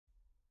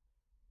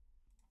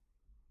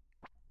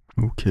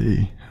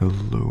Okay,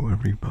 hello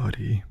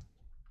everybody,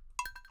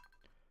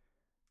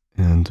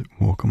 and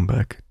welcome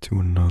back to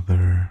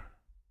another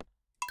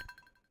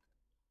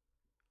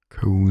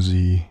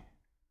cozy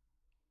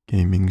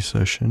gaming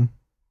session.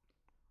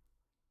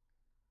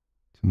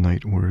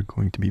 Tonight we're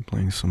going to be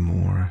playing some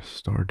more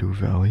Stardew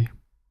Valley,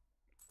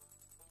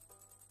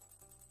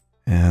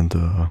 and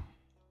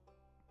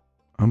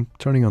I'm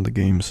turning on the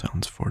game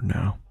sounds for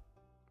now.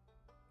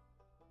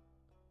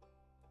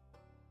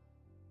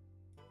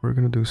 We're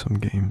gonna do some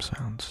game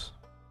sounds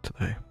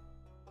today.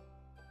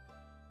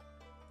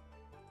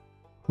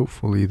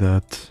 Hopefully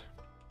that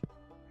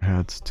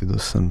adds to the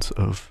sense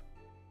of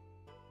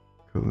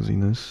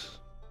coziness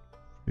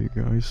for you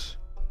guys.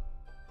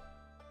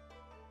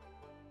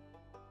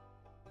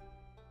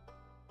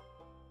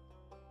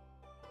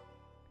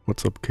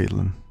 What's up,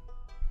 Caitlin?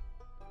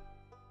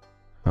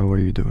 How are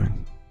you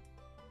doing?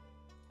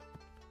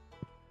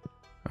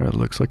 Alright,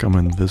 looks like I'm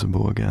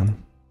invisible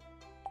again.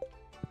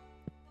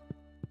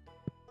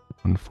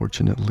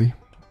 Unfortunately,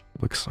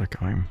 looks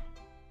like I'm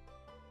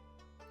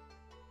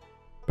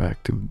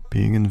back to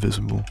being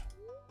invisible.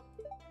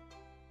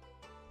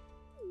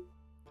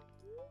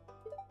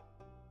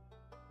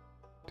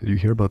 Did you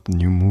hear about the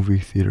new movie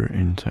theater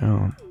in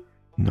town?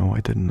 No,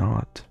 I did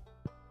not.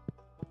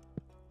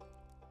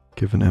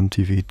 Give an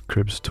MTV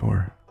Cribs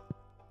tour.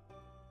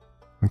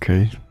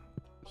 Okay,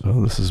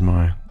 so this is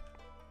my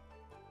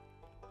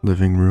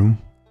living room.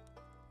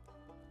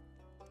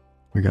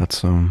 We got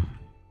some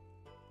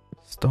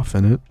stuff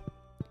in it.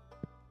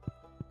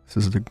 This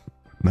is the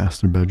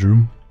master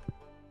bedroom.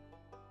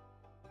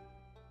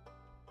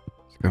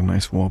 It's got a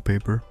nice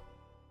wallpaper.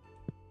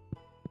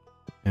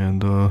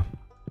 And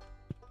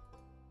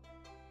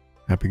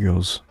Happy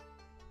Girl's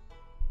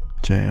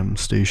jam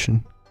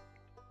station.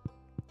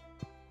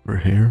 Over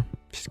here,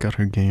 she's got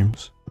her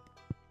games.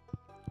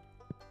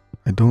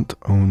 I don't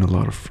own a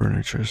lot of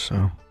furniture,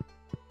 so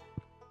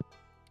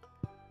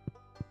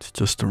it's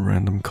just a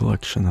random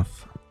collection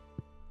of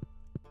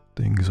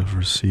things I've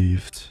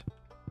received.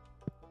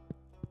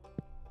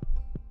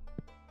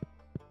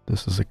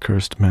 This is a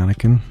cursed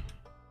mannequin.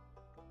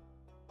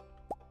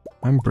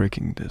 I'm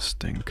breaking this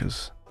thing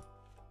because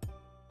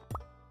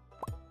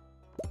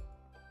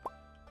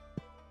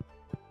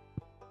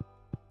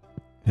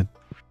it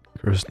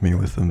cursed me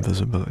with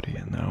invisibility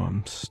and now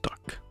I'm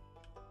stuck.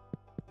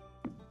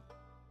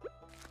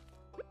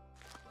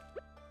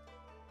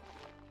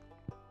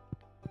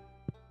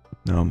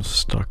 Now I'm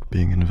stuck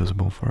being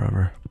invisible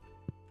forever.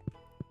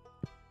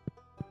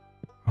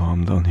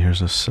 Down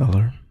here's a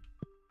cellar.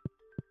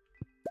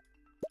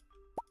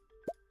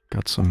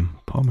 Got some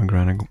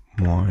pomegranate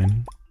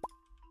wine.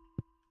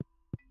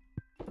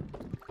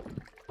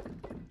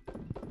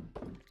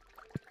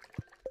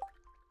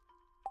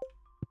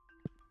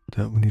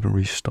 That we need to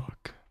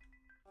restock.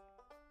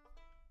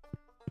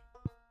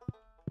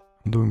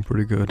 I'm doing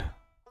pretty good.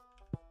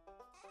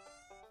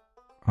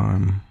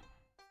 I'm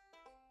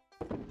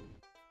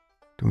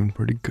doing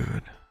pretty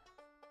good.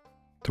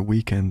 The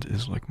weekend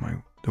is like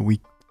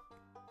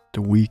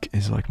the week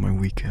is like my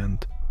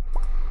weekend.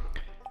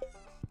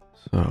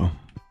 So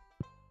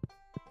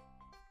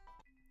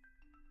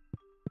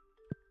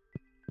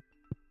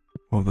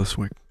well, this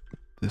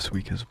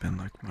week has been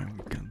like my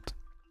weekend.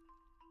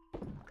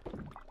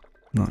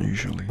 Not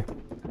usually,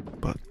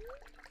 but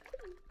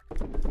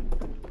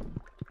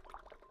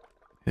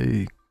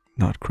hey,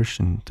 not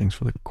Christian, thanks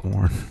for the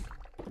corn.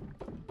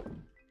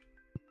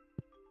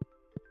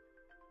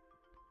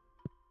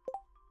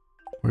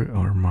 Where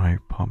are my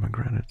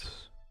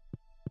pomegranates?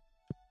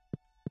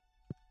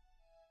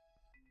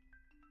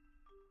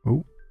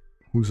 Oh,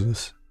 who's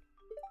this?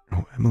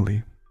 Oh,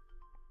 Emily.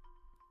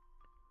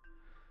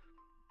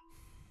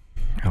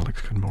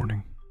 Alex, good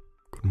morning.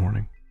 Good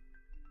morning.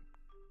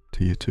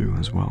 To you too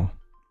as well.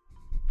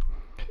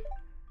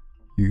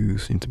 You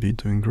seem to be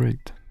doing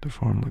great. The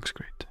farm looks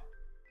great.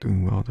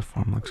 Doing well, the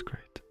farm looks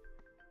great.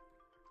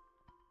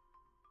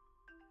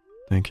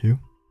 Thank you.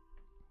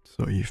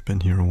 So you've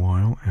been here a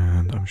while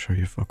and I'm sure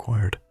you've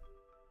acquired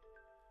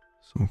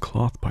some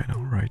cloth by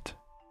now, right?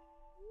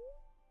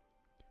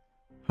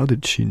 How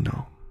did she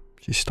know?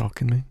 She's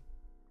stalking me?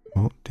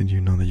 Well, did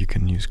you know that you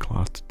can use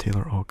cloth to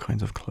tailor all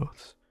kinds of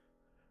clothes?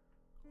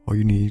 All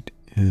you need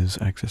is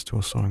access to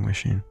a sewing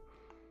machine.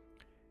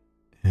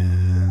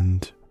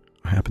 And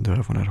I happen to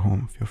have one at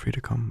home. Feel free to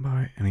come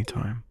by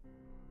anytime.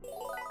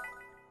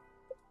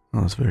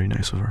 Oh, that's very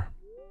nice of her.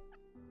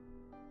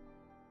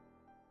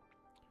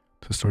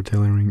 To start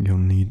tailoring, you'll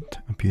need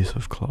a piece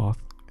of cloth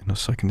and a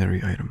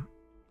secondary item.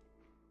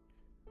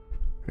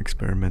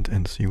 Experiment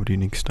and see what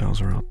unique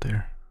styles are out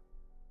there.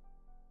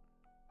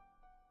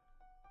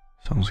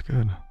 Sounds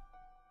good.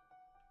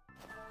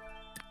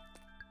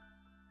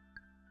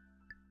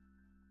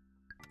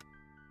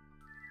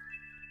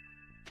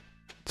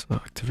 Let's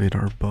activate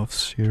our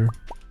buffs here.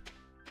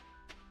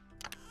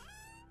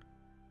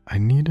 I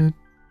needed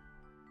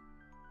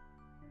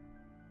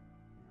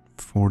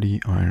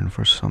 40 iron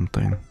for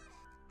something.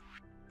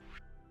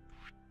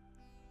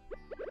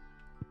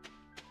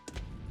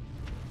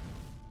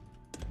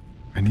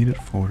 I needed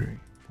 40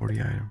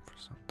 items for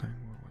something.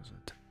 What was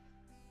it?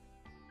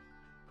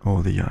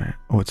 Oh, the iron.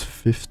 Oh, it's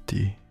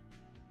 50.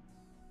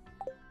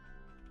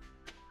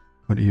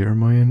 What year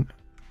am I in?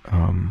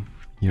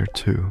 Year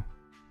 2.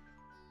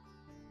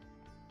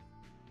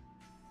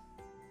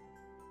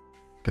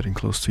 Getting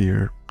close to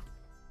year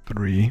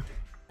 3.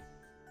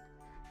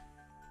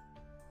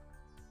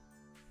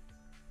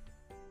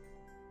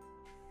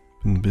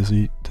 Been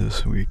busy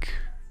this week.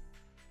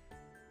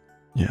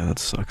 Yeah, that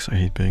sucks. I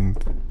hate being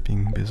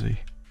busy.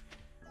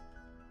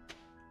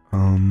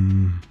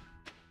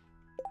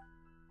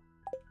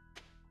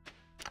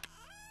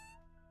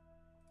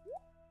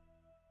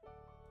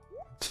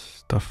 Let's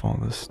stuff all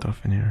this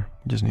stuff in here.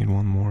 Just need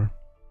one more.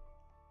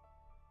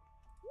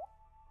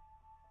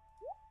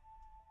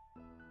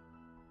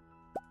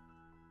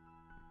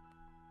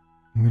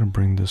 I'm gonna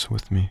bring this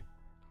with me.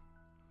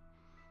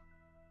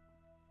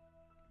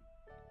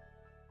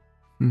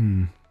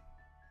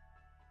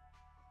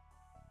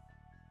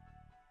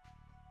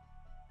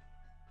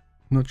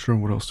 Not sure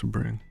what else to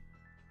bring.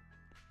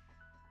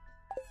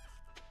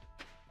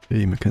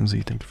 Hey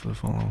Mackenzie, thank you for the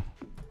follow.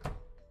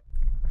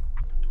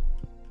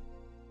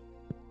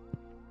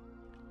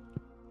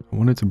 I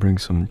wanted to bring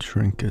some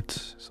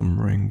trinkets, some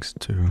rings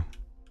to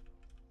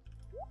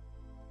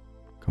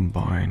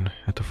combine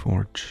at the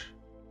forge.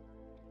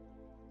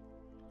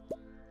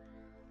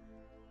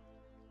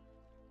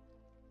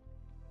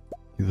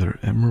 Either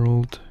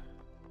emerald,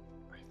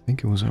 I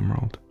think it was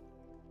emerald.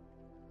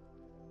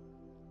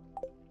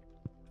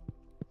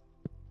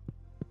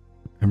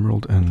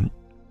 Emerald and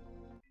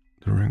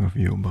the ring of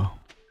Yoba.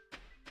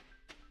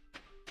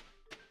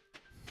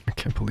 I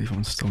can't believe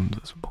I'm still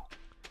invisible.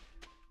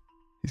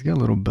 He's got a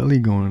little belly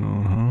going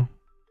on, huh?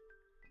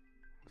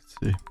 Let's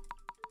see.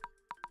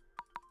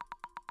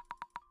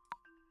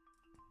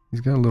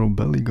 He's got a little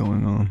belly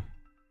going on.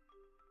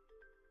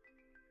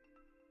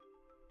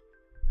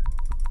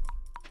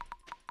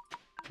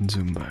 And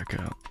zoom back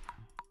out.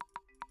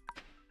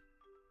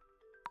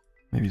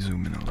 Maybe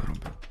zoom in a little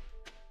bit.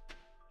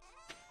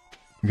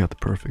 We got the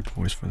perfect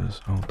voice for this.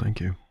 Oh, thank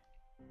you.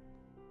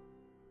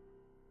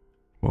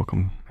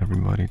 Welcome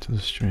everybody to the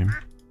stream.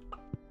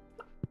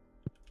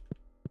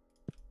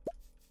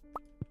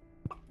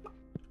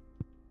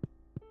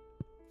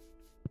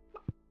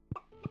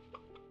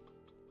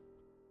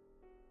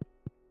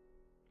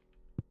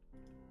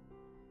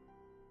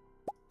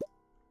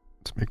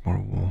 Let's make more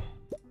wool.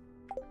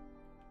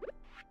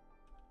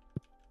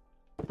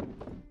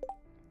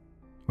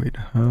 Wait,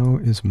 how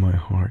is my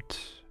heart?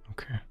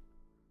 Okay.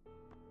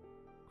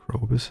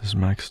 Krobus is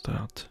maxed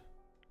out.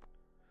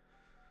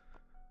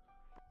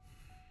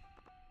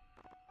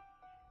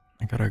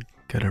 I gotta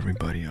get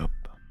everybody up.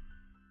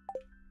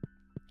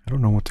 I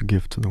don't know what to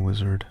give to the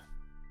wizard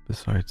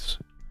besides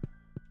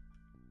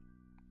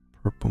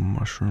purple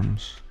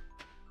mushrooms.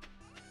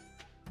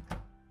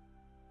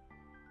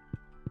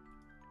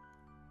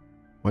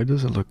 Why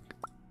does it look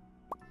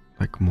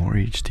like more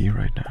HD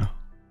right now?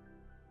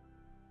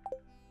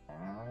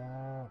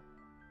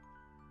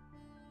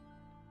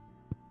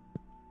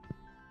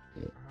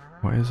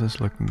 Why is this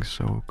looking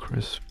so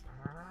crisp?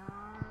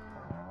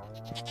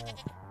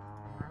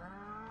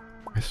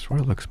 I swear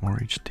it looks more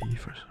HD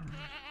for some reason.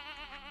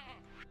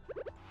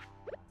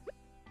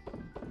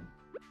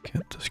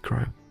 Can't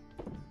describe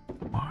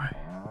why.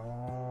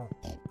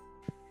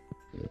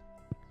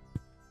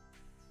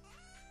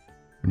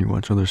 When you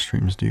watch other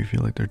streams, do you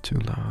feel like they're too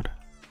loud?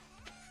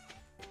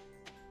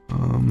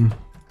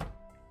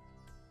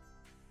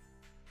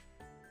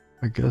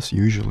 I guess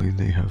usually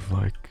they have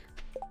like,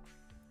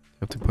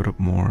 have to put up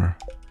more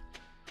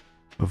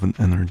of an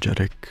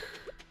energetic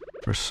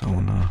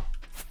persona.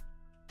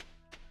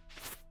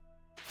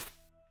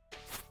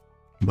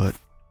 But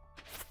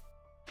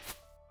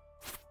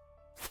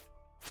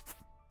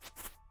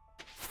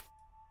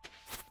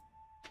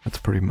that's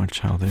pretty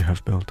much how they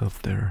have built up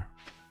their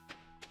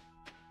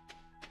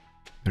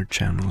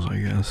channels, I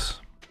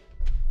guess.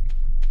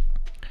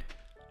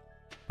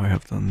 I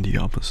have done the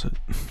opposite.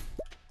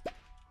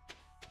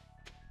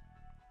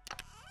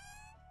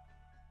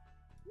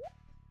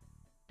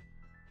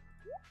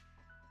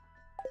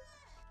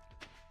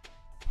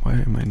 Why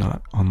am I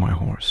not on my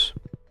horse?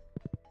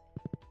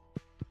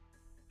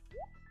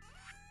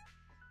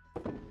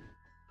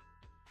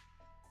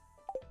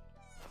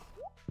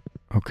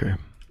 Okay.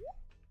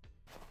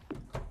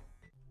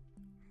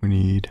 We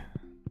need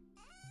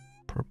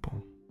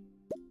purple.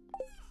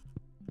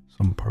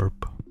 Some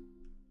perp.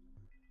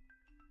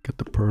 Get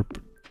the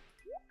perp.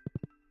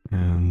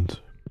 And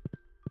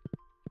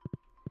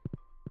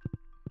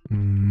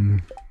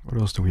what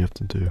else do we have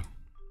to do?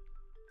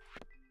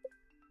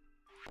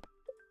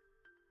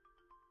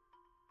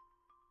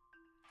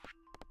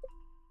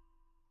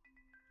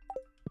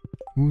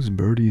 Who's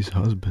Birdie's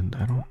husband?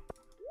 I don't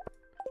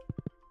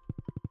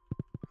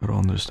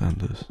understand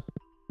this.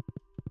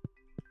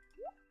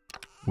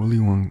 Willie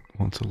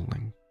wants a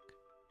link.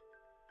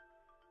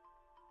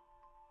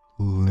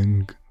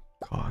 Link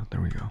God,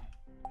 there we go.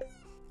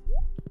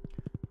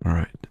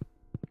 Alright.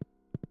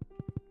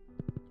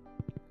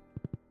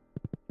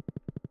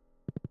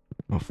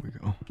 off we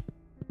go.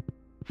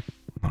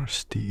 On our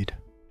steed.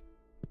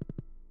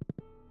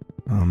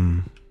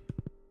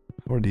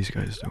 How are these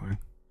guys doing?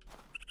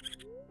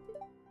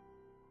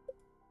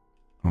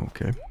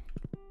 Okay.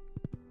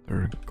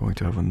 They're going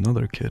to have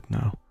another kid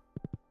now.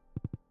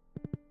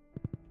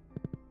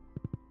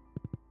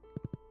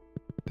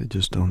 They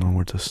just don't know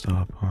where to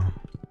stop, huh?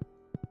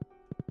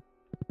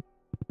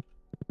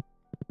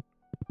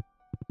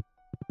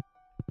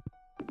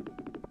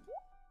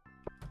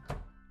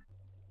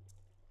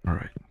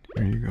 Alright,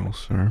 here you go,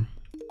 sir.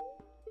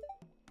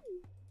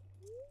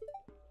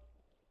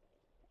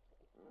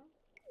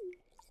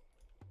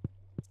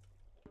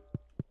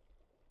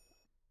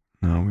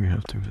 Now we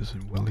have to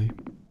visit Willie.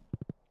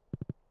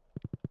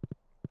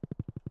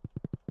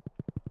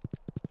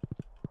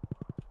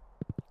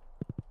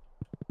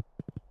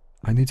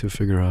 I need to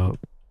figure out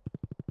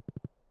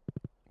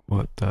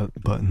what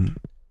that button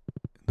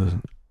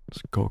doesn't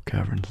Skull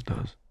Caverns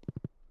does.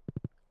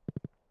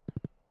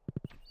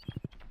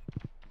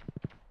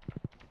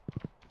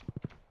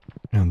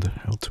 And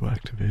how to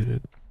activate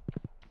it.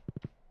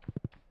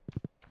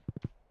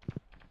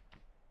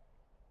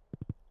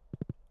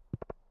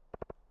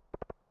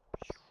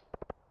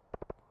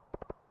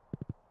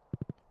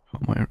 How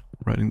am I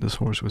riding this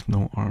horse with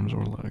no arms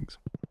or legs?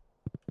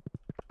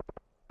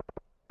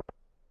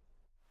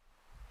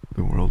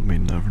 The world may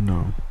never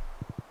know.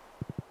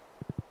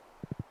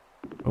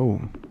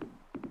 Oh.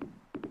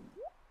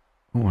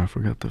 Oh, I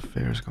forgot the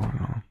fair's going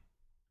on.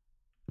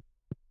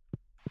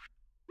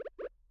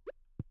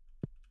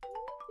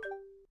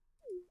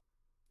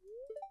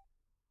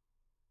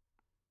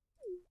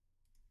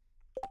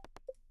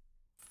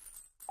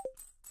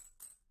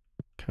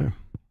 Okay.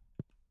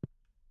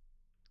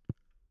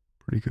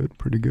 Pretty good,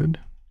 pretty good.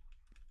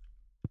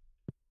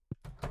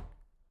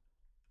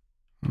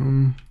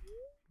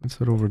 Let's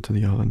head over to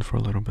the island for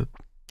a little bit.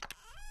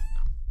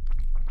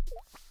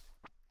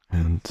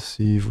 And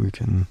see if we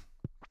can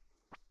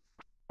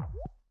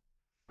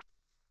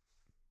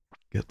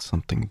get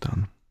something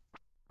done.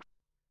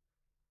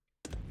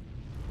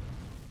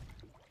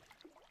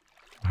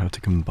 I have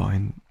to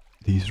combine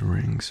these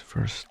rings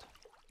first.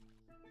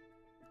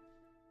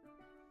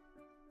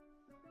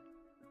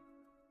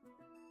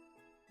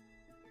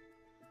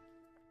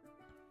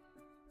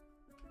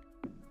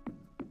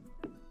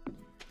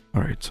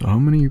 Alright, so how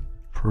many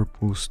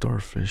purple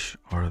starfish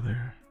are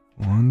there?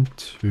 1,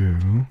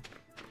 2,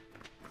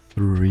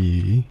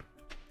 3.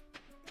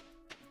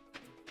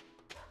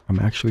 I'm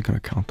actually gonna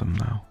count them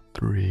now.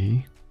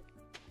 3.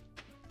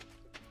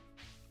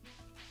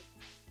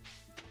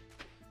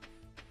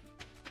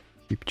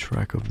 Keep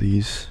track of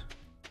these.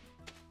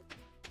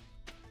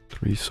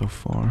 3 so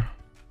far.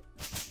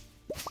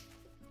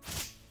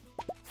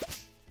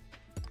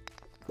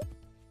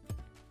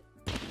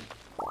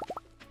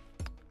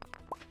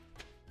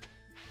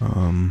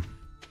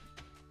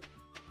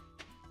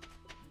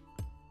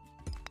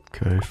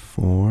 Okay,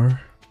 4,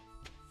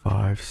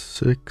 5,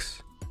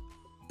 6.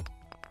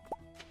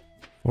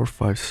 4,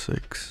 5,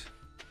 6.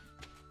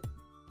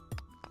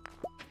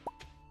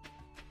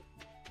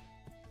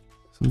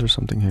 Isn't there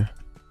something here?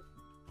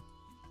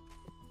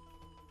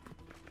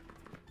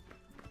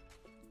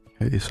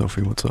 Hey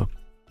Sophie, what's up?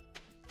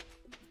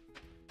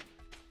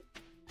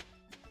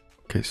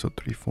 Okay, so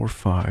 3, 4,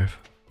 5,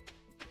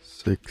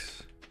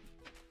 6,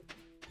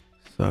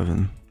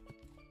 7,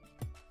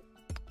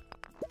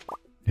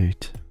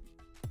 8.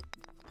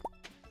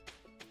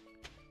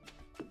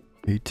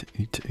 8,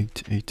 8,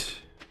 8, 8,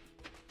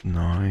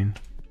 9,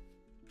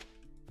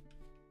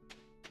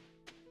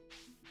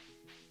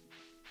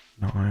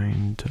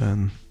 9,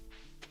 10,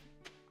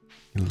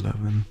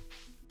 11,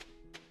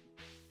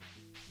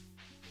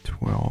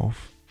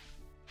 12,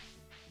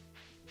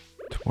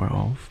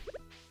 12.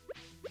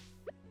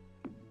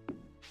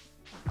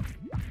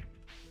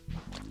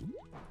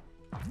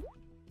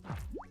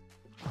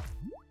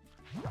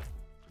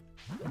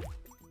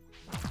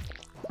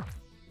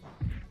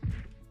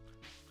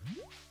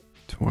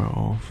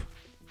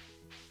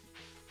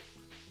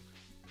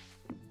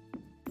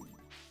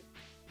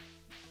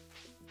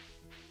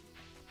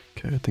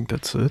 Okay, I think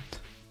that's it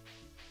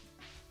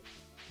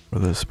for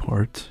this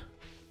part.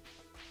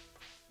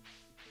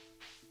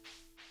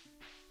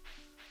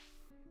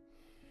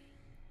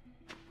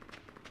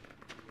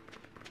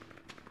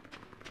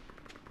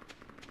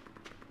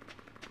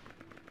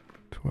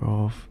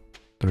 Twelve,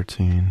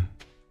 13.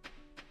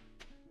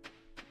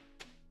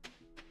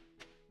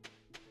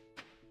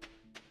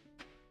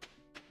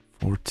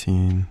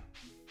 14,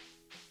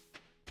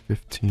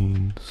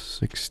 15,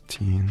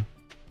 16,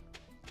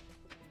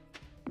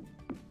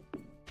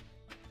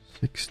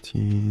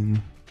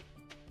 16,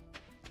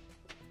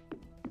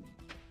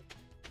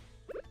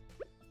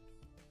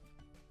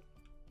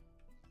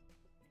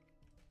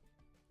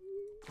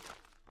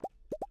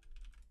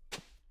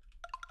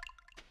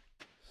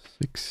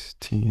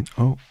 16.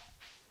 Oh.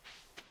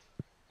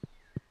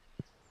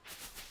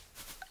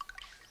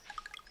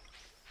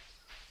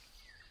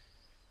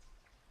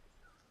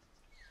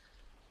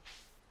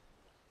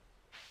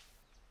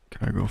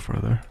 Can I go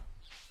further?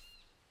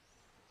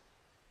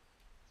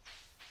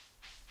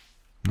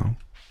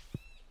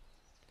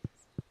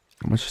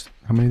 much?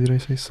 How many did I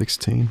say?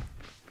 16?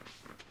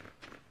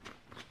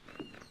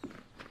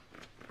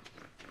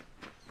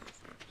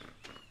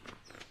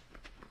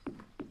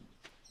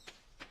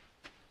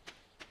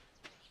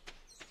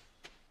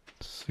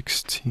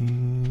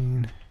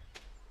 $16,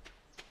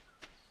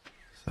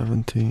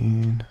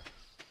 17,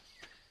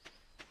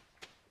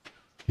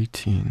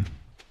 18,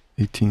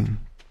 18.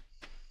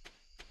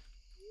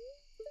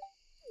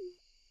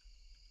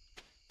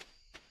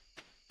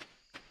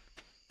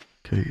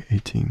 Okay,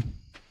 18.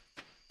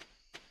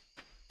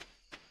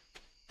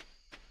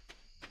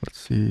 Let's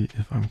see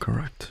if I'm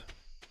correct.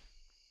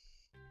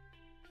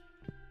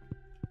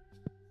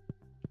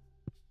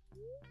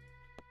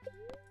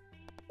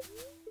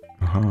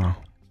 Uh-huh.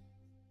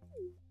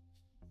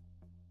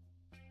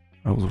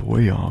 I was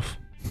way off.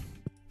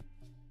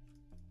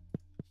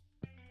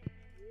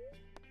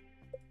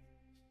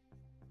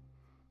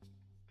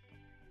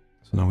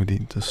 So now we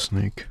need the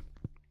snake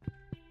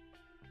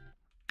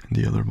and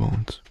the other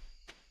bones.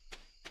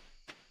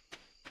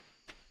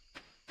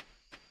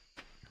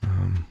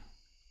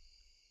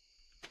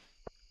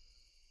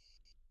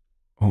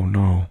 Oh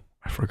no,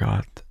 I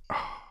forgot.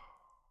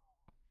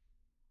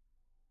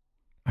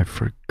 I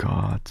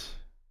forgot.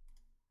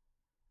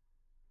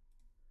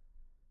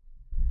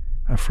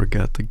 I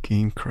forget the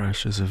game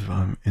crashes if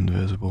I'm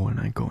invisible when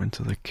I go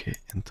into the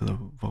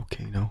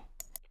volcano.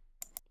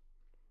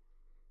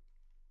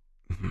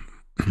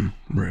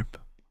 Rip.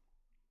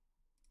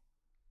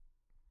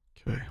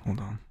 Okay, hold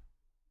on.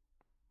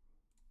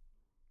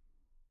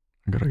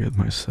 I gotta get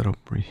my setup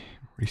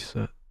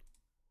reset.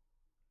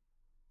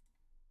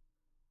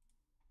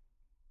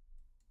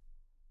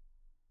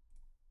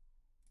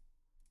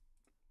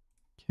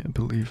 Can't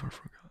believe I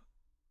forgot.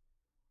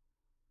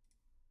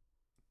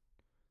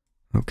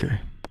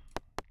 Okay.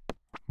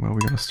 Well,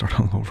 we gotta start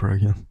all over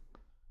again.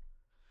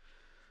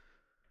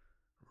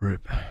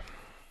 Rip.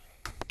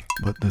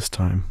 But this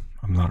time,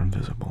 I'm not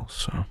invisible,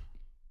 so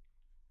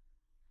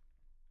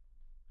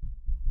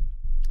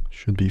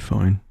should be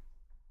fine.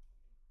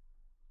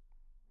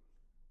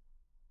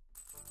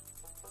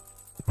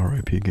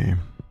 RIP game.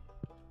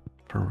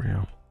 For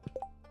real.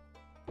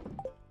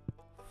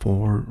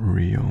 For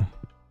real.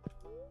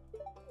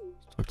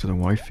 Talk to the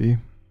wifey.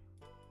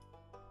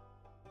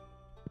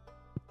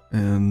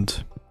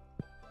 And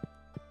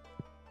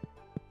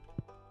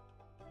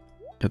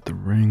get the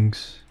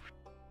rings.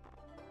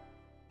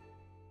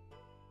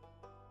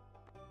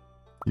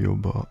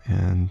 Yoba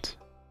and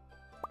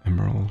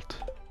Emerald.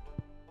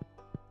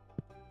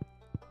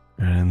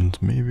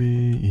 And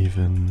maybe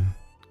even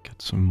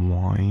get some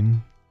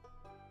wine.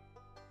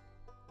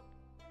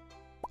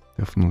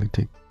 Definitely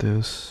take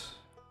this.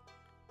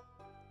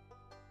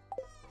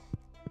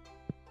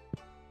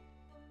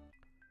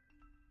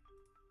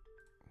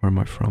 Where am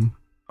I from?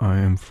 I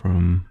am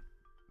from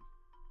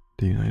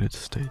the United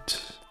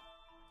States.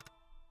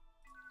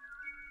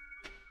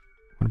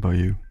 What about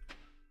you?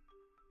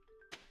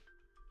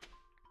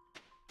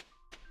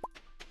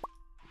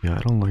 Yeah, I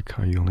don't like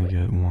how you only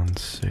get one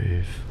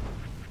save.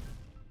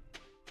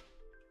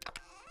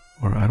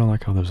 Or I don't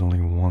like how there's only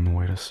one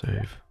way to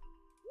save.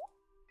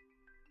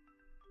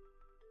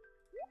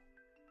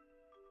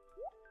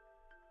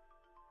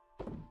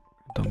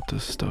 Dump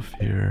this stuff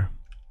here.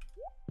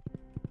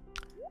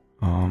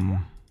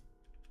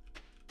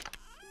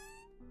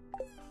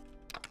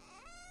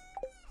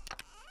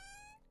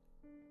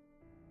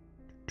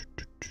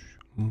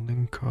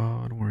 Link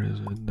card, where is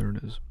it? There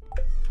it is.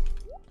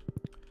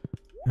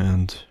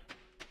 And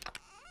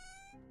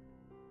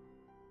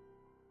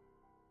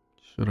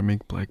should I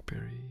make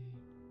blackberry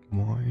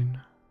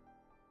wine?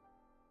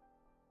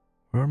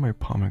 Where are my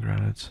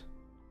pomegranates?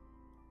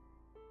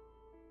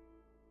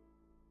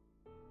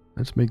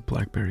 Let's make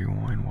blackberry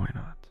wine, why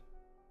not?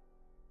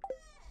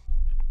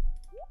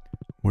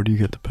 Where do you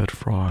get the pet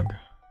frog?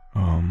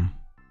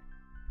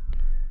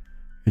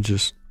 It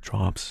just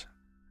drops.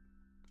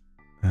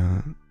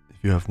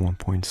 If you have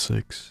 1.6,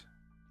 it's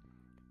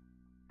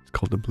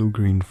called the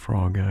blue-green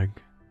frog egg,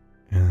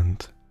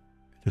 and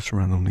it just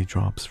randomly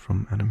drops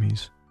from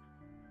enemies.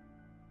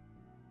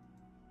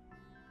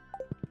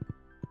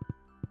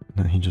 And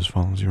then he just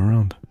follows you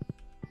around.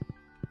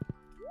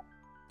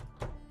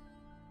 Are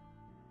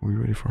we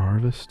ready for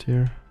harvest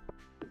here?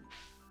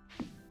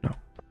 No.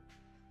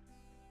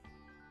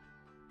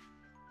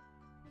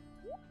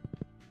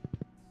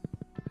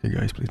 Hey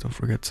guys, please don't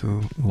forget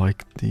to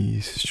like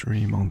the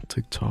stream on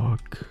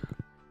TikTok.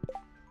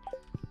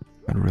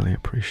 I'd really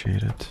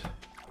appreciate it.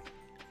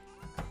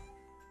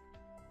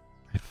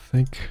 I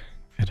think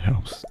it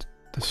helps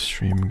the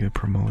stream get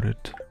promoted.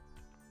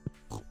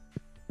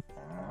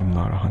 I'm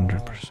not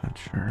 100%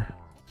 sure.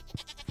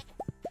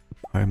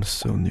 I am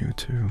still new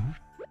to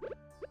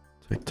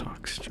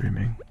TikTok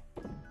streaming.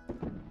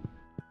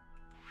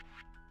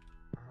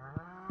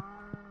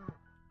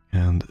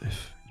 And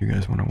if you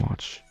guys want to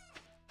watch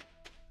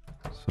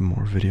some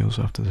more videos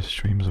after the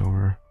stream's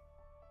over,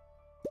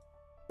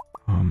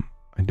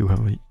 I do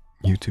have a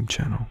YouTube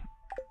channel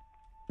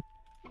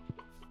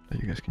that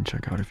you guys can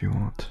check out if you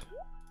want.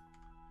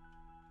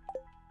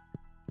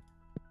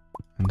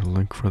 And the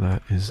link for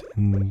that is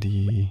in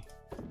the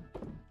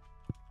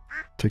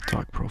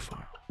TikTok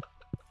profile.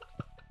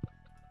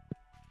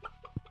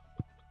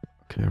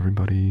 Okay,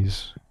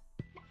 everybody's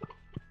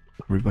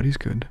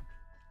good.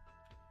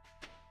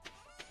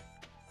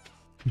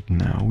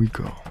 Now we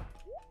go.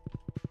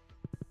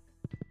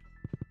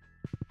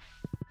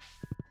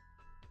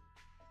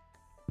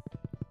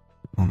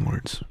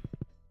 Onwards.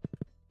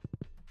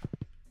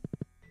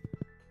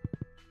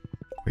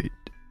 Wait,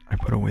 I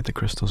put away the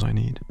crystals I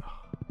need.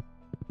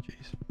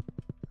 Jeez.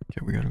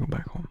 Okay, we gotta go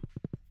back home.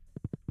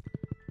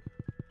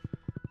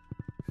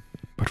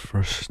 But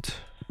first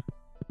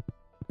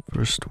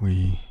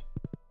we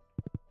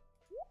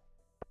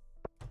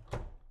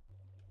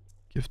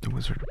give the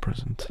wizard a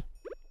present.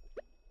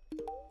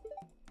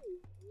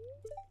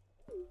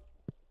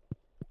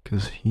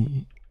 Because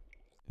he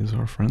is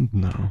our friend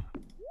now.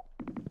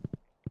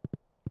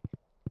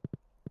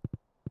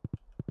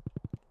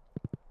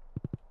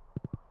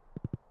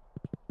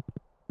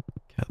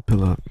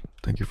 Catpilla,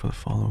 thank you for the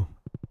follow.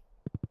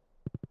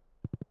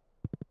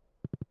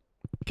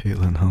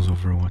 Caitlin, how's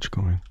Overwatch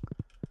going?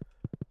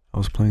 I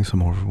was playing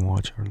some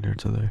Overwatch earlier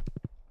today.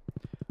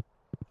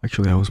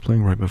 Actually, I was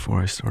playing right before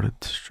I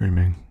started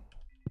streaming.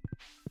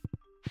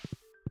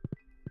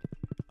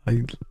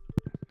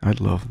 I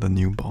love the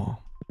new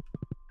ball.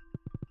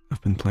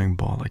 I've been playing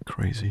ball like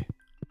crazy.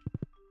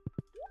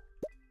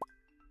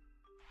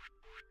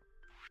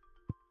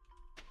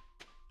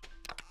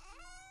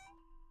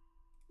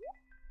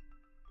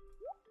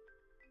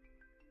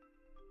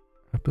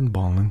 I've been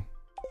balling.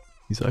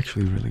 He's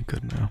actually really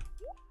good now.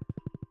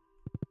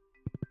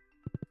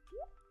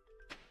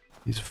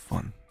 He's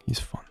fun. He's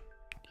fun.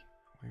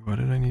 Wait, what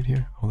did I need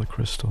here? Oh, the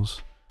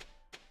crystals.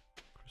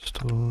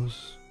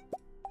 Crystals.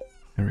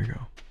 There we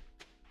go.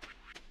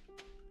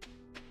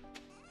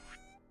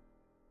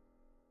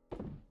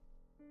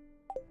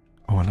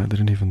 Oh, and I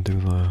didn't even do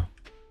the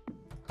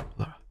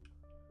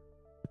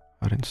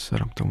I didn't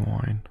set up the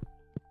wine.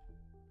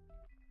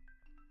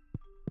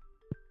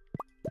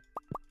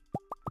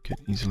 Get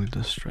easily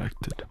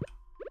distracted.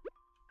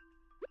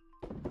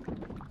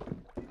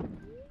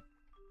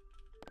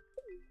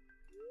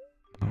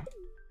 No.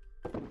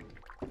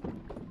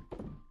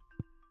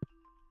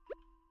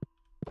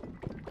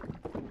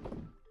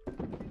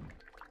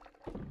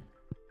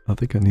 I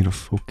think I need to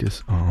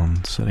focus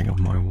on setting up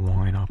my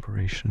wine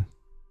operation.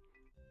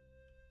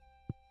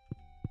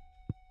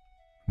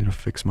 I need to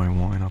fix my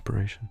wine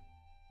operation.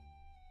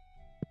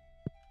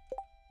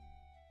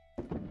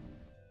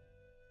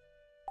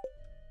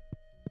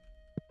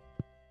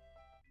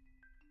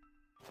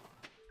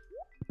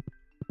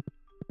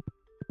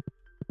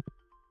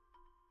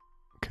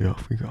 Okay,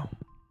 off we go.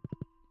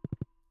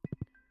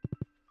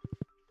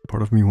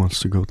 Part of me wants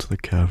to go to the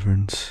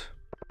caverns.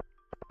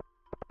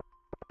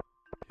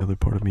 The other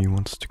part of me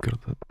wants to go to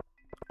the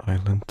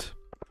island.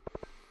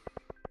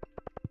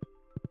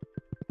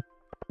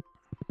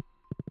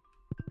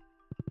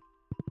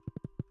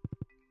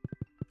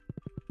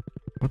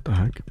 What the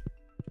heck?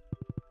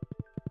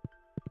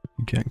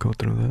 You can't go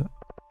through that.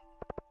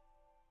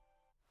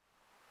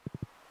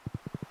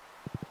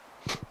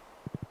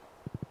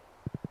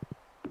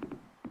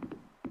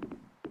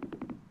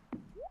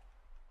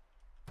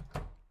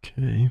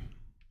 Okay.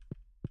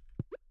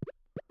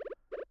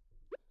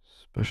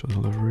 Special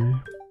delivery.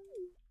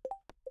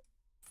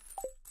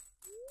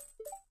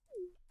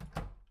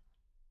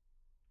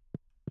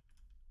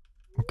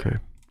 Okay.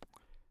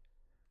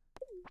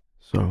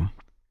 So,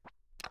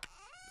 the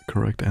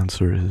correct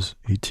answer is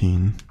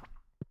 18.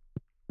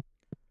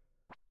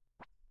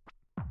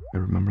 I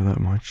remember that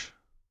much.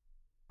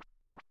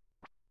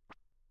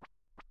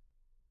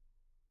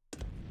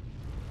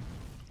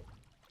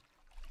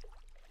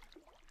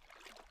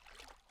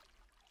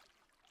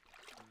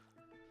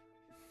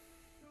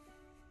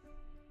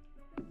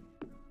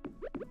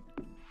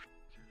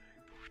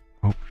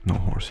 Oh, no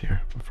horse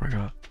here. I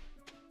forgot.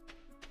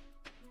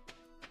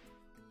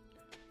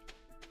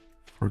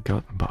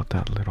 Forgot about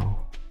that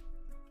little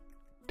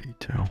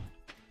detail.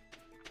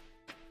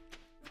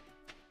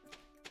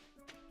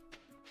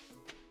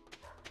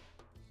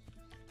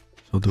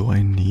 So do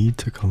I need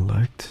to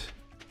collect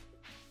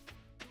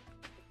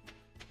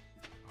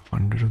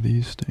 100 of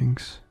these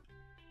things?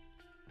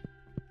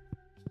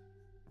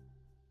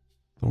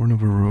 Thorn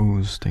of a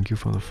Rose, thank you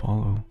for the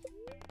follow.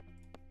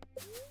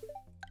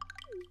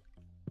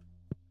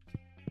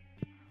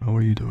 How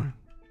are you doing?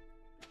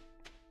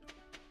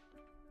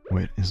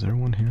 Wait, is there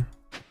one here?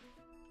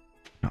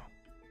 No.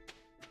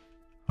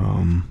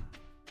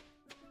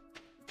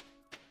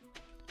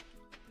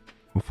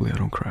 Hopefully I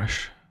don't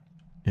crash.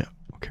 Yeah,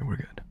 okay, we're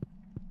good.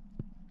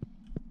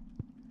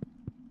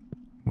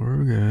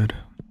 We're good.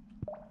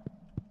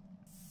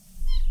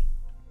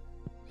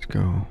 Let's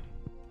go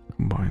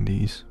combine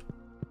these.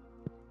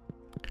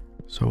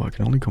 So I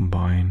can only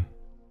combine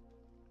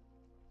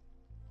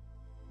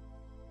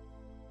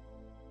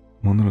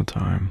one at a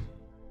time.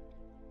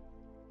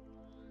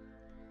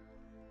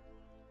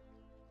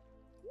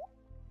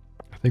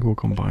 I think we'll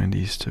combine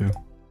these two.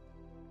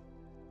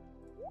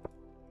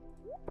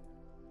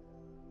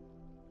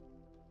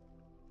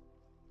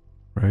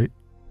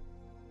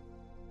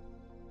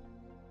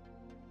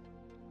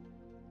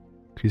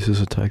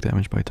 Increases attack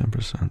damage by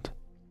 10%.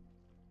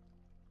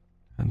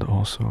 And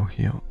also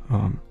heal.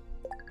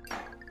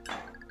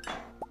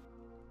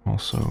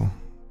 Also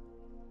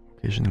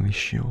occasionally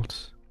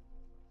shields.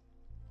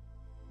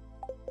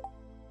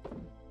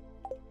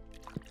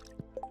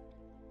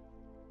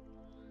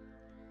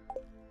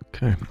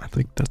 Okay, I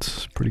think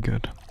that's pretty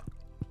good.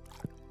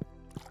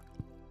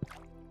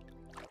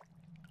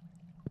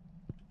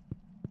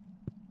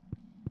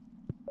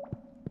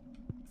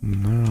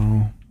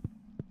 Now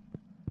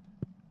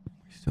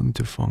we still need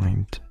to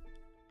find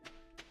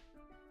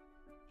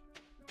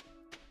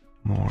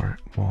more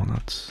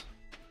walnuts.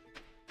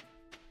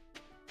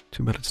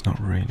 Too bad it's not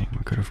raining.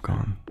 We could have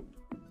gone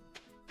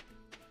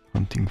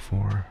hunting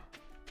for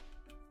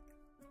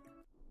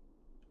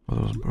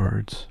those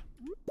birds.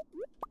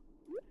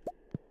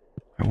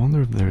 I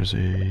wonder if there's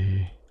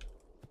maybe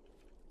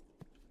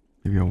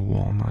a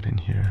walnut in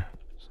here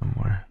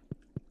somewhere.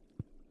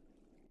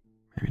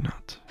 Maybe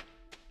not.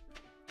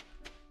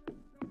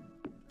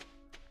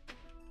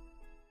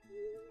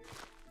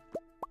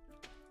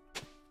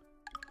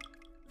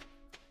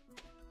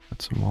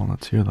 Got some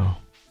walnuts here though.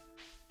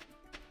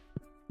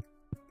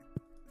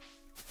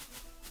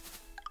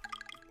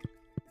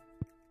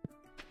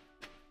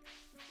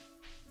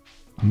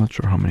 I'm not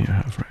sure how many I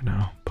have right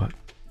now, but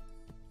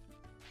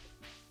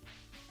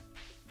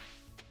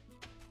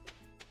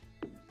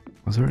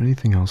was there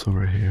anything else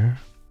over here?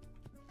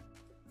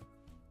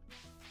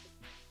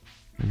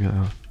 Maybe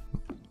a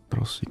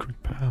little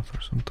secret path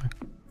or something.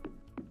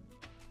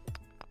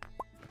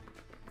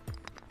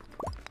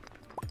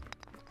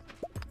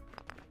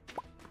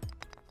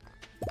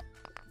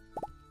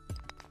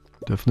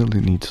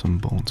 Definitely need some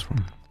bones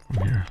from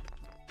here.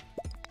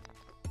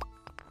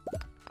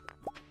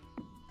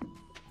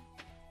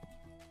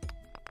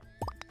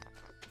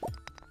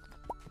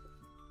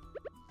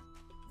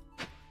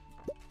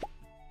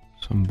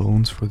 Some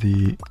bones for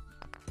the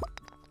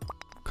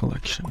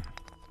collection.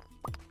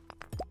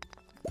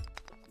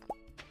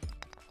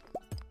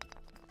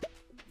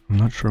 I'm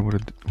not sure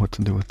what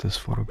to do with this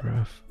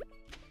photograph.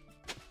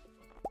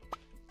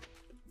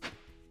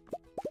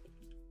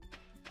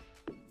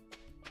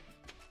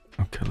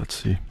 Okay, let's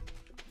see.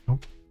 Oh.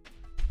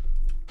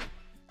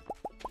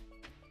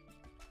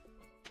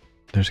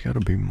 There's gotta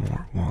be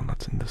more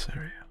walnuts in this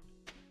area.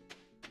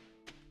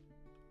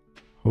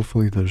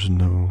 Hopefully there's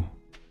no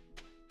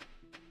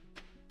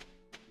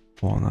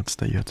walnuts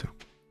that you have to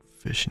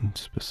fish in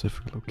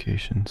specific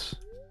locations.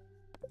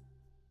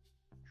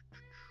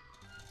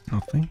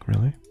 Nothing,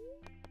 really?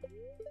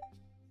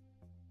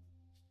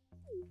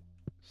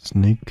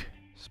 Snake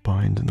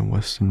spined in the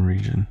western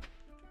region.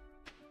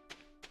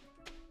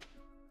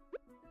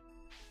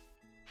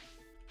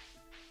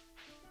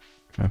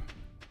 Okay.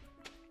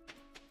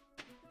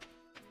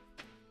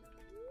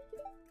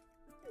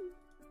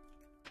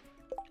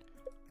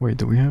 Wait,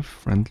 do we have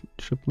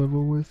friendship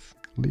level with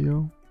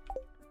Leo?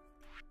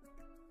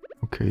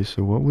 Okay,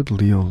 so what would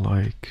Leo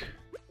like?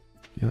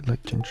 Do you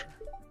like ginger?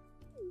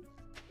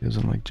 He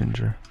doesn't like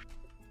ginger.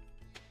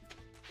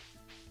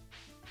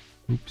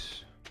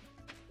 Oops.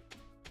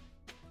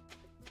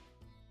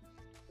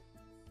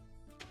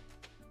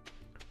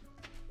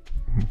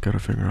 Gotta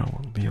figure out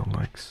what Leo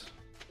likes.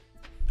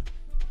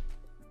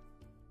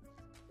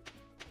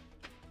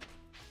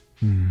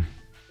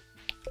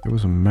 There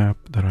was a map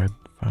that I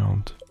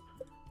found.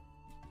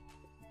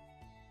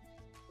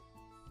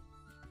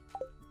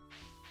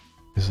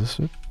 Is this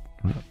it?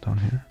 Not down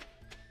here.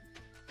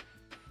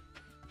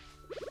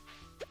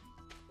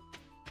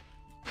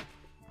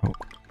 Oh.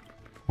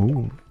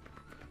 Oh.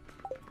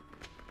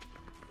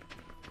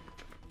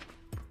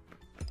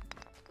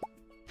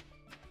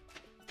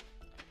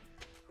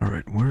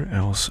 Alright, where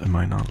else am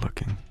I not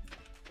looking?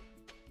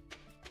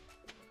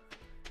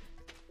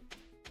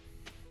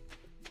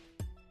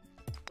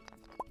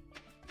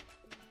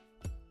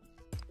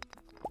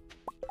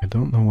 I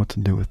don't know what to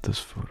do with this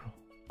photo.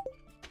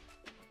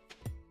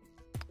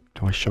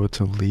 Do I show it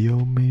to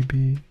Leo,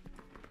 maybe?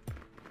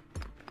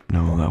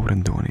 No, that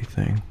wouldn't do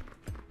anything.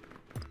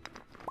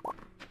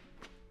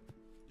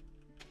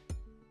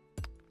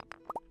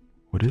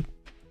 Would it?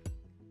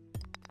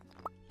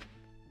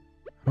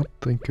 I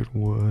don't think it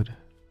would.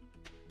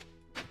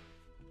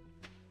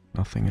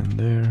 Nothing in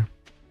there.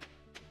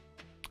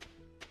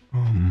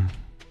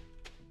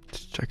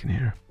 Let's check in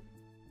here.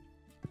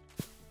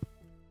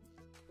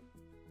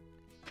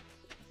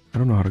 I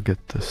don't know how to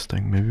get this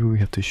thing. Maybe we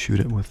have to shoot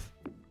it with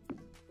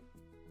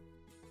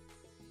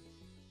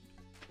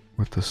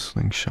the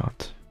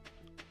slingshot.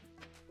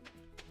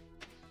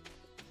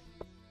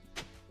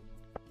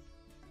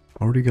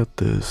 Already got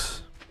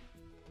this.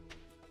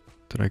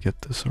 Did I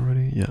get this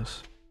already?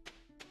 Yes.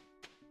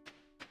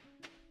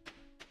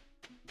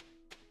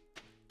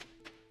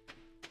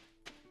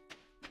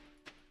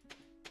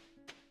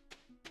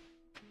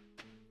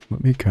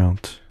 Let me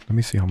count. Let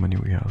me see how many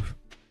we have.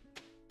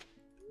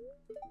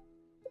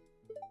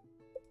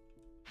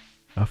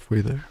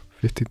 Halfway there.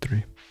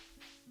 53.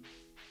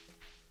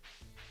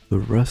 The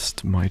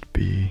rest might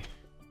be...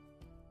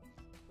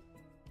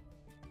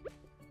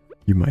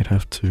 You might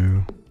have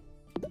to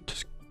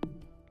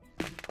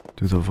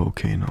to the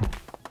volcano.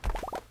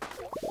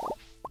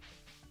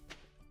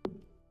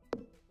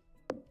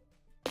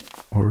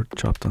 Or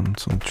chop down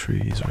some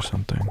trees or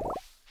something.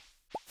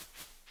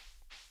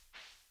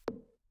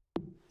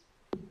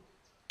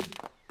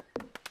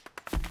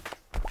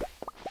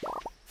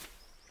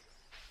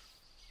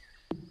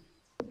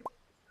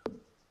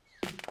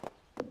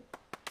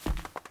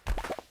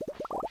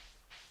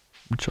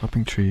 I'm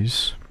chopping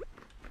trees.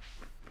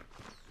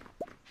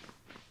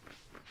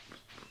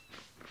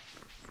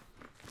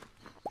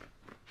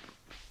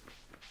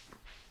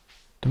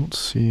 Don't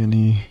see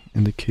any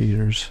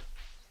indicators.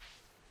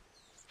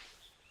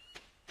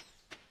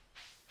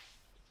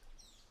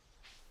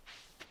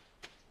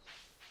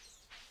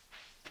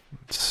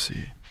 Let's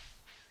see.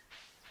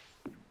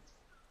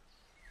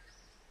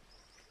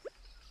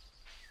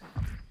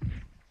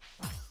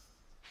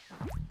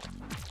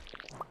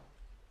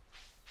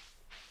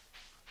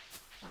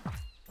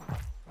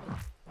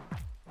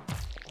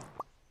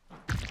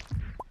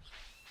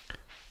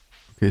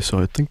 Okay, so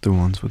I think the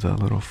ones with that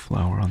little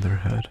flower on their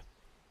head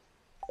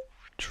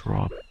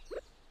drop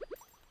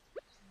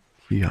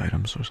key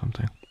items or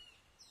something.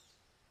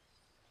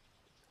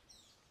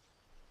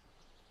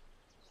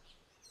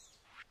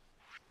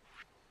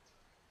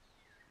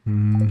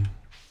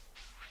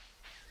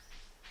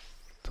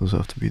 Those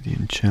have to be the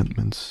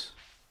enchantments.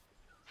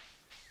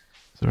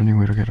 Is there any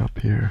way to get up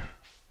here?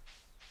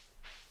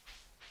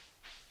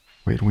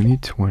 Wait, we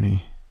need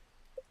 20.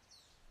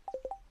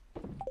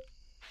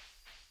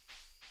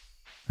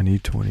 I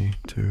need 20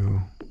 to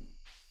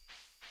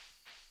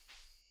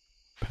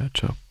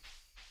patch up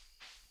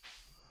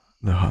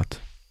the hut.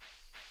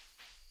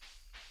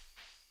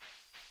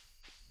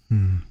 Is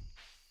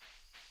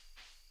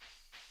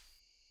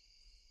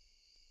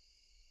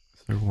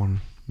there one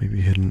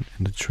maybe hidden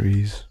in the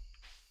trees?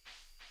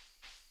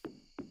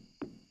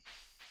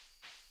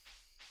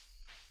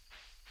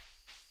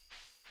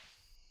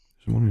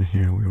 There's one in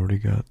here we already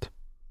got.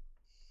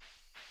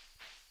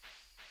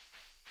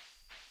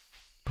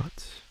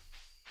 But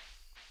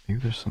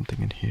maybe there's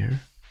something in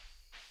here.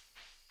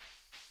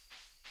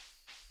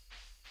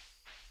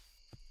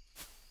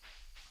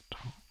 I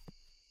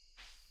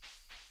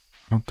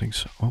don't think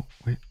so. Oh,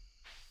 wait.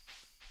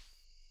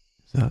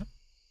 Is that?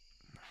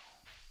 No.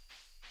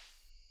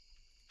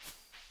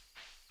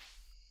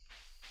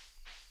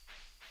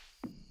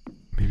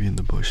 Maybe in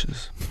the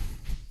bushes.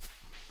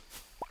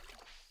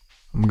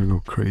 I'm gonna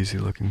go crazy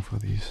looking for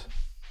these.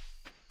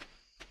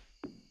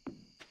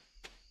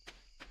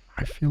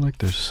 I feel like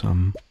there's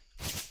some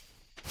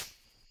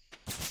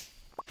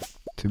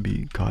to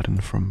be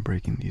gotten from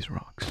breaking these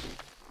rocks.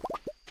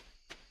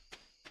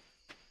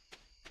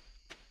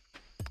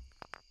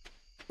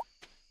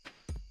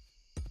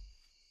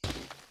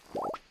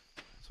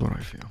 That's what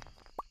I feel.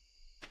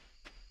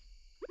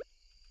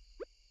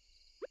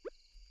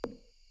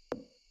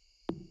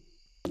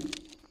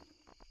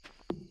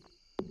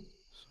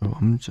 So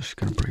I'm just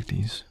gonna break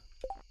these.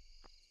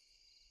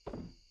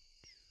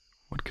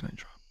 What can I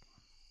drop?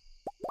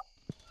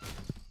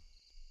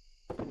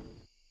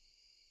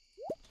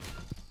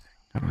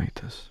 I don't need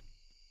this.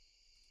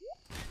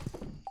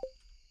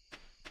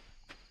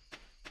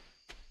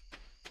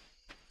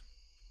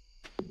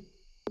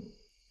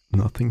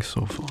 Nothing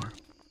so far.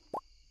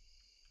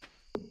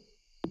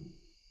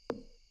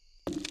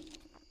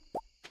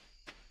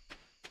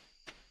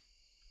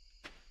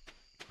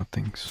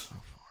 Nothing so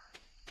far.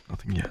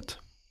 Nothing yet.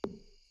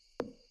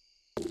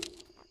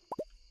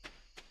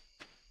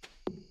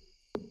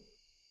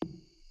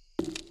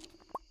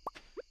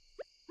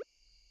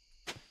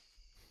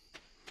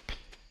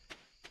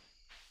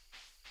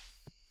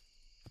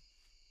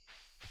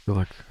 I feel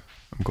like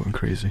I'm going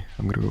crazy.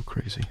 I'm gonna go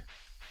crazy.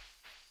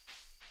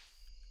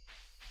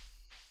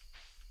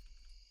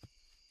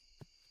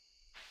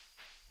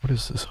 What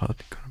is this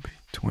hut gonna be?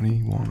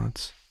 20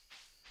 walnuts.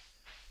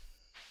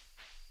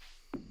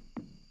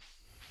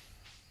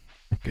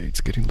 Okay,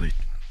 it's getting late.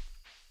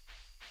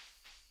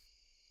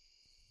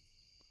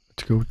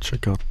 Let's go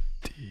check out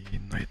the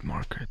night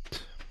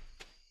market.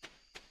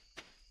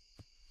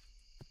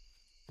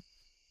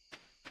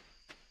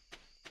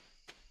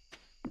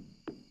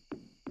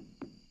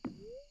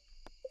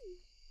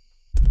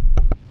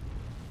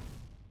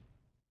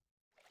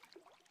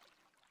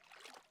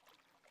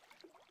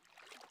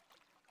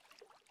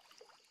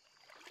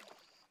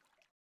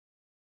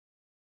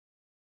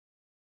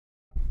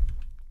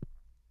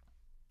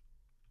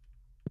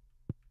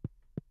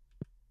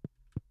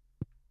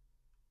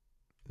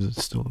 Is it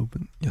still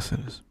open? Yes, it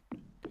is.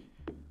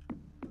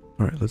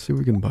 Alright, let's see if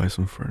we can buy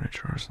some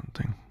furniture or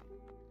something.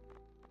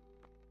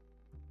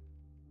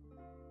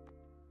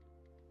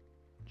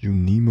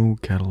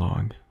 Junimo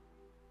catalog.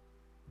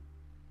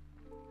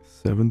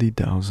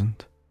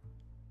 70,000.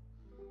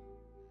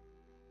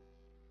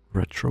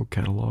 Retro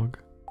catalog.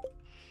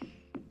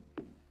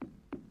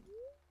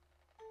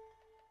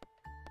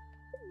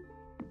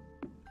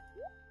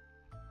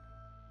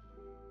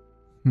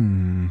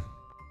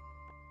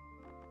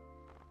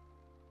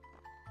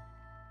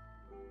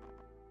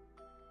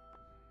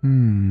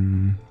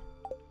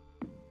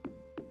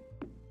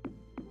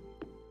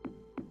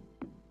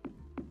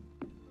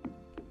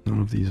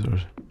 of these are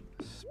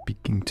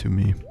speaking to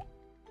me.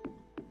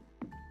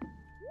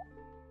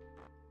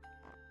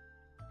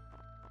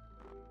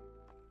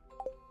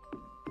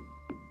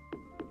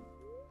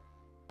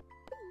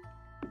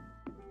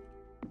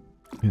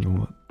 You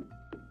know what?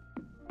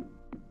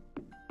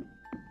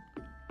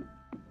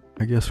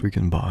 I guess we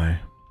can buy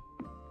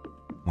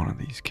one of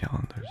these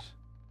calendars.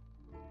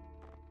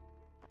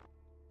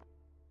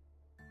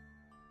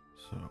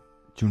 So,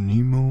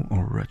 Junimo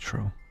or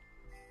retro?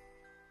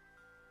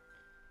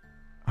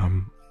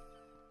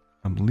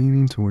 I'm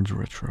leaning towards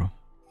retro.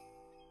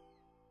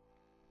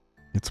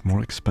 It's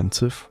more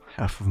expensive,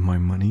 half of my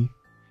money,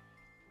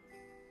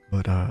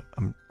 but I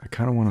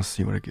kind of want to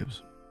see what it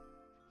gives.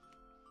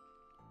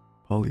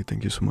 Polly,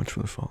 thank you so much for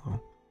the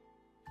follow.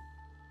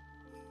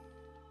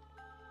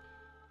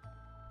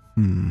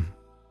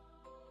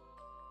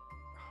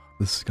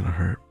 This is gonna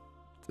hurt.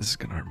 This is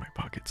gonna hurt my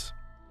pockets.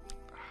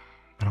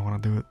 I don't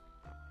want to do it.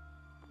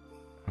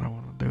 I don't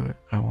want to do it.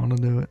 I want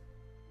to do it.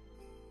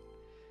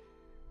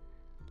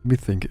 Let me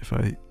think if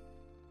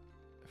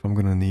I'm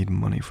gonna need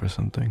money for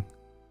something.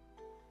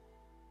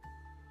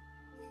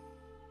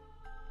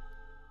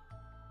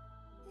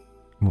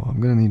 Well,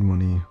 I'm gonna need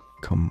money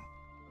come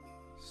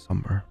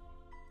summer.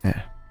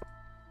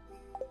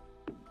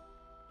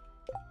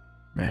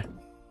 Meh.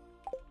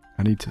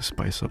 I need to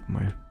spice up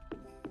my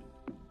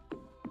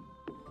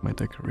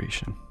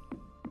decoration.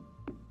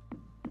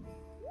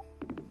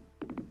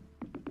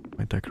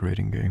 My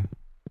decorating game.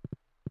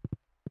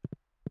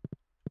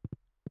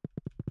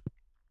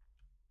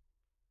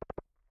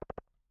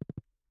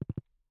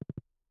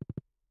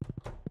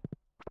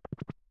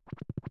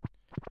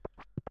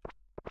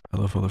 I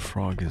love how the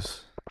frog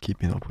is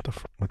keeping up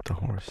with the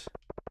horse.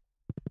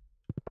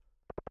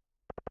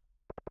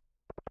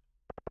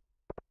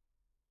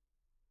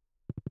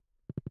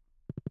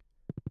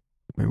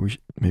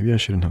 Maybe I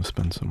shouldn't have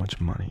spent so much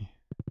money,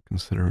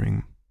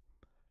 considering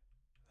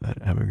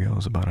that Abigail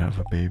is about to have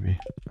a baby.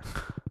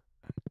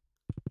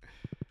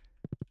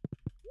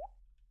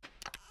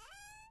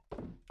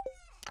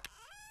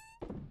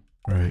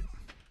 Right.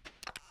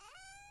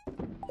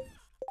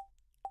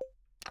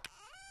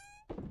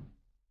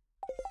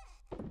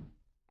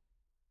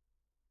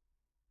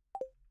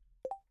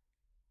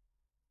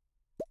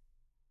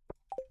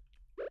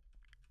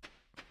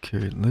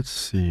 Okay, let's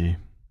see.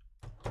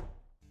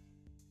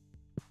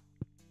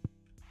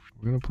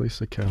 We're gonna place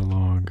the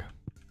catalog.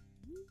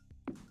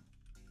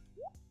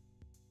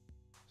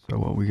 So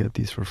what, we get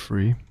these for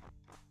free?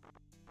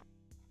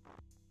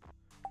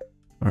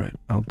 Alright,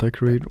 I'll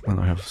decorate when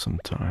I have some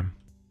time.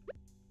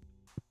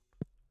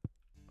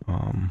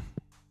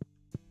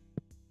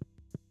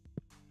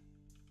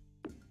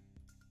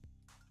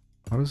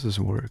 How does this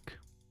work?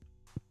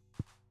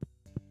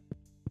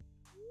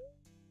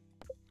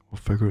 We'll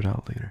figure it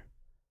out later.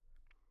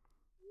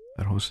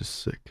 That host is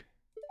sick.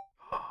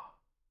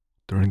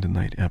 During the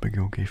night,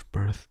 Abigail gave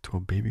birth to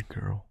a baby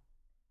girl.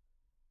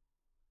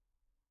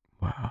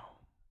 Wow.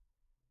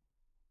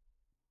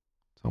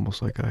 It's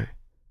almost like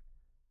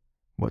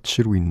what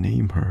should we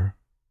name her?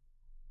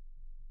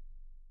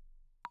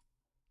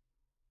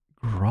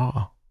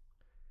 Gra.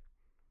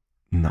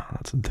 Nah,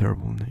 that's a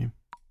terrible name.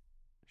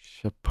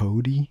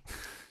 Shapodi?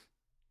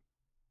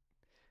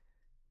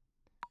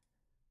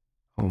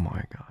 Oh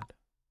my god.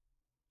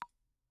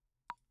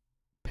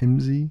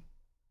 Pimsy?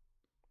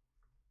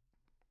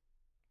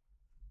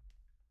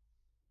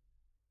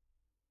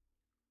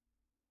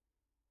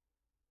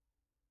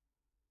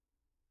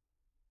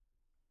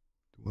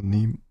 Do I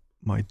name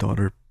my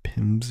daughter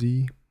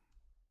Pimsy?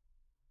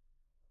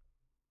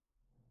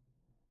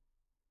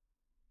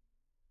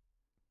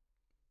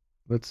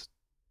 Let's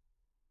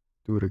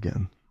do it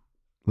again.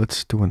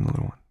 Let's do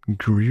another one.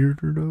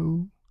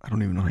 Greerdo? I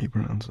don't even know how you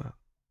pronounce that.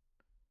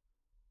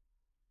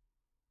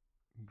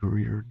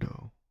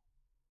 Greerdo.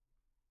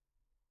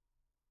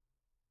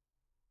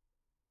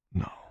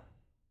 No.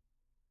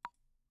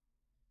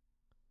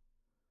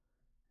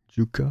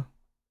 Juka?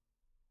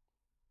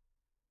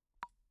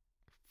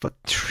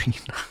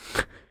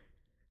 Fatrina.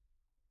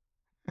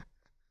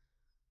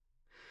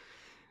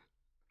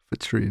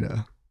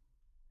 Fatrina.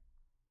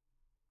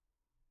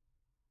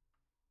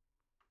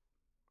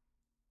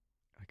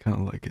 I kind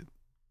of like it.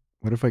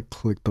 What if I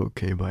clicked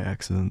OK by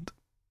accident?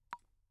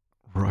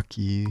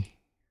 Rocky.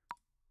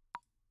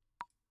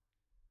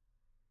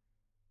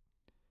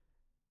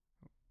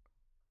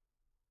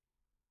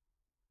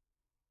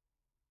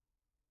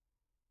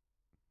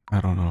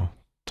 I don't know.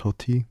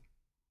 Toti?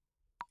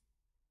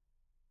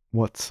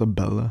 What's a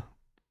Bella?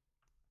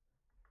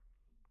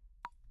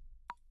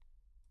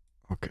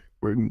 Okay,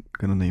 we're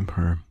gonna name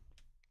her.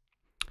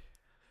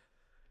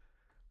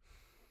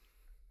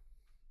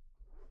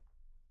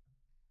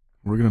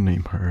 We're gonna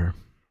name her.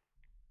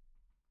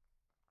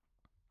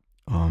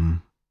 I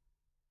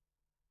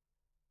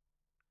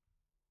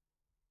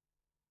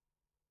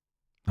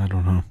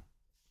don't know.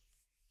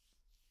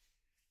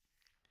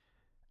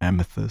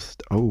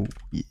 Amethyst. Oh,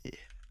 yeah.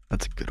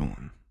 That's a good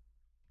one.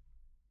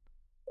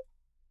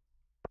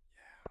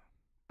 Yeah.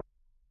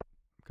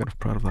 I'm kind of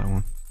proud of that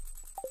one.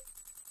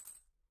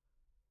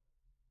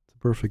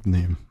 Perfect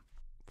name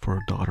for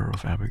a daughter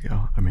of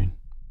Abigail. I mean,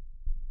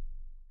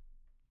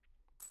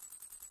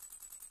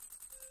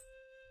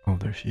 oh,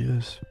 there she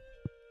is.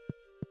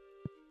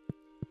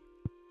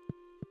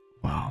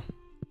 Wow.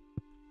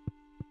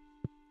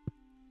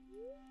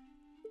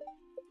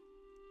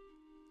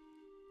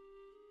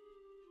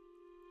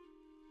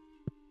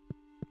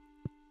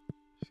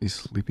 She's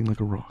sleeping like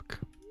a rock.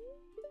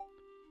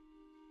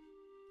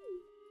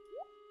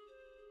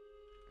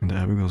 And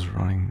Abigail's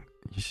running.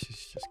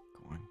 She's just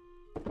going.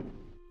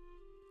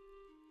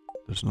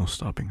 There's no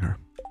stopping her.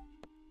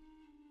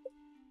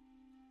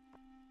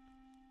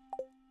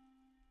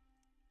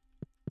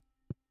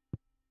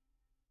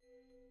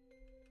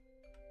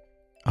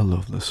 I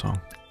love this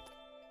song.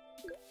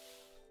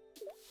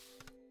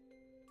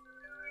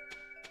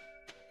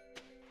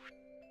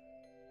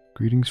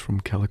 Greetings from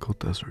Calico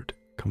Desert.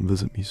 Come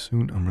visit me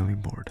soon, I'm really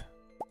bored.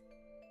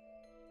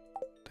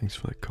 Thanks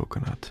for that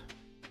coconut.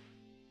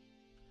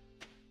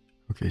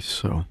 Okay,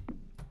 so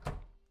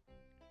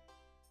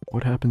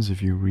what happens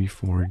if you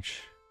reforge?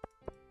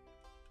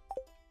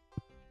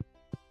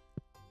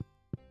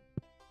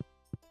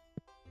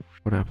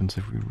 What happens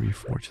if we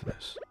reforge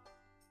this?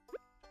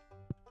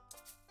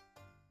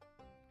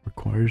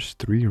 Requires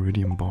 3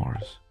 iridium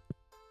bars.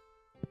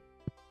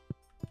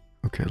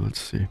 Okay,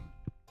 let's see.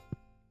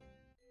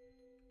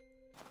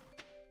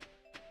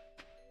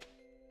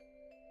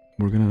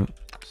 We're gonna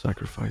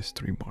sacrifice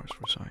 3 bars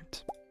for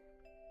science.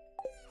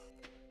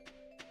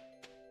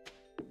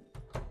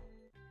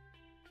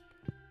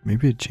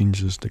 Maybe it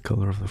changes the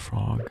color of the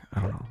frog.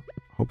 I don't know.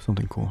 Hope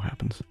something cool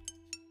happens.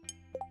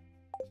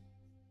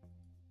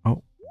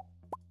 Oh.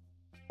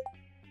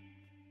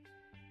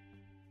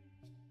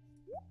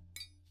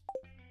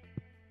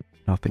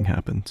 Nothing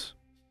happens.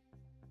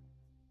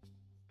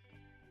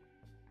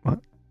 What?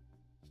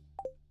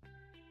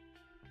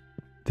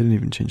 Didn't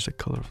even change the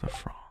color of the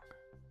frog.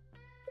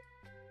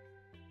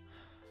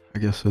 I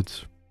guess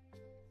it's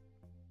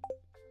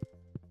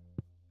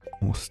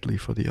mostly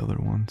for the other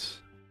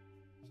ones.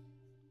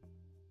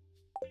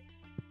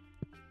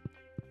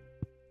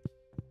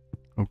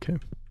 Okay.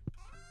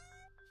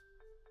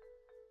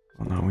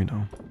 Well, now we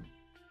know.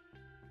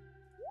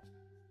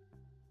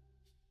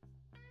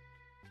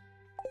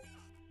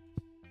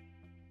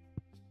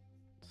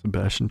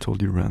 Sebastian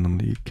told you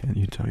randomly, can't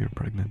you tell you're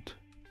pregnant?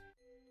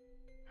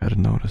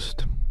 Hadn't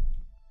noticed.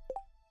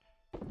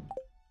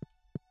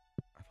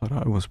 I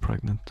thought I was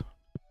pregnant.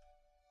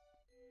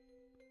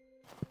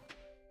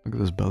 Look at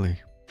this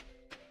belly.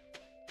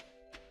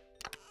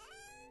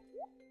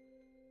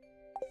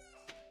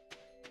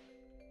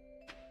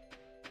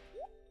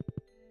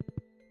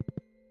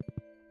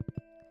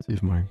 Let's see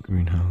if my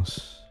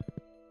greenhouse.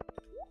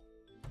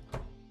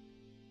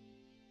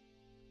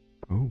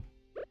 Oh.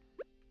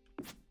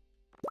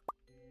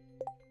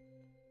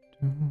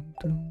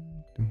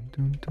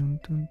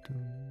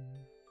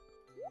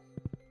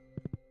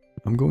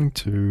 I'm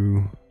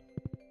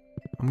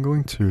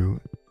going to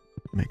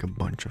make a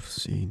bunch of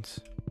seeds.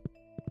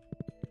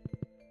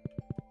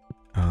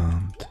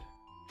 And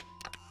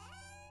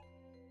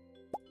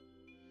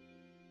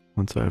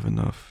once I have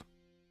enough,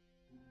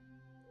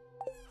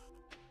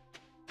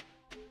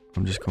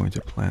 I'm just going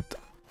to plant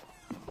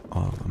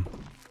all of them.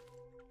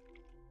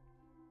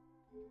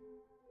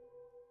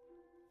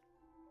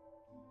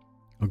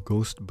 A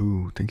ghost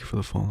boo, thank you for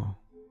the follow.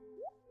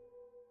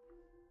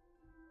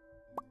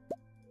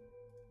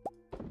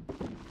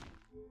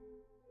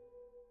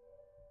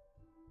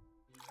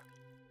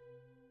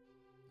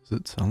 Does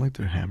it sound like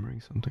they're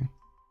hammering something?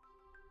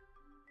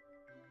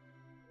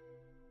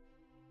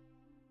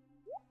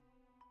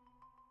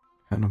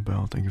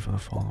 Annabelle, thank you for the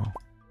follow.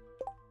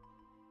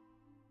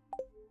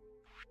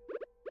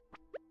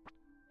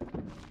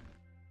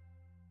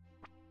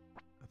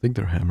 I think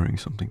they're hammering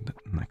something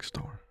next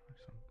door.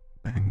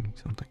 Banging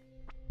something.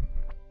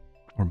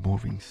 Or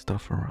moving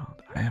stuff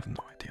around. I have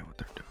no idea what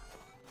they're doing.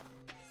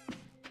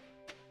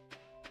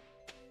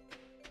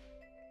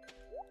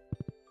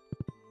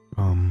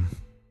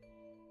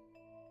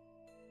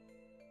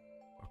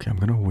 Okay, I'm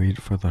gonna wait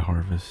for the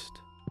harvest.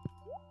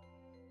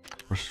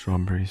 For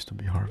strawberries to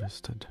be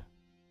harvested.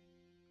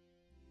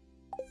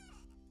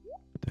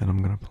 Then I'm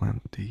gonna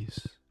plant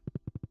these.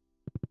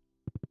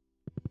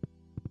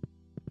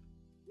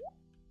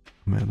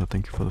 Amanda,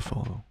 thank you for the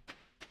follow.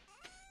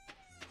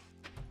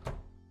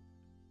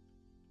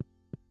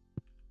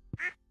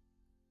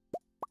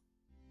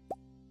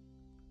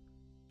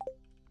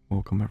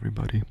 Welcome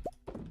everybody.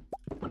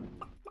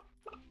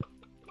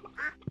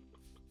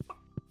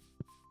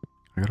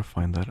 I gotta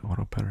find that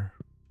auto petter.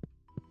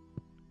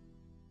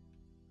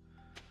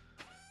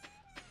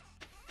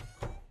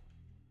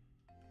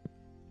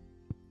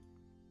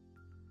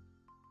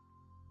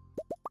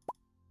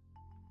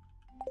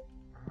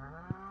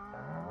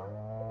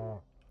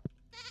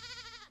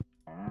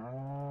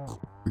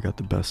 We got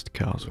the best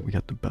cows, we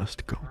got the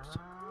best goats.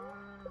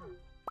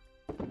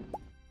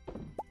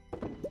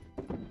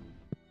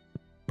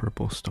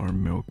 Purple Star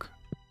milk.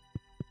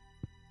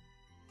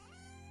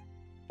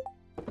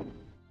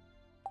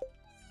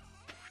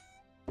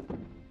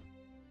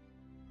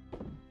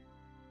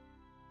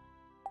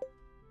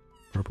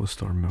 supposed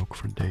to store milk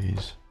for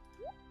days.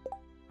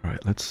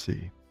 Alright, let's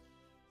see.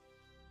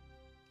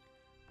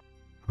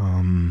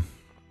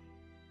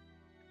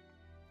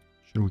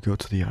 Should we go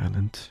to the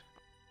island?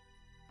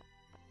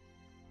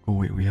 Oh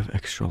wait, we have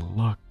extra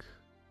luck.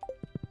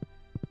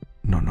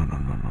 No.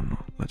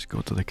 Let's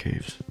go to the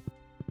caves.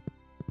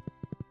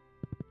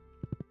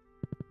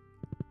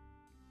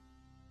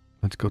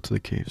 Let's go to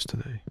the caves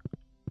today.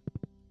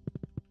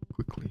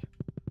 Quickly.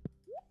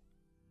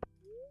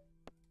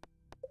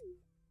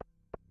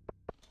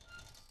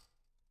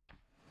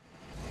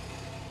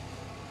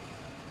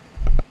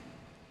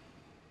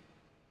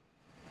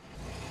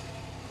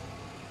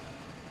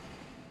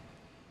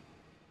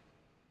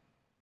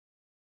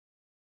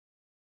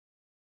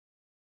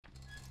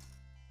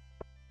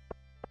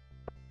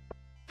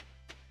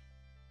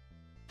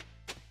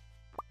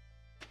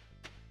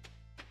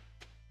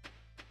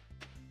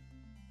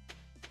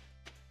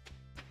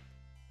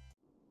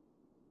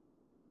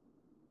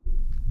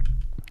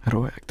 How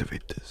do I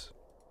activate this?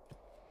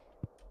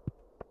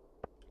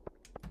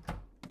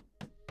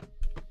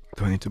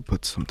 Do I need to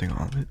put something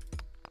on it?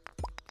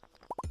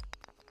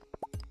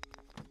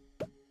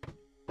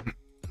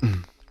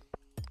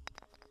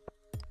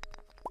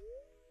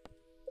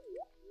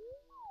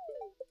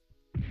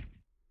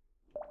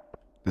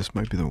 This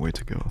might be the way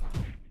to go.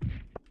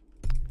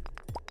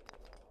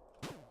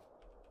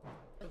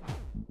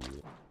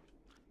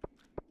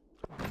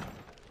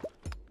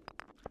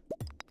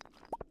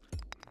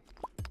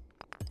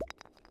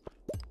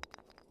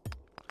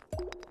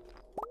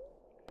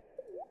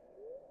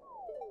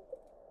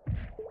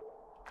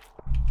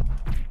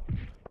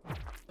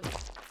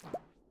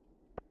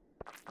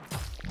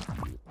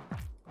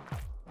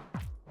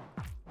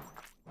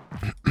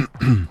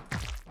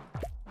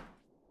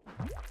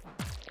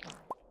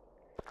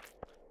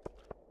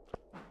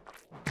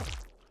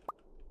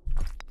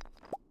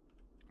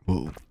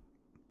 Whoa,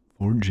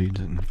 4 jades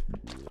and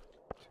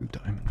 2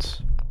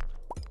 diamonds.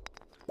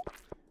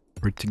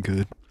 Pretty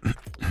good.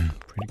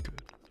 Pretty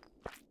good.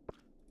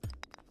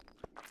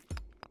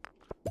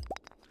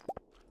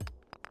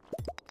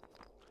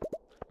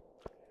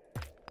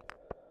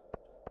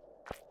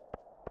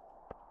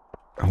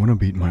 I want to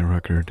beat my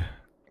record,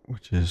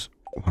 which is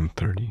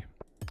 130.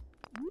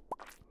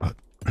 But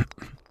I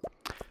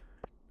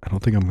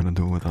don't think I'm gonna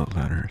do it without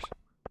ladders.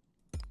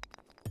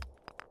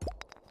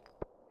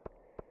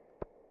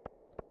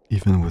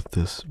 Even with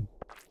this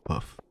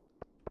buff.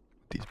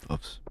 These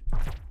buffs.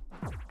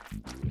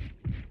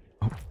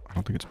 Oh, I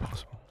don't think it's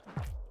possible.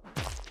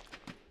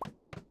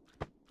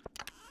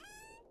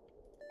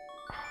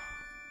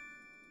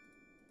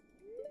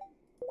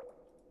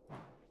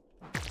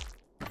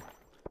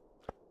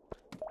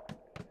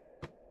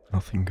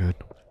 Nothing good.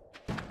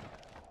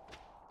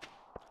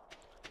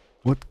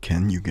 What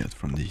can you get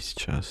from these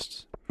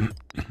chests?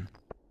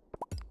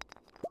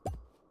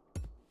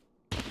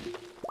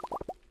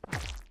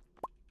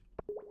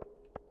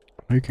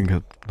 You can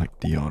get like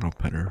the auto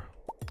petter,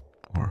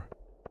 or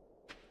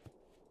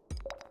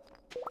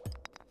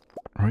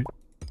right?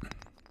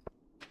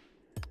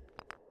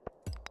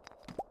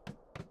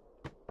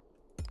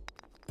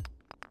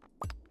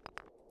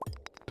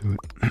 Do it.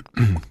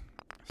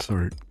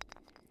 Started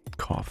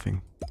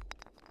coughing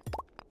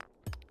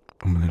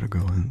a minute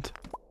ago and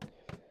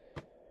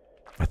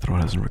my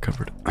throat hasn't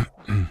recovered.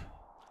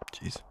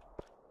 Jeez.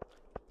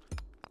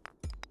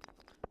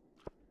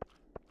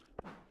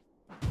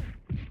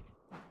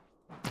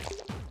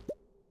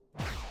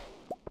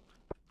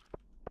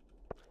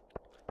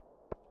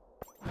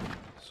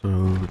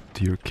 So,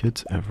 do your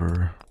kids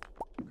ever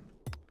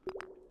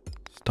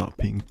stop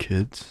being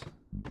kids?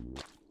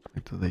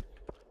 Like, do they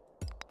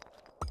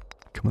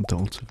become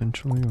adults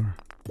eventually, or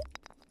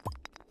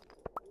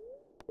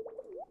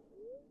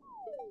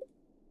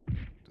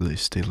do they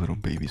stay little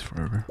babies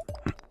forever?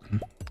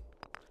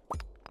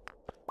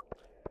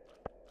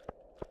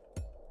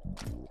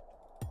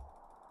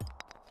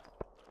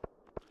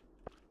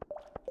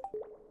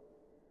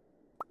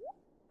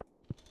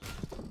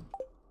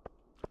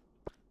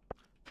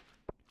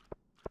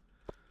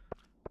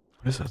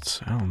 What is that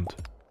sound?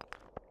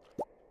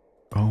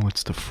 Oh,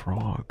 it's the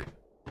frog.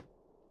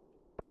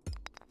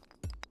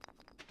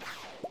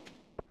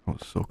 I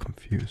was so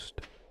confused.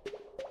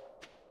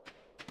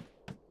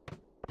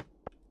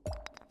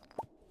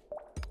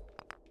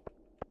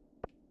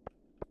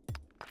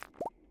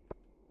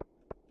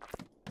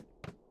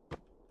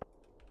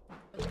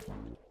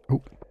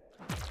 Oh.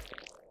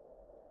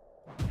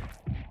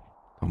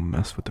 Don't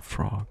mess with the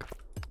frog,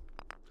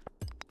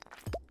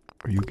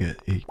 or you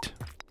get ate.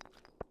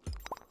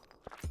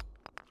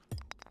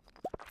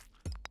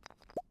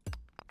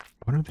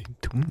 What are they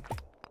doing?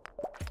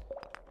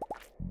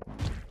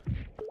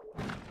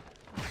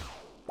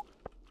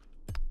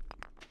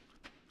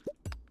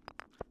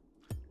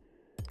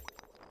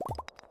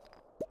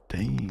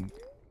 Dang,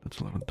 that's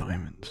a lot of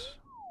diamonds.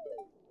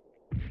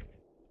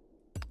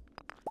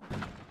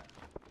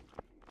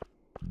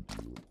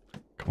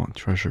 Come on,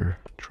 treasure,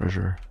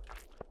 treasure.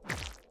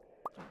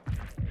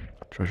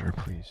 Treasure,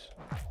 please.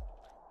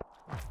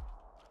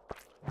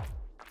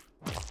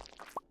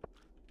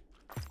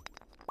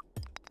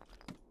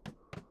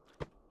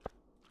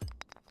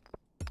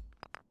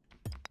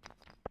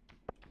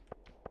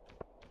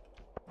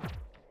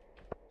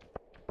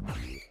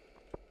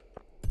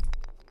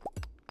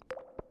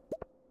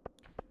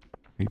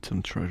 need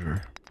some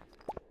treasure.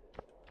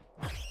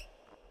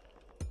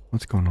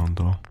 What's going on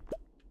though?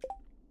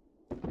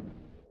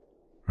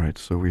 Alright,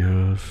 so we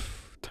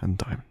have 10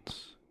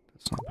 diamonds.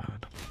 That's not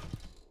bad.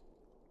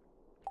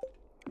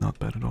 Not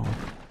bad at all.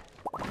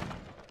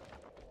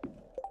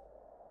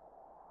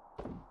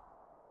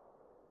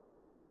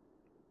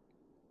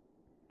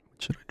 What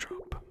should I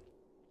drop?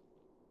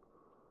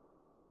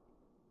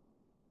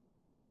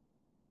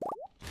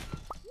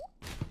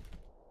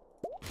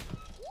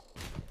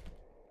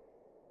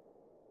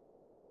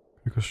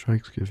 Critical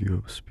strikes give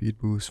you a speed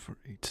boost for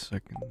 8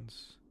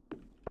 seconds.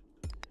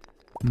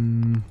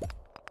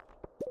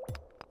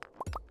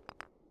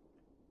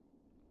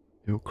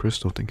 Yo,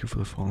 Crystal, thank you for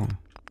the follow.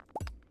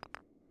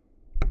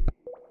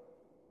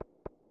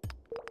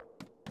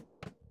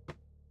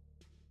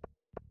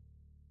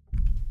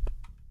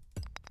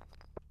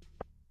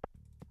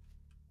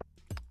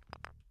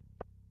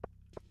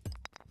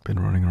 Been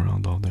running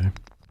around all day.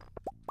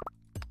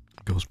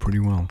 Goes pretty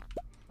well.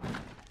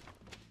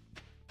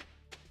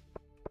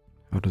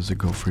 How does it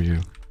go for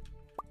you?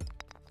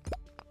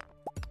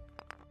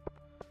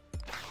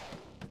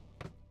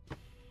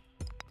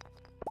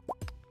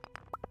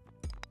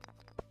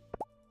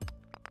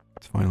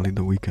 It's finally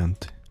the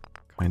weekend,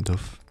 kind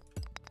of.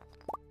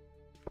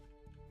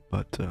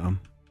 But I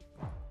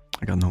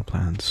got no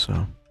plans,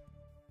 so.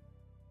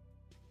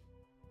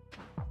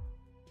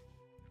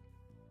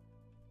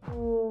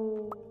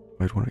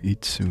 Might want to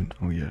eat soon.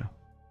 Oh yeah.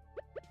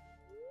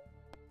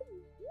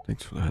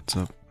 Thanks for the heads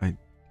up. I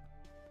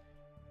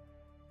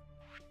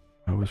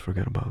always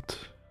forget about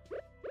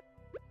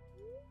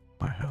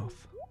my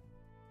health.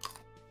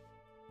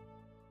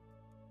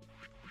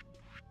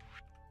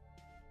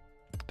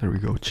 There we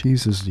go.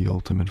 Cheese is the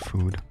ultimate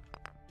food,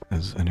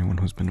 as anyone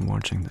who's been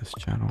watching this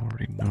channel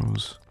already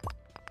knows.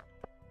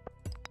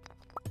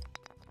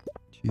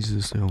 Cheese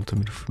is the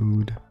ultimate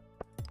food.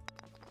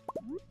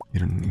 You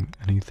don't need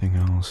anything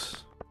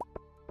else.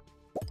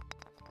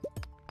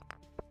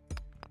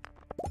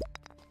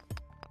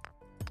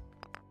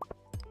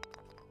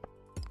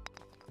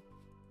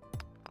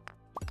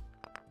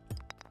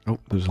 Oh,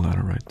 there's a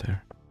ladder right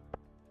there.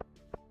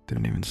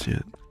 Didn't even see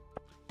it.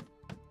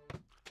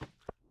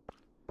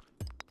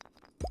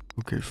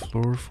 Okay,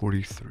 floor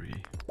 43.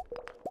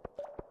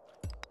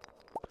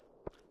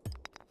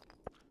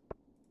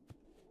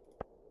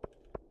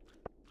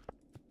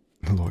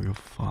 Loyal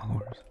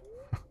followers.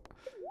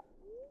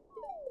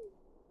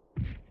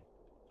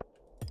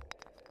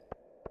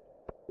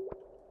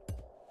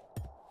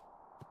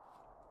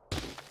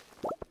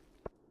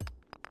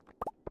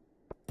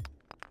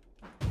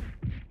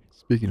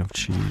 Speaking of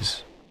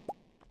cheese,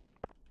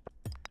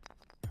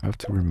 I have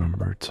to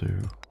remember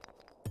to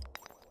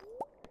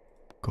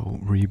go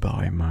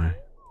rebuy my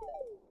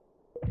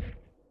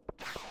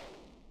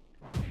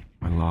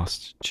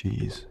lost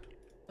cheese.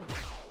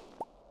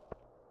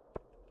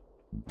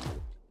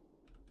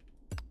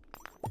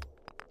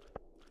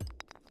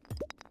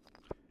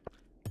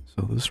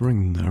 So this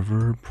ring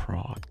never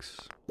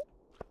procs.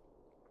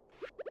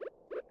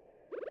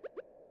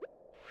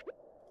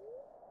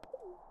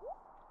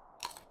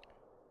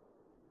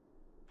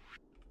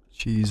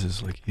 Cheese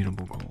is like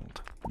eatable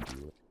gold.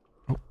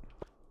 Oh.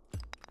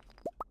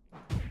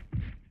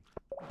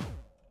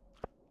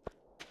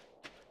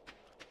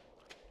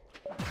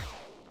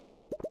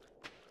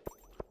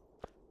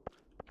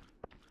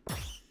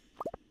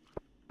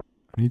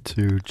 I need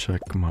to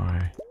check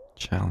my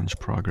challenge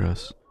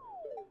progress.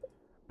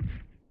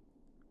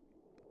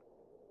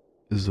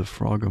 Is the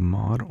frog a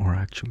mod or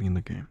actually in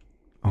the game?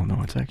 Oh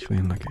no, it's actually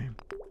in the game.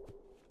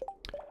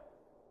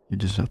 You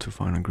just have to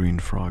find a green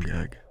frog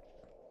egg.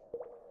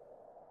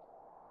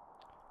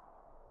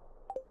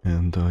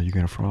 And you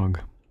get a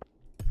frog.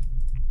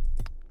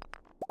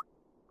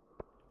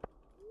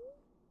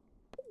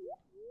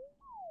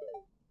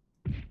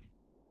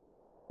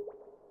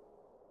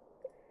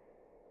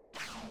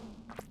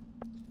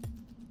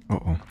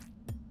 Uh-oh.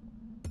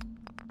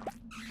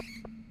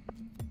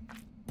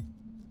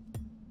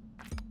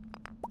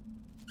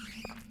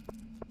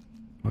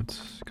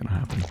 What's gonna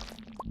happen?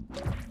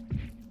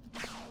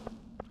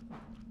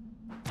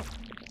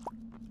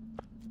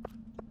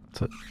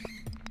 That's it.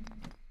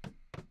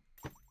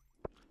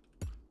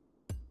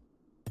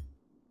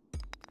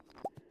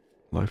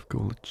 Life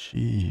goal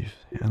achieved.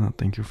 Anna,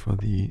 thank you for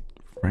the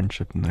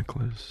friendship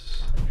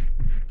necklace.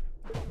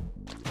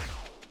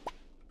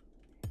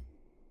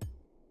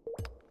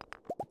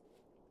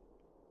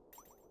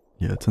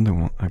 Yeah, it's in the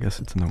one. I guess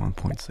it's in the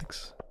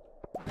 1.6.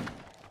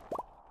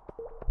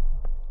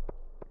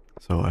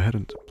 So I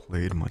hadn't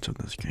played much of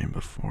this game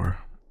before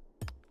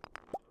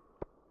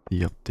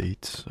the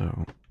update,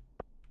 so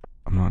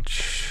I'm not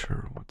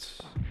sure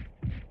what's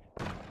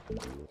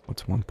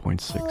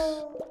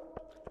 1.6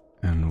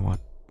 and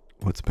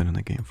what's been in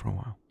the game for a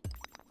while.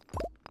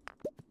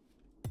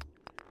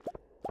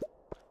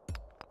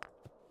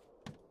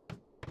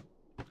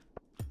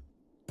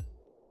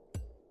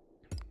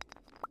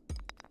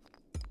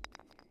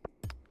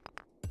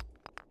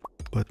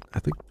 But I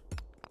think,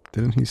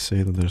 didn't he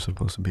say that there's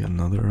supposed to be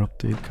another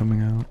update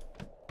coming out?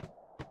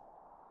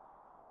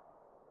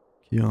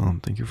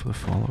 Yum, thank you for the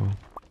follow.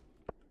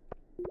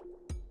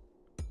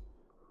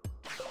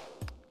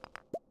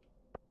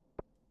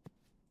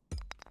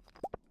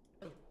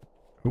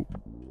 Oh.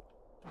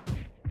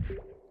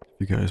 If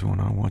you guys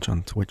want to watch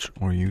on Twitch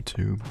or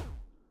YouTube,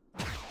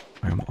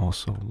 I am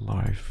also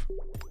live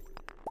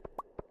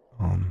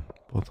on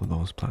both of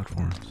those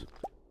platforms.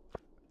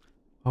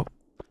 Oh,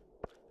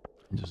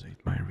 I just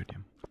ate my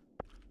iridium.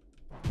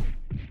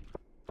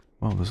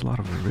 Wow, there's a lot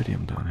of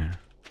iridium down here.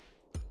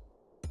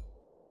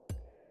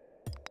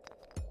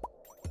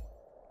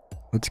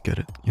 Let's get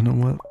it. You know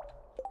what?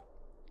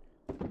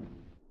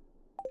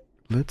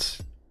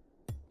 Let's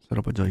set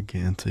up a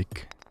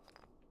gigantic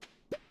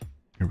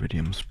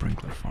iridium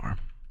sprinkler farm.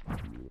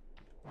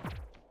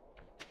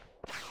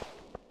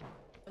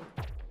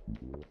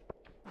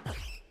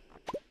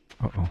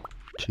 Uh-oh,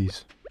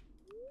 cheese.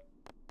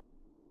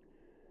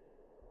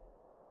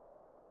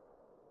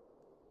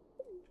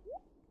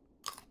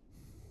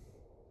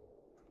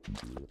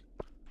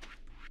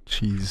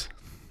 Cheese.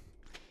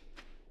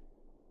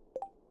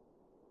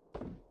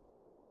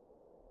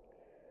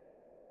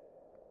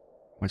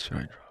 What should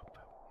I drop?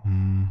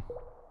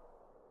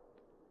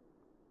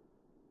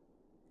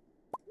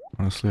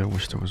 Honestly, I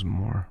wish there was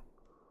more.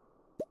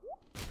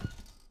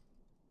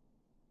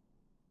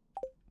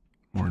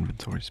 More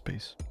inventory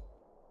space.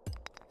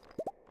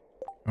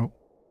 Oh.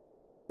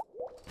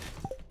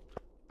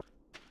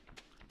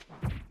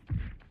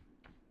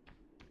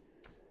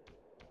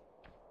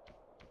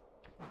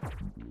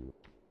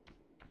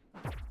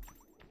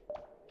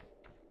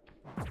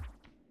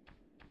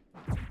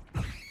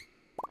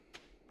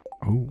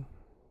 Oh.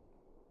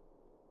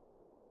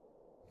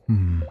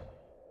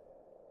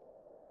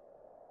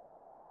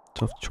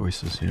 Tough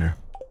choices here.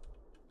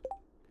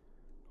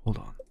 Hold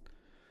on.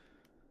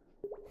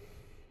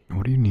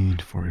 What do you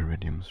need for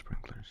iridium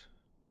sprinklers?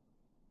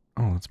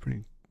 Oh, that's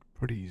pretty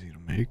easy to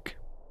make.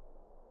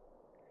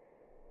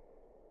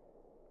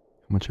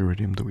 How much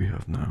iridium do we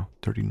have now?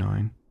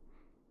 39.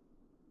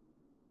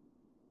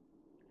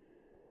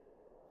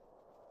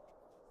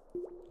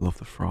 Love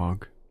the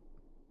frog.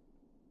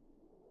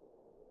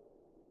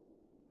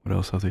 What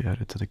else have they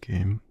added to the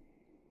game?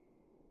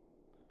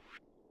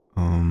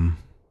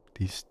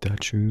 These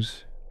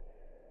statues.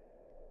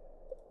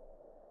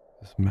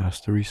 This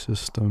mastery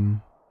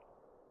system.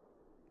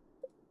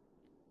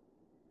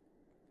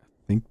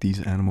 I think these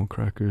animal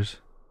crackers.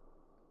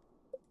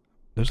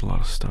 There's a lot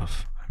of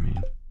stuff, I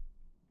mean.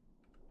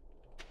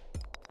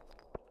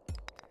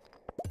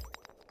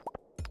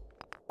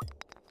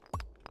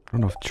 I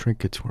don't know if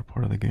trinkets were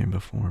part of the game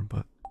before,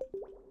 but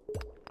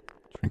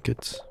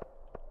trinkets.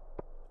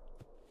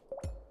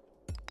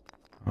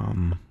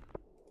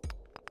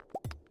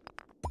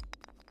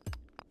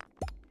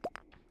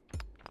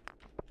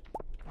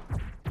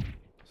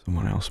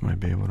 Someone else might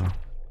be able to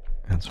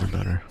answer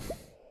better.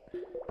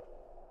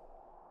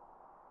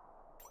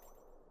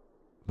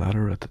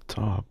 Ladder at the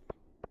top.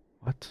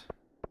 What?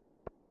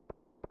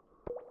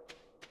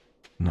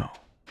 No.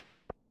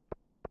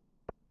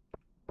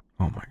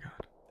 Oh my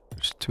god.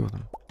 There's two of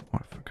them. Oh,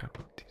 I forgot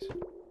about these.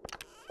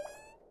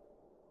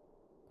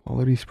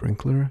 Quality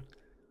sprinkler?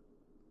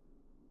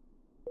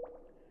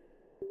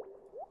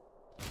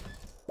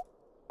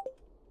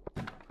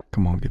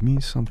 Come on, give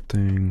me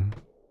something.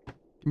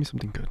 Give me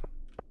something good.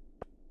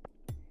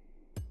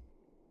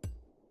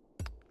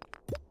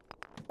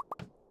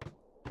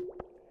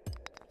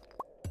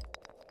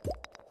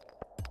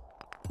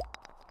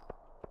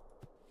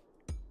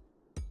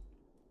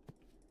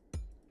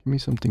 Give me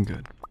something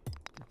good.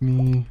 Give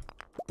me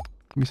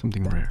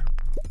something rare.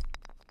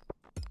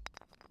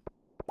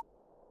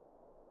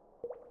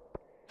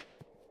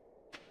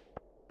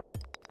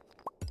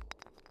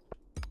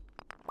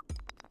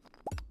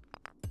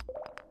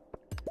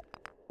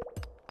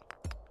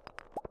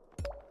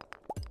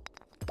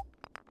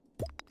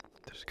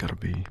 There's gotta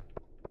be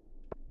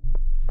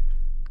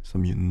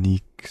some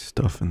unique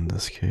stuff in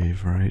this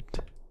cave, right?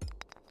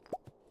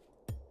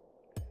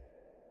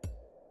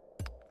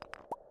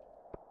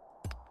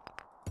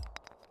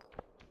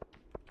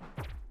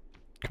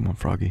 Come on,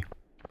 Froggy.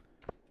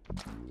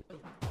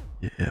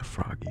 Yeah,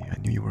 Froggy, I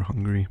knew you were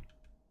hungry.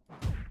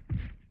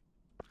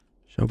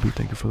 Shelby,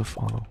 thank you for the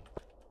follow.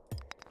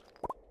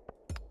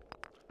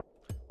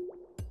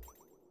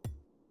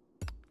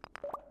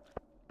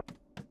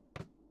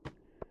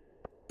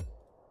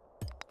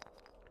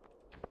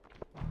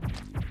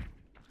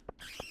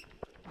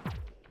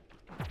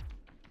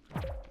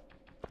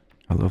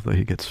 I love that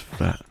he gets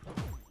fat.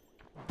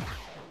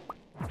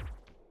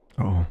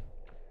 Uh-oh.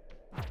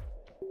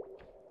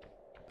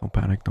 Don't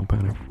panic, don't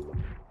panic.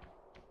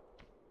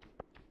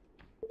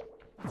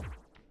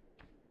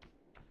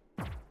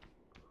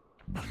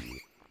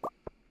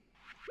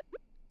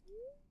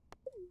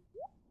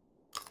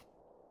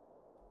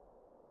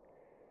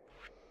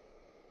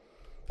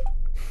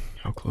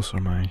 How close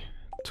am I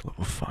to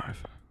level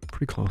 5?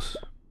 Pretty close.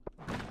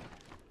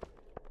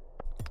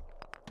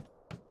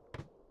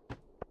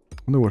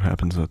 Wonder what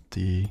happens at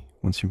the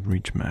once you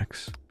reach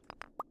max.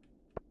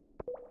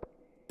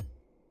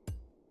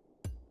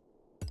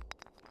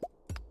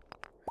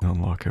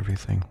 unlock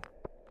everything.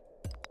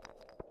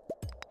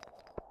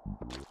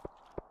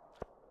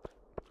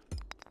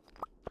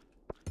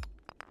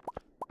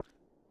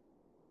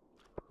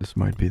 This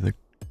might be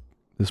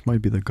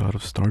the god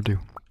of Stardew,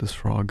 this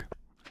frog.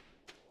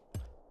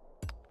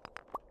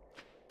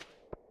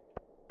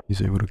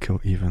 He's able to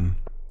kill even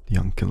the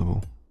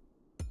unkillable.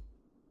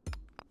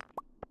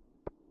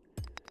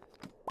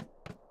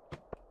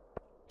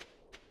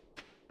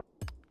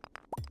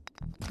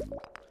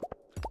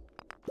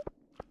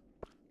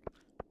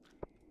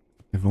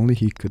 If only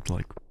he could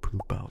like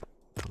poop out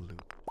the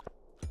loot.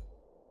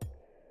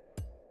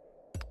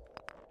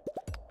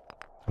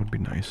 That would be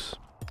nice.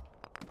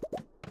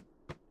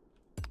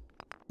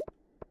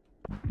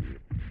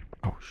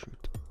 Oh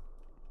shoot.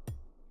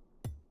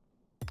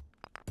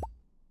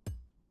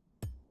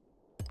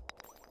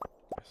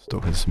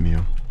 Stole his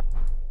meal.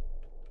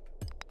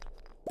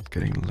 It's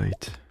getting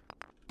late.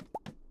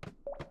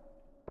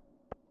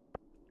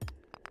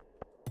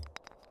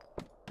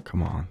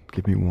 Come on,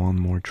 give me one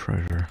more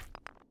treasure.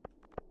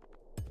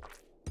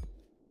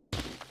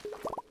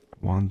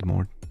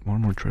 One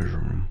more treasure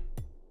room.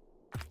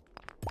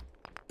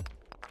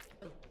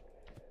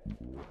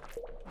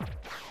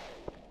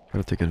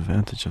 Gotta take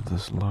advantage of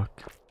this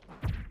luck.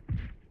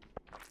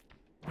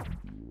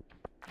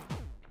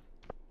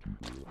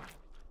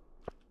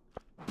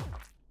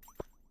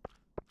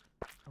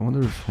 I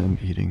wonder if him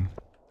eating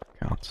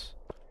counts.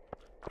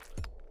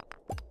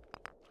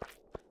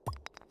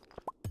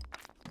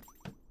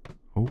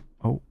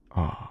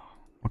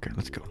 Okay,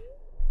 let's go.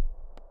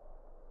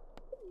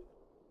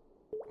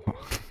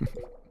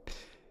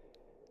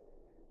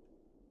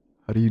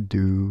 How do you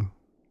do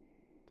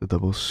the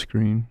double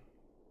screen?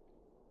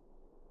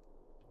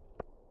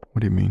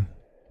 What do you mean?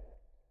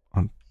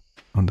 On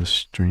the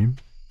stream?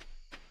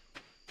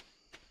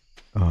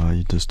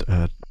 You just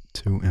add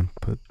 2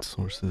 input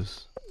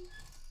sources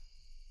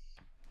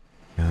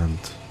and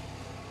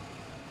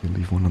you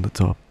leave one on the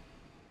top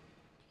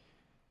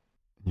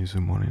and you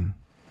zoom one in.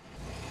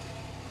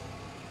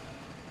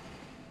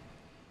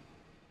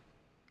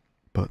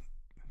 But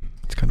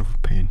it's kind of a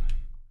pain.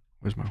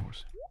 Where's my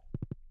horse?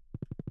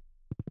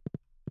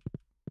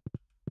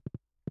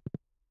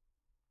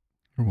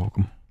 You're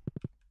welcome.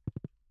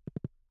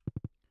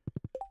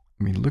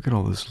 I mean, look at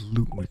all this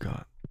loot we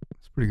got.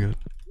 It's pretty good.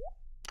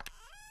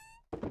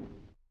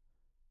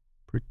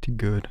 Pretty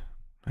good.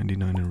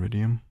 99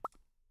 iridium.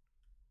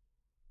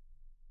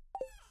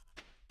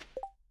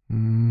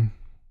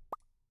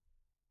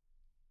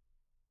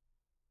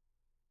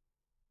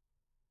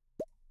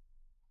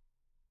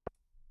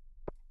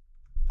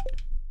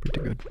 Pretty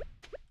good.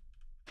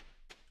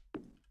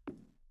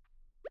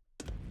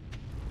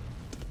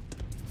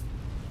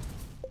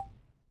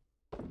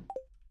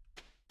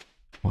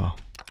 Wow.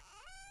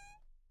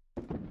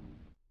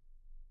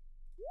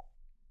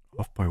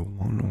 Off by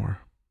 1 ore.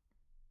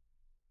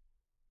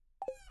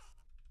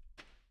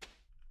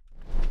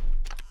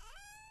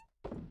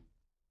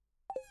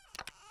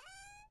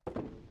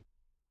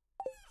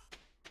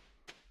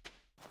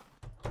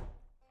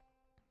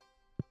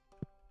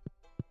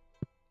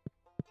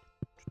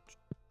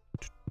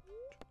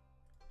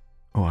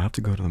 Oh, I have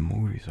to go to the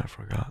movies, I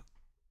forgot.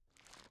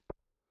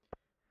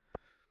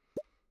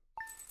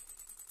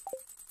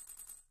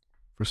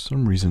 For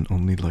some reason,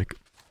 only like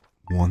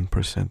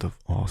 1% of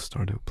all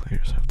Stardew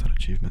players have that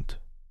achievement.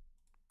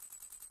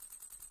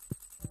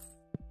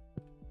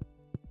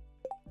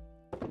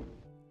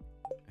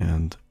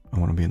 And I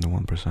want to be in the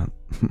 1%.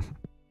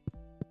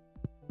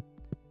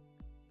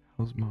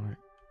 How's my...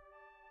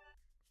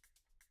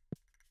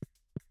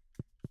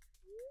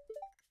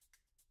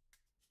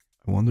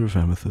 I wonder if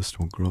Amethyst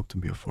will grow up to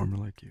be a farmer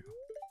like you.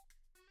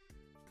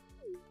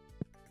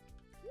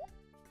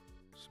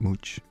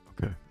 Smooch.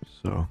 Okay,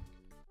 so...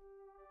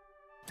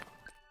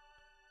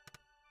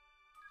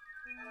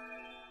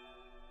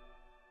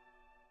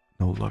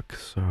 no luck,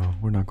 so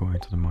we're not going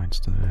to the mines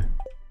today.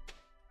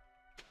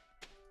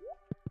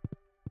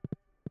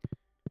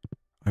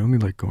 I only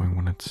like going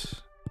when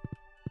it's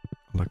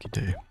a lucky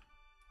day.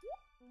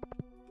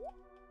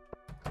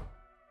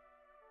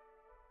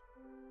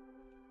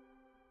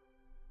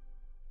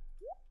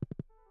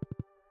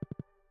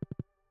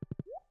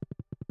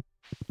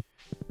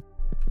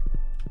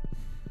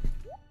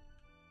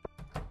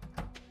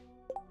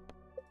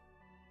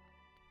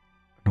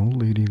 An old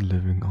lady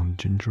living on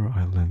Ginger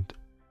Island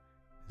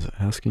is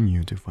asking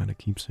you to find a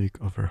keepsake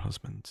of her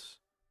husband's.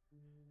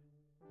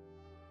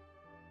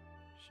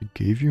 She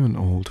gave you an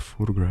old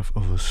photograph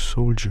of a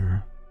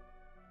soldier.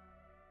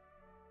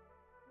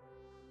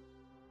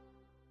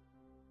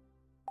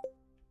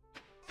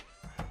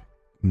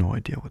 No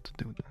idea what to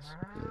do with this.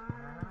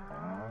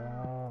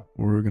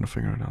 We're gonna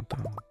figure it out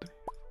down the day.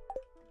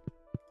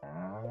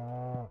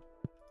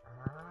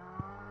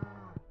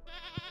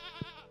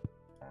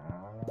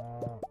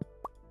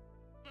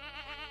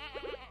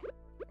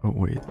 Oh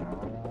wait.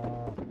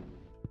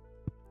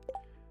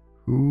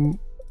 Who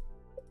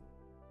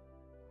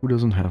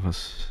doesn't have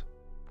us?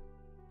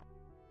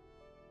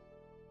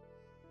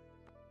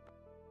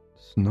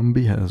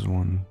 Snumby has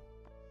one.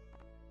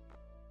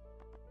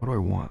 What do I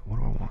want? What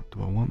do I want?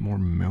 Do I want more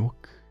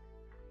milk?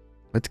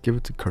 Let's give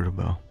it to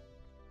Curtibel.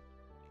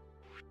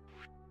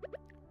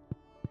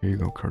 Here you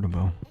go,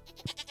 Curtibel.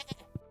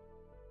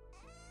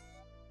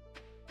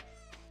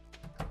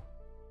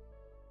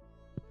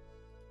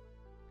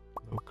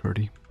 Hello,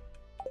 Curdy.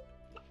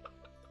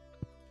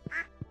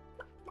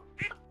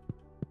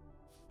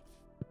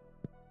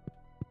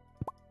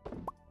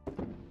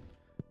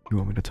 You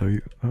want me to tell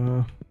you?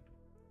 No,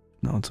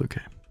 it's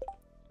okay.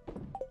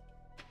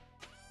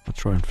 I'll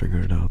try and figure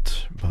it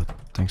out, but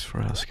thanks for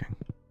asking.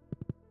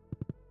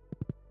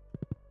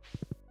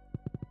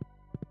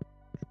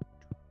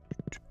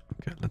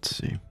 Okay, let's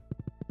see.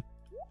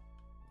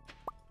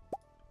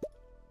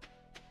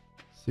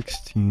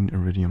 16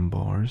 iridium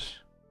bars.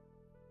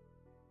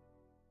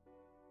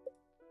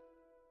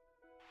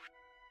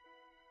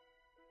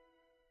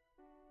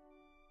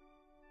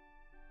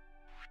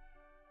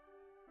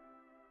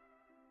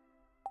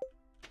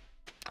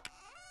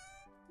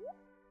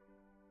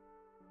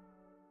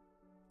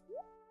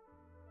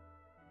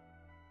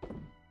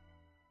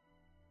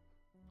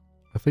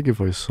 I think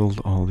if I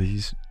sold all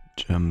these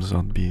gems,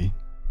 I'd be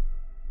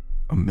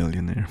a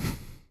millionaire.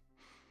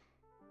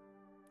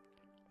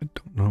 I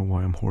don't know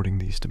why I'm hoarding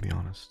these, to be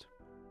honest.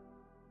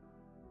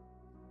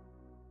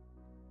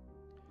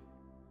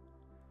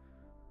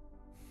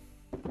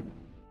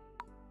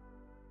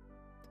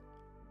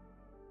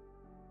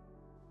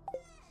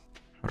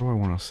 How do I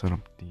want to set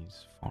up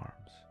these farms?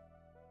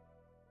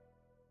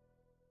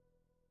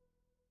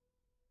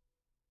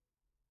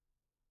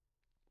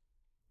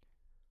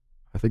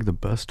 I think the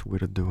best way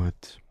to do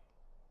it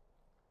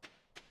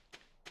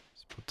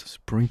is put the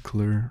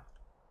sprinkler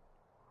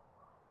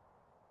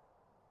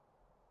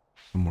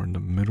somewhere in the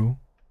middle.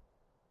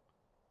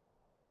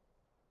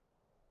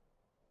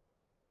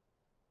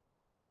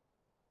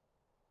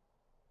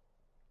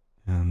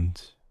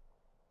 And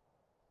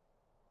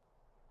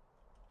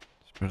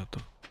spread out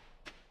the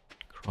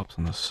crops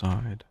on the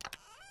side.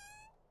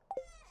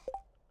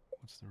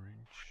 What's the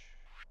range?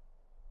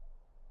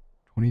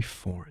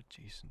 24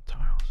 adjacent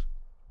tiles.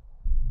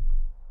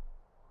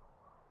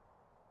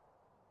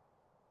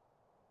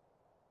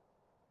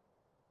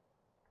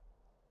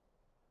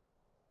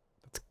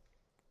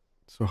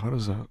 So how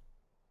does that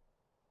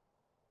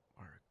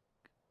work?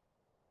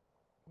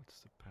 What's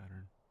the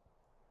pattern?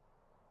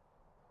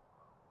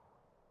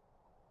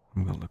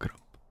 I'm gonna look it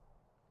up.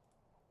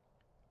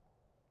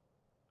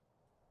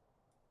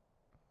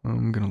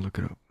 I'm gonna look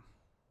it up.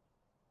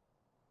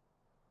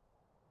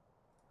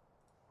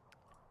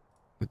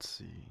 Let's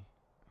see.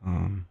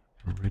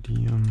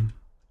 Iridium.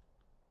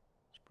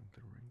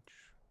 Sprinkler range.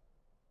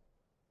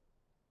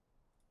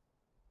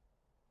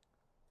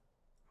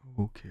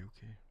 Okay,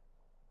 okay.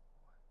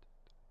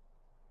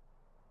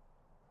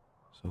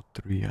 So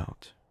 3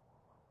 out.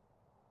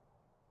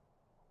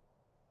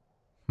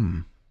 So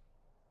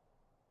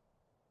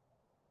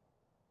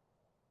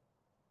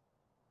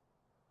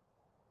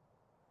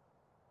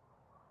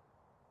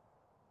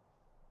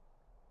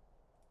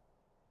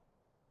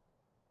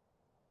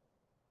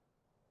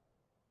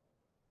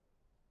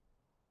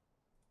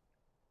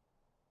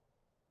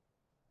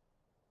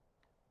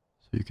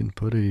you can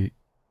put a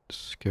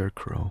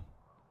scarecrow.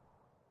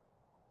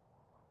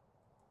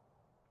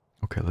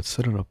 Okay, let's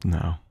set it up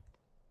now.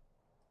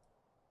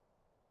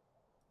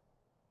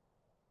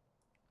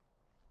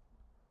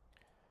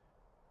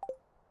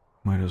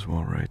 Might as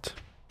well, right?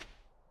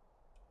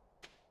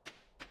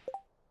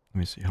 Let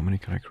me see, how many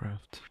can I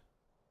craft?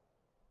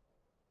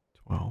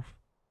 12.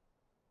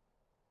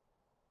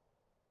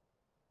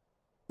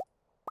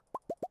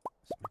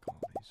 Let's make all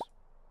these.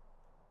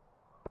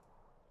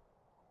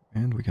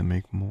 And we can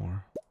make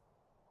more.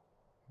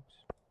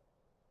 Oops.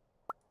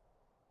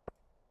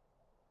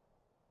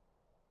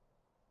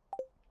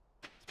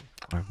 Let's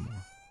make 5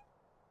 more.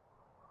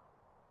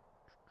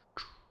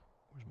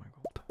 Where's my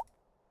gold?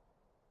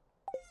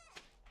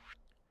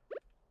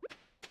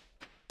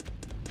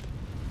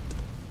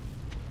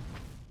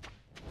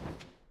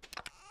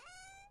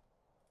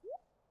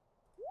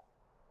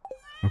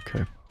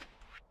 Okay.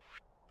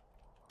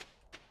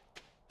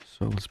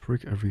 So let's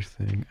break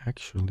everything.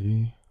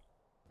 Actually,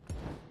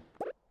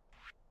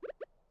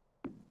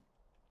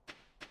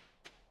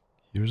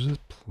 here's a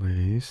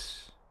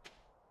place.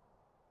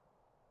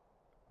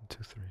 1,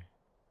 2, 3.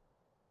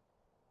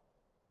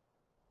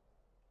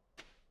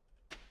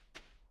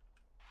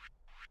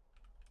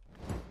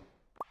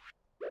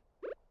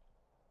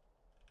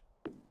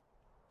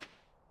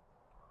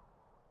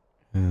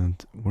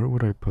 And where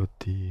would I put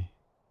the...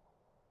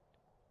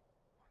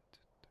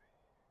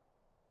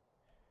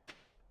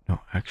 No,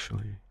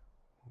 actually,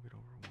 move it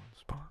over 1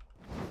 spot.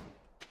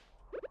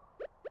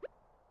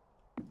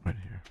 Right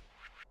here.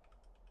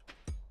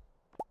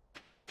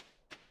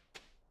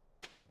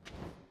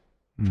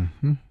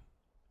 Mm-hmm.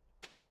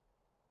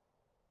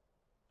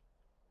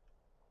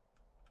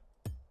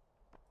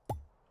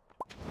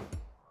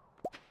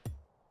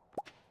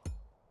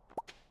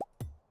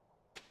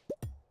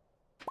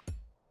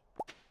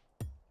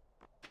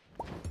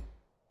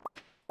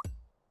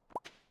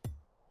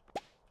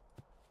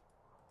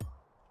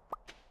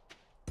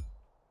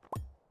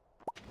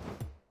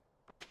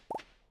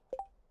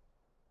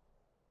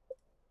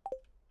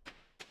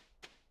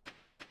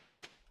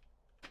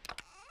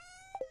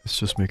 Let's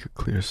just make a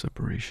clear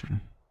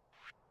separation.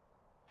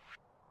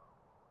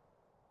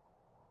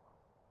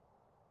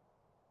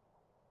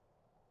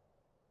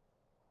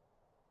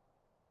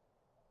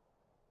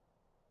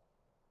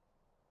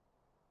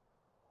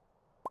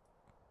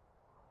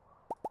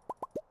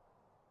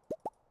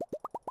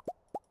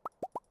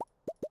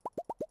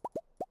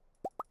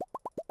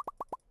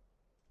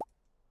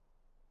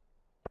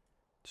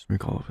 Just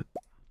make all of it.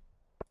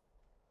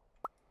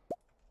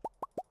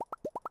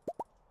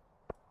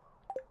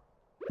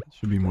 That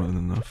should be more than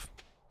enough.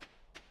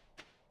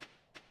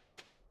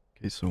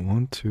 Okay, so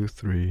 1, 2,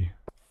 3,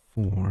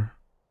 4.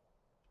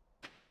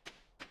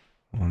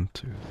 1,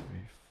 2, 3,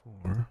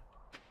 4.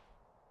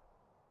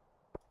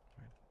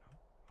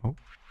 Oh.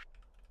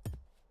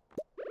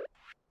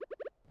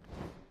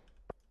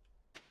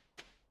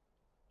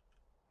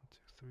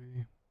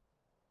 3.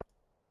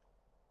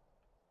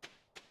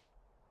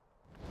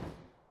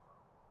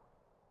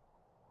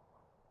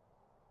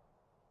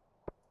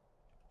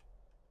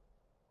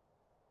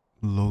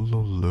 Lolo,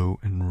 Low,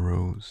 and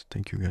Rose.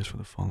 Thank you guys for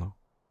the follow.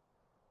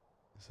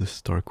 Is this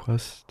Star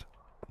Quest?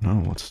 No,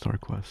 what's Star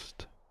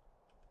Quest?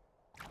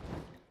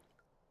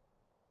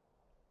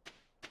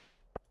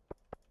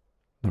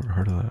 Never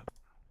heard of that.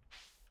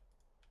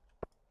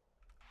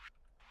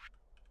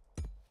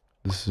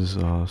 This is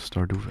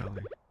Stardew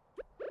Valley.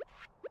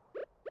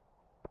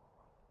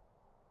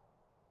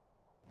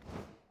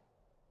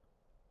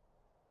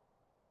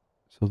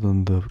 So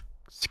then the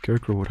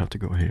scarecrow would have to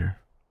go here.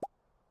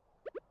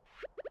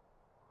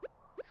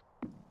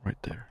 Right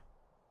there.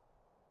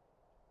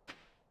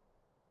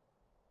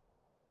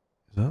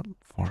 Is that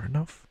far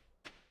enough?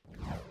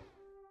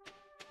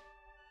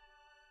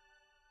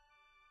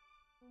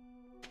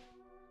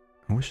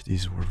 I wish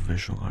these were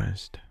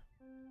visualized.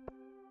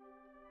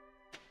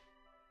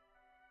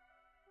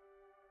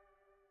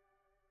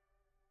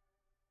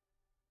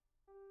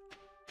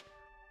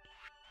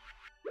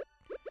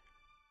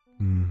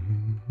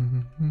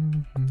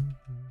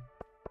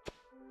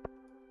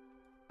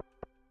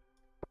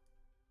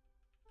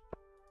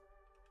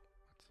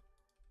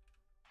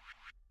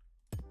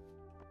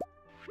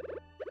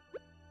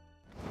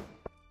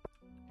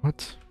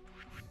 What?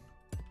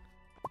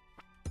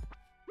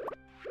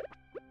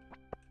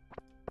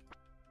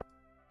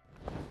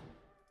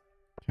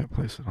 Can't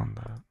place it on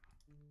that.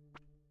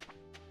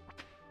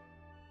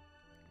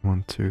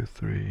 1, 2,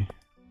 3.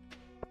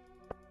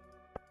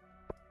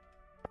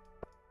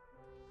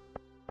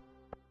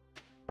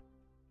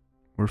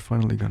 We're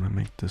finally gonna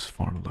make this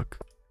farm look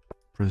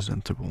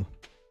presentable.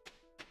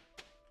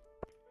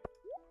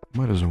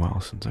 Might as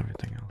well, since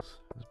everything else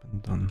has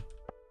been done.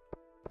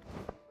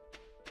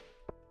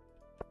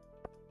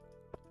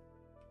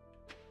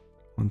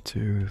 One,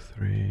 2,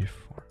 3,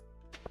 4. How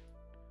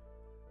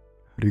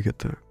do you get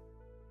the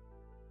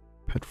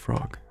pet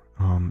frog?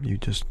 You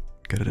just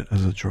get it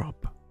as a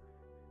drop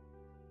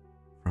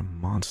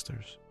from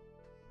monsters.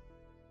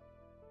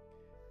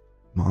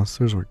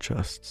 Monsters or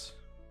chests,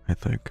 I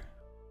think.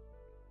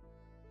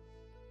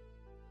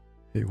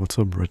 Hey, what's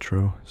up,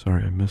 Retro?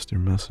 Sorry, I missed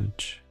your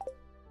message.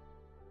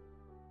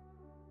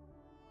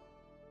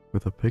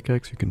 With a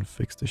pickaxe, you can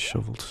fix the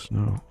shoveled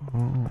snow.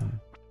 Oh.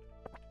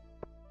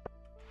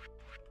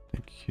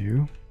 Thank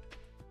you.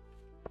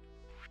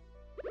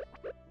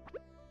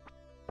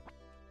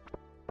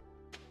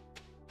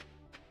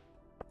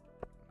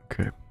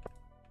 Okay.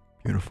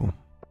 Beautiful.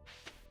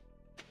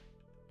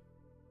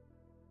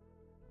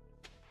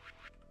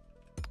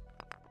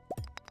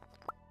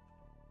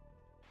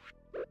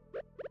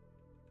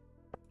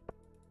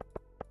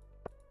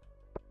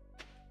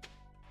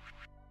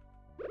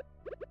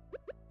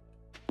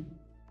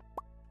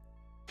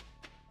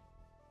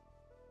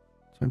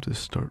 Time to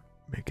start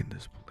making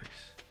this place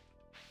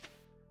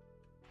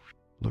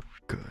look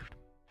good.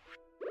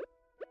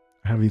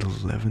 I have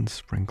 11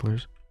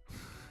 sprinklers.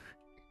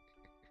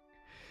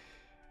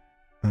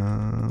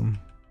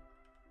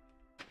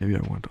 Maybe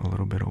I went a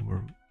little bit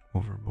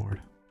overboard.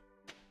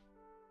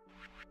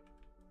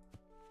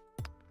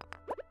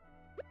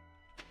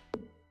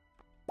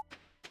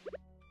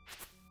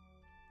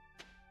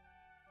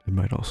 It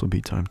might also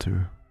be time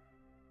to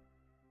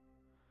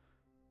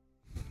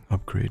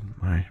upgrade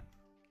my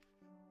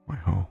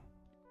hoe.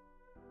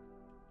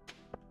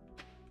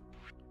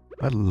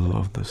 I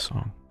love this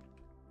song.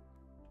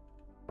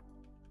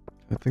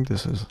 I think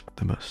this is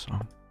the best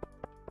song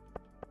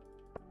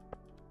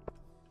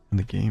in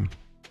the game.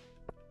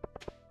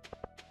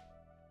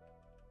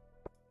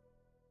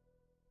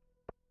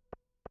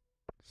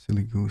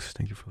 Silly Goose,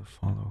 thank you for the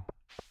follow.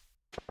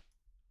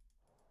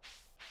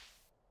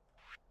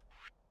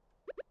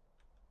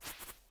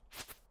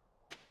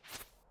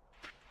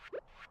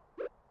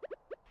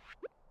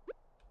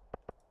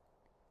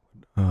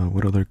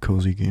 What other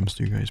cozy games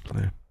do you guys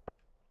play?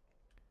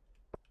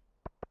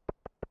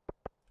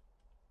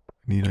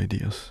 I need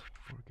ideas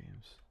for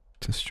games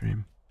to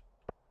stream.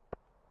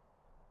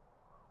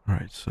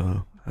 Alright,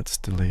 so that's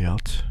the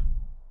layout,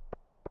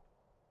 I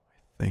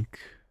think.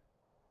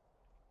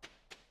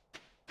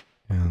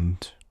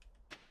 And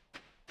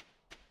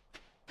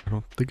I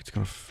don't think it's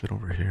gonna fit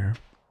over here.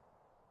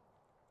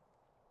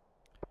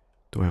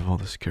 Do I have all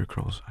the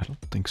scarecrows? I don't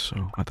think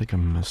so. I think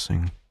I'm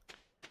missing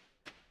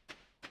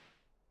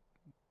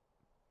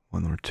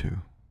one or two.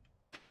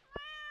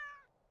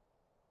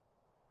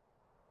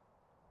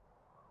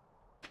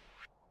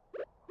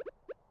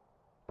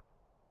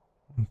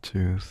 One,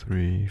 two,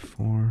 three,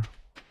 four.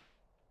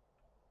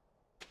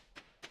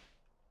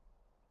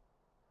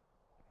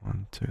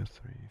 1, 2, 3,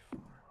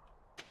 4.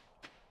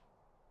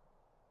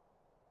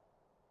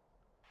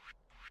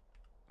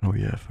 Oh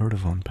yeah, I've heard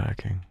of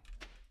unpacking.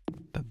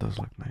 That does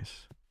look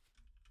nice.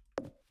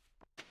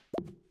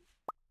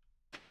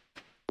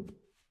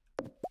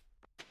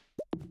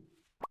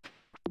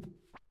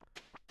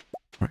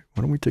 Alright,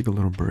 why don't we take a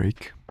little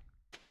break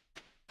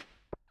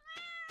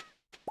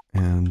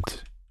and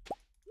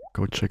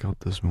go check out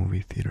this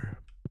movie theater.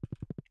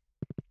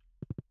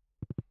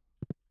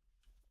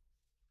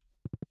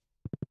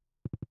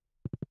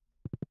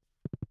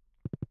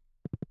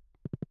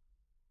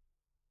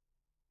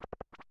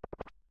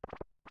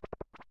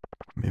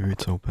 Maybe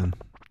it's open.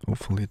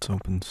 Hopefully it's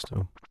open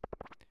still.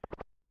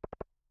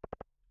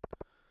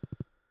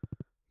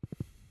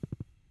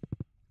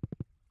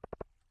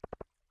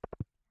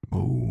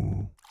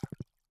 Oh,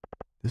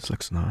 this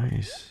looks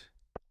nice.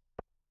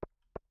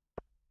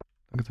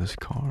 Look at this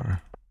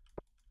car.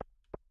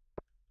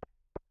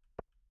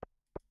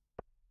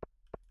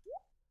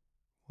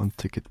 One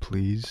ticket,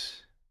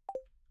 please.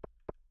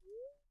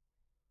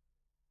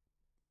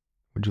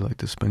 Would you like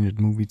to spend your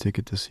movie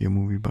ticket to see a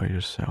movie by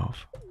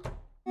yourself?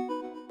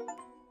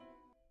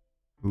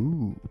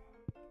 Ooh.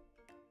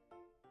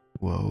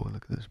 Whoa,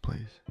 look at this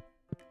place.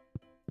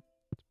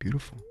 It's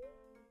beautiful.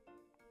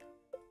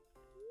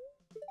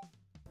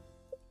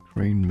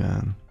 Crane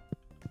Man.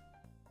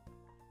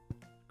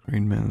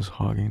 Crane Man's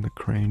hogging the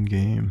crane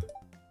game.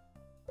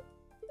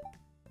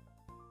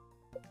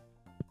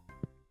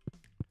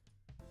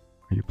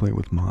 Are you playing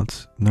with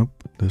mods?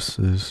 Nope, this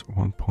is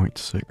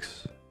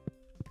 1.6.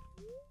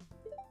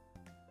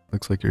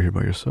 Looks like you're here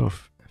by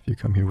yourself. If you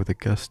come here with a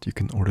guest, you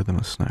can order them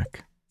a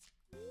snack.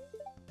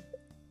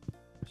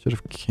 I should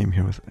have came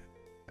here with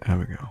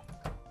Abigail.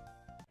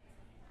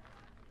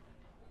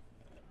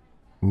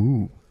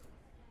 Ooh.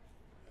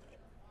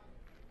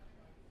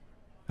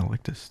 I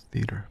like this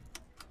theater.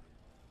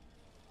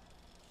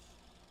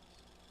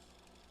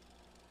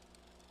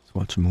 Let's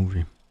watch a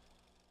movie.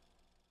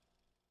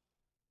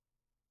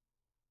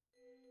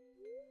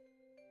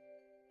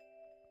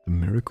 The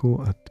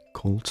Miracle at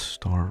Cold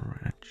Star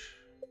Ranch.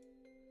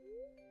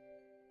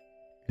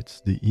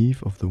 It's the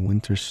eve of the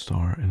winter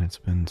star and it's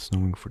been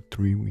snowing for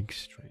 3 weeks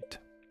straight.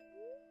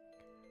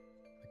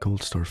 The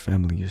Cold Star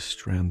family is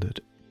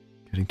stranded.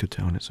 Getting to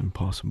town is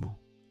impossible.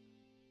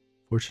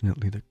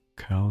 Fortunately, the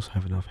cows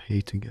have enough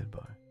hay to get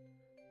by.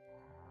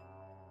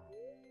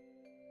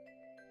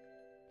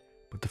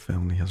 But the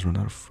family has run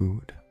out of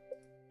food.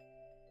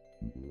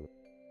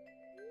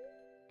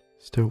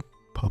 Still,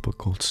 Papa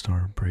Cold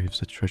Star braves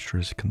the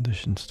treacherous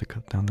conditions to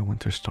cut down the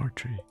winter star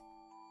tree.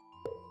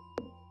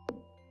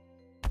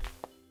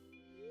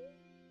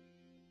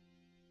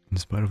 In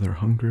spite of their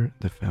hunger,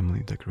 the family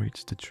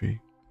decorates the tree,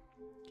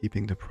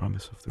 keeping the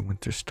promise of the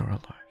winter star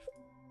alive.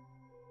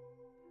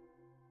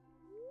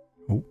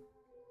 Oh,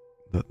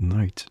 that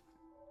night,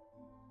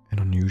 an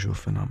unusual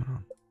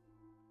phenomenon.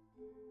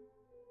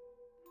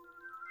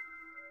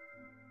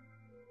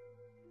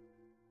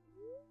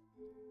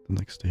 The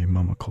next day,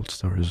 Mama Cold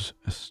Star is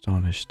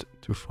astonished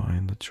to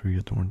find the tree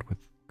adorned with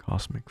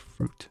cosmic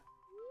fruit.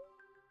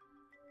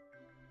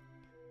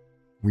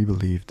 We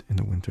believed in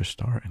the winter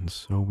star, and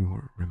so we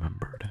were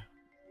remembered.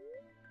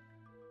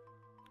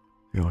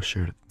 We all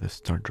shared this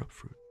stardrop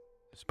fruit.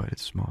 Despite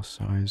its small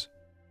size,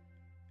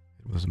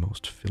 it was the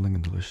most filling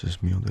and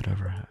delicious meal they'd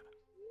ever had.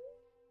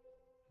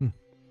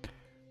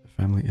 The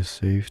family is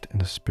saved, and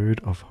the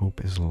spirit of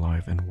hope is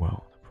alive and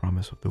well. The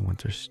promise of the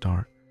winter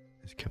star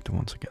is kept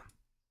once again.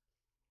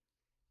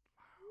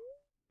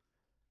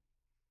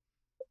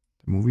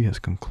 The movie has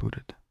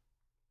concluded.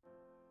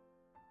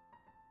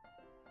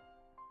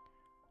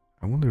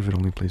 I wonder if it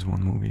only plays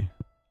one movie.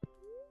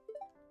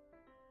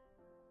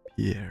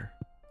 Pierre.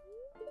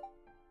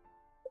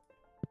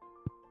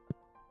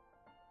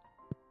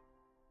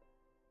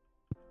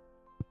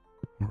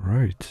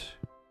 Alright.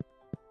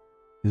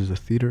 This is the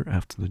theater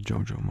after the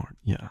JoJo Mart.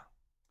 Yeah.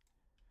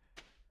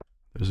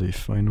 There's a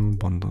final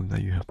bundle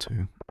that you have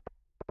to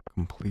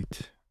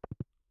complete.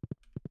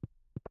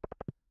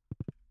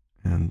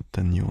 And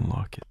then you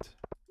unlock it.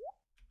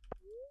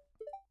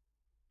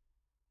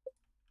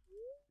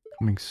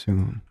 Coming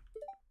soon.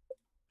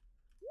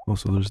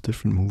 Also, there's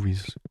different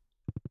movies,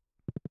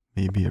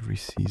 maybe every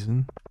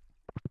season.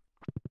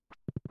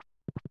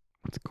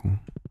 That's cool.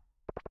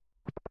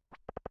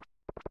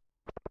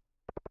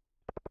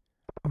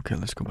 Okay,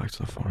 let's go back to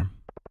the farm.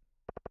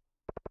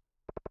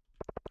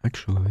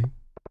 Actually,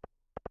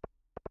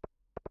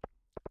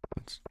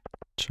 let's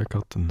check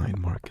out the night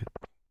market.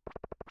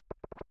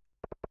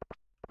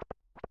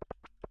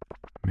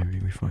 Maybe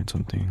we find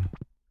something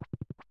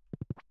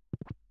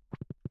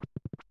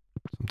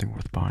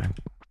worth buying.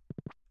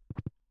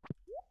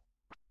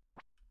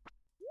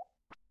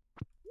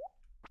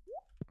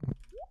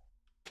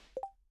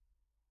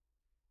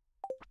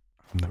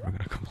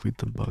 complete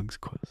the bugs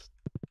quest.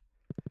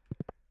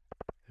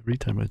 Every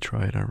time I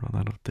try it, I run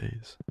out of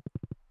days.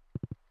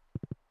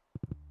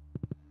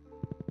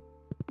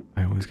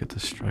 I always get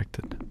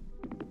distracted.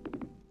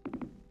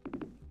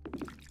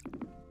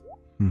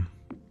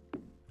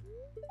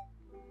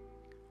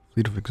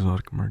 Fleet of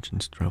exotic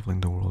merchants traveling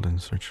the world in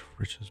search of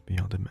riches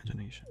beyond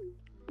imagination.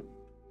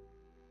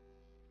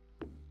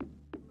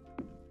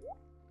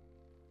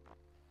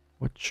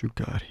 What you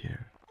got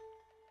here?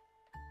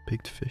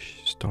 Baked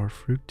fish, star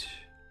fruit.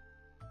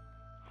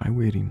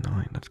 Highway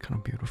 89, that's kind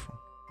of beautiful.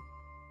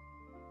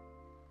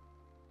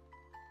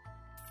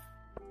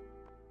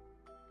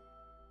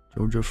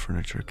 Joja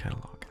furniture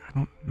catalog. I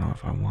don't know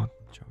if I want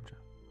Joja.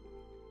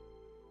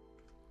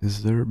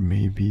 Is there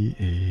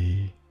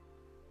maybe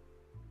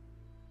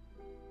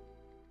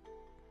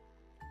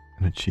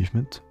an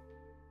achievement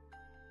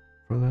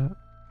for that?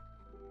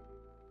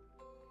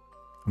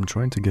 I'm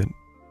trying to get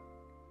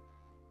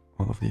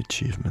all of the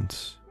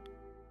achievements.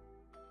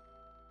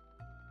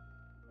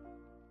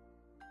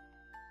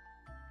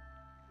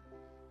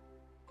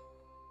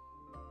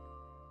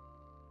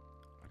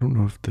 I don't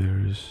know if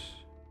there's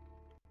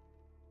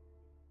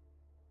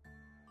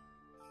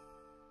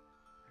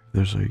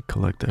a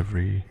collect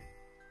every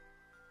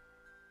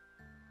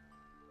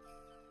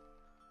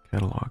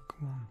catalog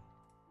one.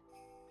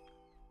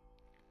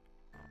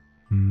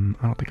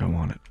 I don't think I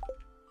want it.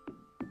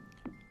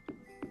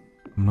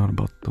 I'm not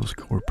about those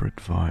corporate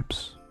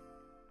vibes.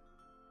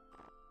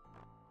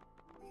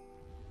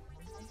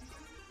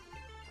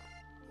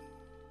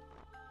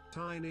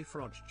 Tiny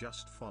Frog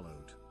just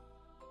followed.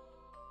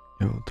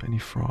 Yo, Tiny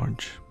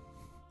Frog.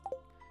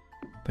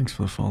 Thanks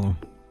for the follow.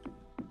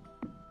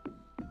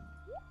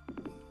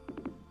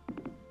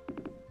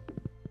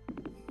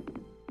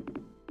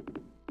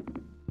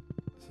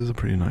 This is a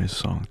pretty nice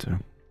song too,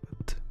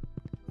 but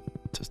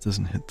it just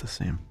doesn't hit the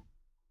same.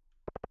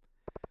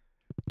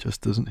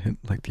 Just doesn't hit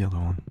like the other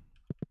one.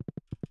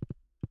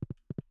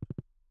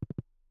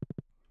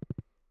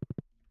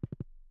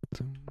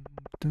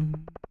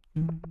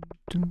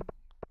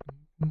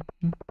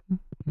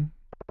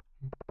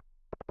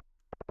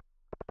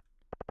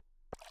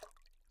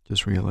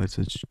 Just realized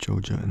it's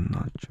Joja and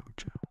not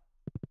Jojo.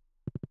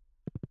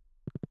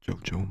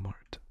 Jojo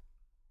Mart.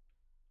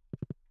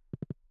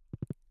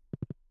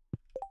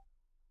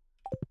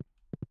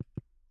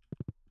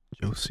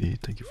 Josie,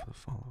 thank you for the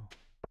follow.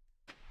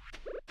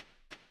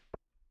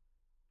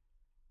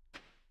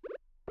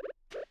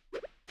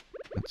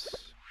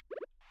 Let's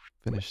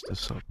finish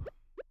this up.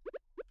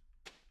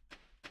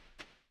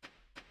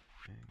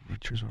 Okay,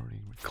 nature's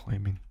already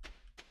reclaiming.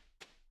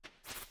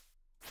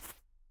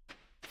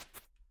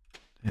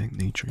 Dang,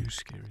 nature, you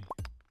scary.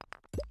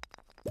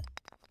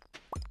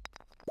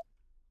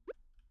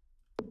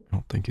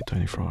 Oh, thank you,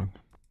 Tiny Frog.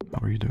 How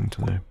are you doing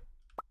today?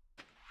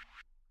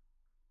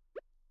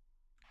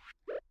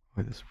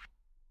 Wait, this.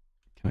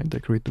 Can I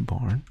decorate the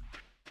barn?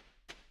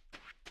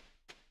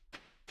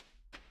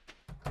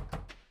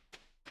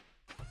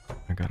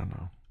 I gotta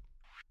know.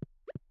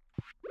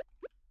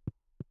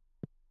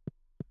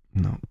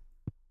 No.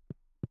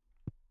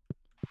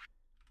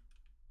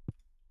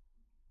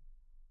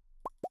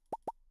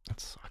 That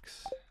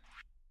sucks.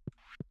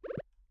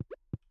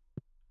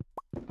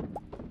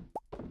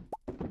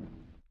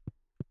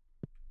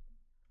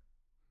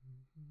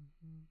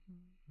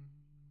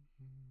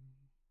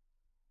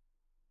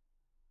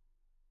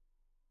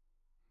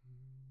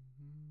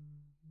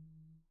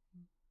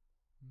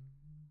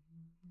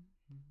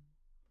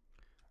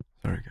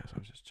 Sorry guys, I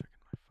was just checking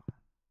my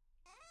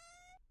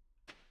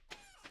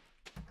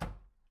phone.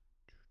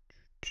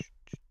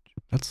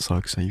 That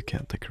sucks that you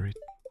can't decorate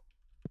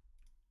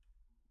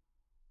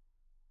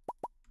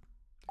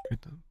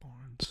the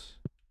barns.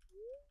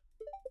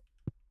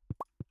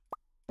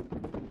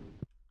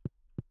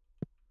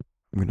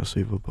 I'm gonna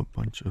save up a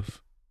bunch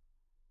of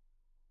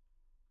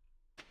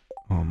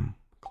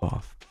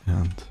cloth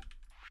and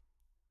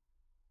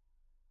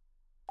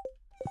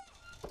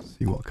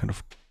see what kind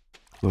of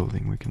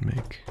clothing we can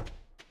make.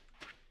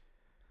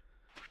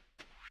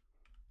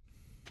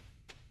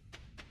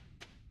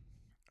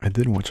 I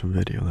did watch a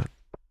video that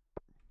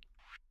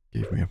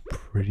gave me a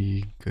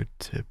pretty good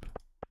tip.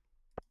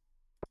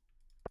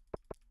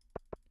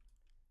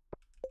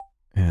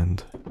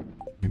 And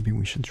maybe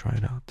we should try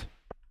it out.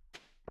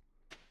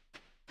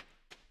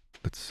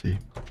 Let's see.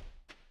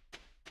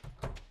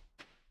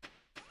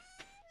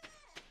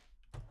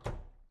 I'm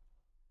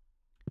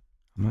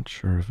not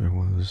sure if it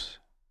was...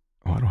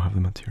 Oh, I don't have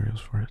the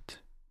materials for it.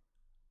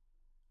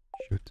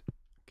 Shoot.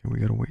 Okay, we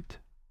gotta wait.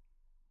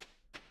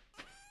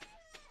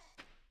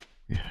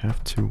 We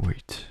have to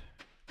wait.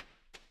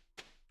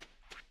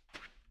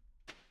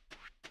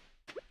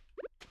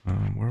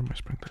 Where are my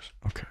sprinklers?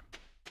 Okay.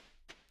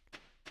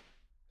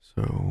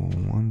 So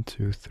 1,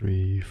 2,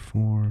 3,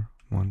 4.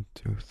 1,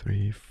 2,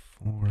 3,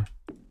 4.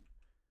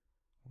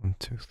 1,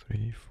 2,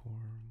 3, 4.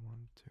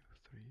 1, 2,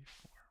 3,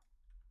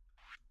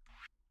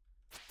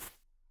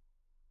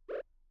 4.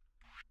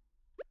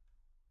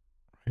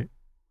 Right?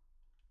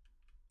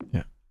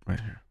 Yeah,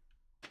 right here.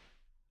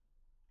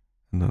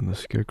 And then the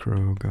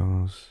scarecrow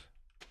goes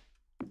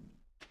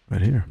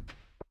right here.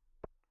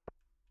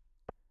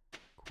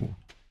 Cool.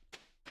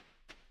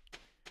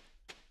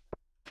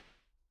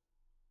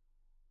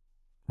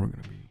 We're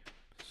gonna be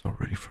so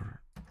ready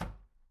for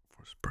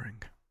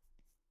spring.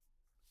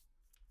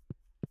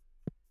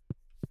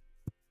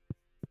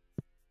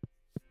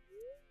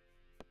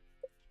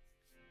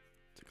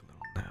 Take a little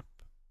nap.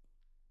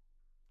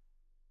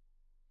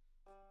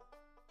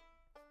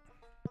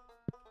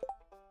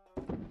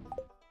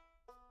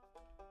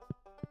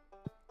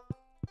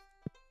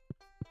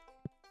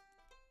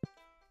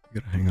 I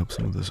gotta hang up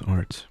some of this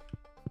art.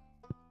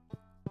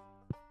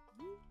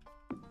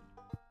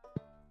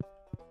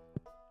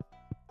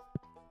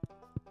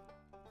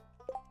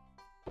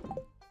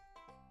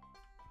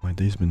 My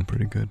day's been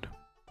pretty good.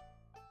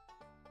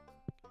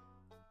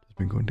 Just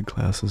been going to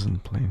classes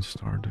and playing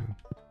Stardew.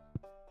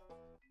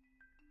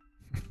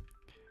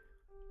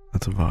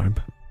 That's a vibe.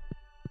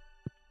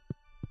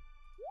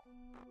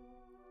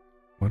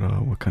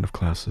 What kind of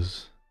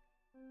classes?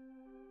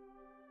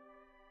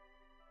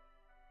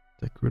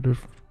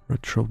 Decorative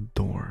retro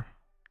door.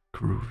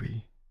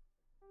 Groovy.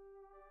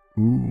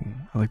 Ooh,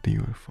 I like the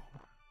UFO.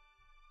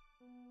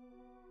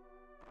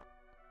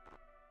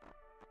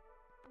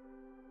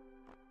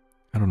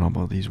 I don't know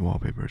about these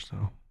wallpapers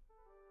though.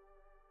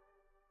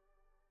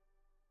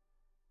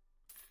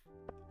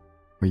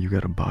 Wait, you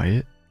gotta buy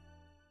it?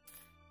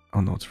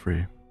 Oh no, it's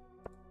free.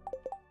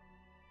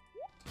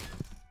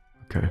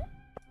 Okay.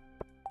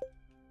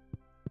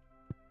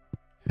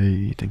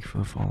 Hey, thank you for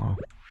the follow.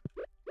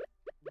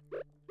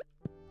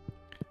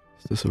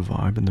 Is this a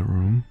vibe in the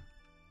room?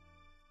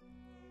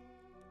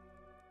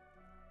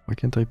 Why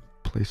can't I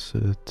place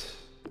it?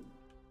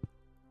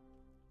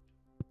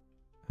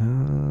 I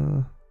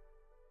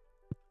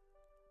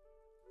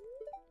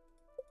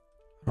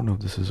don't know if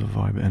this is a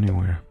vibe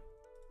anywhere.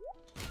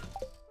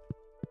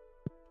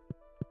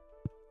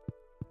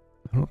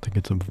 I don't think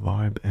it's a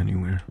vibe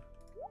anywhere.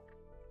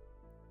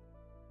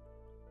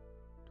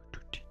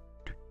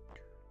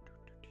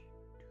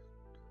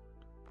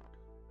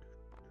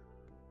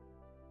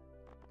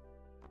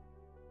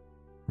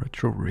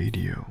 Retro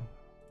radio.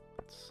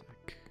 That's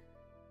sick.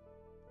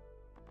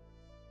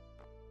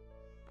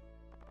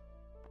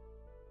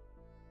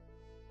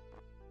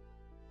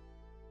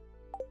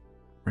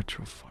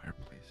 Retro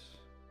fireplace.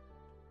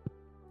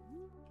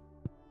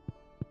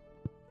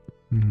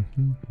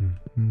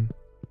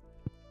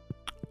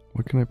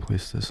 What can I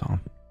place this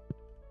on?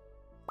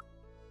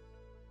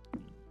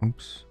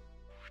 Oops.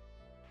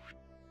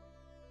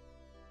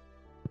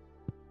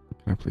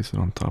 Can I place it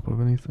on top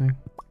of anything?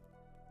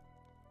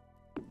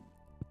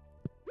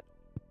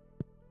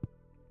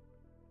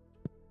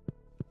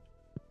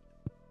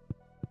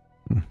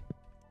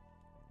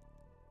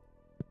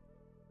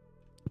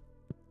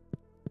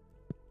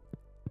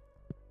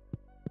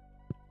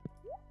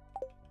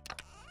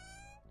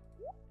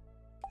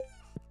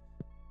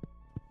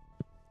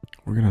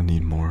 We're gonna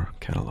need more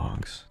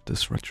catalogs.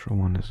 This retro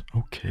one is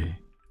okay.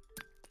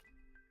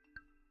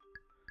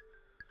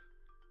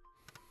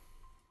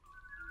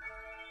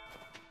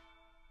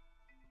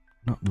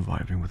 Not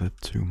vibing with it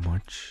too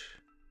much.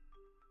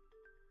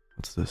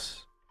 What's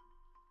this?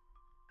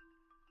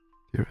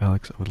 Dear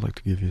Alex, I would like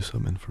to give you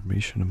some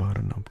information about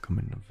an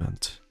upcoming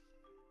event.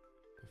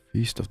 The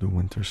Feast of the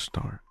Winter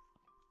Star.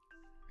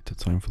 It's a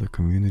time for the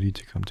community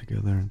to come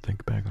together and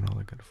think back on all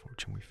the good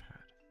fortune we've had.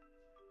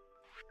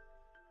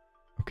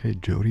 Okay,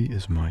 Jody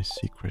is my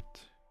secret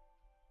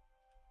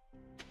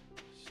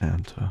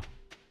Santa.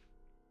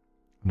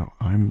 No,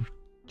 I'm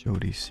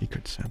Jody's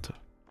secret Santa.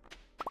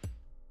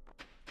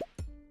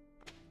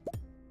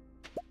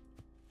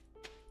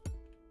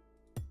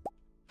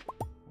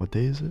 What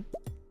day is it?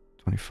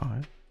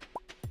 25?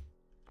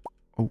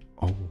 Oh.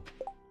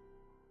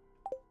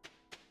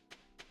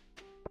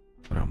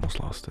 But I almost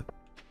lost it.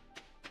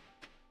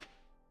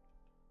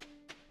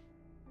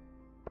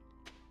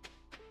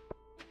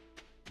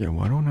 Yeah,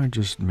 why don't I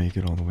just make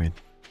it all the way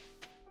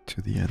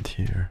to the end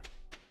here?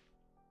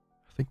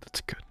 I think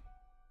that's good.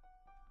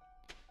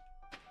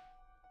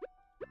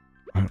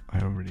 I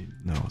already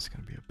know it's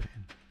gonna be a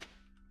pain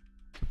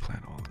to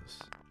plan all this.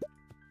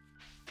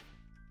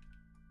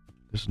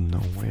 There's no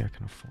way I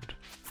can afford it.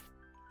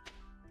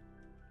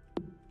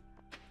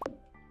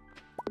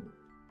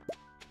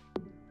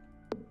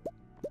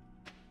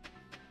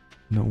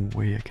 No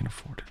way I can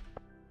afford it.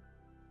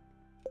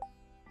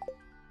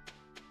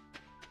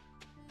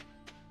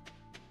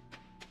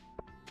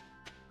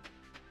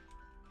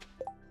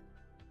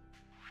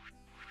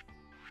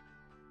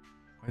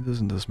 Why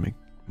doesn't this make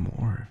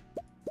more?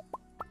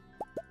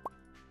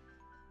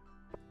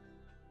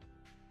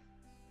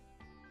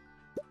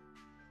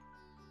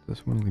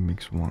 This one only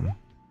makes one.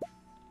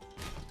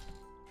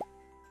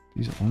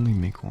 These only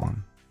make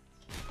one.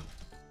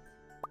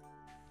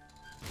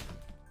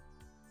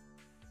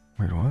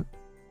 Wait, what?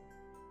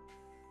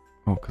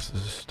 Oh, because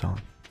this is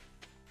stone.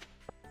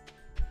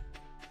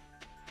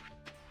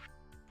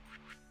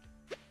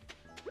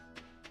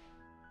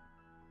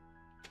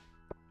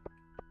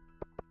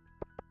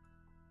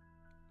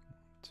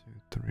 Two,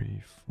 three,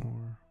 3,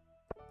 4.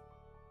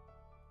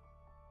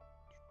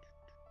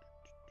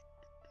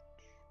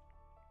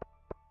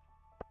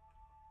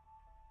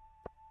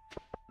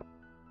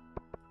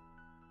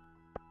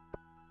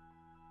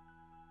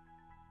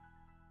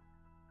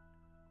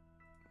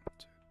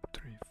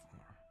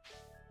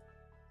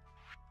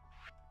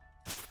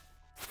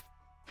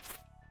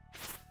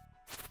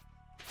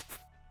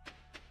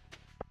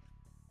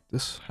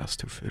 This has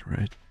to fit,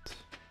 right?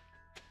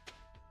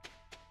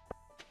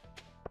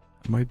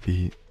 I might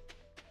be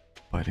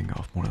biting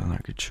off more than I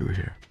could chew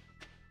here.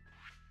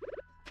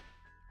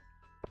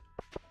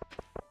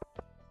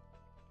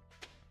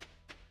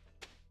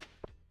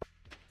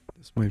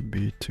 This might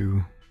be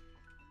too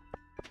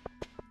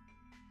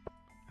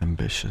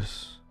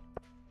ambitious.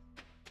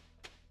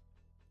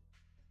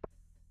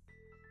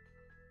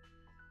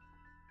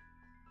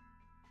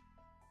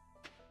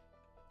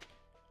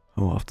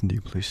 How often do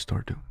you play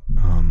Stardew?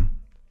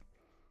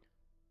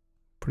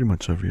 Pretty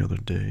much every other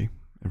day,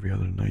 every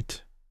other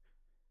night.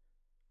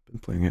 Been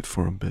playing it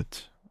for a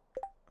bit,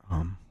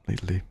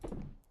 lately.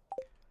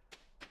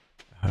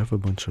 I have a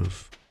bunch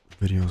of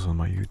videos on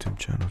my YouTube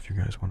channel if you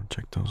guys want to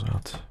check those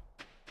out.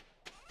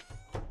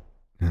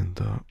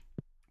 And,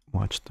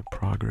 watch the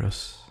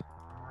progress.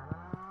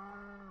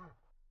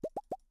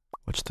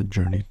 Watch the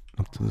journey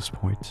up to this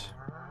point.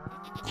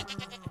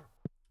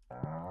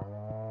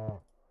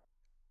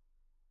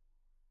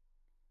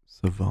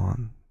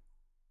 Savon,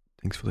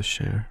 thanks for the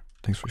share.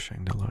 Thanks for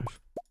sharing the live.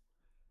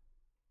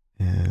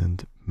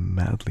 And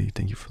Madly,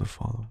 thank you for the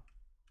follow.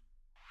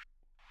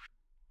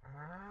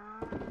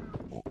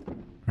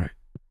 Alright,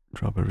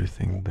 drop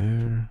everything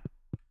there.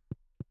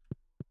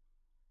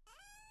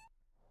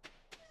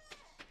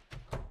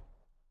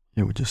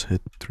 Yeah, we just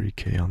hit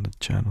 3K on the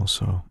channel,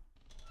 so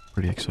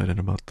pretty excited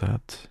about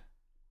that.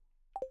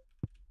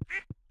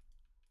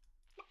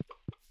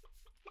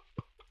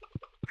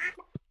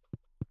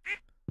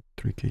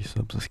 $3K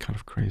subs is kind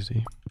of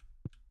crazy.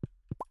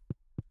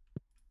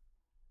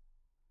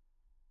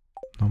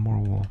 No more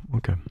wool.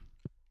 Okay.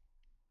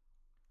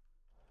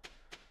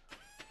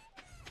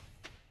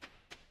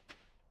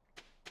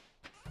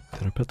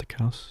 Did I pet the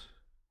cows?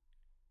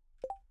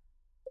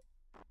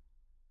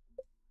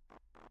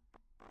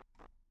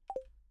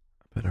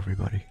 I pet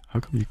everybody. How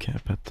come you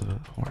can't pet the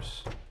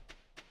horse?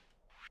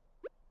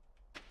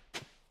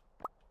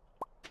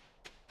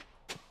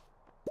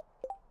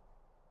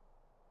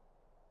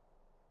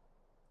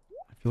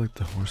 I feel like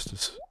the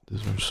horse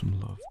deserves some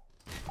love.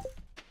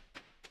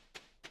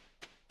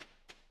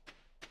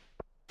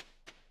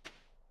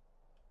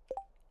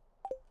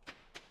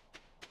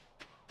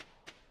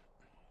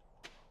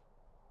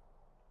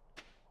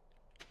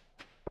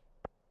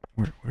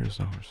 Where's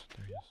the horse?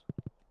 There he is.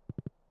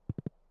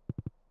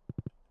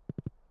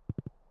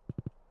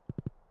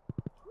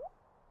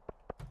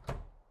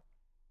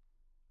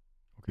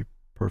 Okay,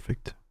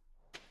 perfect.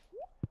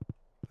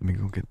 Let me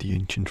go get the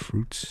ancient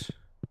fruits.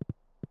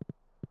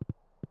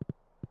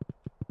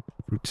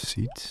 Fruit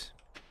seeds.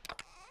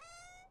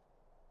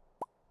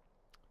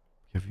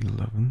 We have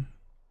 11.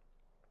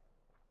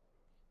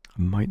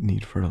 I might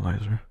need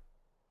fertilizer.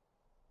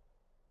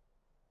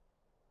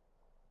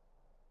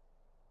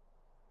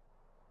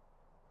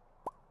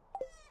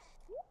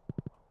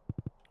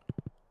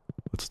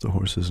 What's the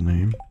horse's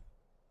name?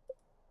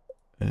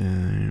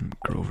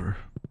 Grover.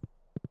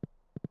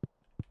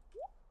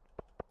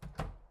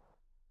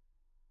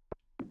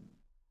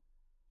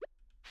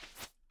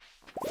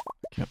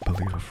 Can't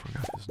believe I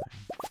forgot his name.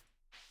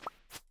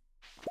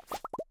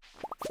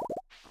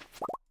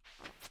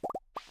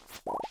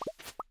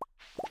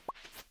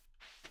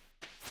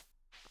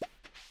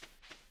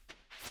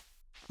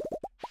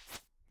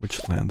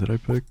 Which land did I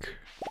pick?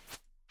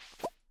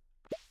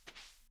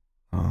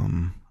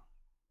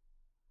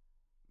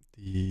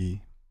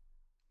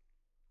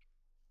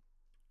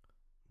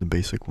 The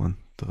basic one,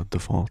 the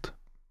default.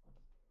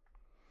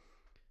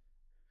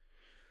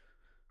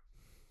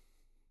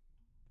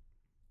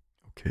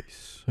 Okay,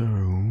 so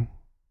let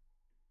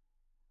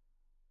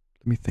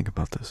me think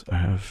about this. I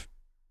have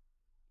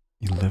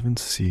 11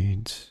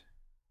 seeds.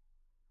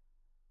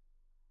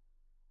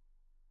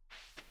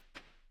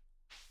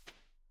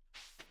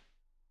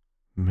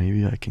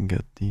 Maybe I can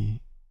get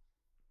the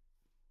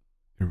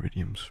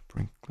iridium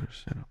sprinkler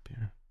set up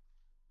here.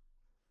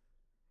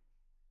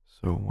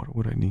 So what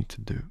would I need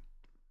to do?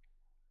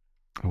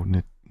 I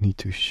would need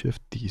to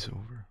shift these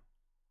over.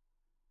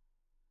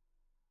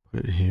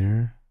 Put it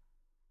here.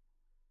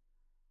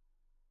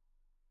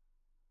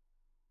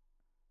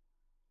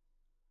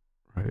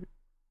 Right.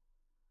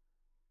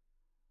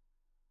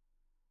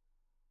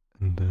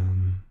 And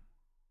then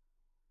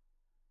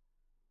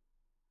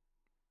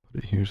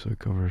put it here so it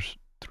covers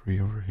 3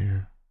 over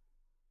here.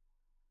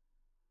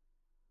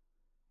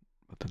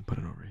 But then put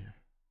it over here.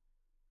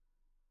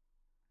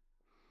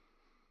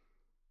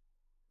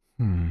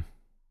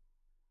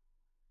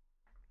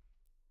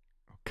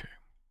 Okay.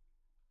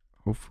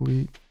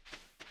 Hopefully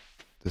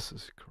this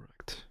is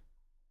correct.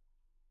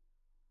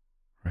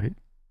 Right?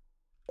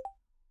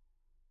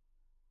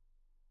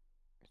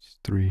 It's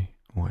 3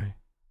 away.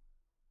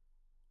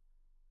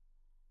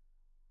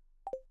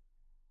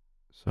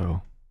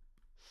 So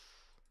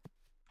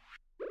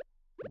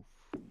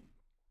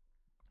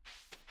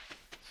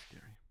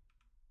scary.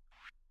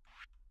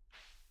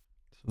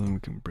 So then we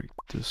can break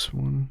this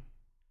one,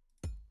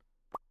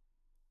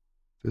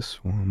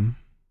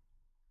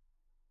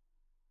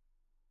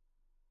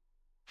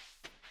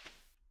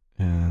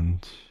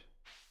 and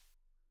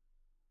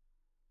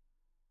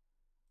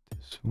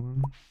this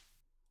one,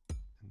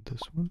 and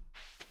this one,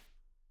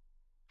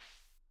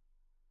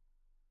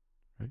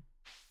 right?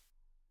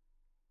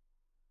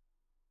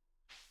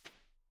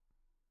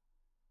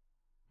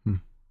 Hmm.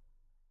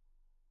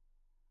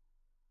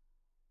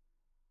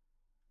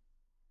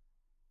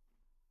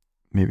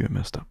 Maybe I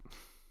messed up.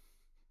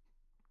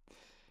 I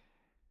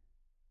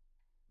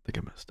think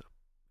I messed up.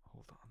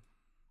 Hold on.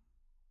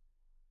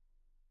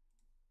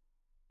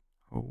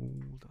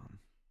 Hold on.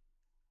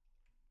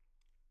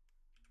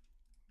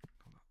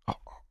 Oh,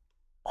 oh,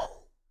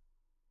 oh.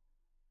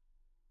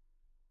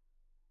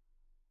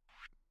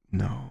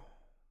 No.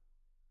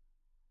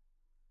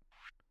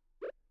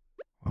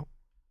 Well,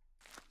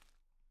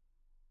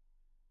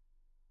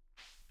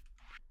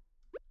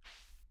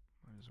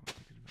 might as well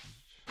take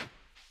advantage.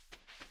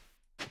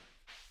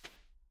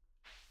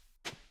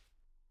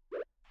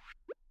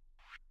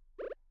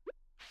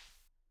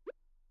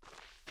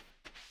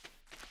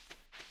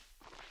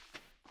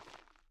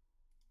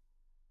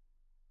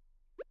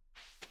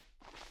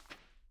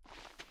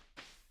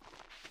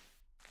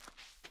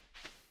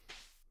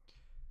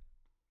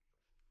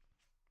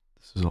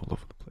 This is all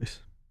over the place.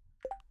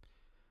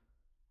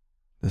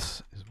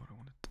 This is what I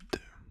wanted to do.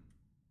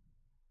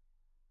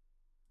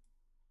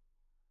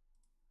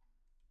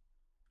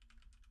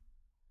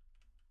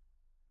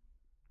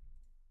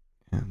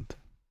 And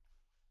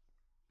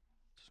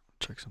just want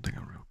to check something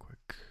out real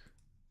quick.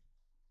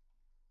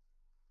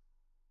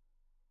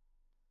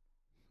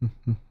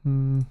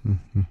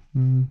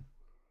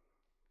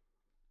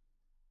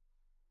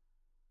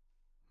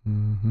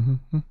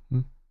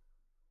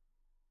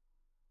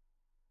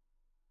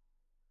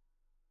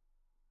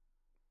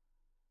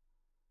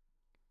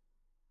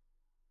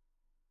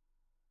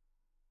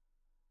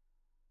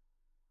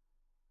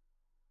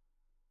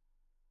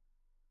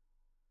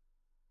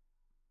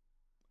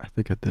 I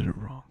think I did it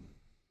wrong.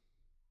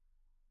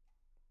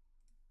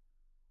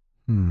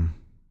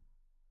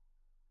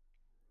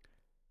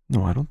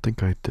 No, I don't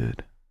think I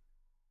did.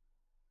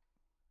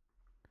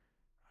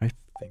 I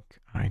think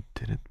I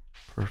did it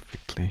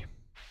perfectly.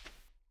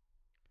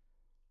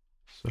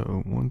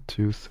 So 1,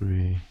 2,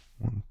 3,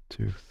 1,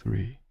 2,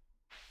 3.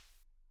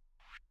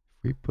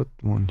 If we put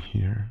one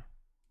here,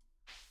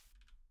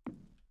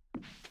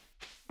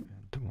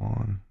 and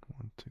 1,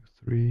 1, 2,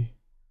 3,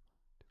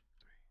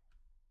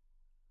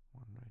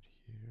 1 right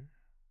here,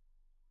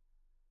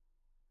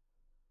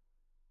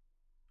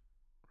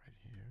 right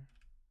here,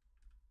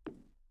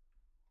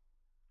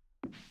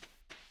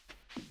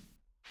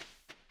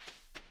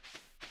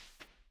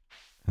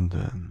 and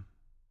then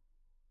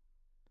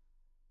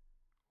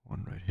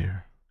 1 right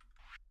here.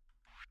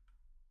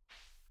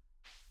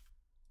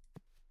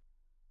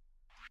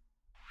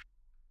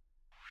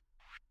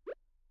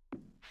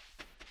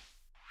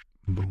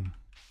 Boom.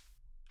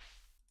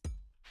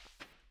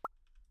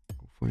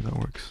 Hopefully that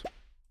works.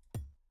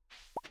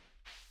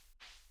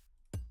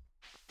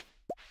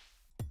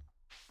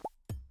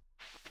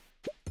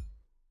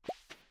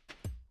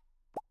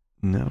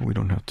 Now we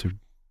don't have to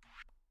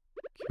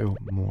kill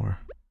more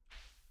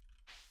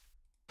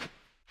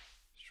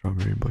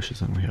strawberry bushes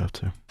than we have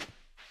to.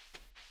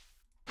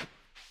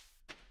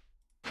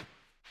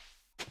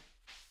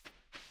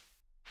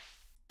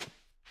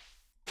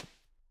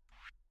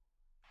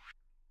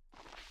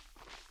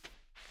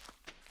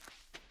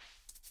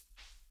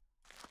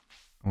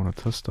 I want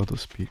to test out the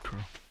speed grow.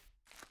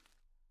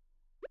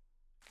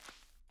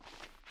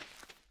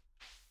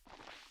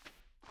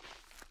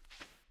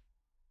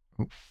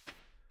 Oh,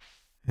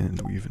 and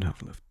we even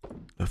have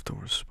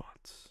leftover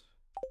spots.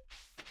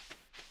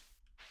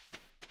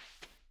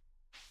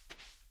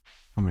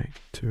 How many?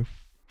 2?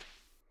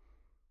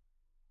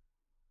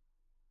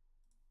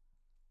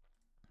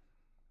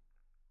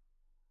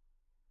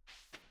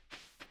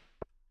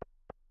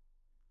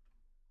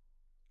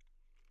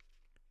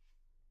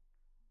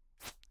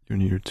 You're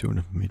near 2 and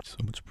have made so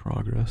much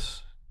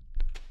progress.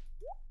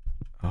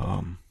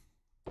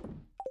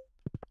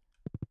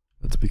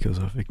 That's because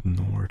I've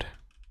ignored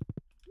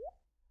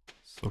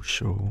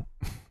social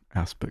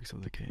aspects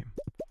of the game.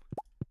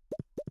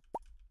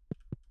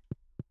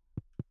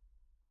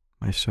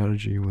 My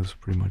strategy was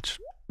pretty much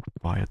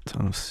buy a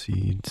ton of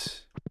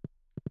seeds,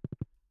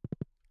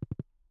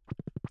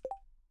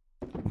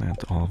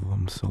 plant all of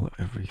them, sell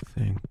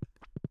everything.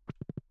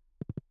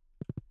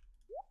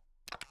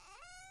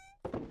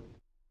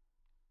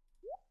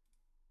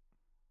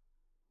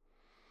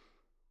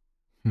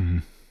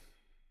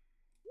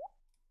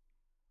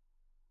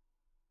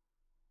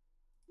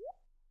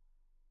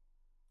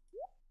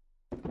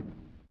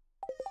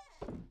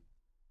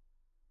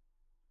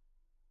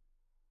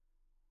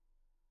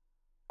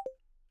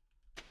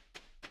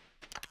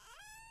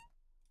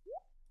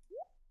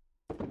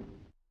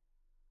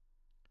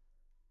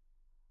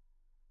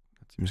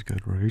 Seems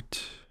good,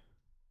 right?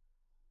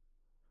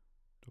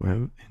 Do I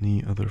have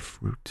any other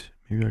fruit?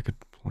 Maybe I could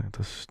plant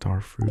a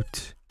star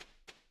fruit.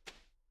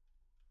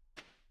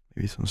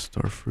 Maybe some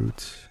star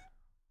fruit.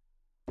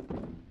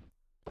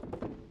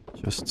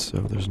 Just so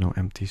there's no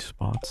empty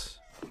spots.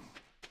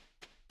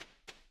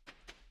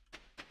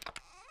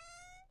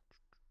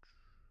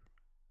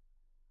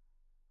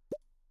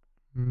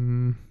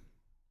 Hmm.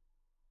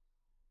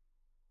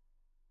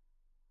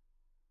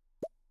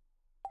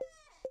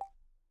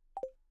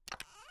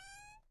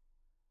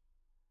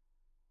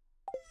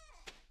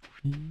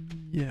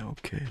 Yeah,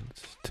 okay,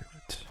 let's do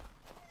it.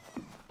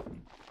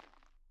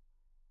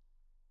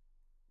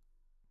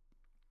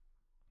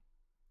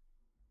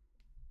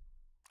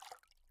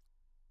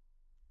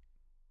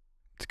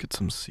 Let's get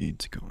some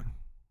seeds going.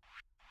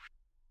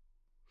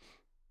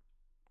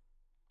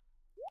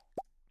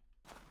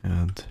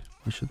 And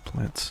we should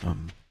plant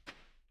some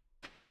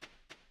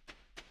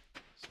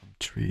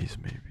trees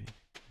maybe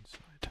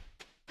inside.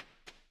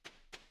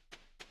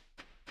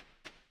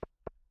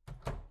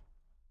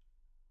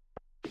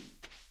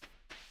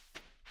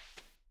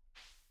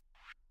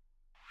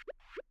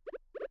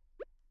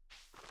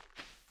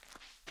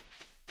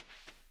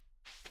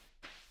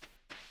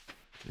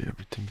 Okay,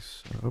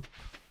 everything's set up.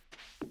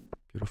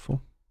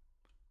 Beautiful.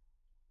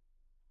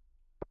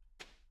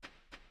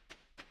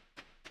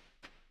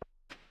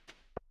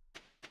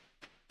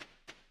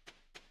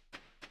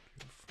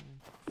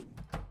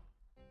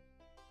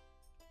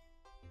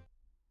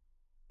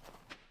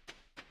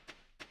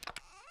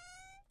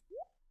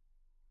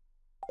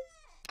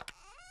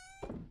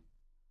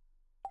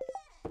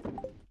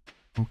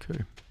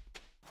 Okay.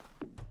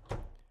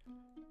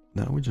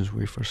 Now we just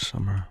wait for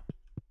summer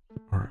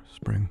or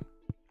spring.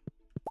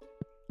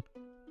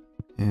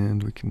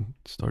 And we can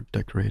start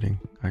decorating.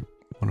 I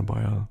want to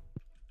buy a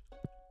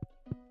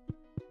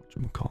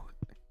whatchamacallit,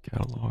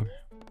 catalog.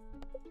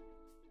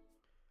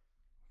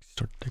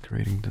 Start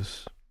decorating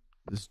this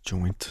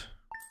joint.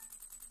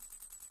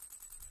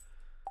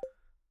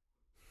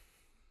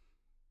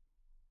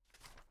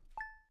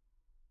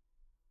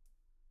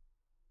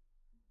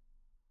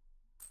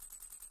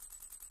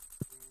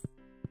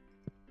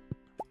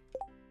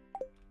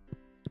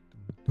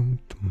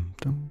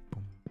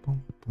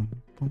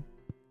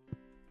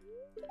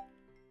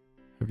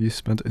 Have you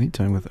spent any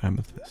time with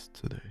Amethyst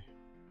today?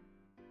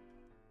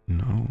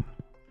 No.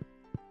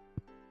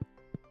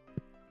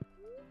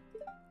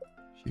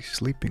 She's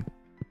sleeping.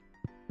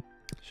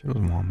 She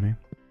doesn't want me.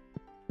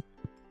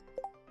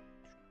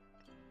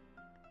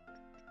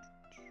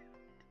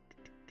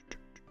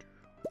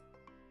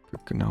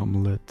 Cook an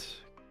omelette.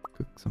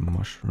 Cook some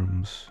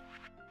mushrooms.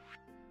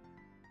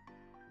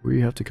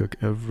 We have to cook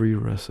every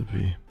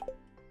recipe.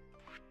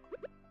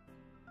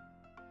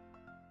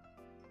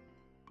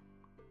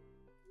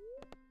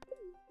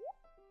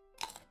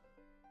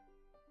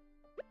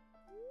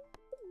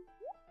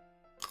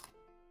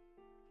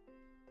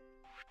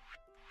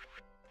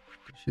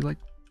 She like...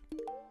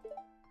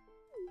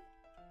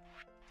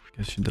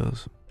 Guess she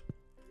does.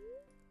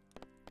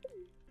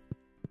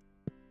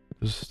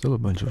 There's still a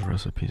bunch of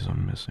recipes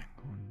I'm missing.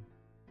 1,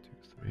 2,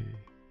 3,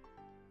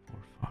 4,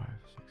 5,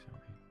 6,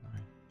 7,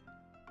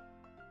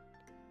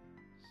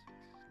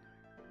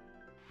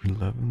 8, 9,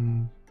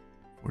 11,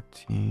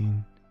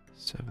 14,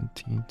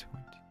 17, 20.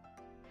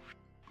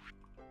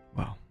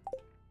 Wow.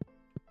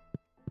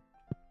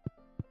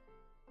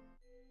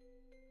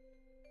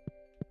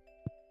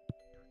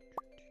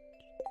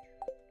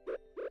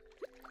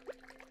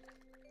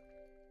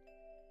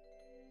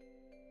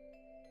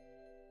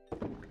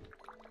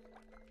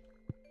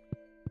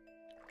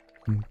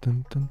 Dun,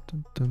 dun, dun,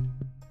 dun, dun.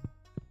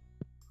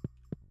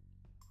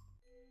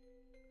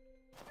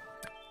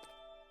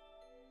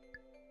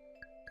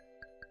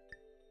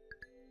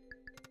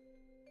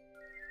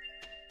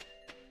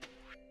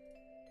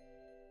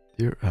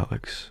 Dear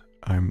Alex,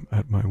 I'm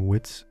at my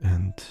wit's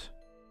end.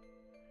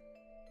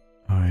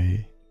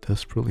 I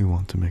desperately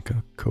want to make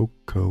a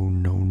cocoa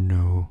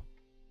no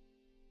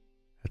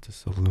at the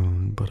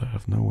saloon, but I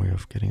have no way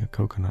of getting a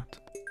coconut.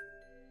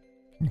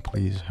 Can you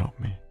please help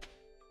me?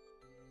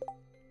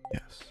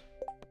 Yes.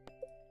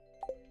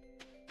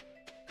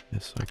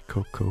 Yes, I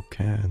cocoa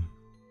can.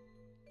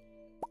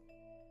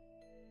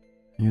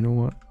 You know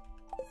what?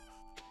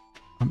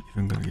 I'm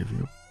even gonna give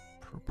you a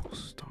purple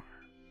star.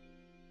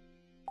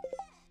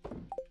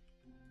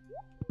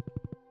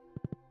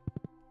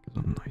 Because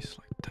I'm nice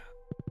like that.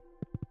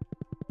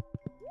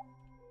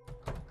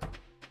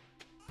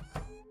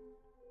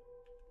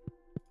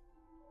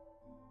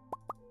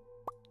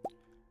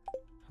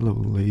 Hello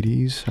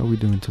ladies, how we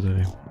doing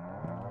today?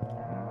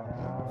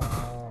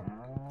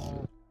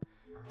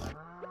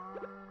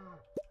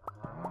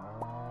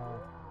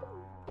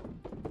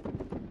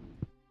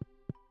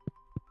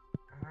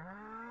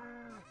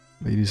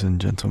 Ladies and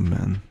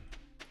gentlemen.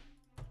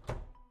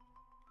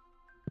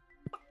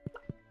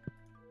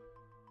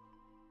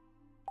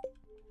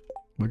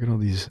 Look at all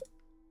these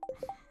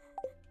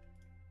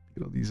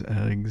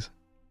eggs.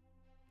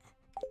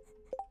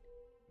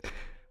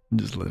 I'm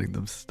just letting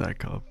them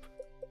stack up.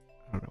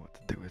 I don't know what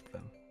to do with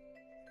them.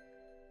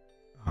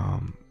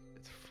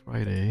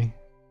 Friday.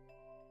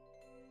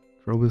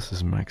 Krobus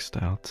is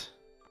maxed out.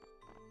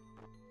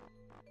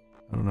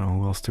 I don't know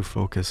who else to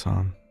focus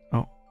on.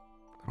 Oh,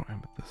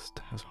 Amethyst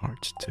has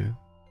hearts too.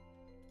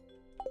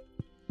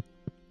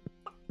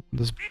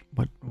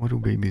 What do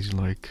babies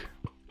like?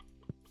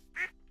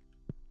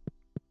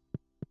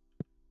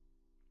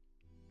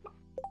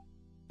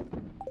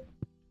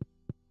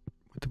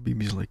 What do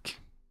babies like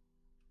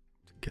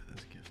to get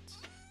as gifts?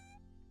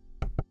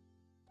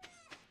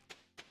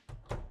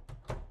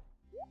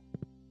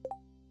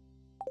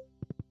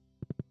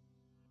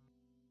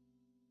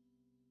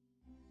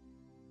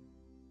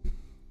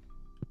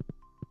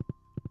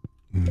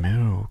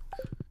 Milk.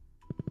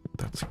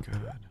 That's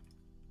good.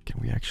 Can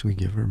we actually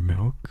give her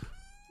milk?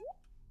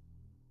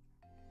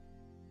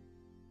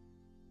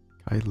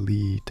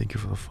 Kylie, thank you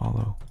for the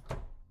follow.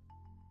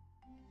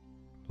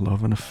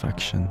 Love and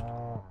affection.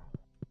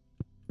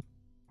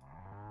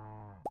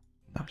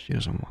 No, she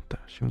doesn't want that.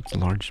 She wants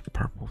large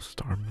purple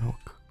star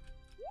milk.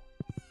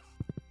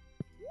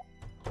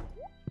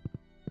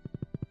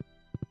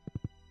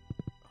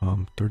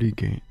 Um,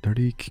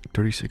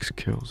 36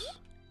 kills.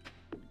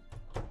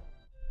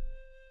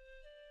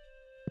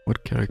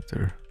 What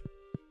character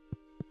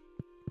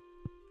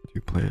do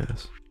you play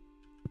as?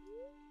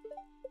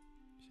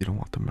 You don't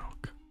want the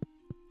milk.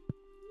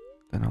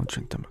 Then I'll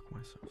drink the milk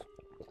myself.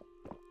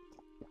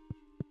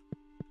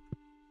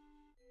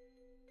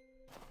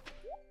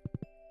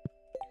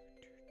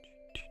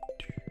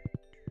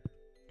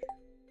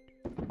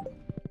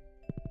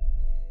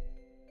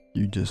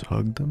 You just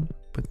hugged them?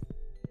 But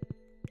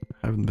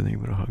I haven't been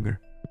able to hug her.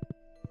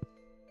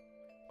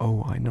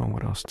 Oh, I know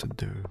what else to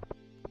do.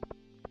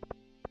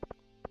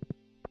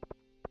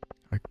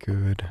 I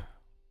could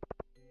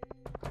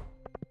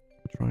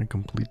try and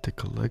complete the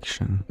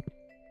collection.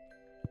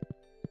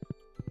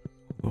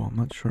 Although I'm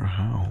not sure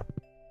how.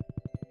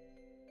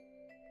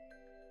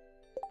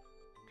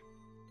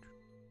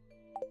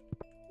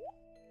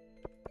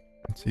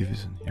 Let's see if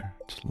he's in here.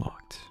 It's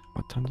locked.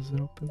 What time does it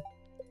open?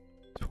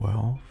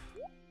 12.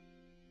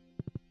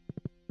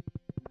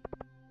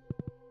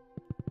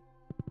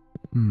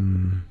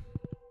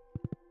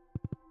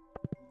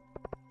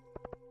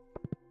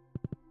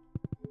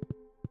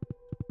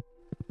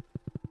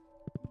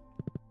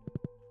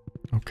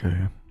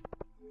 Okay.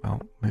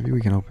 Well, maybe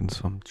we can open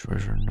some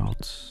treasure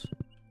notes.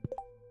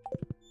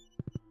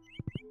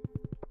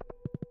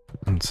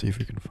 And see if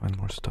we can find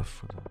more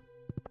stuff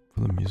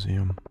for the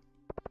museum.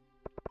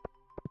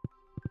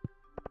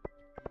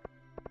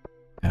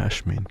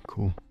 Ashmean,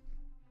 cool.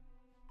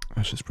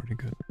 Ash is pretty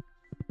good.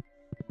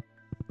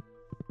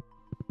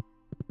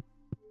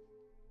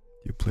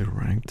 You play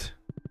ranked?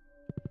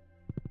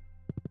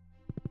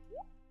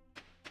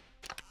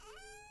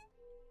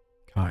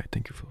 Kai,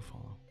 thank you for the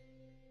follow.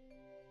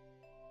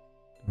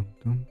 Dum,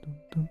 dum, dum,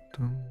 dum,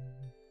 dum.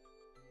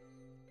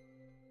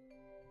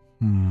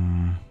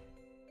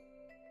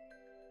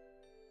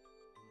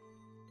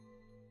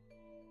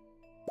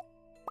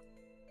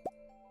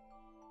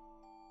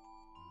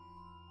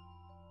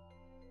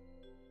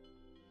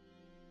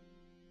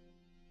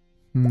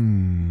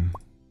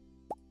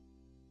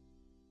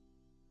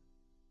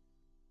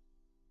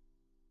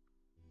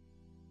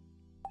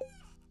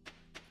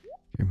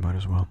 Okay, might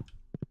as well.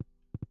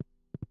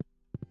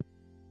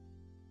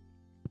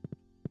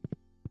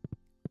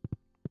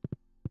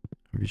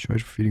 Have you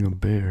tried feeding a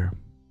bear?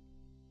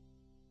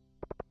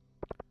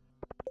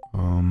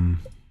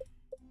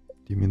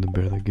 Do you mean the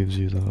bear that gives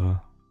you the...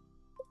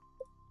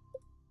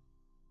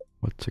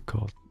 What's it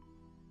called?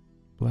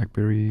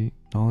 Blackberry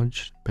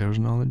knowledge? Bear's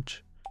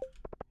knowledge?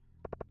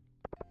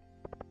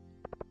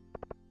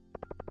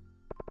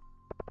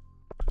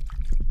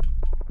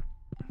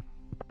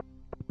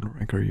 What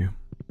rank are you?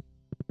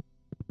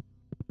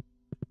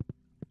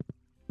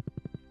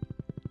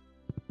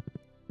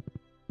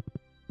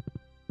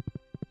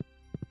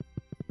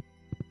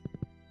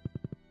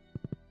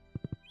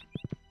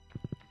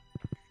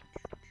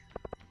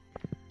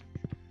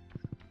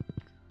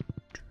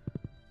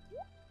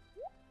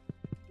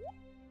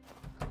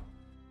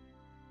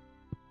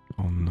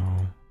 Oh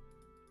no.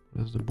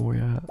 Where's the boy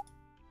at?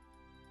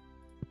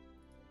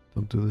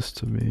 Don't do this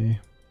to me.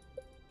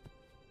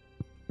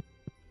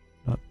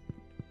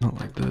 Not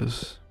like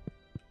this.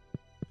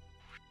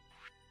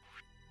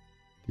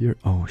 Dear,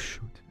 oh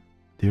shoot.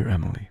 Dear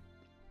Emily.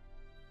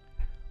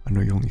 I know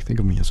you only think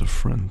of me as a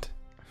friend.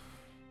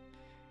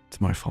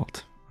 It's my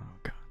fault. Oh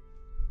god.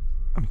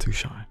 I'm too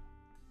shy.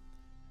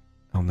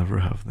 I'll never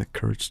have the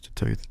courage to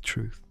tell you the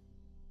truth.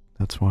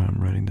 That's why I'm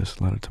writing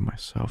this letter to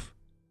myself.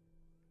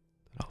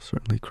 That I'll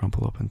certainly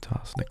crumple up and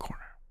toss in the corner.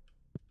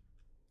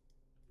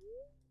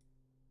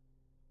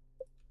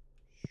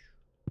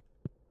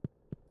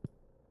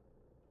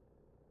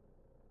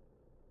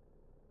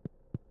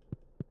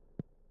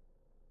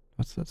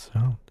 What's that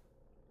sound?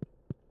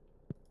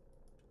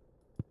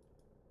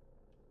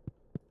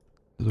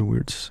 There's a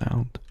weird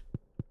sound.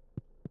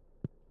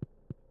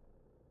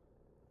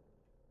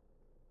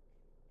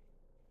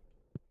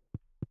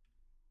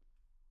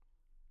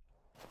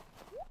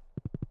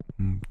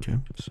 Okay,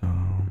 so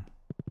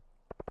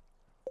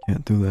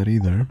do that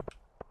either.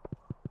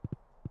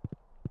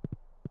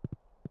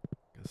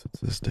 Guess it's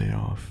his day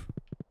off.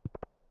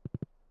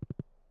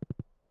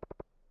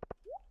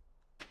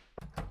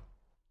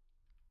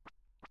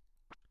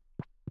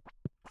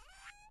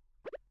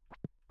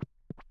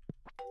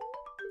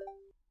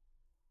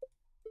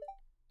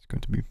 It's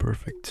going to be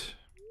perfect.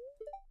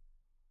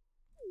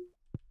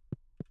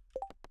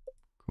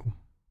 Cool.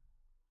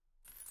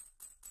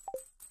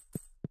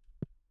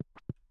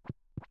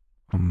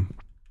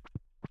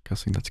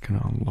 Guessing that's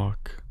gonna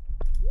unlock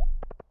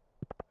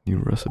new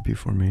recipe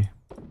for me.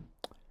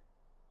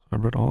 So I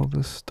read all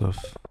this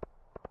stuff,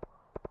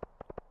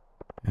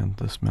 and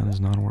this man is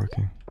not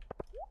working.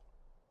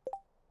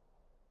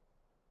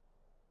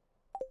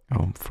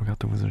 Oh, forgot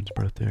the wizard's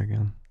birthday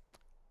again.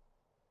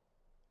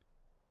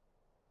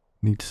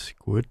 Need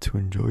squid to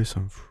enjoy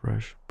some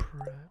fresh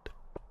bread.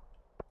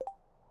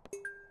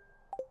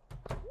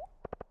 I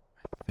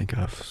think I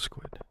have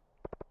squid.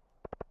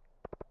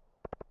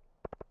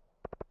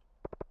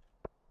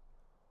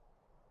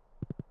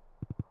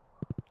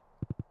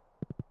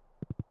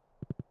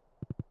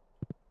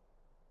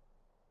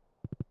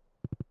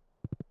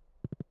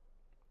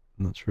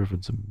 I'm not sure if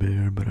it's a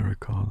bear, but I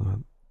recall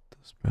that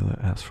this bear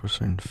that asks for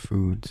certain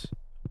foods.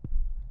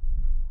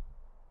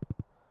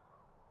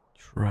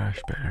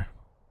 Trash bear.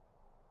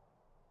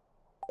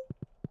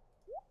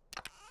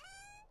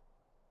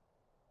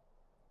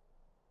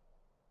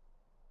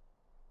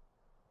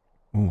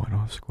 Oh, I don't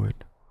have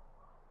squid.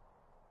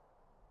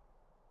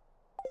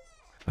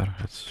 I thought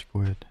I had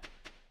squid.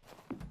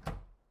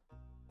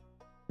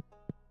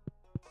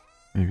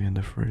 Maybe in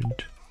the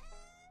fridge.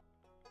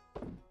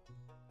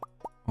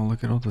 Oh,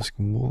 look at all this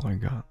wool I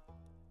got.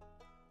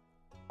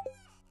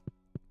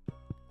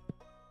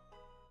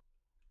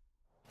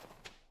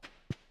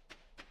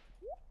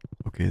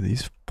 Okay,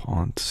 these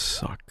ponds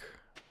suck.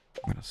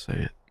 I'm gonna say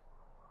it.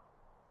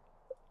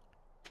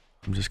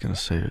 I'm just gonna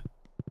say it.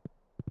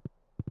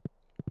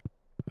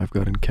 I've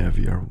gotten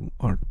caviar,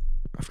 or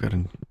I've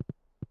gotten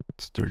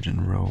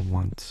sturgeon roe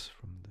once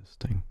from this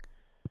thing.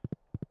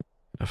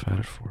 I've had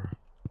it for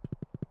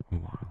a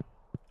while.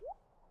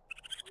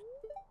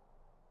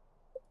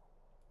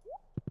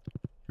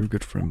 You're a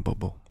good friend,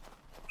 Bubble.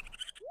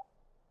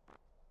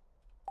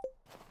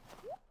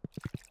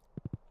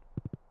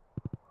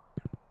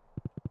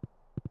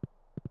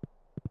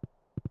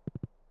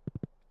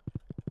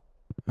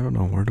 I don't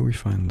know, where do we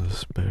find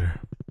this bear?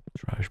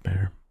 Trash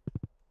bear.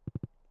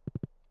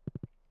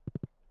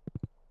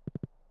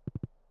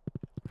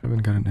 I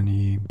haven't gotten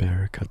any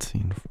bear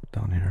cutscene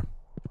down here.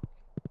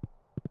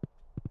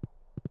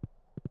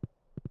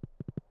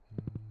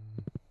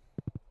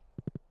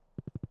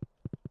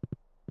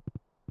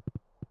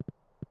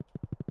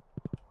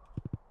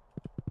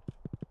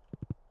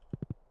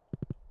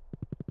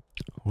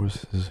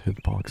 His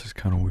hitbox is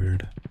kind of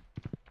weird.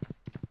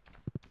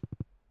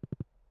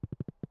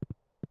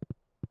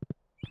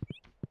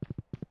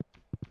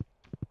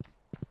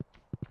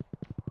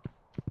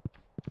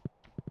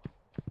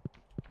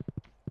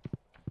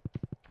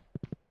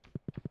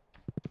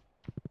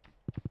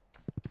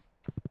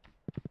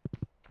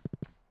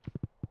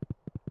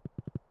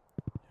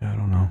 Yeah, I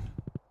don't know.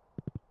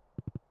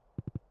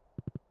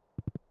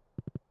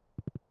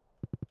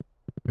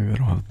 Maybe I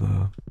don't have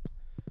the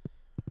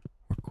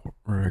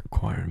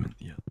requirement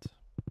yet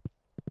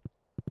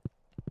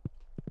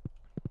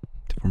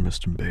for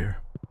Mr. Bear.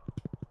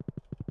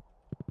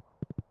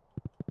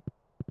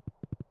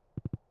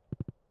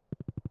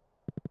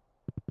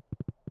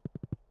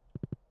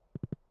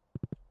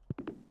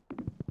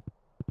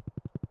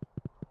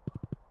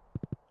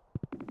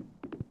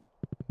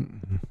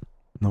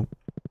 Nope.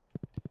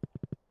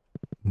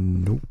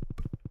 Nope.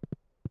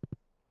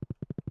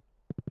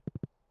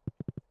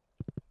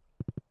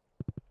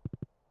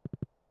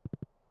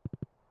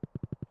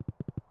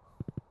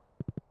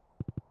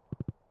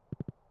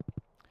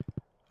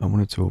 I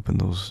wanted to open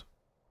those,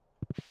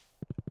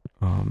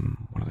 what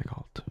are they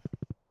called?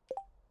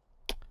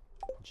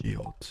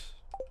 Geodes.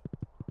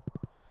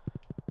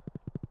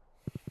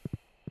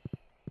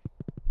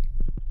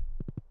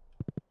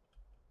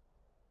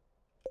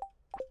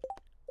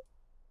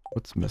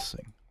 What's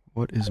missing?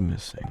 What is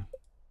missing?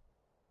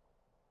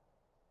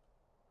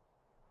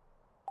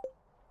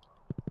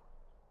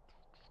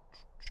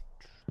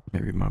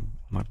 Maybe my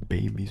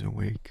baby's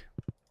awake.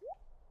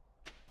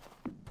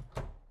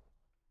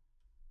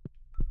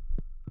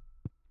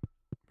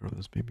 Bro,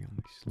 this baby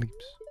only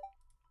sleeps.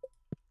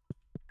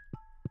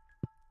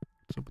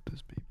 What's up with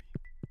this baby?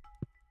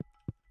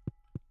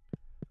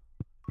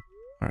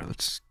 Alright,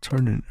 let's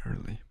turn in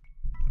early.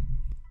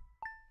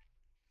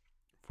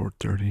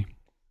 4:30.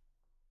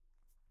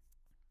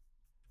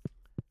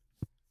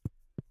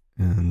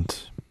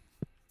 And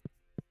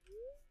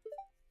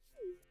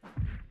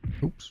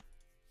oops.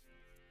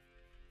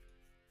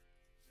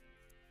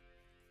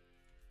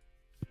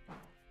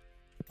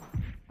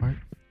 What?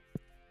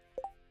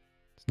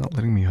 It's not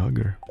letting me hug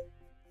her.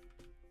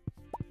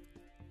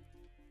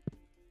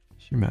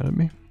 Is she mad at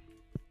me?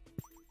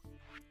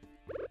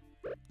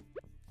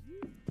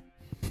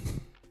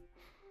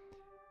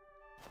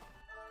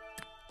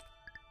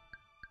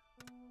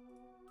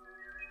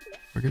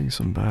 We're getting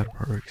some bad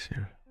perks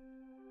here.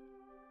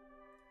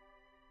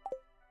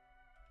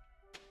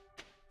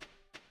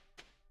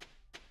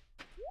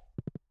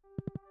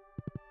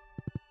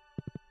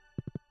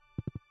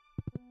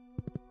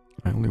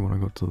 I only want to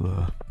go to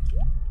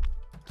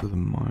the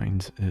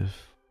mines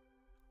if...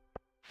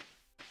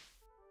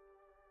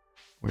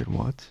 Wait,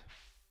 what?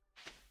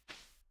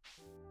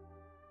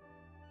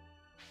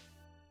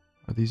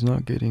 Are these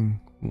not getting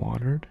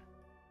watered?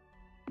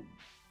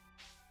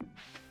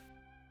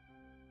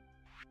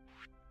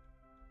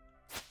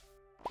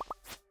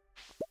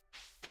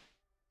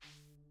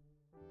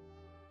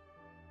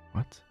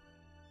 What?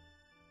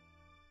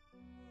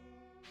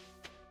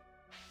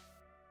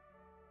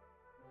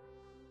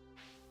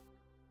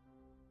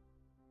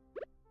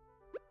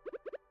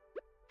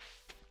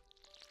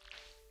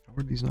 How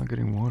are these not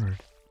getting watered?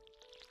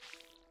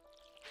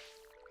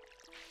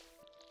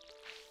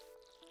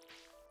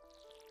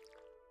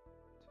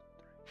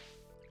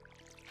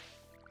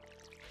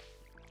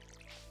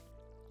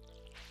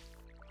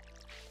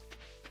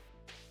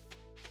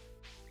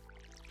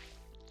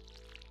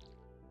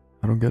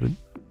 I don't get it.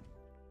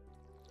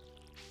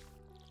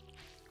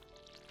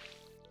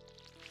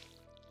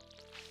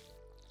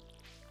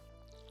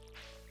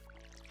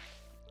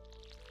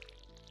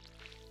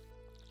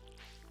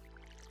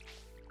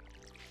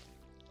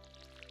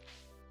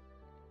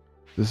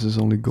 This is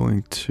only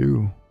going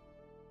to...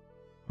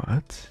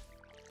 What?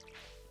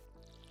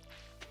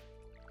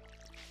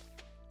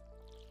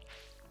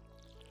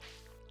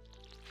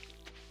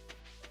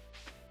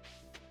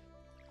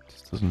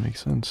 This doesn't make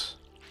sense.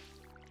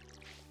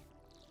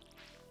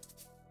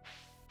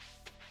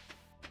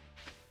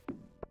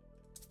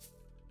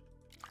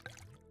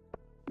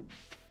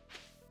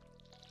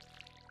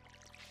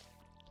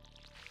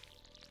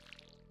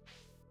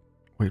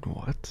 Wait,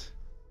 what?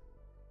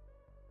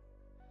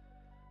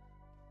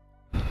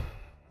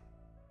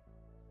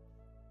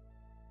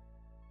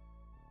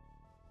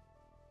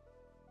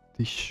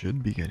 These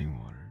should be getting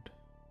watered.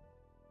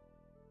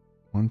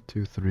 1,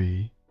 2,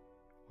 3.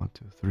 1,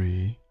 2,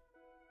 3.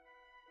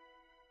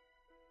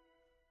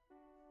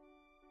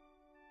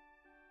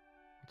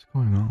 What's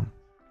going on?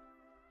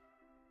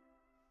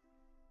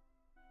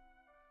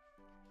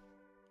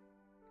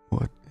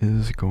 What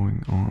is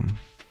going on?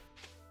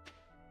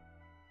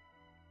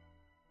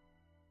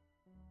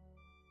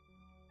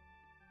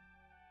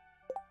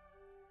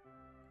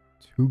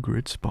 Two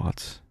grid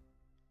spots?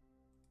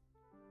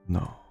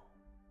 No.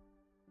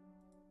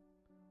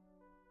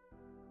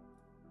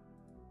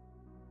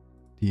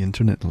 The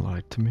internet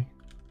lied to me?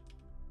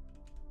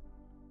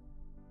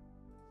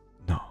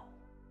 No.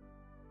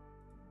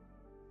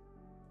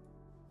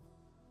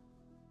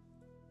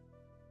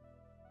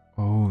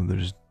 Oh,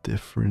 there's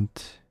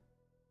different...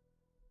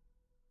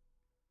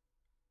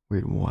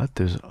 Wait, what?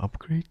 There's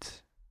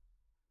upgrades?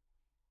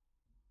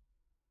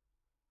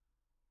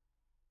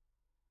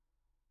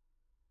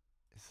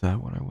 Is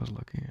that what I was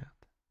looking at?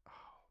 Oh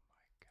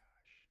my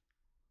gosh.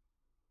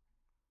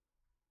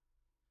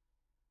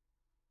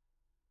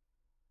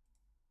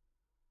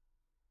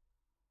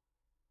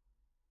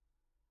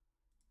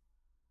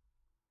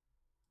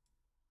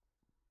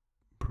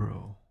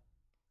 Bro.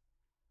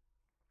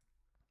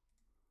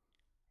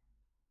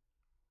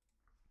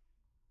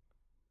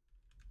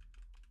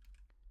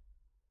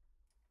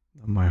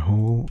 My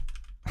whole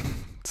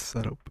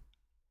setup.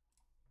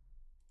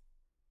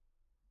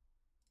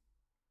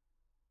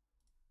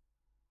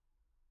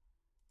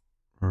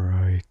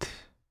 Right.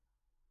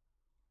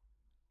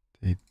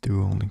 They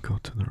do only go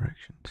two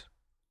directions.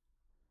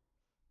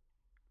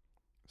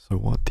 So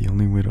what? The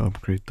only way to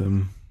upgrade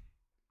them...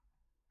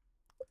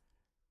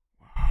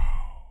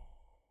 Wow.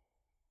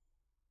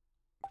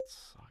 That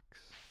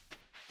sucks.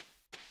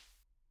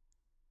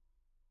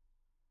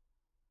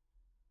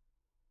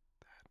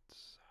 That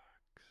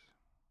sucks.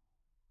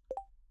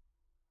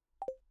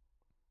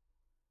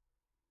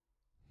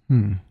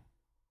 Hmm.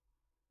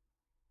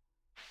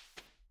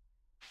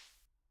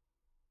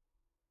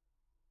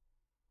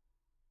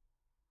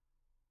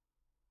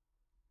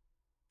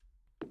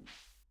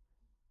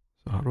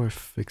 So how do I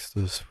fix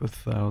this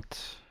without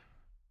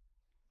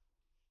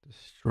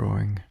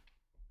destroying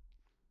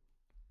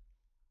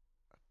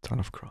a ton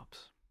of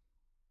crops?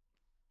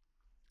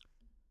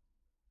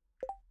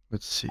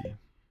 Let's see.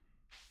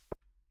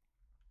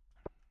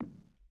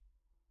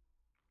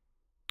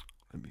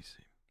 Let me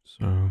see.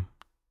 So,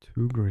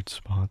 two grid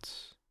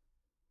spots.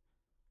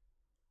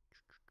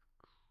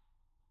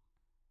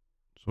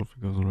 So if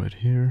it goes right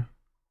here.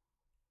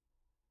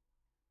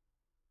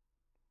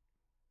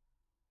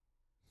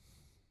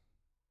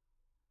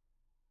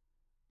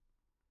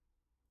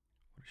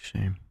 What a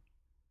shame.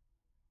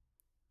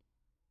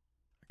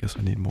 I guess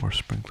I need more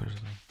sprinklers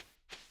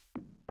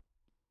then.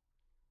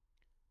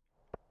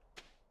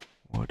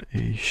 What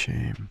a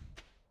shame.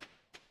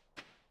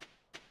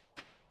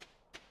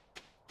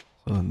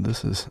 So then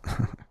this is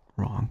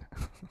wrong.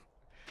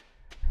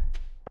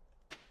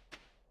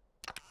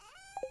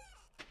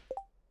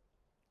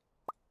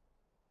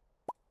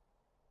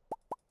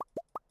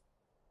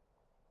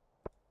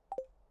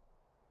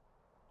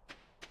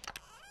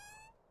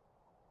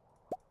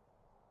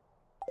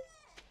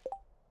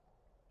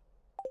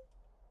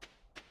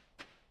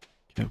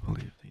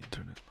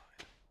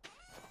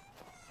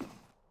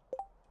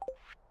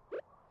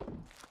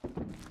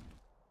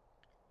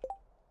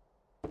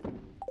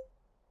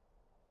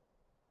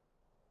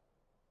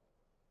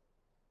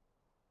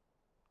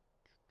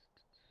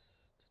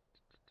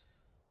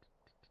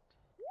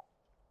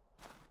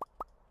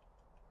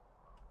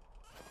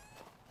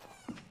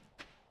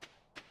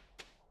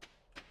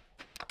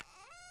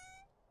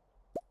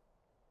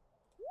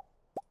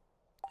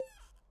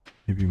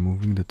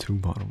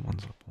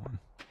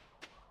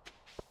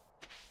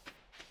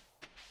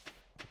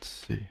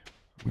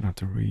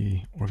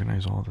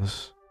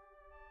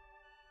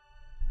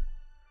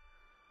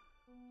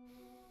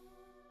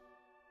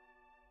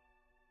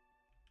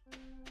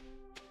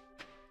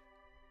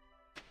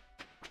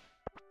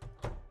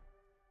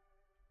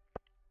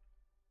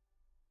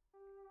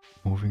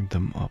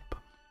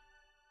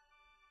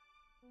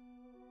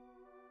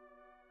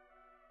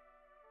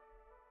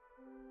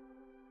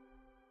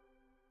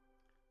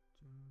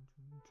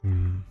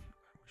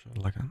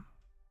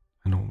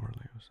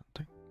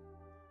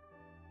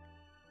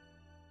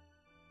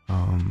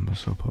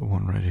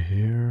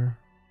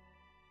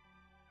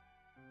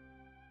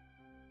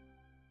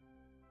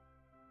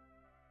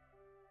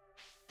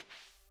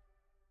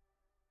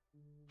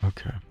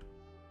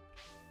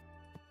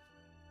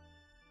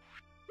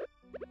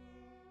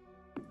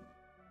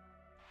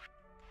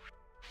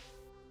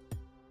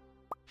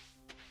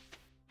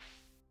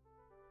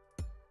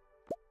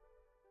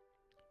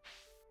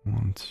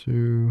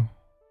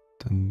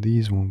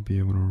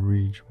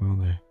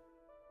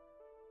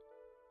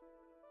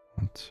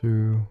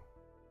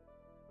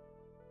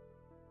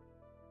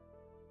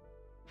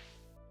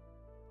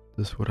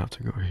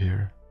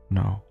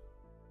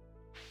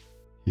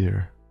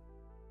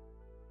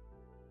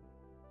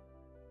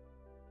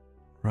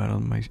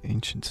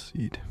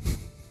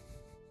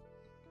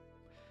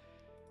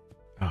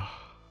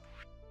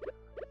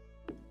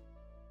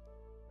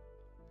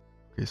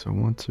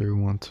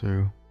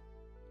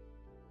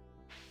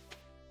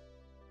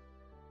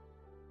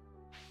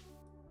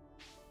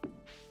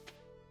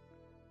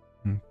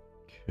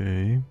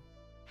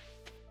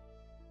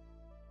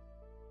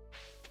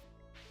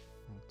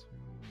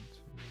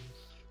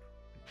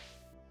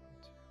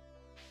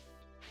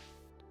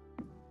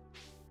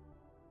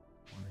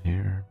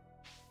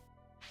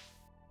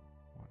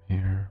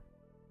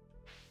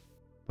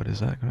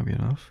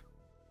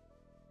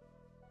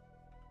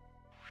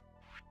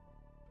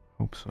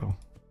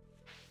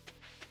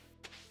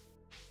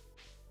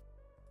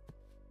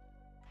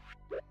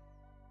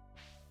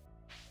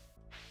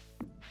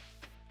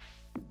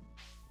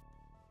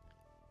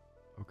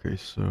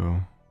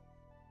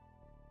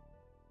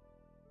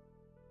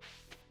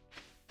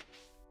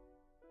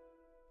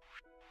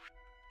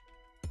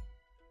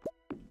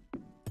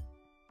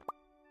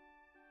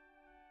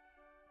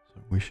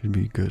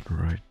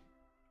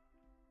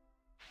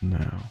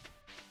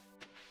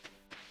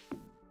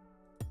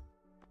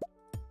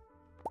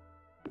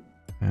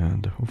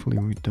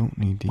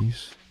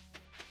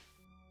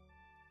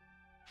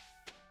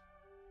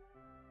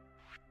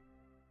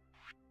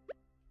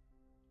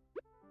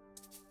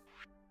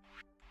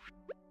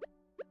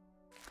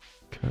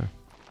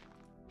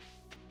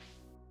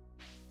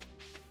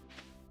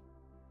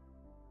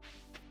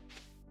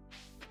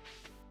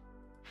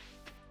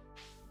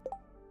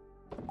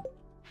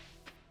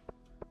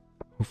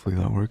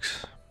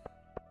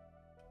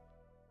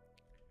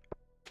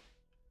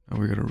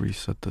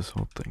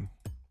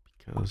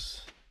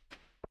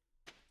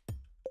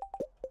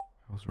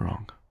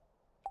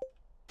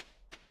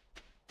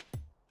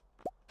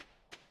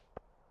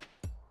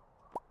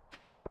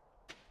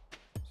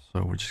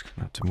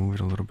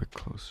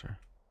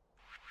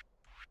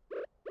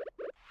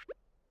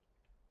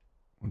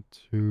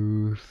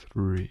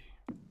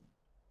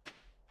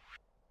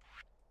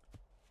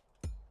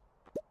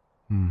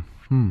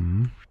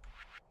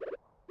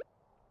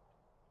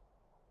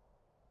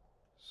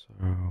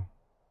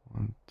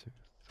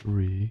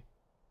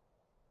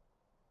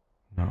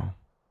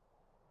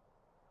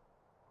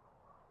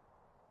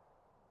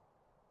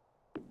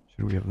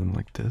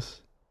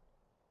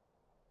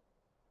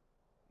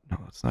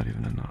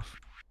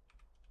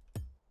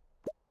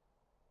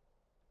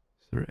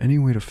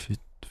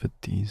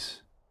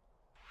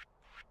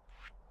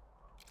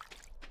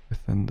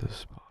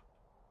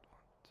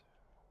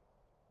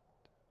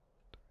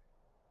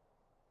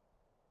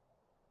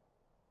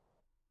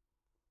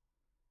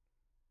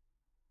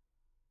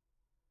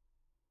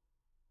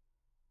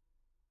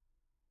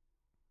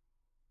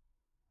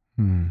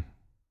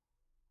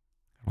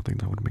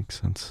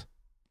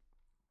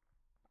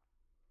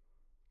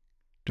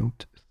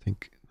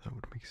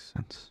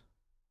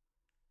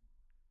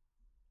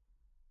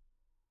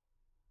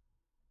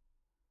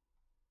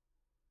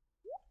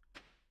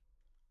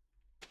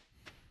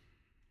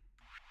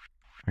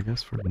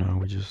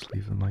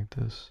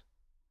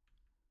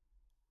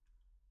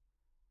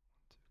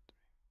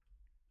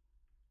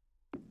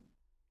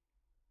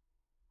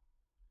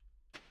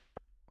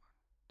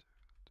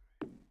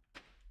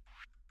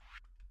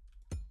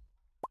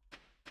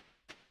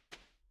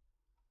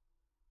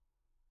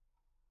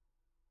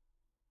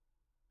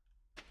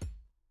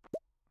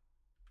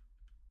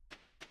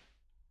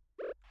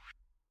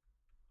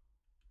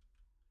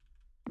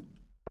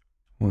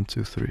 1,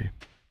 2, 3.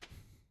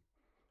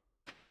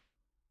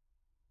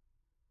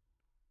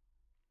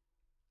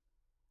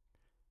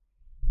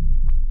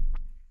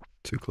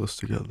 Too close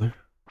together.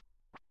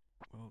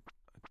 Well,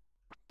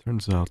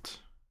 turns out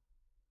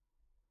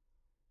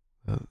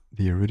that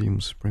the iridium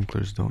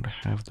sprinklers don't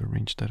have the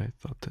range that I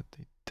thought that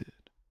they did.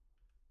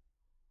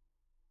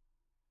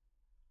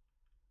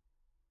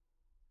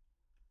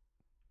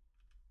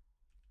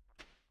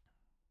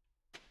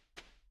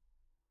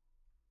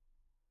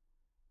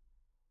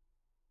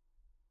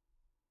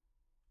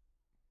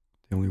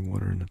 They only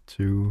water in a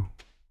two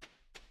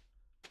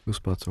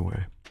spots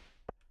away.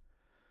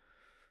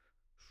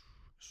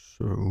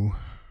 So,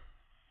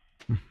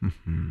 1, 2,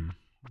 1,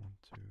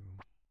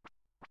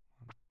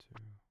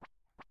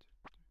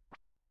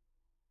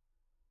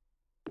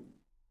 2.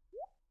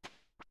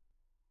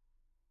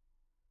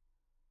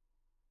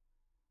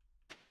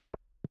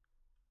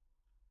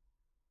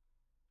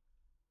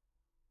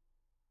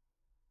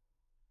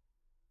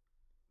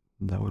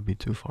 That would be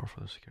too far for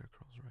the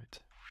scarecrows, right?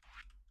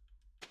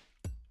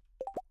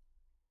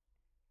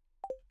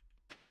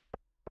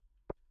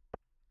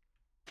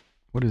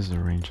 What is the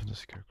range of the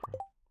scarecrow?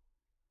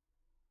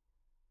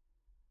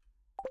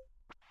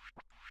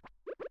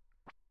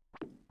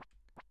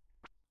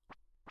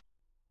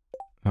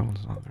 That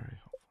one's not very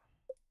helpful.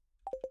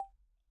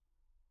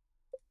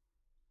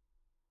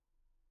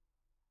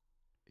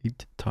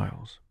 8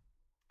 tiles.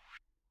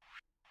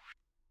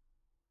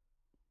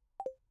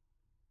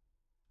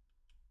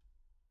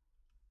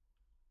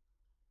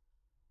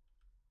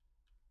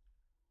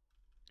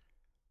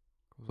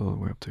 Goes all the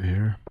way up to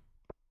here.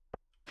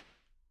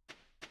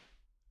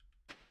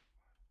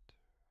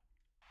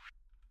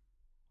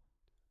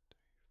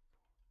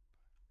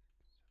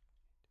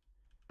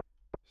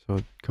 So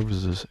it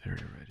covers this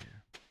area right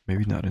here.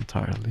 Maybe not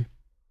entirely.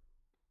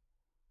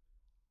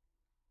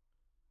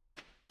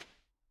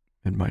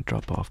 It might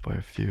drop off by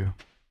a few.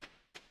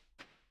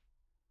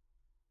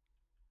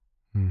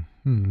 I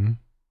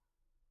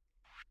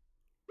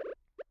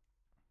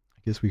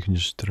guess we can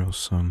just throw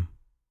some.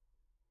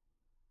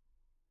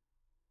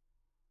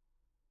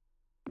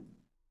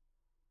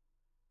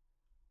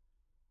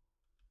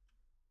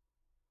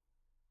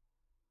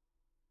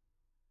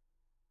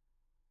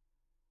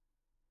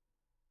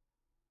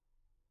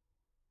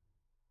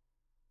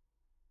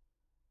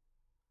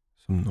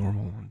 Some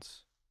normal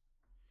ones.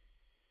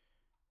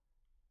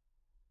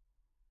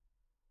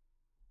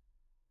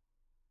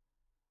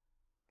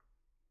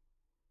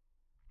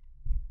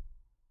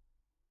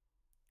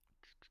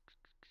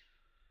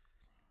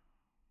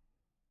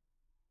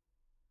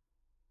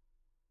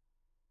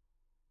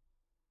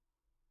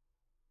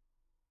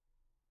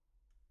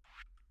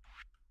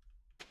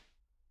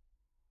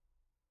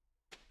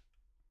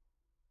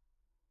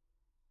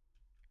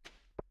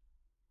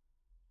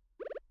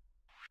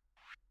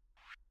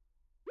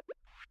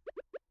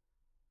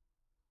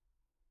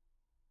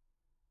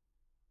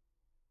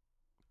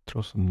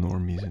 Throw some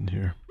normies in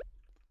here.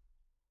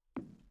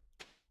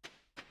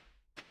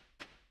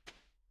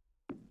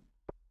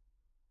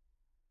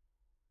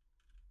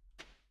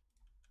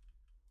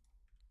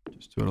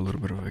 Just do a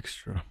little bit of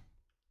extra.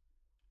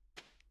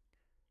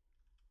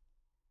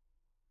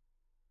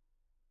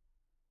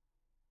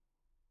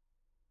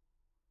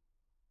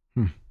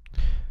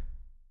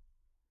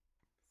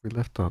 We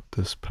left out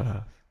this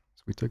path.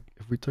 So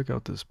if we took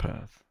out this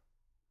path,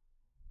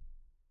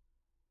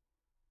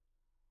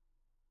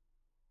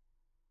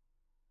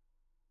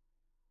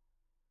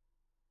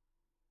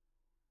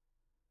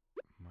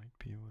 might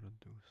be able to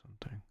do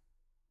something.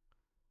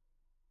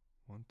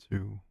 1,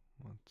 2,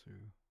 1, 2.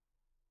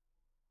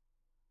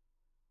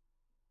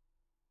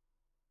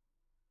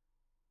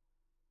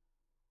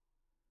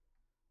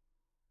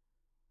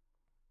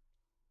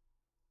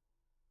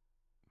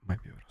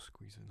 Might be able to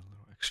squeeze in a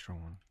little extra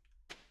one.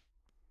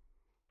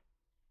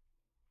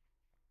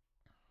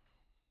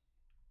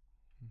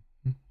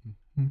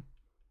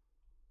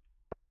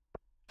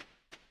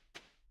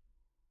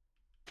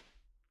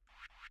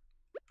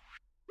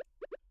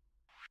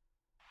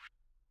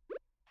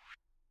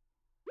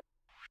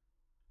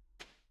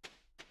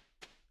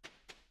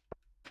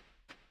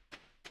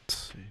 Let's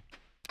see.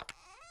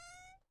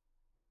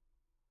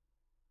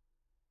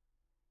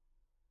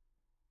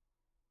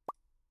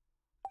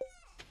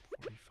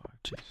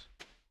 Jeez.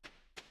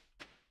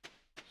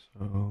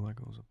 So that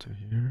goes up to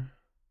here.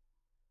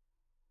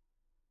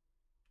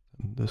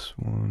 And this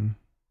one.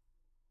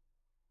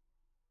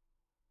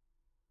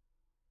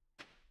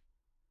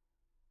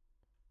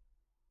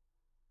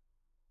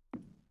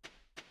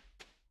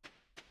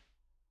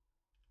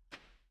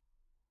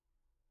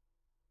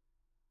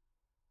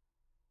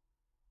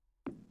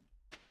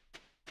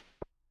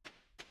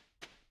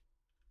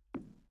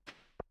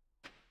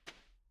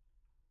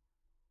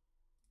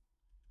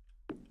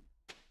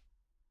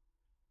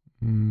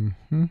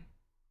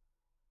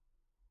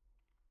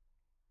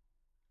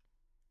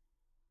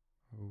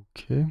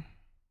 Okay.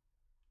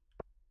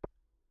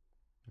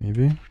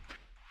 Maybe.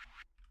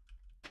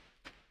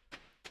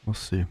 We'll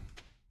see.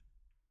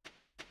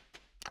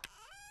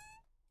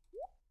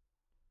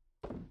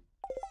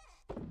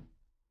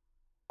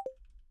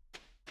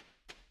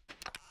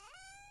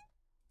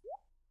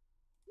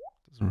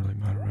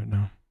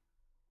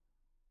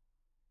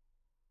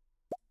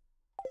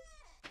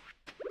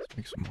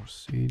 Make some more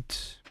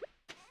seeds.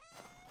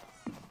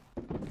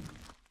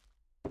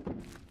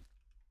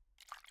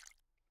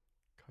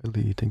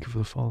 Kylie, thank you for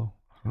the follow.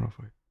 I don't know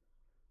if I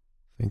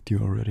thanked you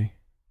already.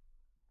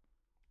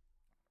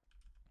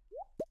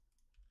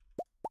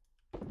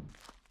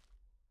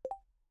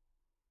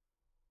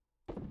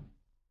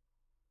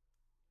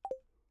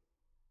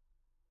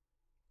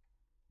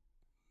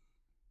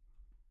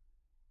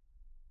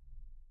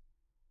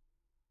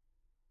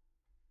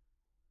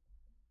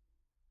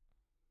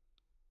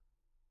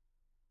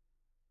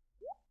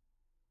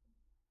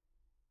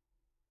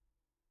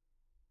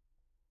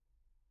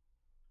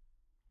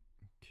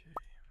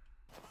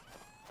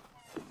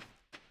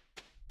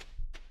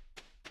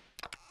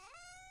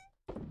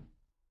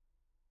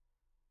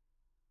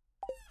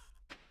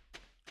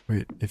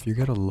 Wait, if you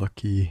get a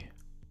lucky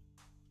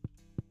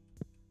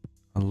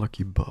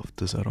buff,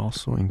 does that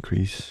also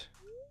increase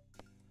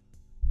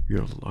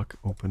your luck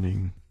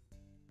opening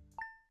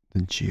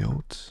the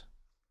geodes?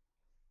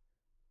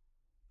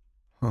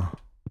 Huh.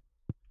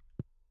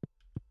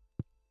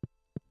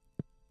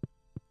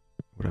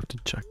 Would have to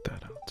check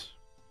that out.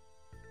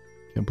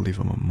 Can't believe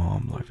I'm a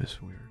mom. Life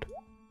is weird.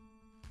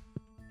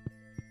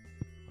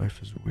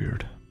 Life is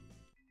weird.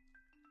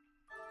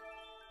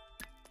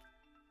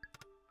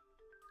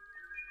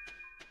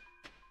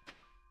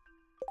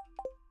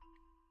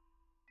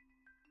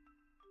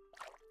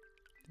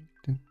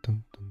 Dun,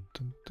 dun, dun,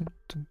 dun, dun,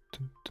 dun,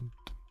 dun, dun, dun.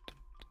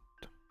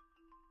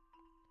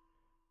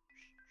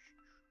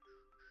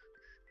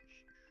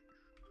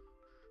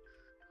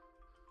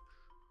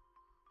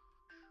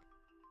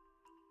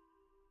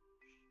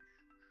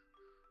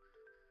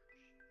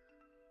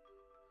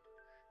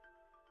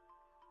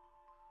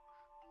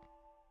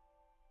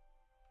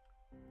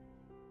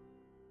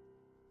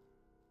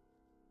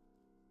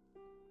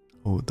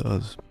 Oh, it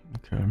does.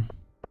 Okay.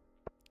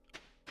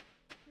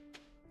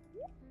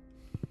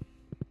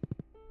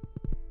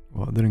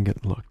 Well, I didn't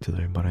get luck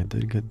today, but I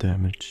did get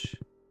damage.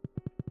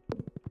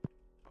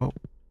 Oh.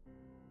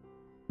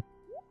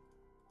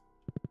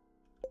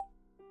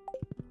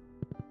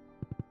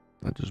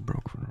 That just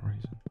broke for no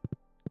reason.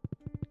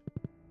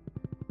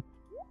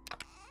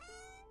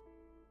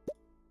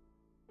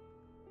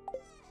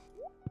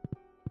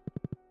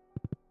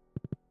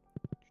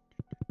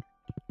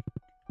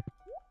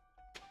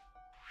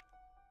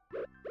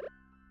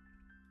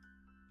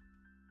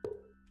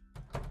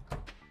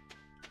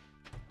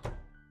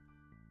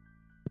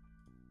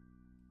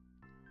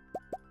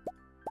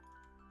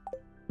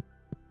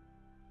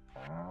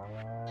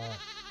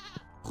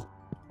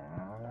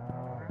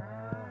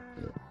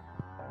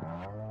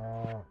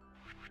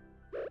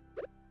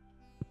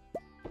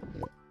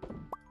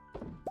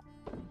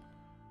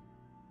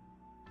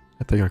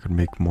 I think I could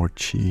make more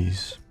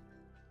cheese.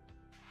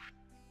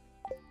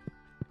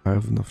 I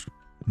have enough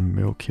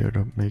milk here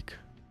to make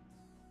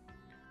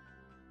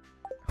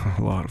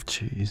a lot of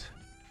cheese.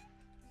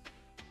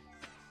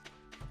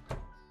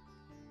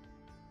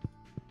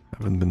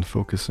 Haven't been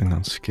focusing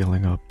on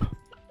scaling up.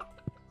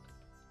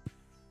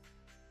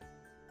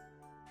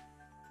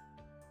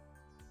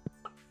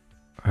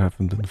 I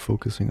haven't been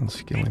focusing on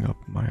scaling up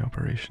my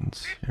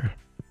operations here.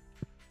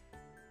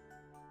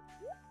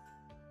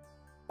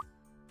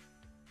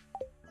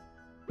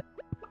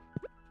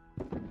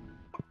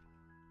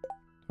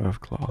 I have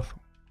cloth.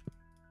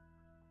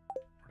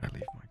 Where did I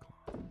leave my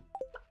cloth?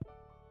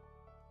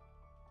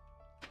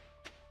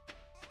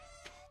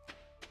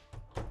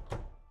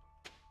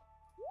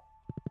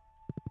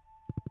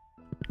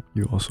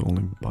 You also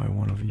only buy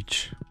one of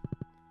each.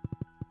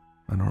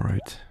 I know,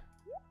 right?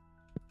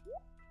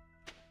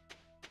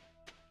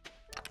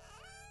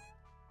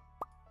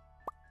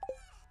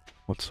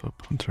 What's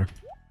up, Hunter?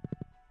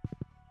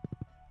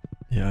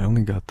 Yeah, I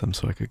only got them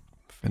so I could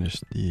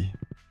finish the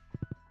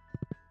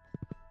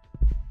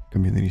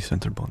community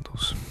center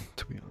bundles,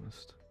 to be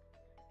honest.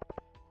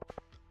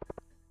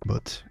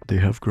 But they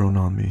have grown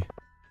on me.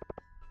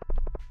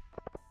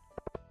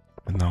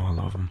 And now I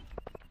love them.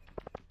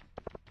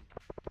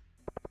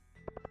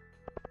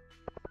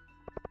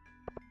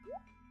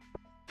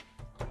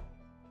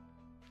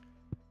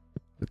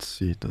 Let's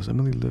see, does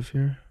Emily live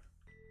here?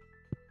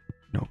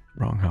 No,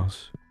 wrong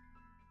house.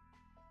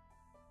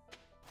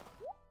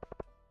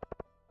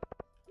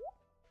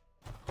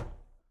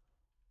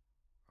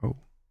 Oh.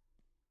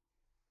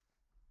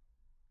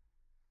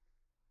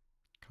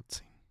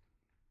 Cutscene.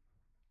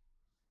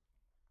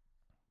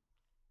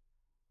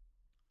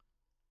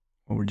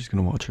 Oh, we're just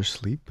gonna watch her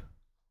sleep?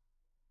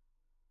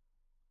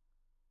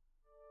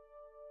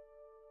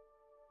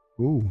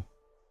 Ooh.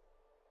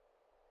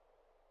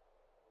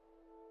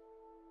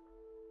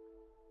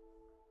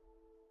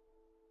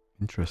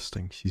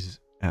 Interesting. She's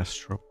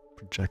astral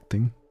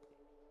projecting.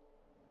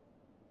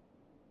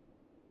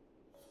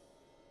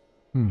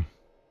 Hmm.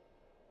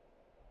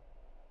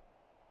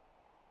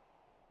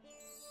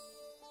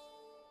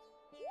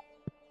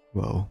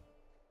 Well.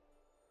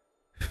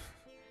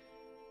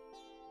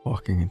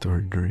 Walking into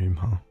her dream,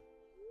 huh?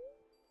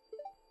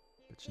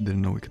 But she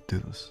didn't know we could do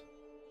this.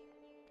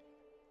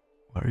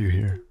 Why are you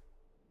here?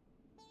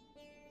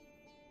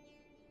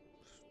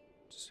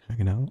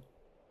 hanging out.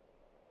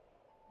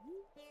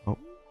 Oh.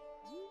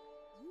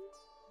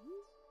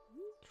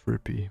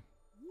 Trippy.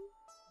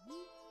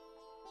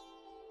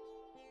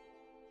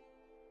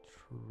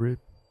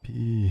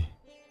 Trippy.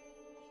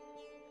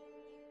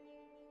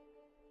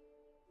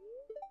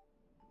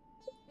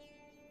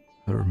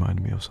 That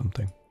reminded me of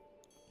something.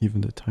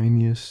 Even the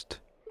tiniest,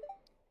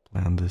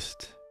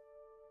 blandest,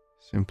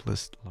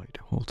 simplest light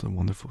holds a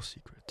wonderful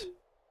secret.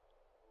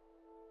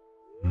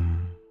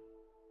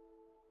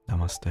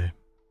 Namaste.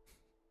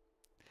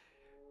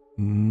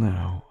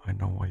 Now I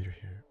know why you're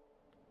here.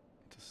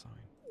 It's a sign.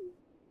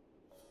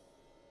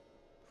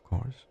 Of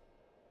course.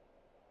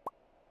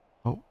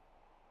 Oh.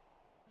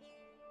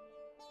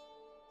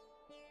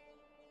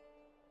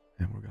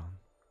 And we're gone.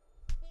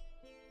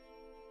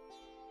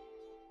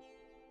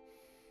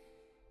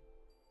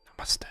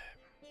 Namaste.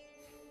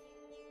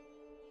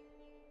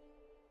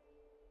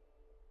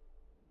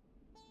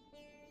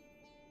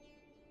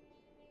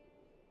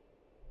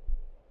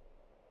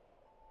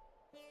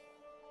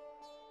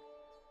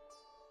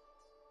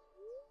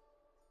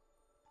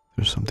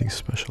 There's something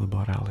special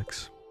about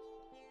Alex.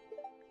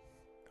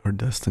 Our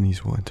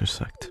destinies will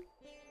intersect.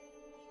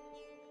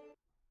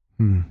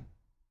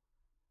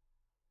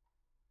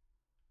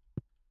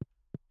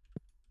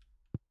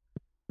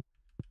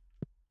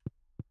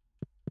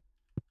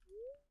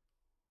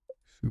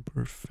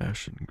 Super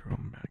Fashion Girl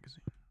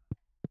magazine.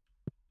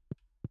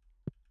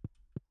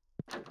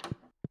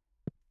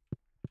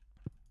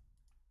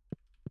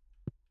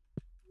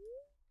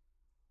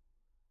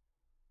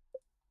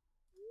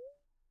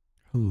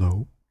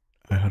 Hello.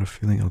 I had a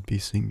feeling I'd be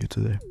seeing you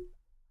today.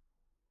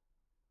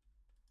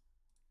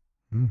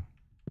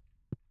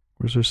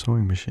 Where's her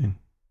sewing machine?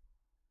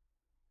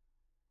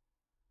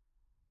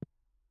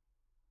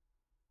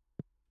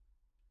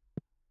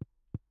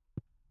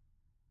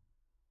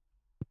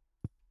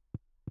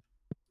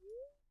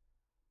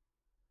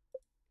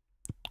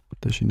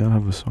 Does she not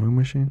have a sewing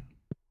machine?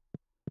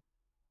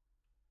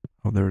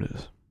 Oh, there it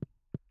is.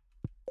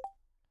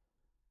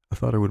 I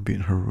thought it would be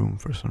in her room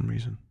for some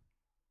reason.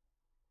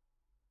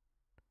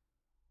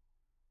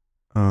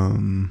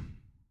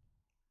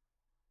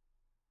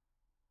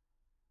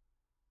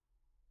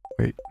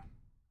 Wait.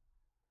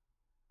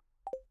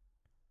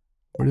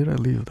 Where did I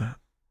leave that?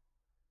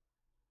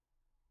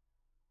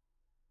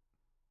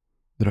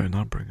 Did I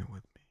not bring it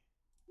with me?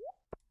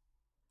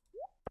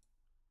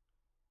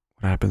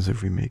 What happens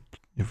if we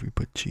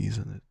put cheese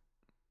in it?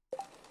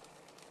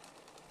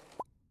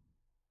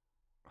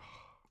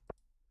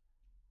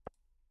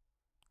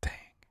 Dang.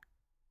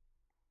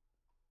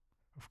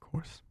 Of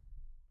course.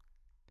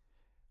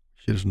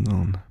 Should have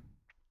known.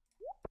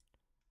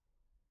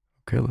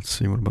 Okay, let's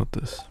see. What about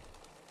this?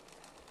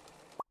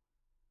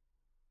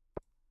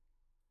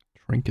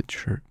 Trinket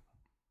shirt.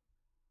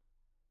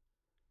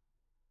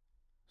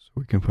 So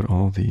we can put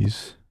all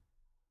these.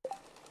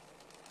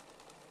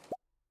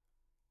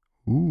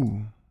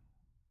 Ooh.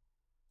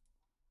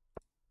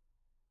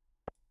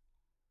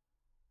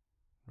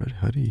 Red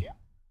hoodie.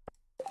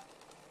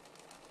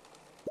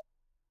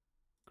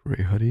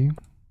 Gray hoodie.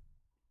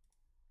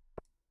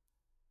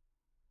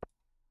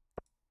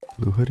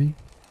 Blue hoodie.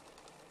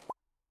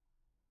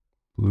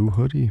 Blue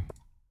hoodie.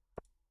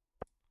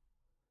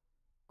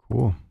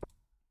 Cool.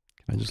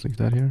 Can I just leave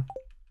that here?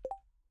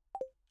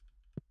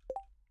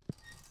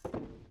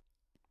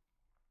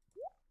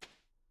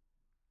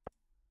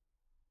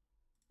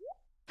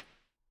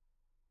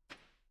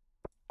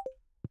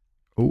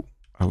 Oh,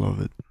 I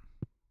love it.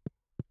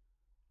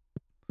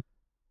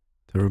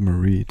 Tara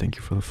Marie, thank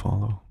you for the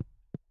follow.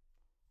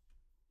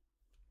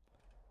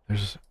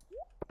 There's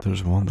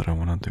one that I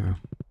want to do.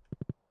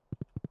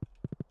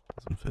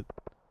 Doesn't fit.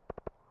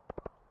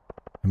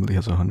 Emily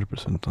has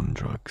 100% on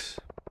drugs.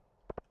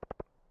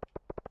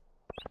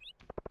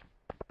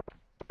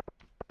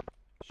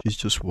 She's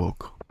just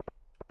woke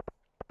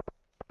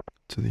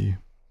to the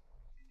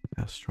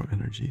astro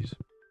energies.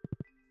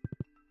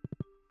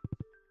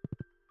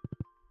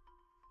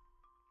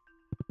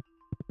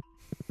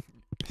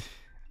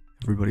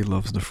 Everybody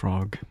loves the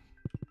frog.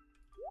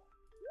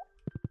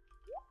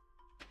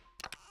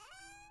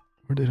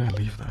 Where did I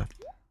leave that?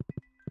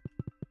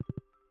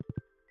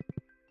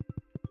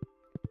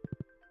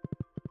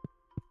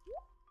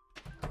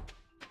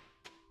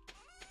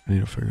 I need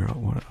to figure out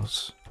what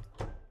else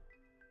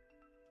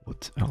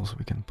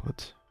we can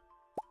put.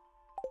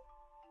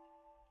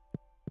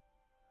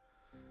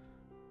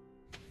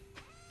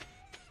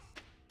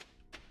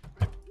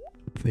 I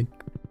think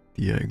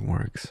the egg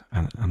works,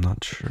 and I'm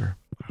not sure.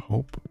 I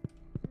hope.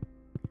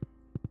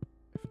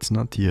 If it's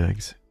not the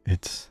eggs,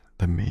 it's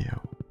the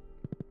mayo.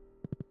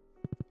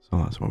 So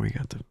that's what we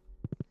got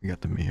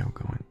the mayo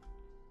going.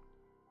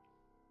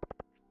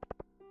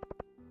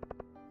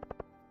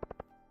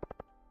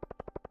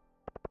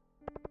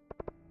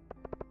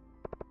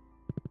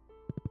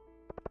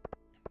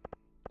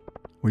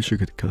 Wish you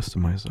could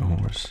customize the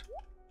horse.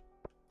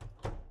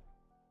 That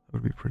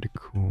would be pretty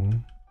cool.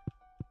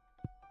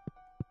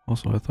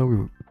 Also, I thought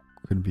we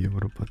could be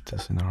able to put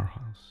this in our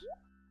house.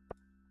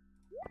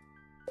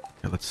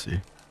 Okay, let's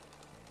see.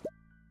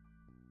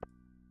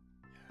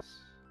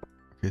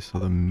 Okay, so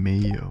the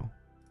mayo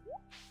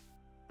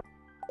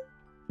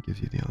gives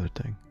you the other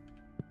thing.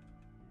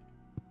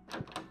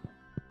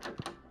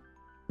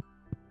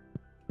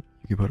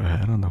 You can put a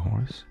hat on the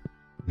horse?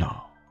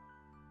 No.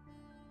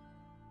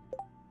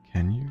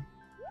 Can you?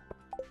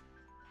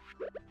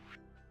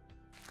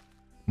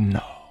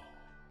 No.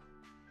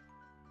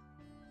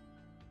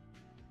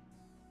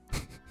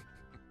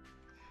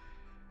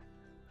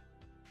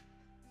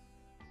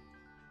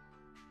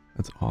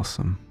 That's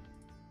awesome.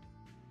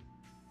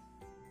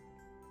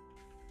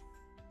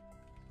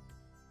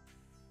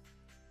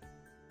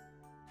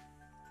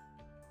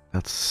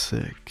 That's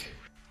sick.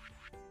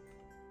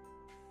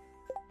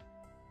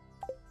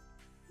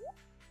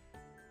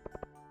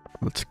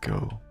 Let's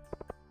go.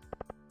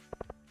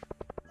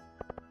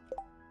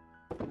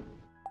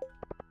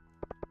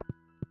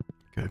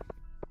 Okay.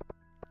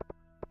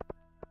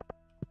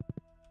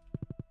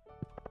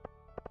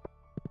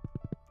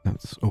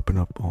 Let's open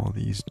up all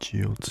these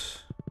geodes.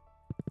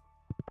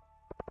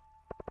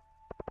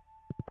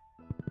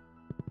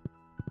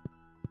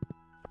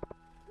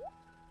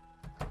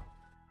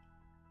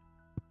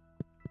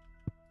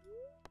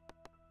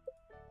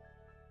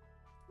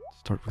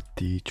 Start with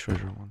the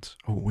treasure ones.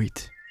 Oh,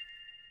 wait.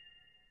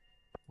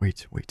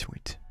 Wait.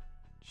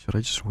 Should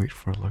I just wait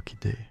for a lucky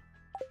day?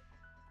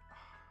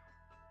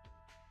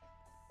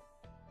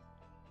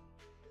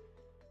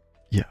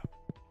 Yeah.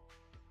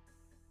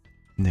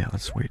 Yeah,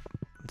 let's wait.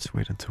 Let's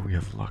wait until we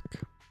have luck.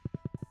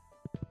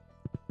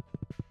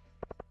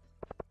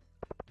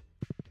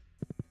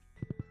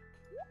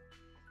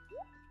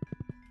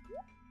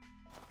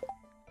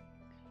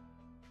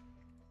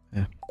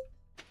 Yeah.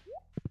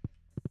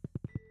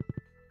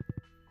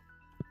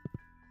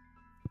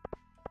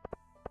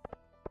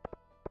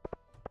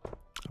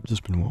 I've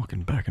just been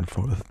walking back and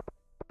forth.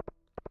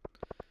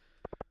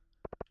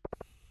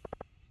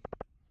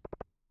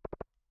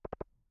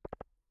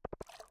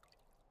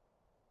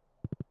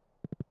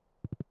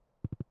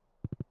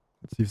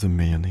 Let's see if the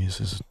mayonnaise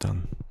is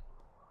done.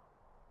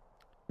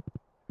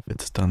 If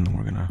it's done, then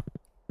we're gonna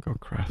go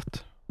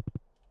craft.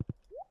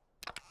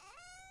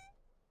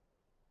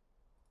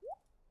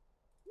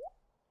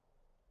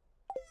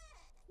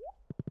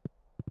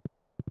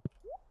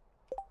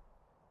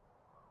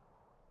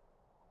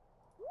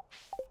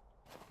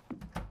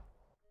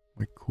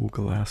 My cool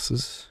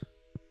glasses.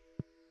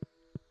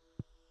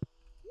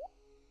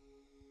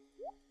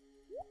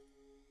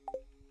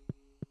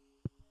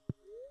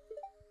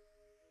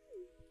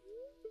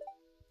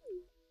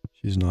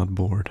 She's not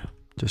bored,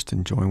 just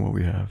enjoying what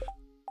we have.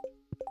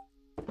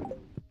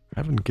 I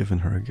haven't given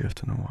her a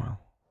gift in a while.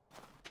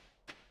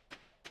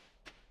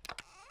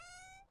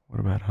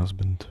 What about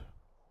husband?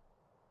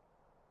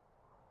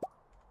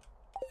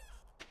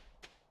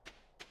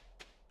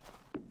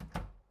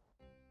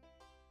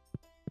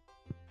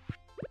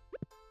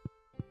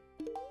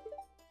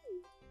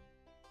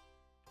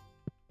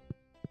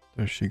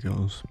 There she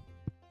goes.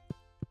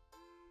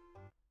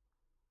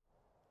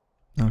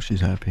 Now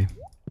she's happy,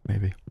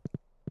 maybe.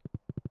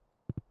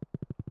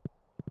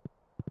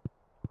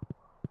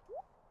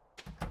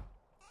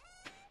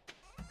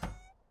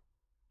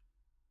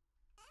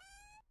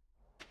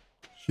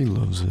 She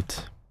loves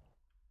it.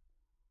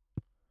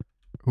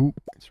 Ooh,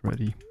 it's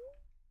ready.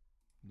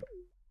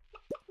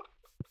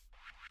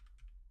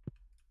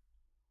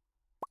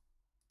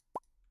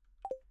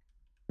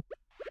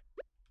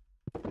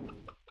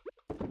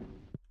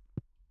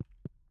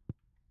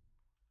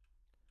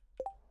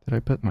 Did I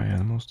pet my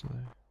animals today?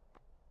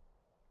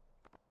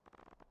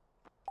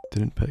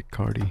 Didn't pet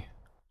Cardi.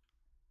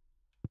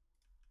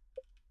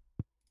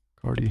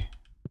 Cardi.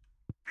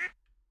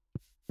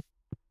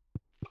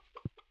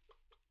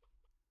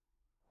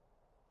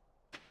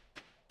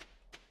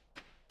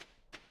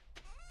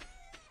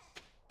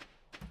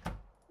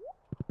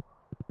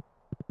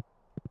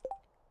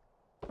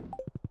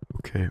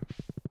 Okay.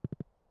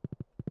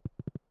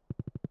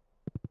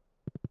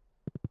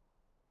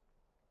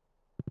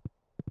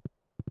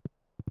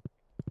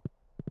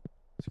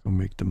 Let's go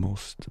make the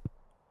most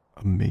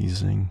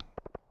amazing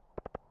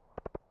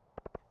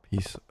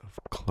piece of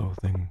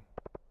clothing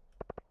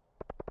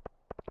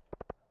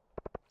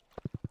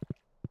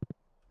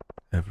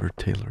ever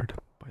tailored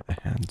by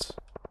the hands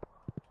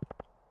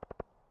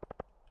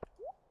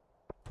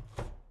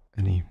of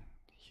any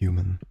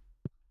human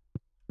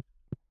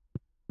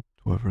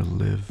to ever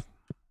live.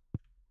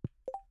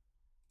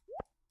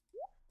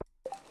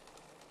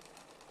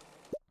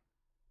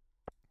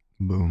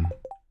 Boom.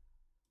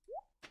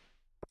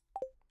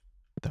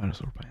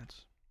 Dinosaur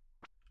pants.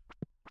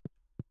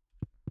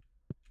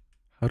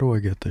 How do I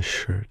get this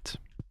shirt?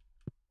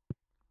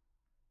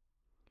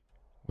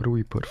 What do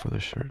we put for the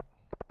shirt?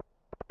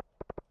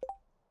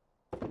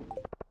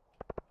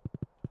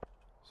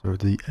 So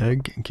the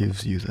egg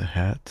gives you the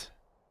hat.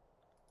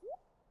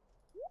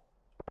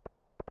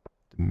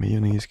 The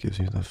mayonnaise gives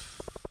you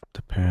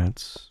the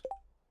pants.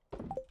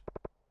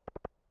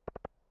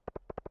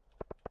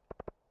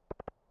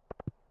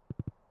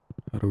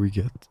 How do we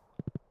get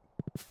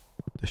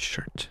the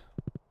shirt?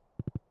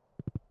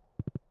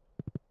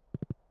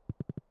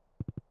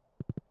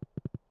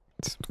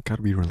 It's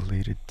gotta be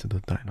related to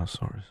the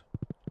dinosaurs.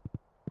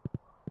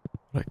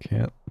 But I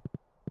can't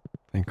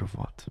think of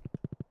what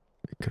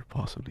it could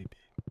possibly be.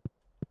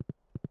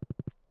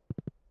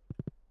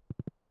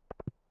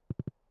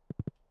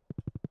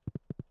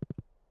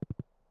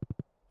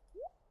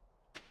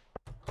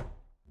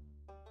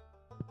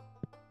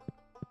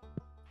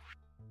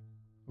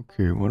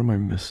 Okay, what am I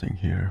missing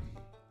here?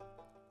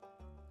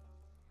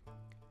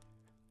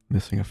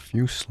 Missing a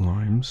few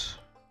slimes.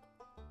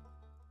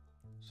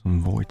 Some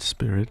void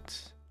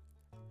spirits.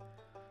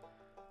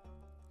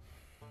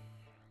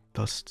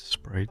 Dust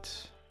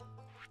sprites.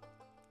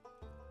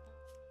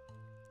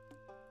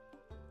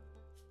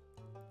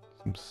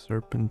 Some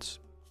serpents.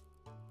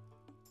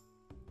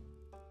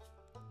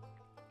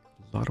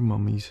 A lot of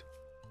mummies.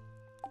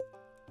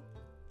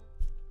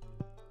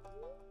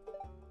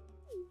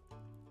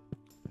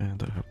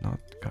 And I have not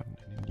gotten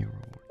any new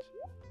rewards.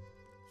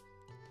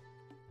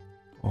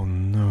 Oh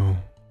no.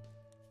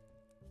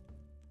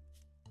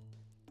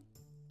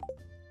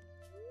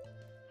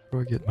 How do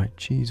I get my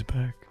cheese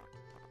back?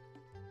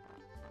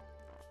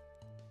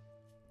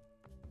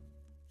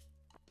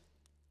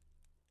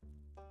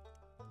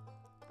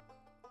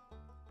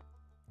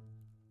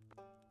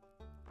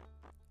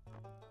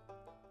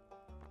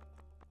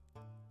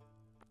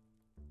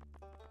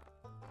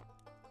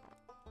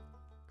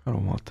 I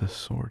don't want this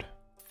sword.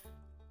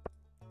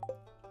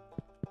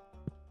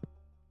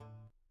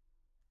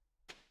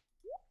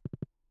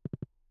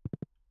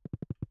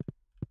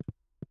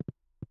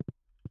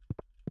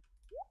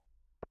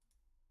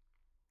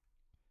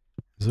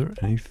 Is there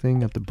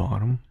anything at the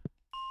bottom?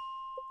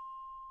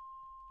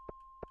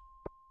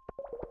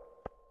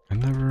 I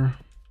never...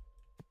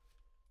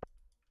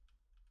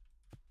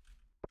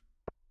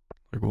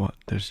 Like what?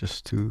 There's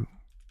just two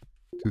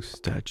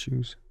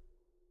statues?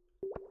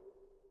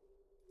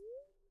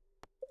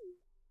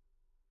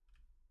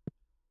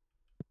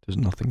 There's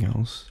nothing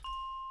else?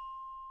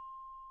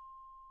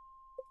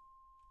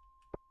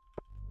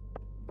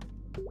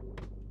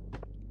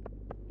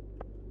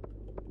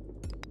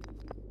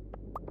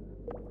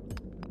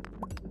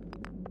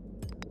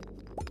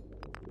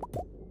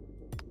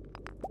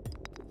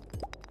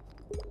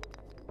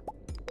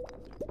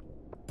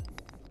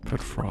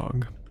 Pet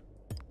frog.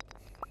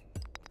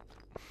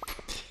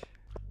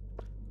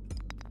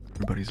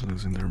 Everybody's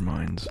losing their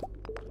minds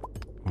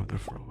over the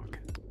frog.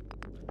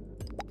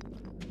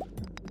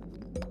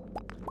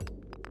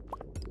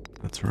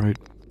 That's right.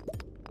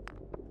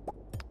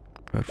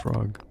 Pet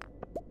frog.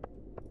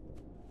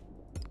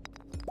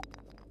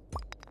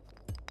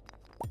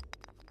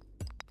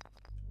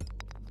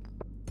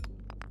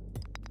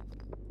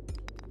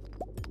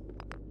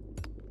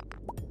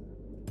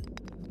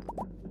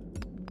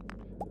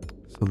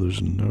 So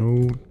there's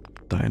no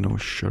dino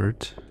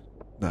shirt.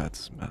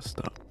 That's messed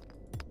up.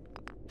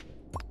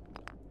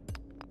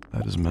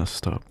 That is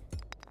messed up.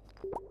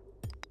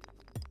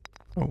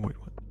 Oh wait,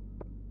 what?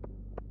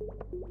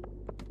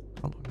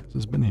 How long has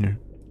this been here?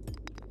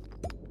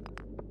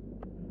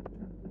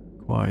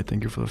 Why,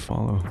 thank you for the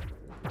follow.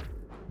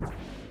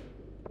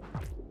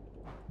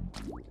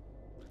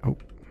 Oh.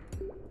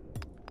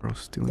 Bro,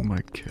 stealing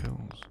my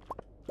kills.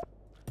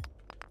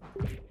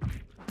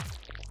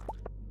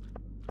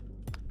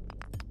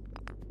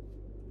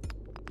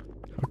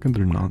 How can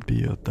there not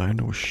be a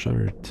dino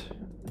shirt?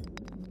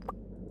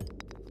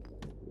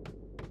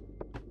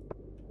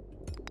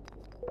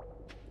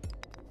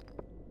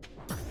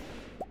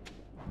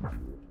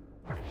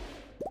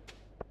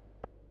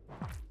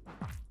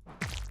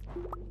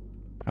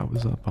 How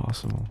is that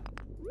possible?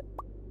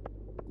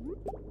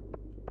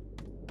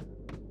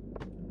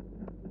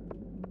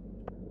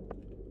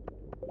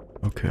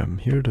 Okay, I'm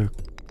here to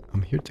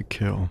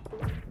kill.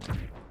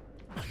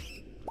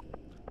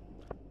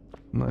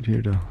 I'm not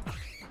here to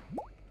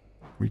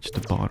reach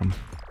the bottom.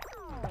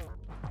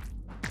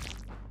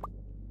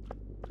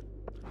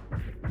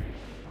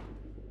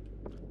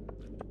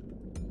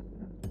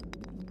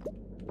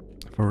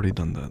 I've already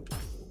done that.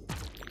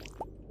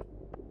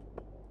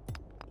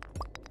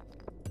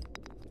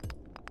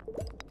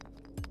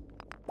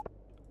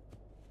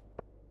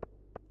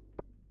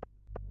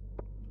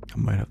 I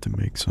might have to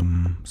make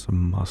some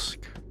musk.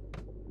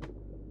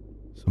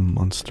 Some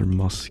monster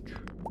musk.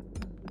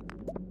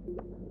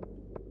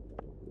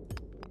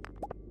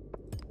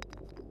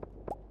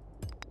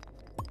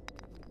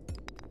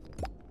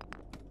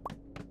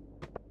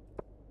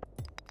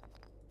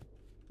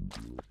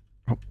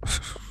 Oh.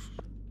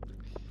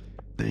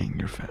 Dang,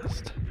 you're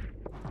fast.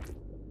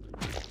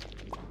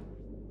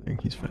 Dang,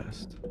 he's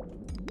fast.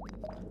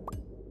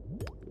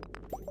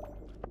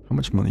 How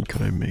much money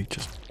could I make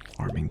just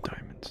farming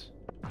diamonds?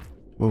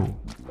 Whoa.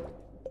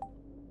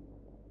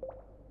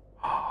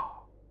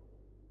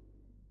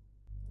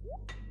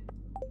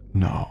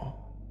 No.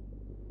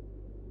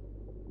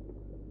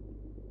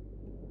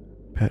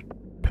 Pet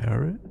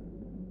parrot?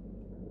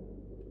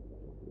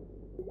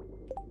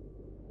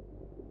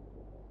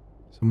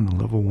 Summon a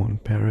level 1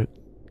 parrot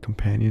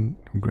companion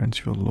who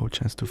grants you a low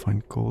chance to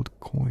find gold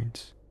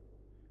coins.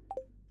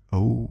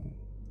 Oh.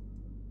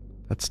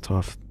 That's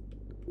tough.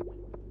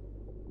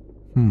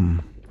 Hmm.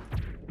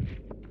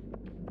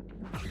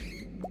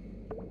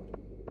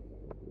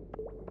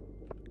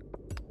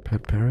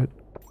 Pet parrot?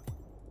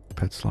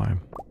 Pet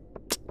slime.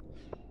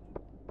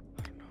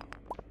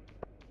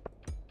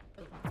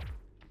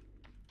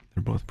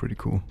 They're both pretty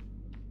cool.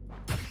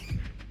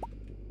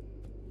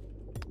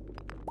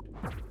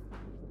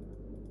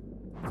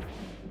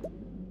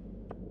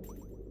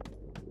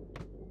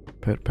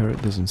 Pet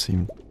parrot doesn't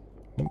seem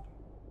to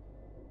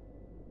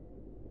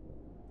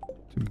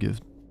give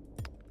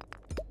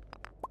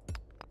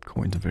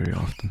coins very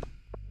often.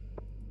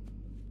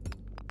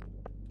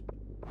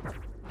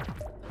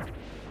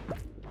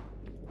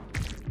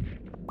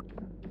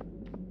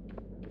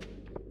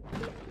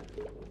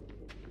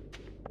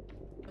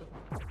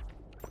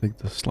 I think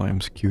the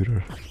slime's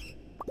cuter. I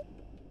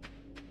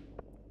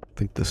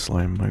think the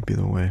slime might be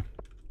the way.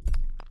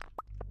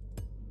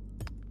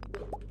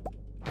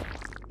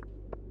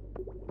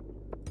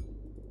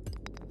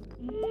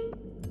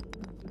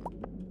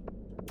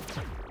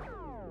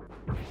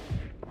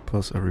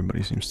 Plus,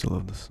 everybody seems to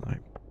love the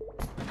slime.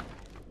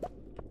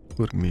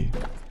 Including me,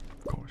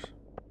 of course.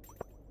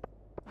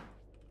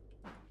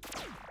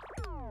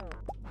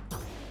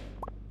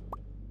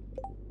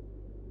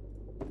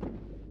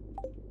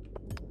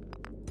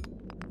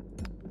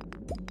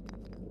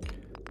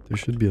 There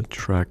should be a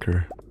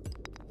tracker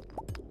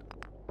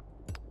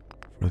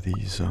for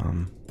these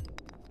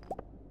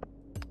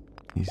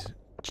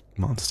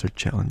monster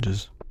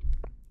challenges.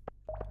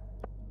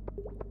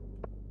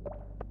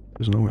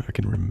 There's no way I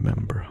can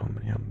remember how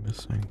many I'm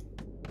missing.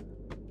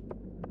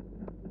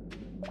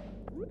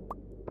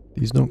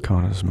 These don't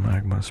count as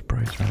magma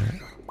sprites,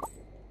 right?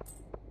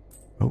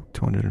 Oh,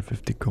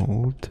 250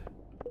 gold.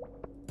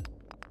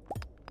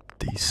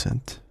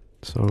 Decent.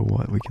 So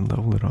what, we can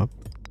level it up.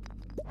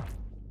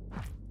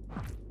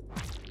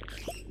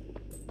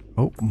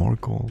 Oh, more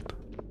gold.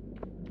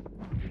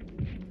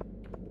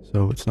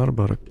 So it's not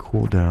about a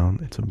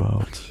cooldown, it's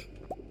about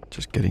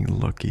just getting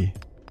lucky.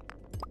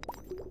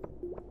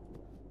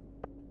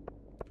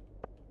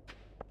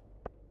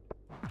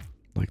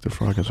 Like the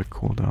frog has a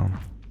cooldown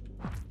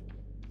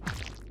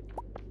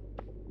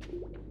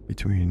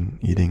between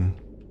eating,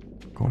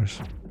 of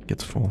course,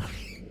 gets full.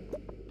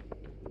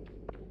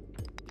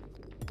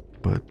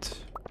 But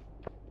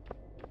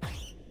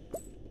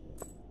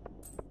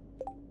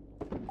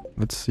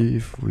let's see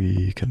if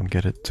we can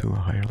get it to a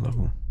higher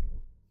level.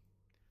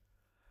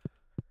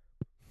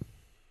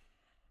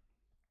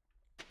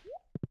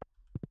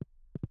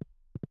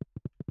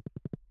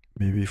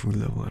 Maybe if we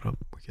level it up,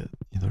 we get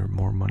either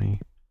more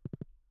money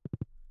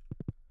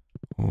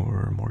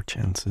or more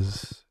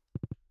chances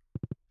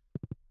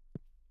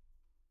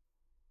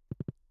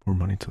for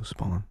money to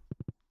spawn.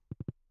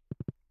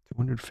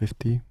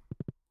 250,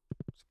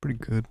 it's pretty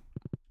good.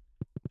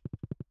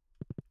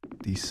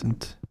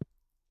 Decent.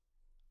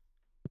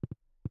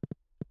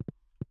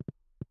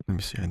 Let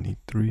me see, I need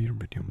 3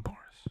 iridium bars.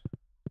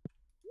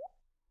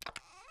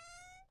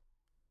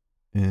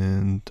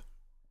 And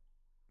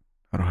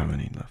I don't have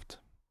any left.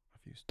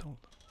 I've used all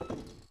of them.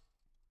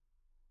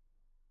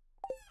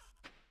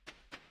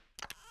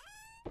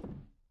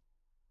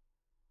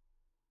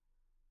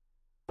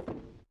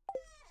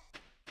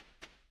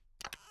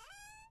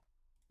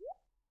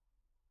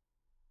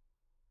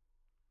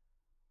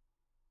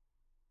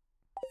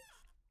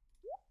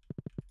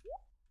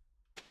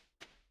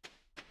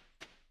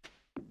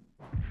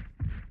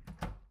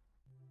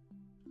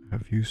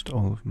 I've used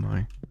all of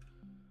my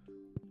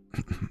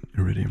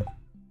iridium.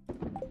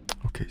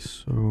 Okay,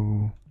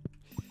 so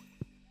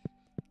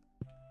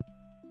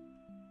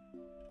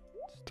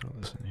let's throw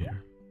this in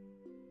here.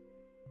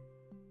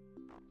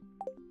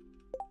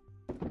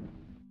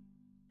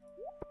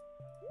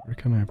 Where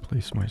can I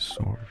place my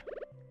sword?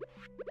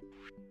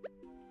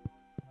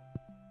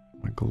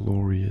 My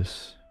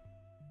glorious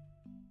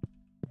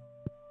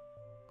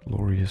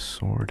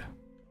sword.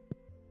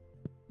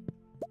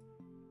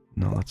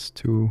 No, that's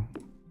too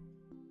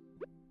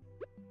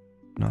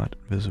not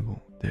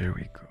visible. There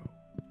we go.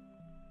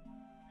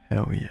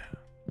 Hell yeah.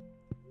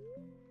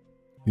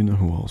 You know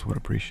who else would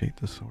appreciate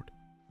this sword?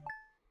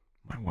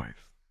 My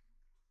wife.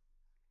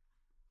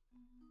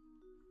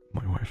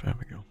 My wife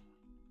Abigail.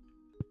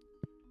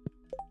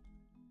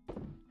 What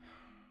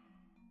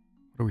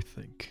do we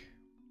think?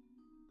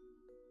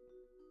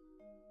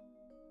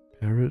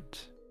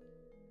 Parrot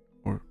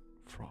or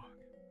frog?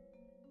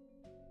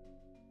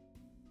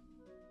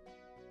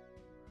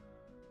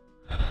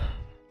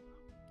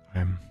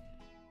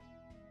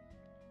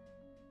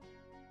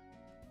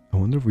 I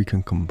wonder if we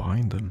can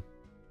combine them.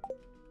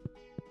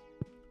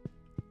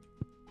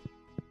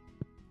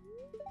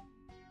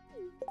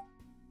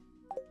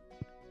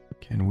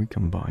 Can we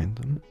combine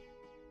them?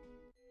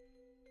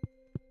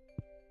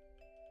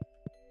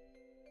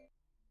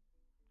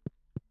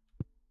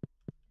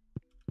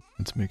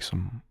 Let's make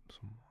some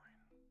wine.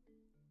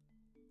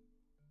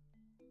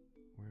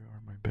 Where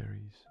are my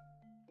berries?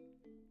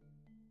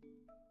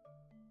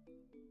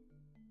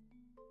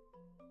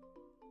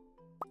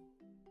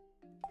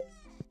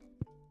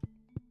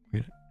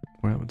 Wait,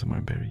 what happened to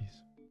my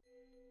berries?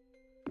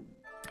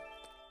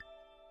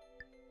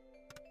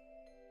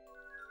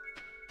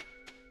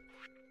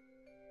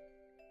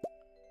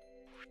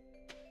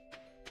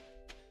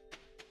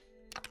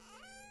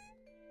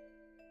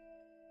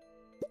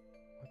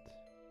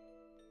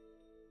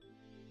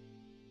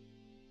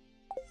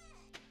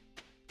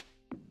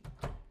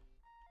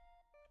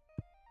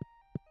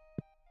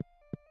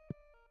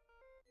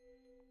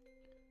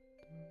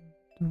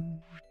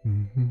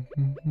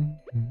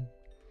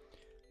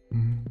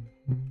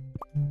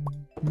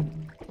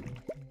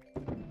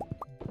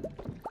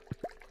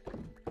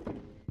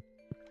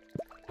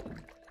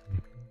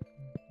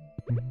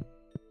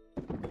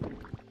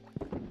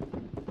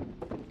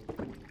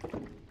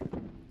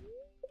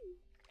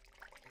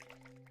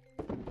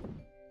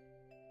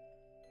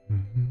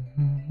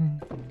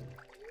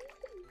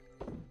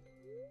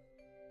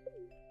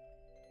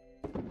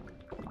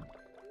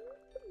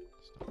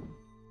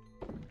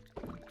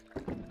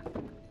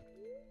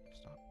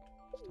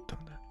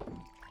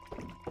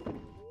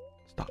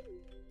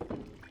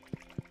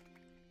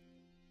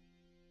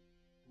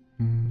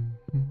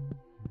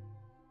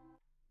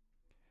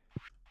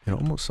 It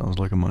almost sounds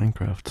like a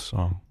Minecraft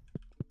song.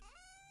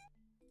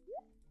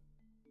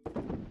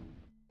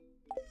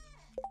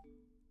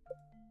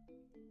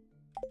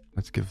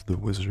 Let's give the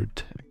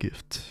wizard a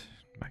gift.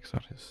 Max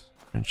out his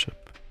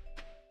friendship.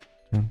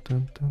 Dun,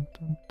 dun, dun,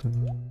 dun,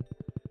 dun.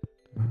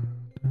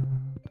 Dun,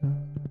 dun,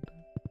 dun,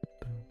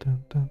 dun,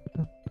 dun, dun,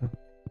 dun.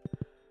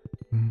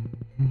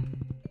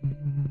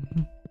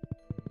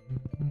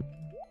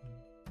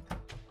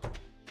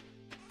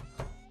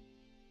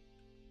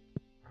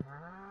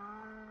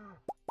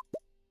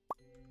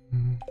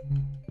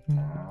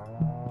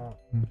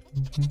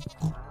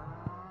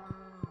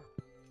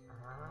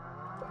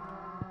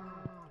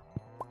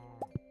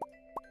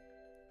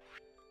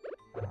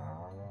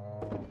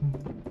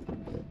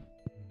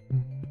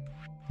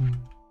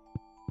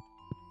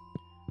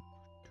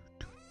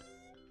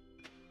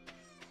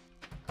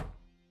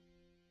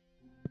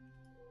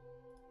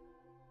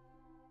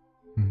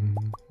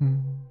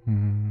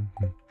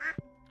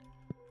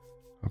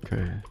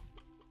 Okay.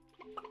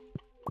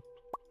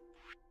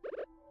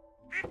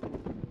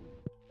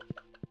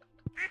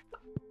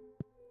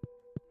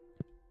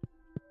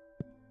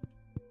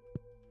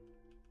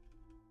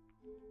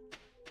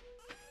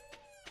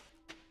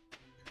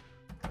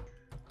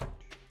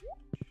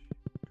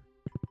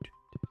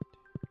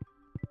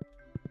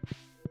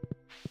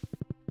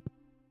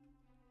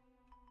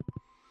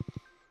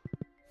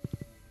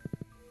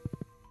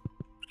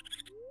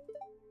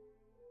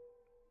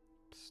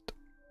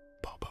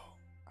 Bobo,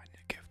 I need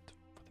a gift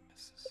for the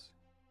missus.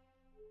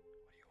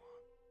 What do you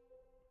want?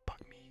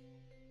 Bug me.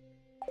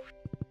 Oh,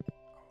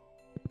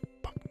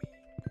 bug me.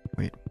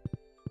 Wait.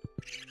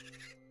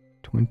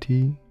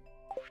 20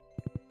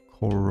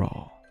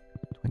 coral.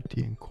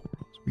 20 in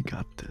corals. We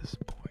got this,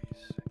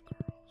 boys and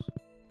girls.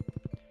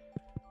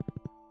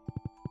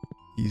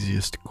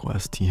 Easiest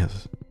quest he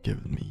has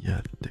given me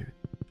yet, dude.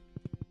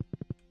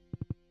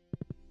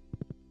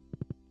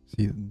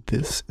 See,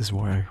 this is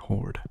why I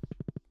hoard.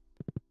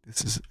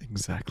 This is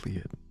exactly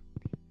it.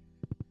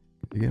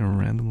 You get a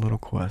random little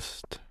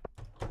quest.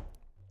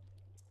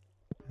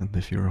 And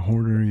if you're a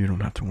hoarder, you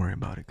don't have to worry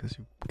about it because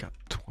you've got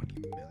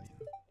 20 million.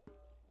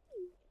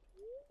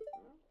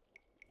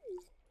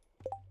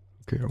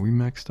 Okay, are we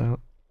maxed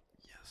out?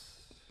 Yes.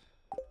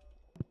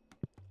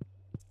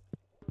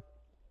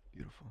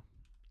 Beautiful.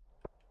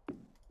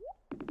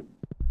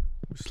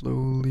 We're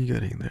slowly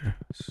getting there.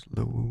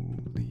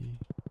 Slowly.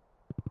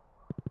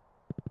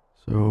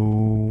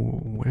 So,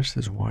 where's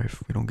his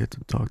wife? We don't get to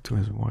talk to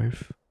his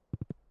wife.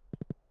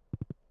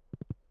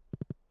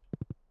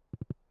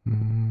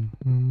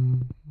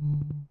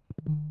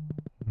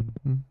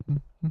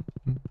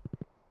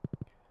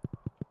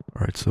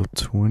 Alright, so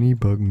 20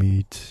 bug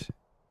meat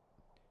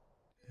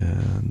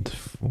and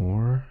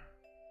 4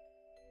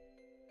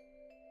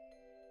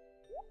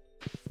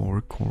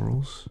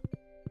 corals.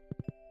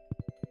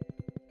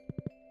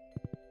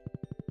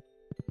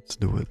 Let's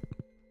do it.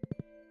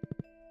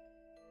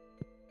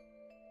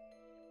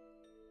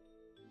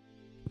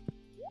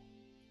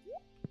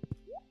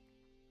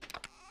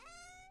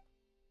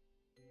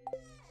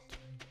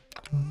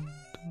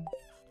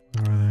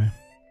 Where are they?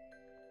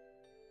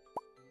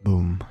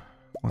 Boom.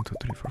 1, 2,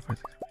 3, 4, 5,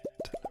 6, 7, 8,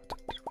 10, 11,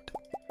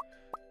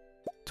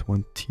 12,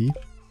 20.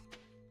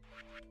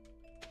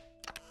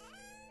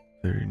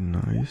 Very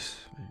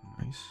nice. Very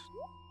nice.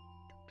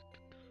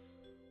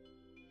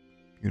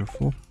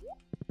 Beautiful.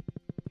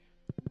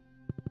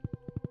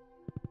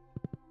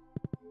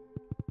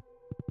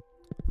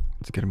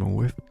 Let's get him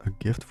a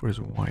gift for his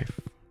wife.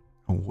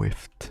 A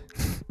whiffed.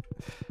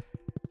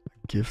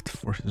 A gift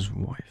for his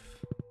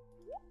wife.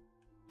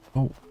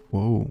 Oh,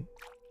 whoa.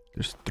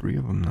 There's 3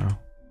 of them now.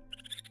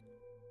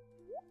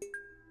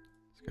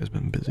 This guy's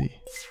been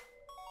busy.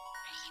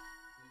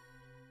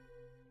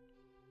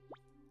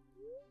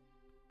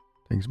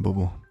 Thanks,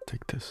 Bubble.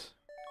 Take this.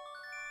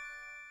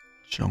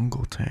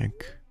 Jungle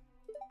tank.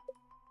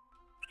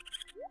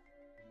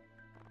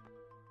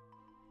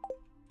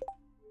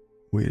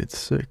 Wait, it's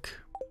sick.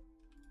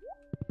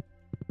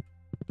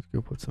 Let's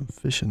go put some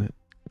fish in it.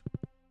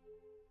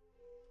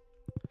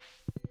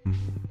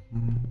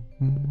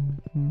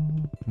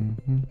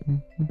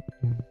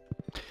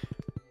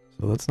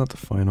 So that's not the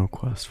final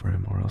quest for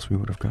him, or else we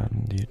would have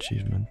gotten the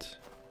achievement.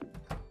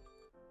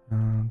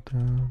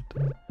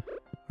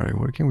 Alright,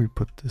 where can we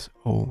put this?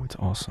 Oh, it's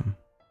awesome.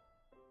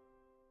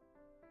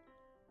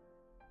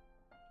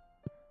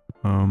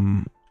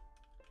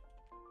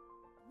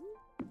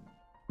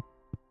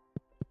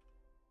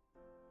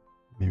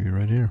 Maybe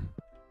right here.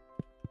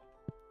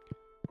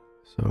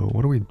 So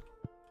what do we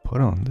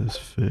put on this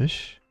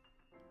fish?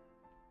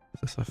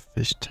 Is this a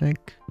fish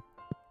tank?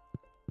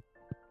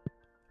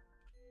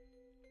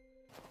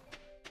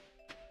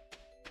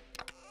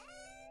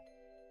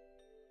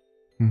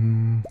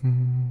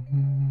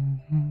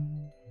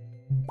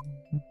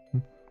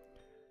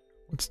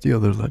 What's the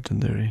other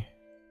legendary?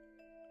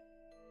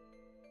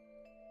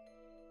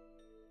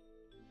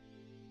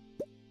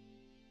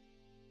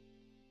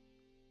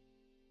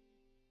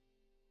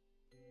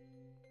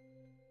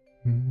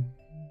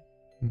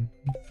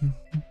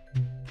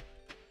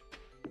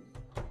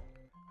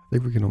 I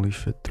believe we can only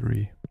fit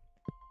 3.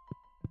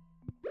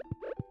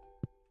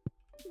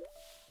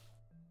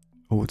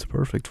 Oh, it's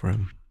perfect for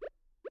him.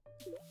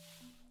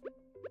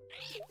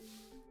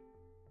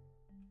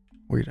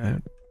 Wait,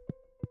 I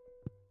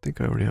think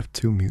I already have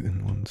 2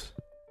 mutant ones.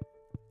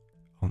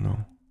 Oh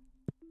no.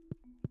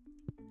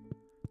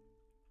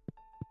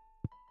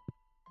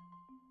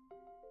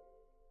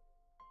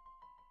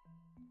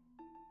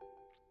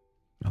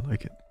 I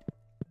like it.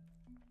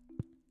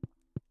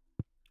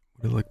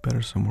 Would it look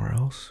better somewhere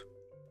else?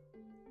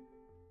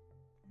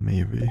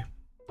 Maybe.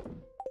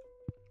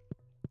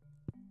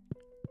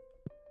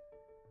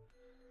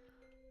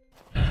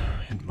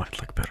 It might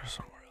look better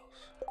somewhere else.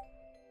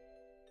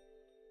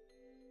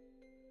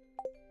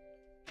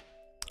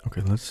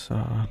 Okay, let's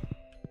why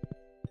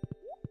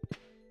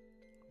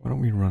don't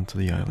we run to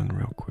the island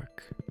real quick?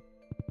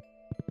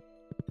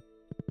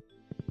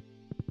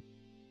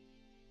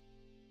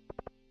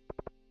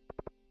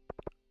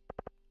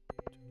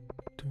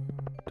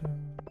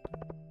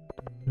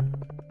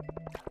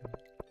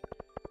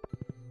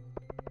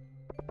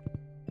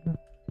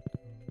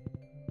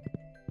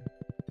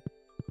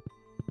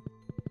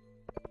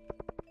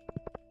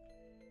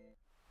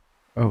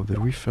 Oh, did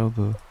we fail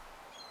the...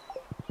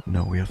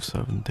 No, we have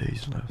 7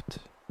 days left.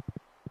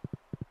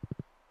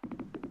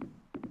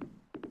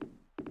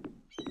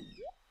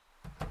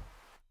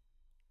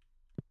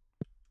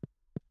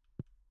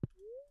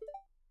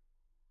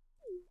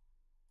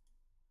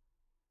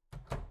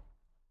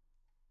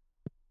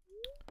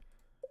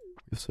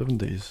 We have 7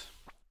 days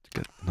to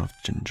get enough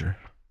ginger.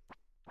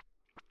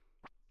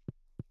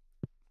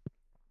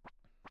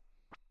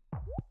 I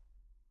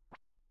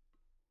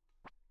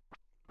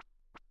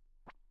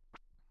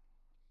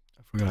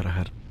forgot I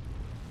had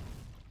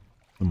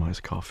some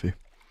iced coffee.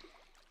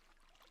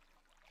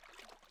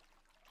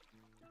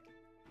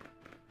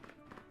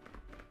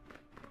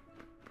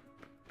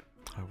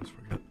 I always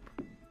forget.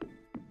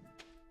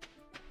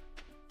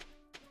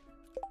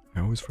 I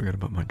always forget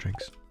about my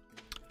drinks.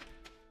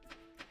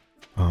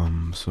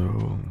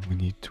 So we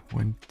need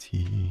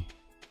 20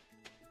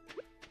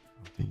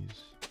 of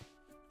these.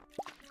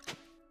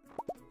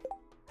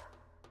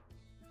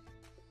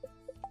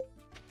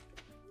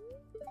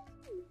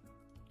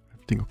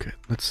 Everything okay?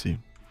 Let's see.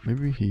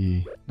 Maybe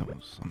he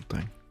knows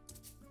something.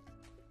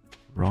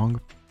 Wrong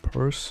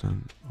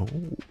person. Oh.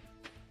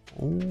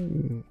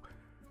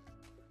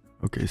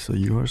 Okay, so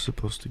you are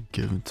supposed to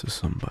give it to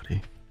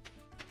somebody.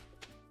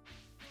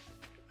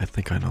 I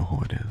think I know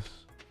who it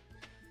is.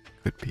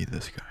 Could be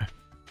this guy.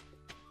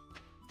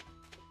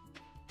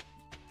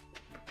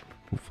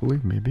 Hopefully,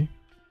 maybe.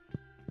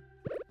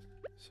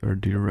 Sir,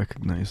 do you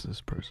recognize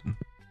this person?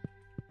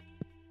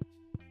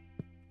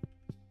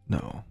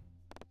 No.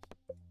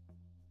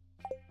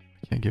 I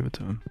can't give it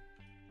to him.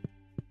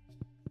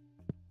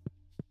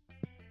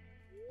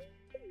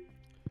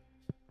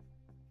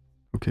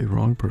 Okay,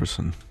 wrong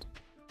person.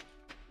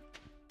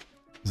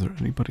 Is there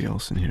anybody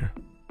else in here?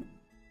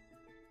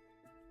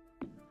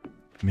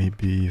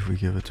 Maybe if we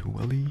give it to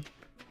Willy?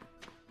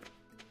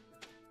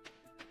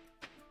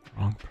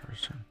 Wrong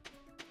person.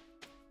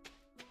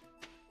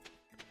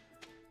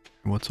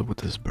 What's up with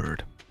this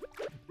bird?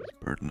 This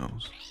bird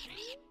knows.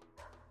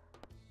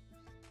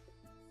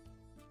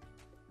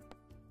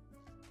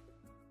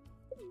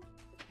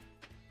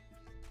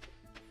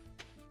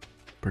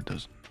 Bird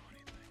doesn't know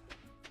anything.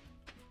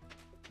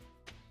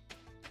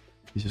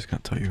 He's just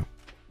gonna tell you where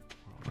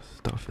all the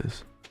stuff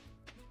is.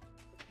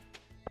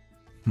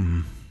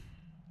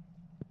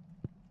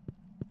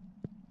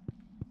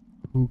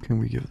 Who can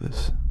we give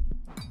this?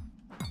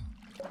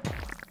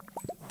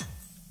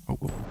 Oh,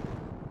 whoa.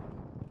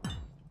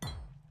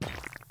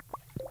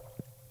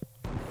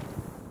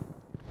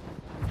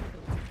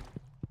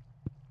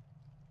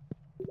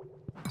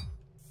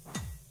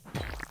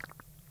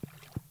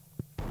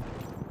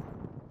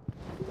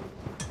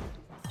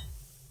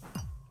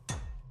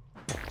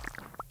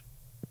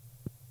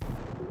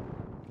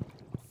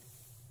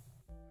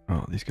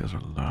 Oh, these guys are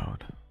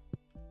loud.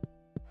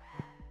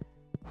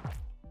 I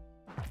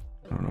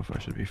don't know if I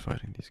should be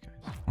fighting these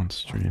guys on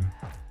stream.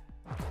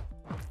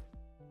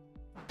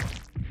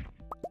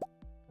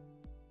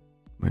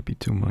 Might be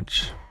too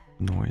much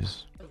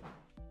noise.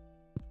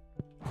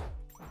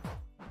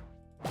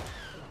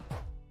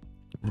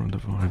 We're on the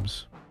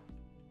vibes.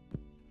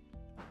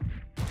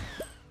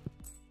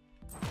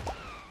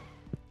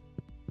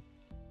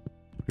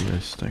 What do you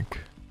guys think?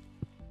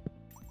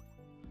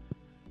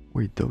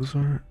 Wait, those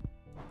are...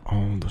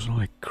 Oh, those are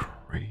like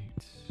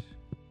crates.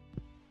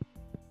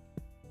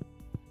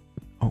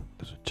 Oh,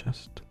 there's a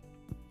chest.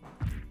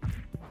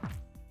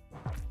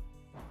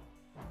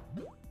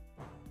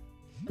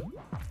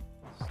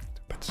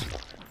 Stupid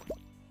slime.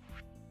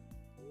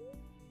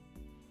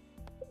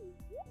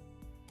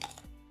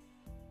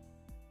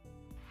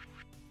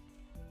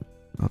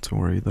 Not to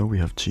worry though, we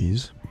have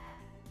cheese.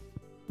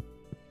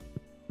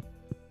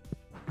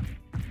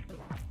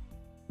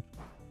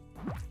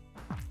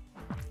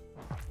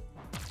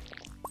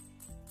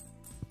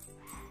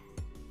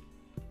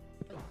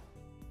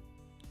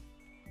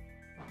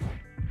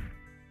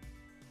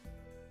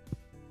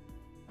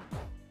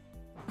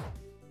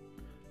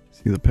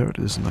 See, the parrot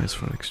is nice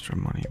for extra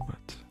money,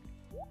 but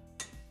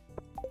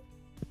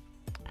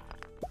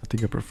I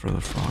think I prefer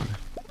the frog.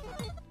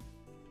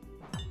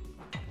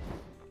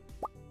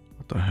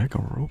 What the heck, a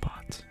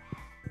robot?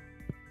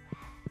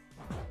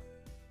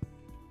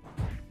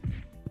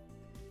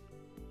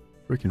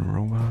 Freaking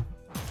robot.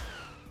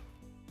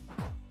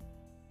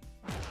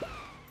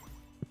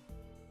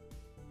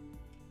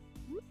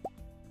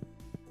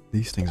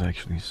 These things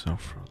actually sell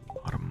for a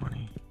lot of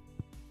money.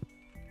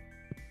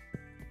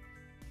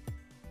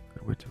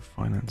 Good way to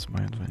finance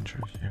my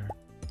adventures here.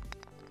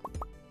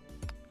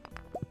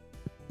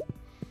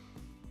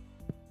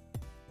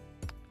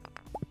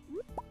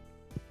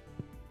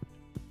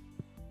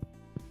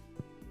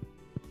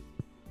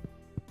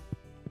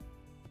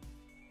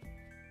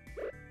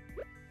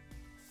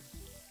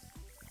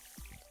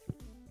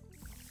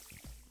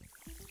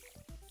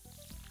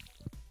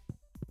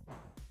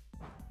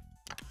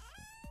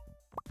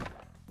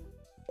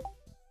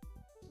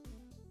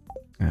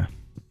 Yeah.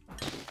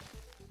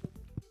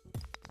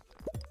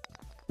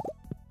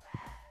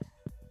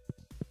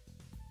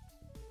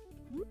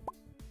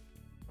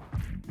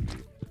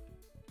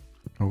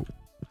 Oh.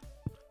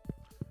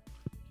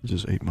 He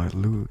just ate my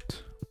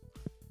loot.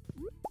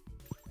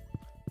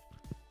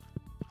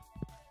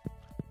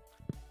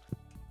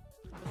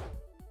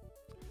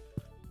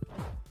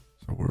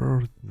 So where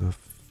are the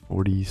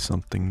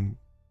 40-something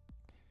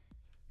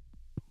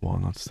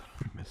walnuts that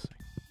I'm missing?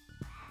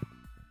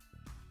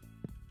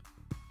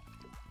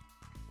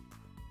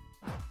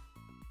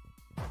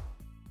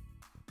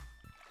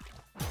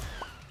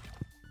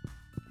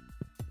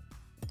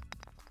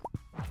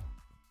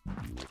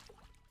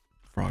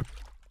 Frog.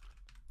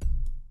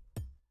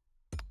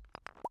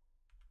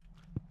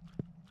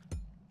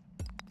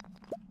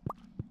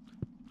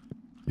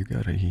 You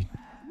gotta eat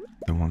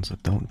the ones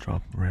that don't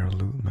drop rare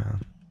loot,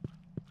 man.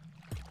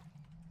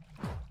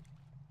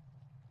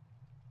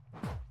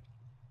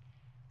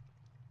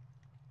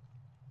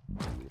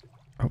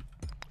 Oh,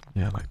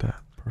 yeah, like that.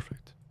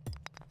 Perfect.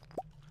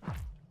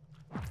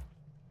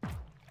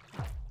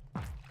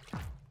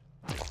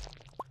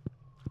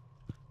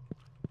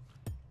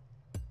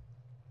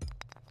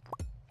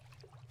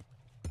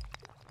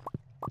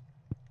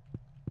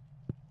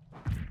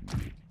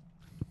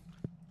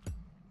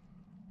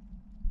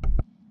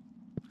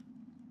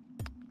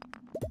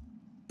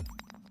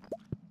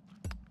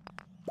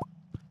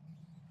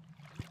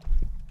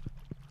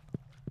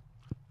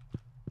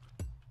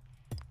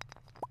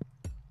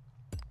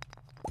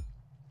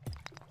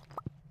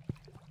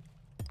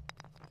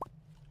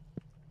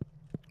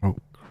 Oh,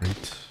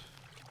 great.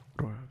 What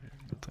do I have here?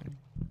 Nothing.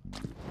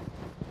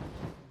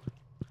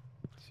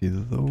 See,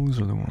 those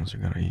are the ones you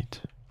gotta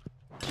eat.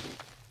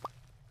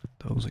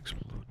 Those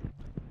explode.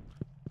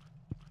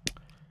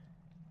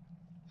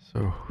 So,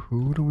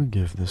 who do we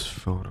give this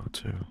photo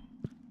to?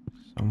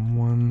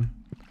 Someone.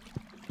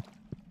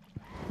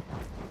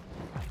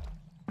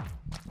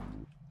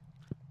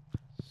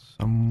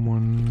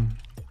 Someone.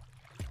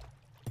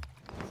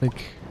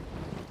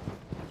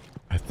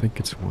 I think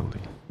it's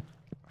Willie.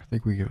 I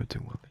think we give it to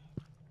Willie.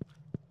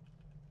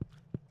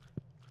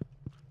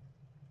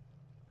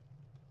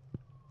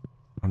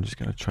 I'm just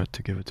gonna try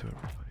to give it to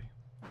everybody.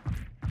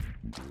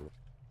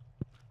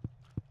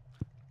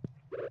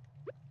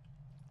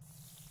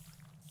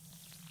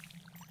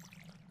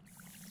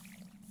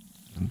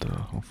 And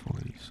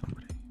hopefully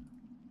somebody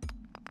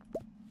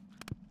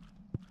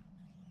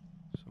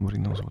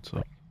knows what's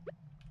up.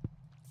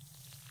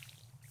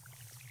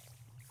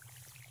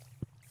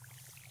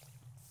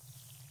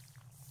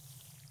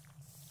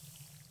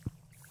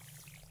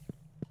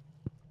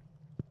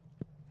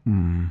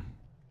 Do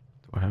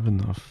I have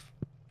enough?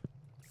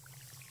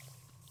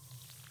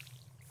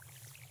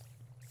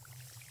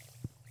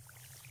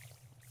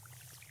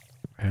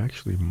 I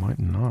actually might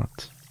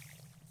not.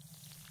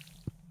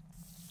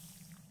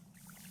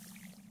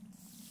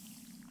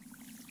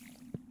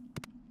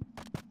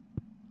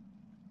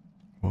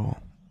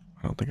 Well,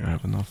 I don't think I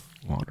have enough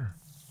water.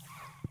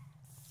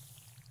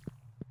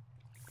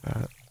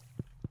 That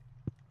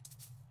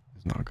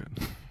is not good.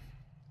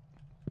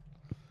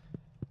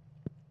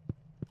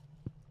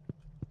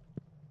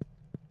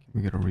 Can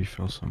we get a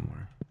refill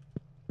somewhere?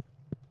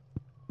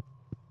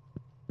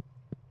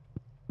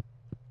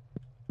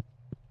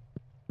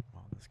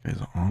 Wow, this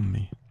guy's on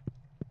me.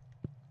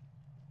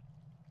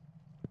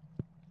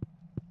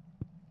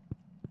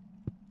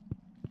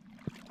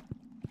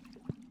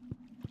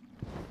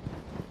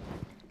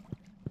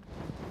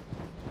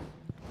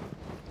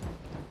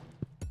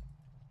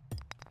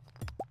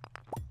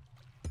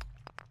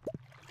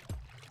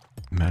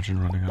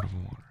 Imagine running out of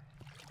water.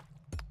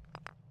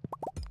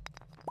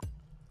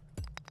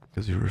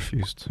 Because you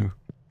refused to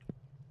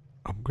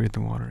upgrade the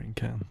watering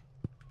can.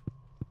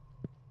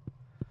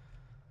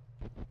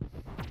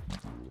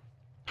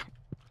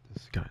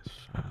 This guy's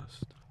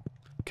fast.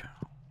 Holy cow.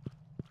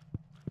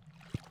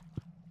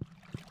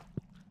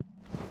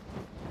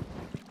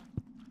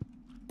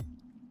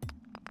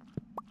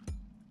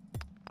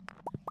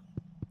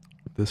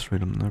 At this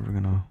rate, I'm never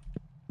gonna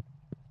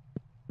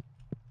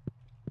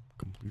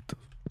complete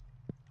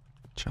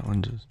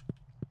sponges.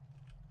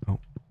 Oh.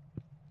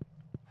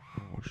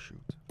 Oh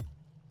shoot.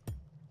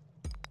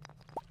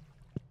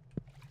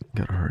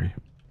 Gotta hurry.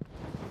 I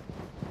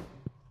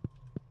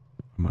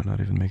might not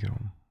even make it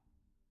home.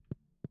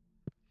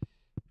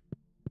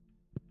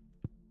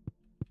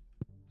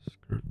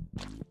 Skirt.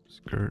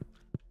 Skirt.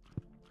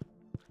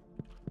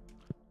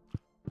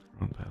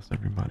 Run past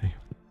everybody.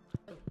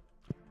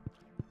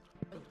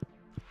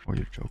 Oh,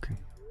 you're joking.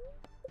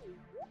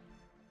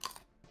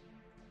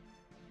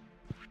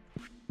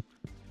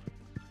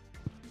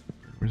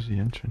 Where's the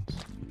entrance?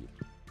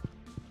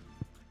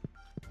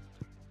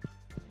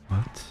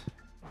 What?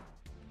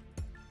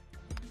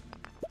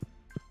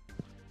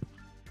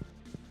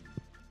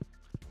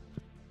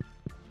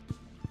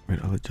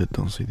 Wait, I legit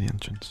don't see the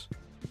entrance.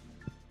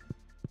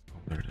 Oh,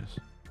 there it is.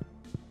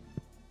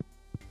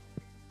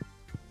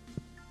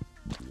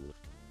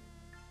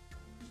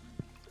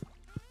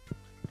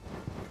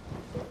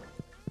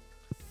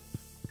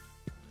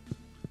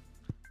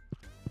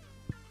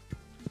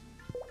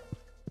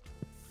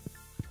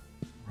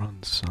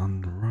 Run,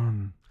 son,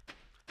 run.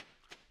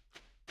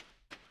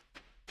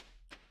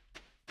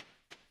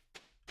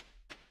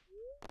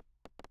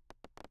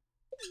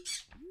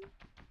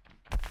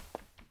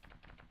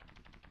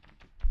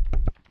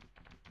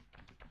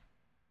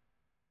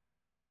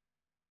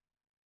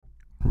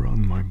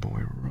 Run, my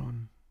boy,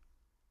 run.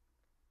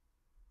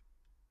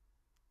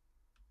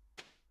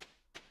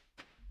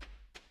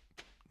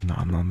 No,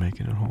 I'm not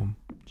making it home.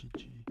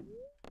 GG.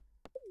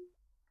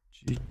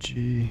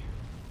 GG.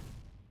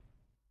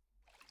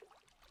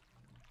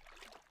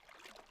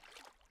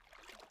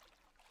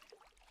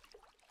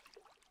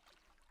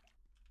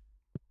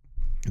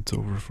 It's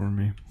over for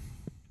me.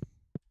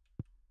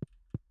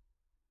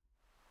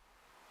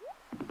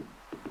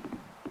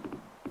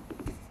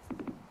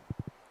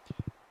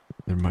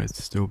 There might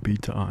still be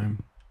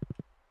time.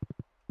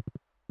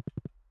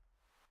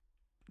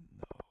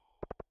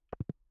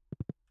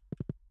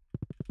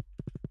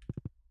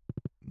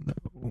 No.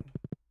 No.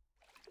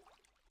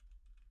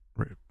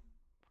 Rip.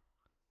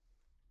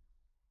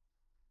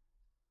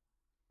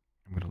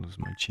 I'm gonna lose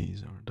my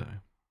cheese, aren't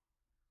I?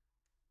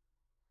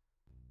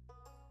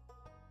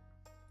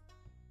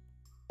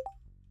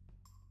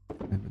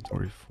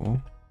 Inventory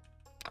full.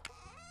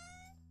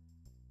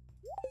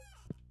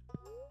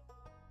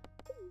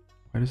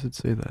 Why does it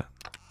say that?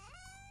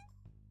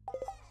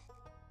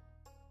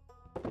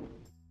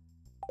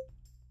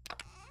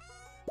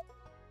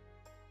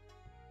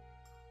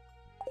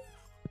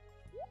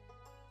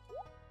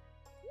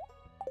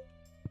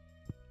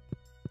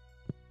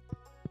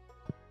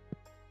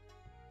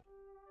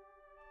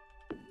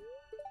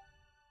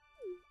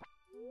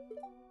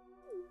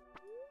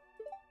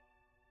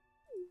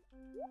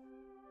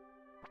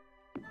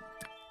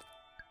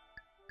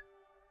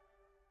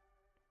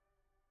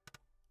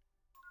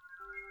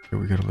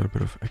 Okay, we got a little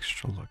bit of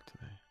extra luck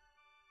today.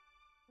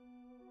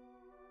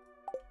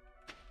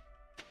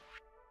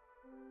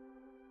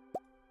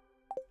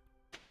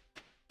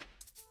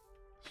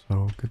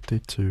 So, good day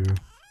 2.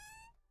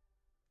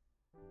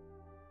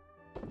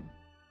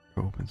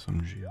 Open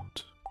some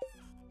geodes.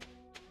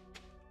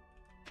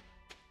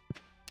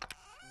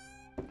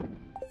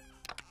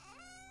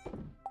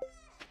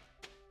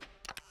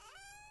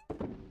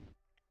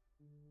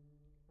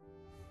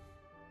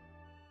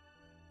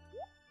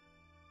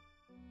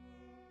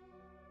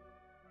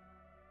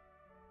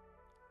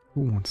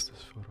 Who wants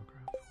this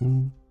photograph?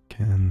 Who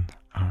can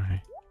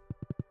I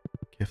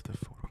give the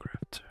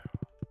photograph to?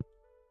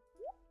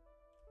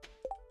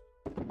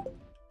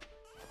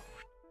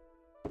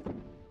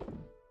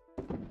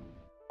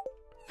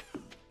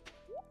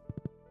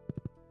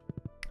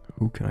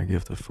 Who can I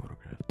give the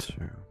photograph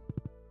to?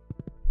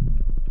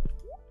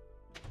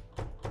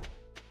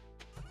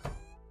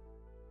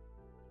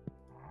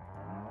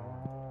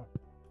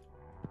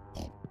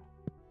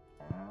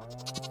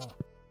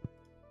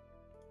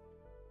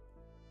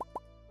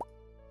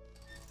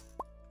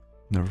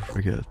 Never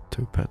forget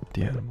to pet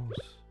the animals.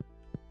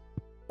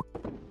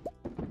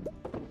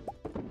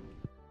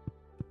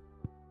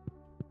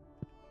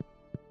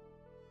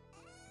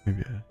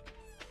 Maybe I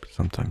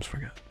sometimes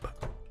forget, but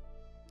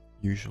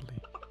usually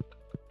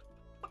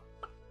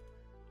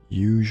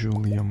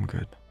I'm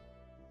good.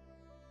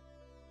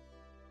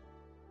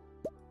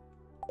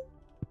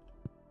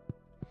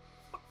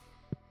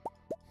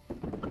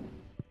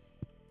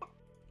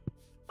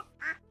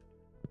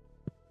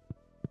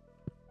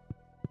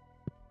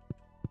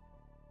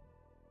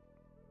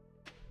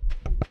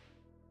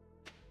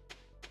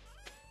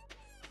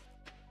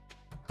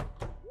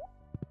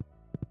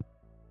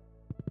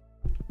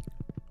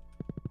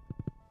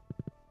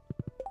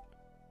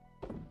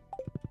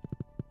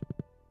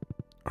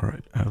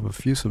 Alright, I have a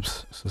few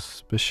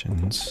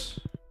suspicions.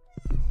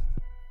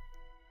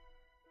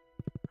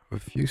 A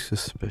few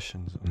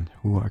suspicions on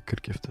who I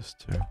could give this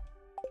to.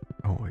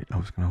 Oh wait, I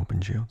was gonna open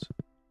geodes.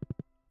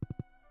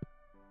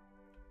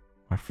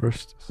 My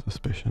first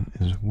suspicion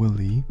is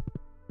Willie.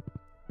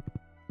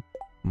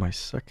 My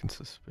second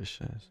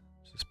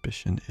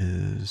suspicion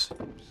is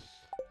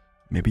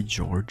maybe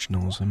George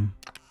knows him.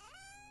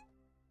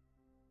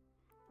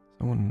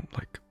 Someone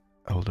like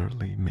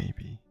elderly,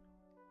 maybe.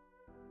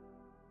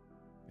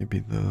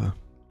 Maybe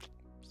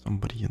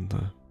somebody in the,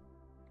 I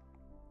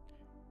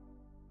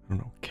don't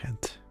know,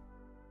 Kent.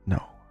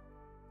 No.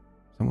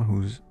 Someone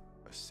who's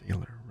a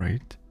sailor,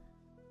 right?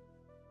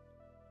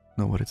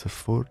 No, but it's a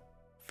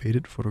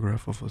faded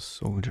photograph of a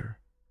soldier.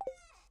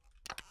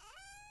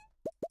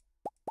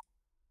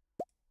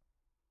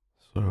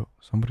 So,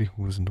 somebody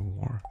who was in the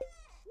war.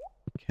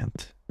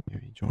 Kent,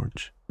 maybe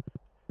George.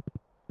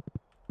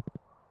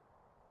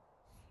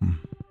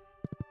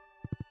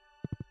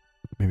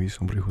 Maybe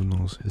somebody who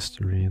knows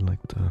history,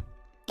 like the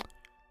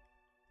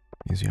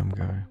museum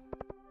guy.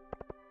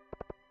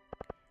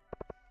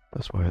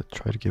 That's why I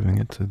tried giving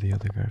it to the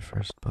other guy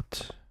first,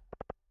 but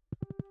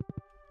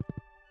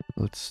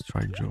let's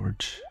try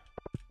George.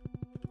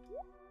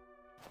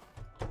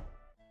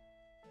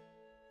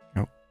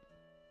 Oh.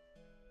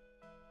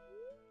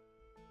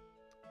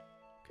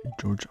 Okay,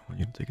 George, I want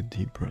you to take a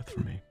deep breath for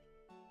me.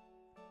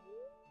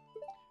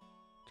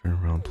 Turn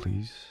around,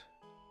 please.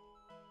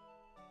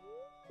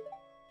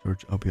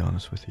 George, I'll be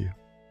honest with you.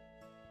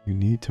 You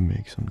need to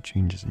make some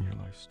changes in your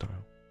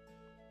lifestyle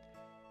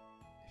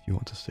if you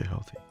want to stay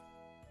healthy.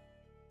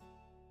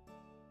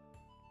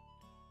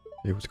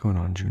 Hey, what's going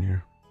on,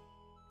 Junior?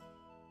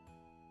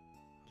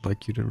 I'd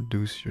like you to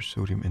reduce your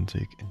sodium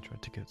intake and try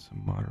to get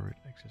some moderate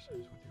exercise with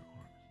your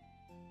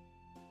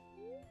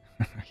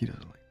arms. He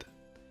doesn't like that.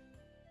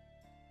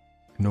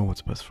 I know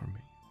what's best for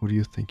me. Who do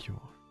you think you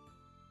are?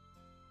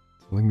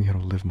 Telling me how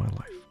to live my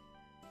life.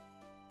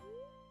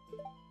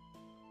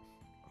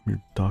 I'm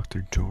your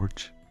Dr.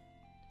 George.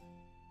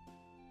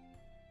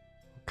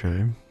 Okay.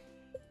 And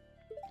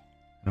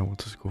I went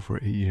to school for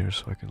 8 years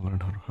so I can learn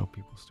how to help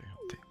people stay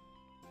healthy.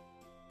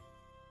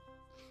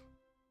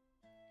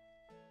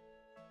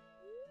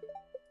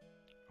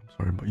 I'm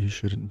sorry, but you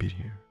shouldn't be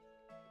here.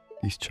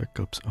 These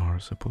checkups are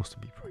supposed to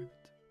be private.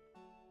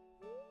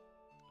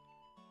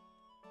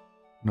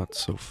 Not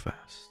so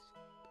fast.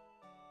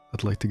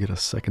 I'd like to get a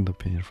second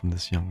opinion from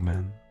this young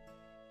man.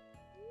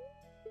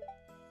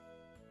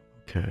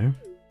 Okay.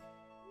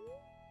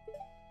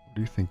 What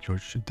do you think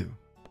George should do?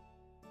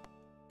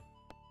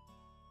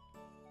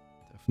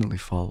 Definitely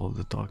follow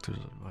the doctor's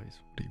advice.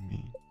 What do you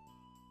mean?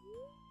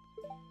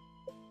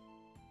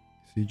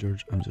 See,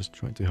 George, I'm just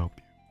trying to help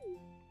you.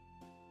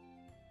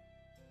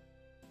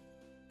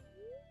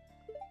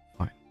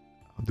 Fine.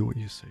 I'll do what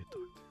you say, doctor.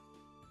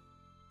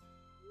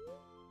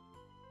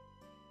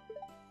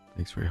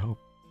 Thanks for your help.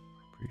 I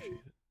appreciate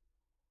it.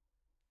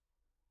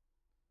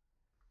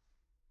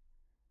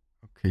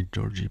 Okay,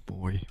 Georgie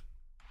boy.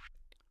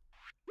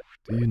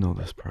 Do you know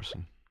this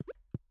person?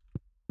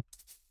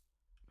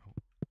 No.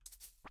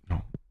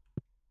 No.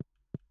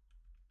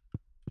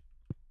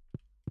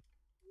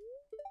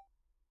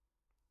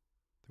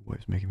 The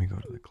wife's making me go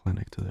to the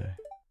clinic today.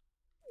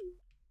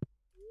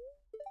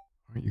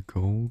 Aren't you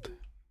cold?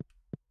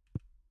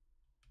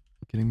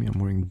 You kidding me? I'm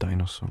wearing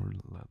dinosaur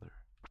leather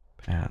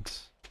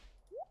pants.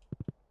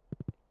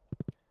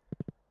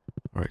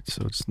 Alright,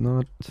 so it's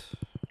not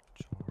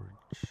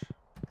George.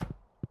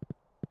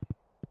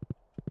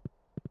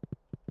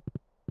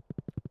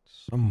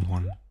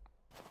 Someone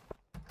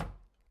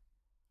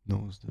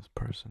knows this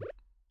person.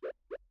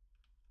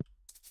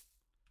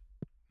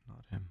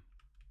 Not him.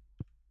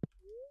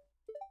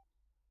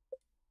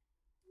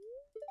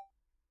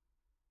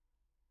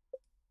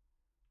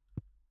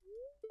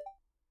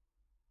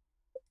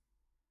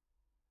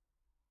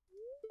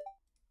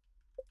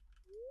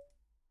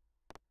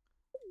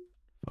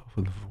 File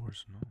for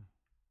divorce, no.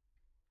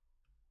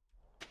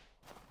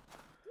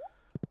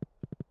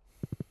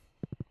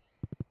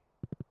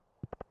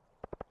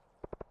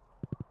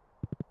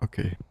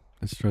 Okay,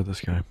 let's try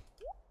this guy.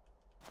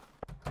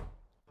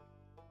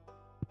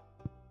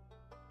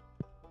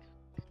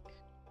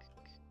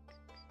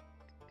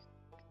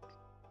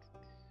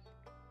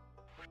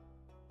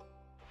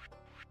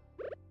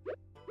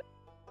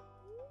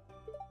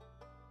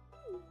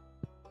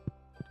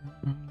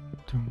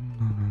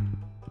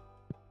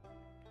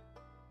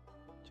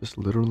 Just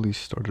literally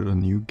started a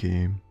new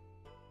game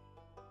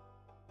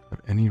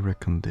without any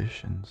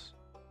recommendations.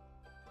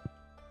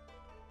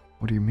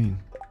 What do you mean?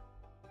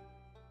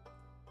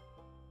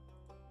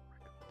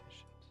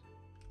 Recommendations.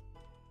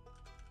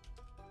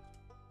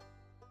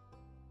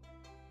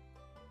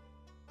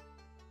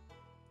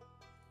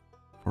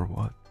 For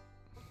what?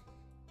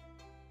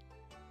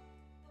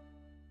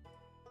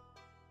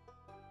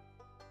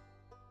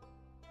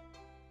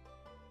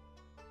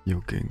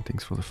 Yo, gang,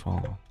 thanks for the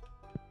follow.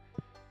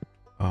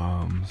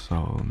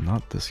 So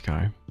not this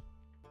guy.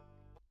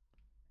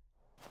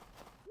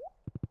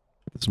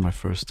 This is my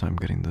first time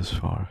getting this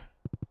far.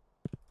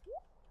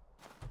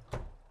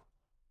 What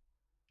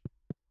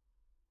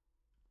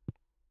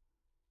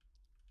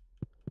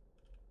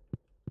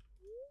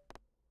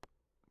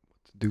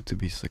to do to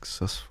be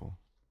successful?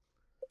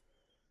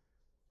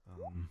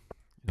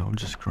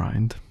 Just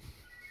grind.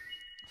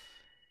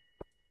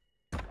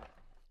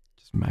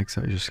 Just max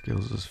out your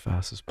skills as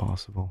fast as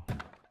possible.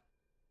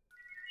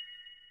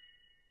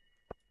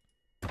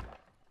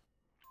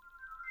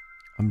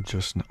 I'm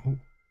just now. Oh,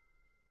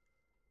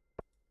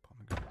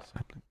 pomegranate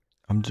sapling.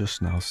 I'm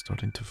just now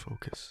starting to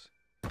focus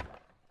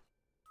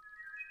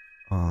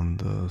on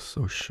the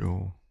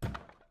social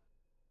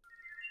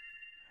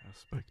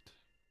aspect.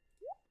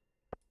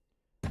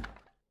 Is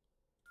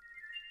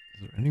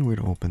there any way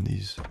to open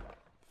these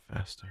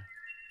faster?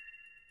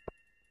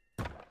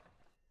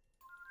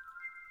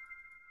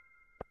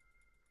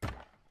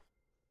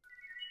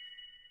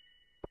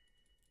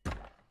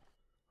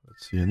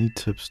 Let's see, any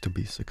tips to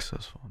be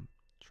successful? I'm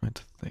trying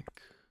to think.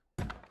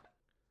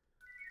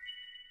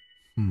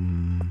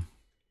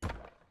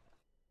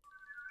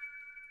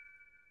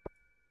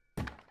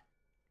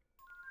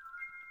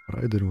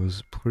 What I did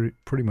was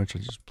pretty much I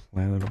just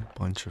planted a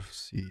bunch of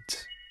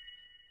seeds.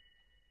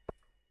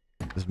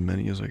 As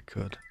many as I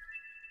could.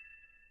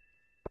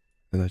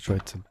 And I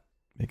tried to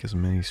make as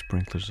many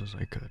sprinklers as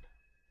I could.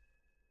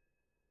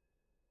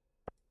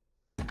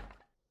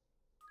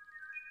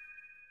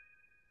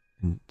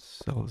 And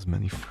sell as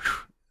many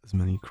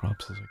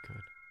crops as I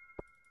could.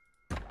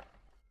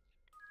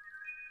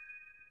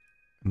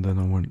 And then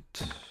I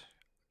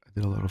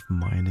did a lot of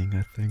mining,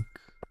 I think.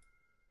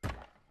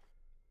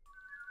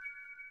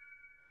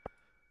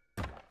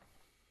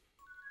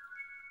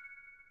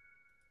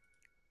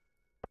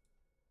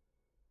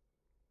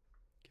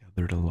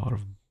 Gathered a lot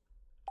of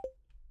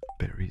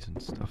berries and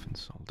stuff and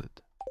sold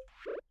it.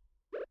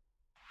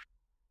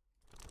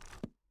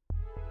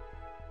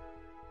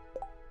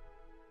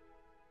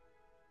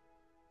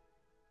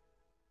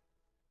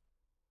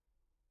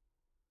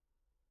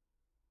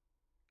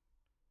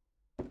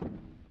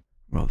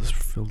 Well, this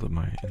filled up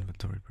my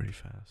inventory pretty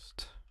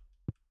fast.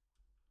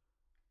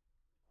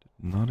 Did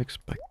not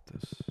expect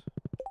this.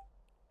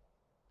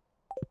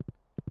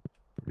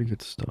 Pretty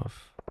good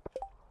stuff.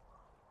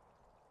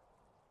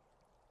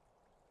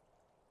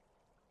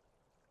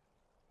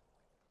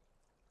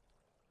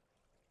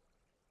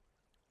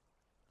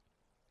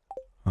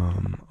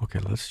 Okay,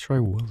 let's try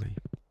Willy.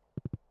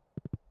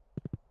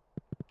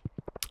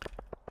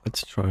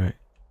 Let's try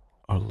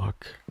our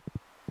luck.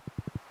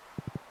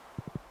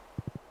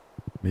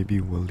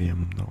 Maybe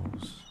William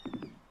knows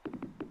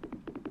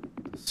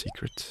the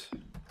secret.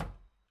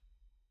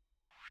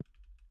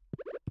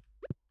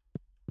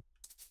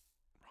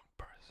 Wrong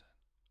person.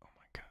 Oh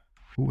my god.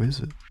 Who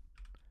is it?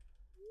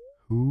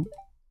 Who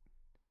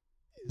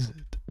is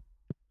it?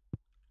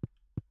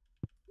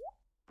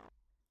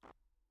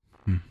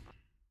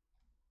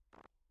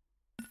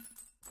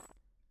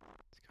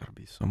 It's gotta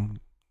be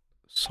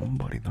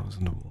somebody that was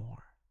in the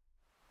war.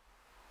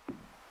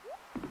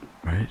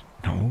 Right?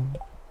 No? Am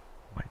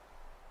I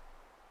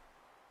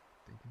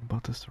thinking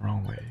about this the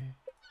wrong way?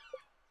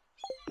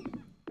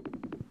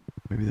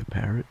 Maybe the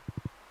parrot?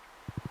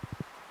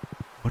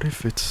 What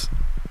if it's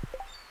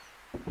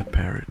the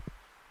parrot?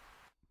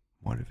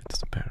 What if it's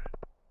the parrot?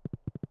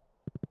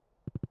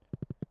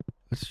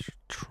 Let's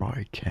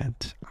try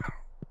Kent.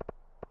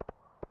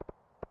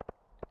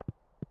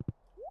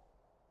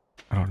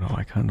 I don't know,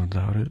 I kind of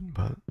doubt it,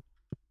 but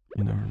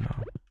you never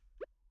know.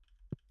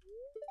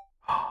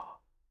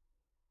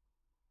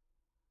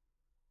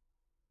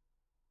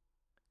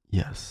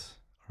 Yes.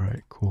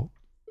 Alright, cool.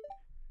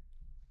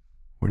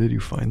 Where did you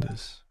find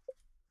this?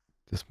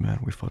 This man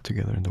we fought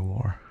together in the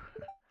war.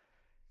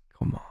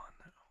 Come on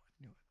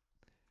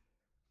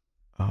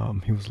now, I knew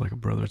it. He was like a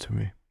brother to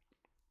me.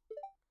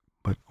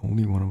 But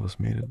only one of us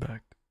made it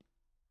back.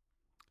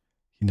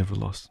 He never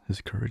lost his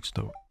courage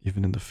though,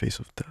 even in the face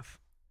of death.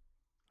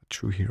 A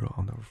true hero,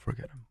 I'll never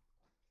forget him.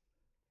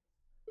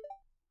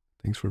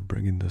 Thanks for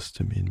bringing this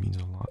to me, it means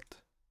a lot.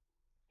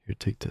 Here,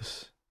 take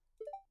this.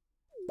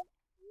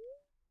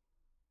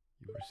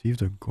 You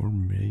received a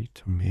gourmet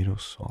tomato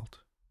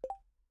salt.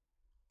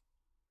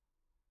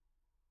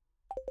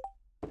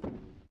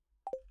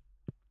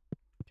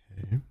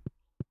 Okay.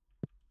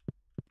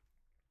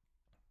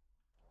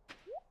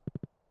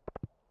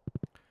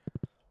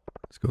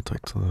 Let's go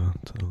talk to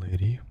the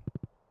lady.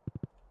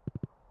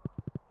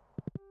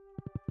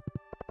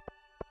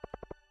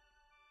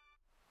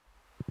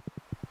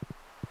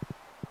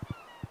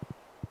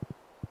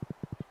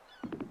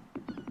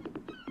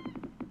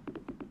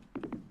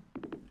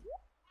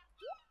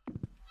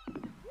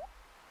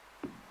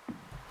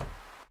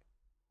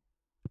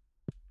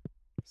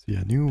 See,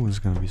 I knew it was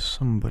gonna be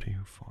somebody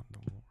who fought in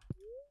the war.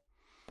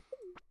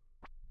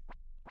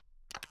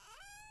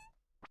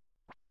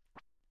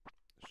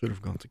 Should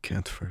have gone to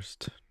Kent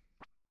first.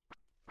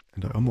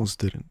 And I almost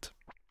didn't.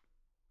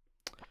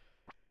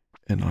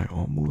 And I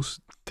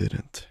almost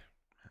didn't.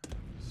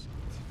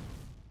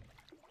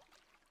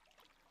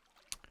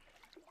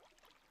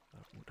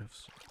 That would have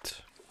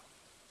sucked.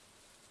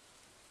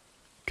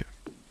 Okay.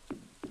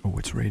 Oh,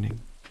 it's raining.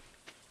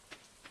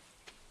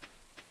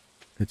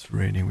 It's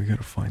raining, we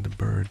gotta find the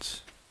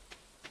birds.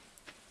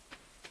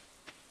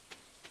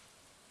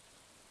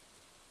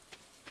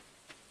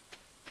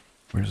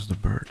 Where's the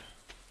bird?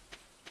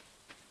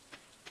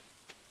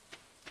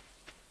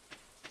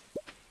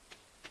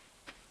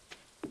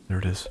 There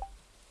it is.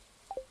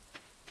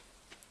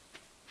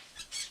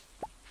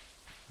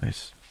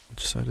 Nice.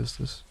 Which side is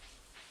this?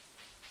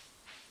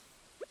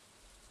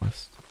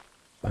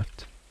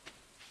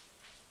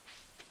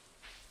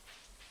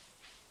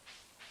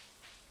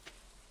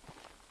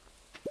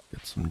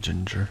 some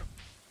ginger.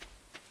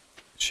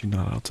 Is she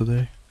not out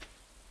today?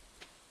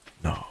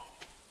 No.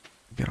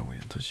 We gotta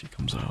wait until she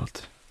comes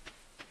out.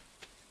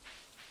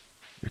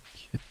 You're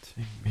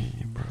kidding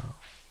me, bro.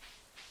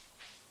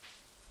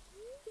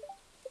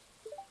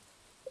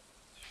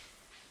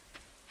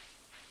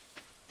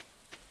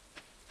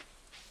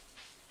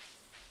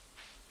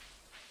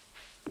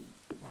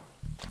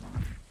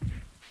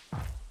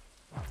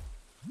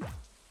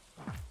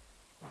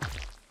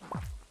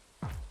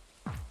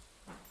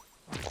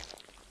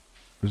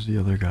 Where's the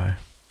other guy?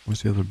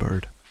 Where's the other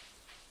bird?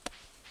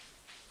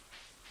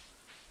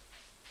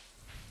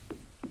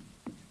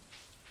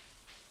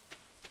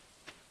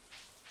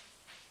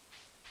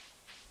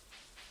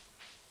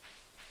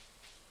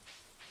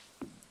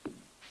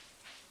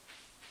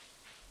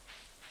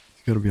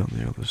 He's gotta be on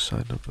the other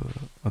side of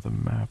the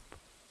map.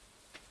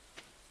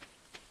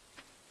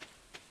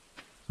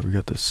 So we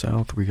got the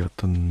south, we got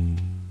the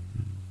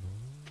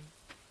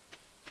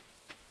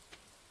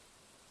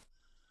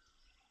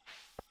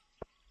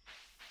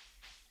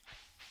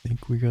I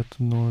think we got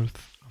the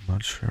north. I'm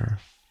not sure.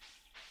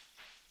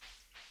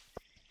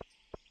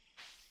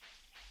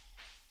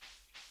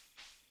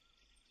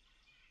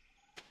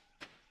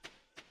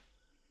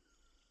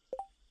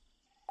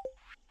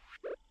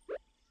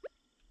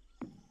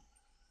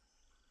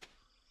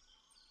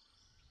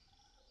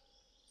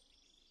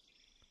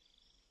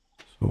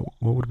 So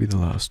what would be the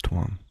last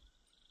one?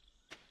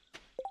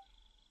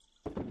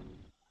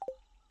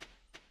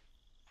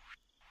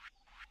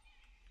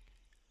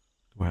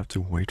 Do I have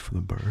to wait for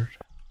the bird?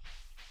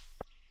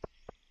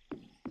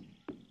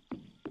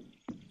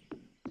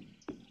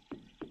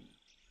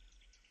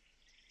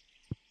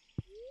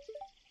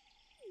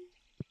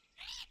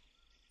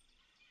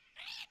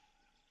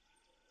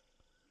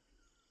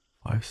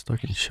 Five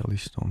stuck in shelly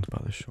stones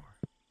by the shore.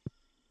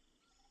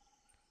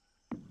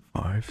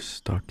 5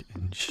 stuck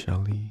in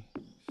shelly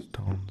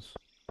stones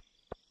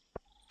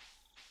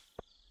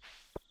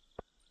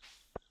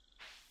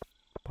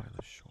by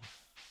the shore.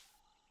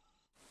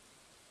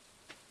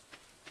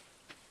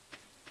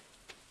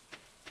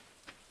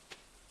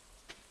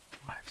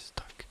 Five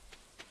stuck.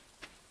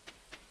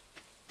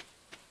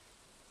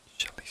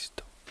 Shelly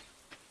stones.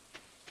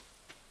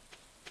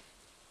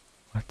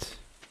 What?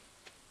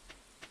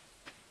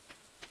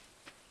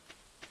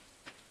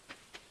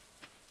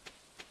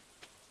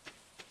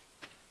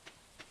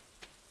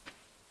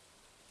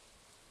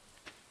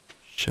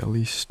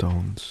 Shelly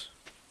stones.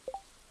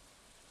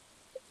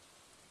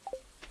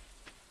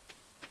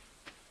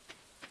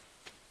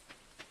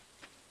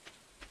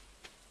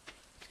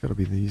 It's gotta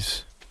be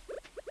these.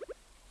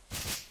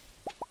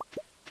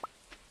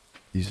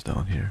 These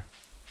down here.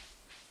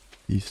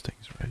 These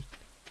things, right?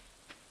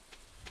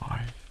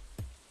 5.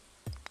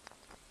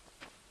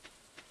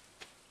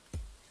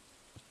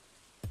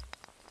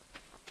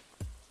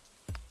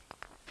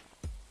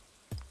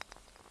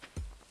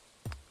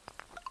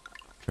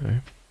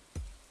 Okay.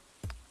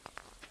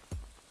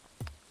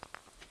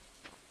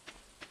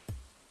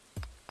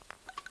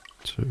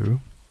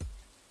 Two.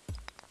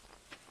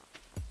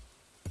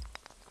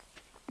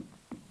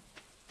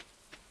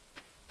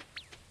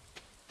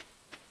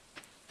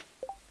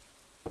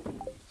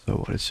 So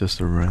what, it's just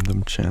a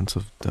random chance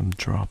of them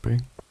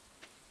dropping?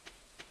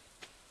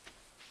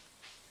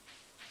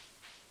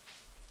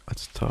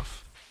 That's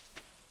tough.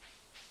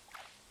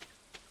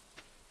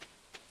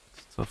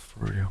 It's tough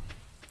for real.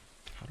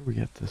 How do we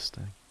get this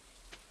thing?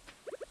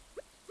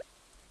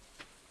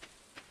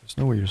 There's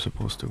no way you're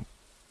supposed to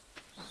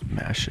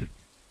smash it.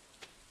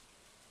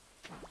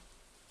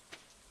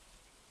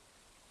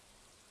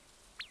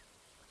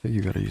 I think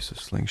you gotta use a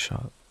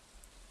slingshot.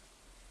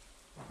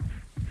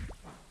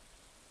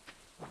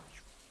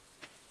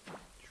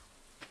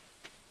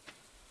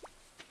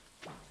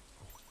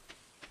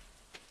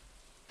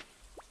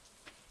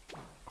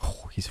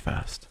 Oh, he's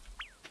fast.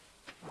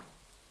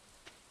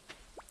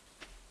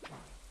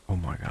 Oh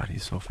my god,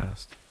 he's so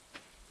fast.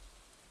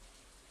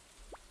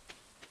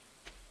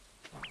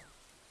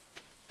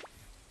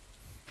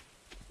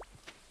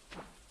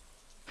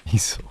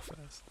 He's so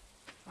fast.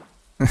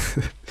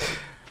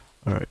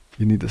 Alright,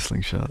 you need the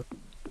slingshot.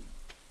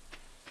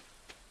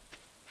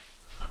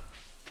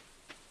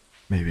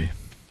 Maybe.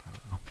 I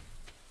don't know.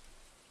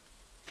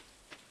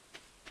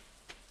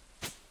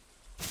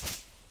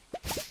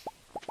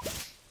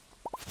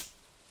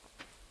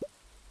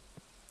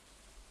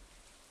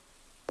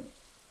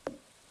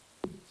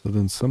 So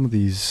then some of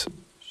these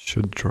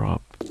should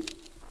drop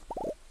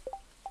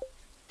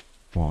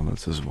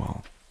walnuts as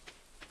well.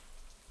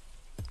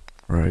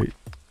 Right?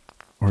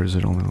 Or is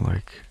it only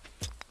like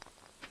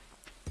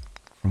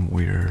from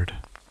weird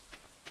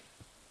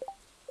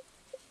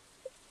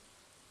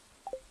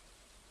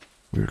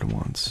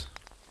ones?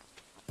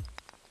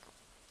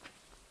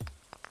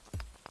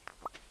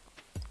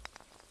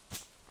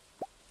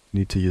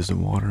 Need to use the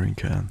watering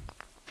can.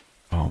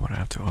 Oh, but I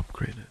have to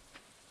upgrade it.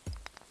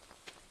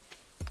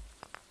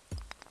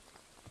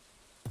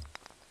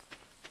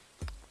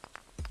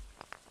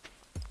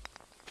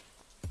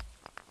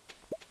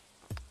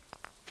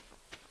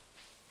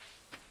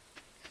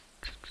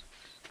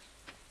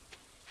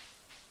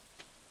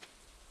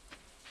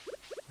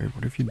 Wait,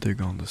 what if you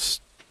dig on the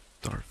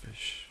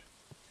starfish?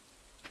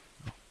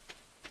 No.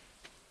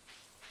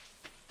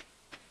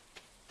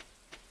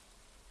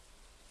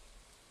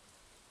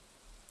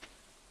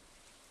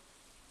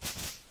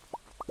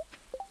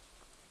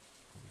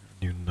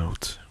 New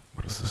note.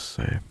 What does this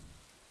say?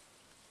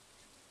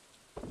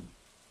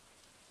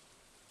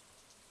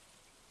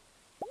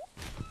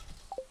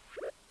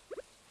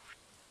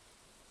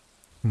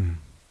 It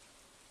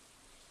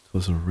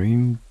was a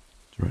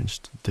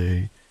rain-drenched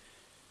day,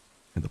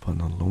 and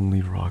upon a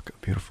lonely rock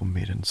a beautiful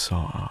maiden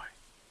saw I.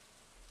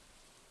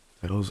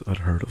 Tales I'd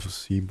heard of a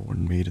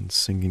sea-born maiden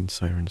singing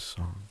siren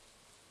song,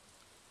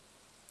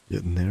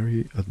 yet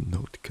nary a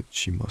note could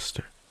she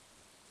muster.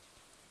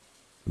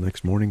 The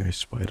next morning I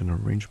spied an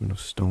arrangement of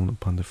stone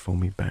upon the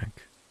foamy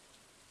bank.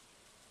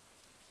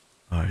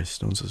 Aye,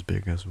 stones as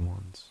big as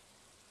ones.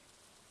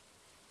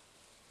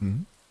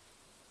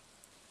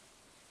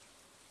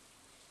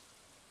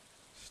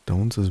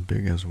 Stones as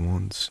big as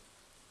ones.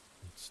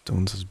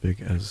 Stones as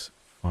big as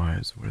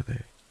fives were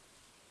they.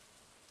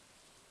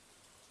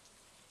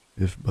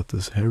 If but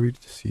this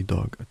harried sea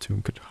dog a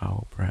tune could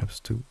howl,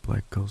 perhaps to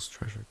Black Gull's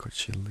treasure could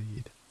she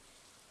lead.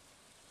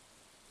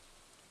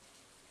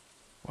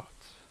 What?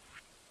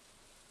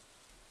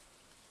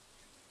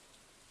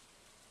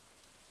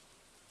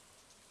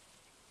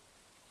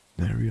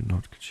 Nary a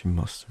note could she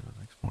muster. The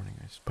next morning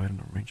I spied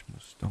an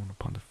arrangement of stone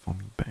upon the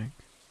foamy bank.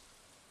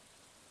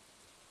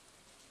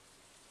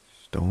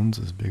 Stones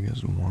as big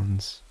as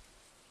ones,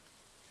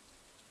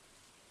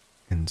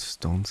 and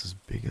stones as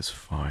big as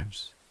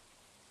fives.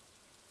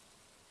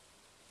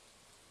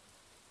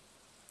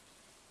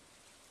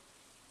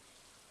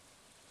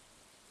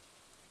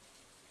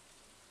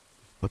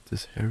 But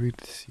this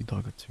harried sea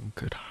dog a tune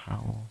could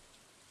howl.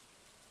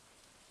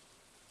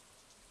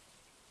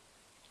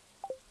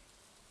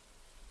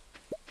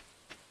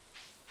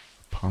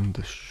 Upon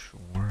the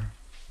shore.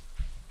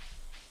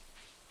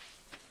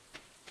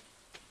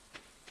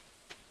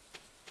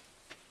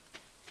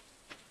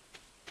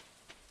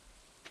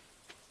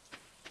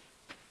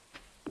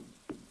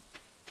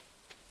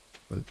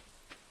 But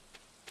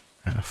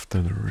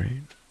after the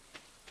rain.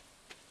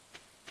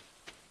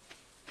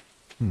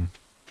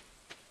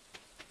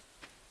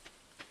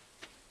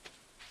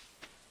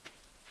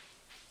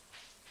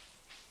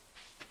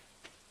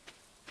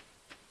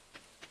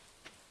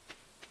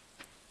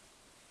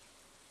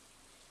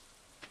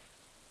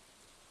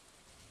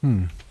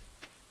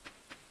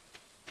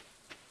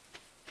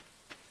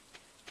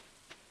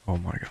 Oh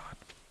my god.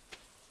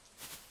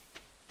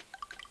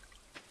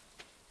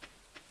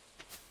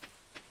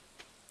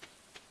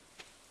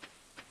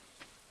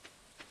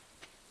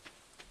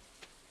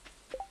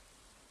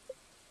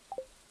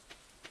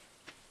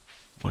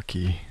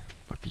 Lucky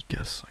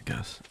guess, I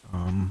guess.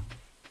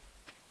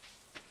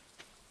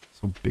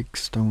 So big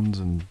stones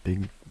and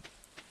big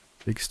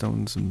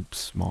stones and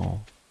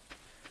small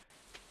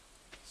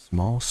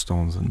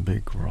stones and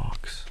big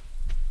rocks.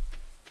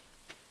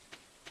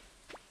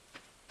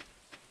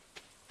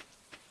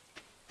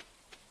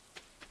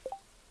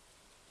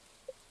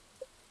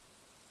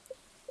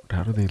 But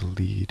how do they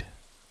lead?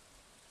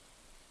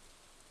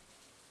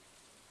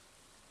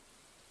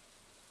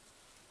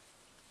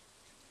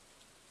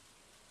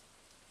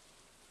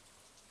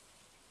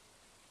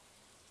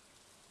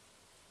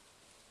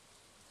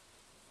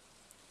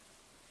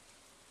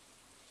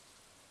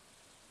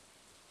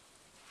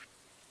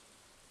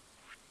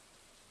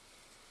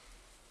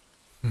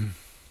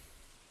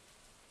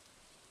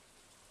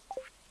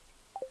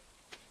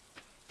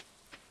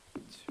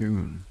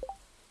 Tune.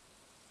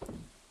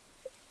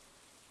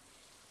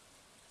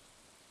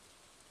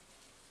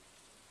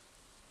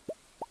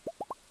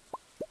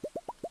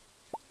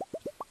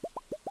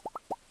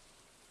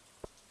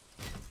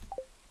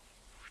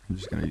 I'm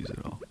just gonna use it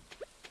all.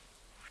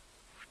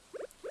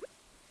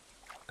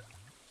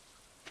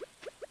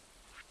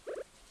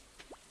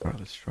 Alright,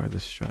 let's try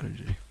this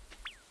strategy.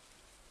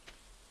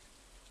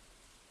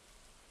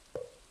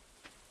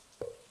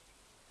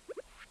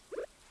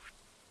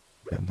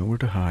 Got nowhere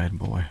to hide,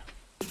 boy.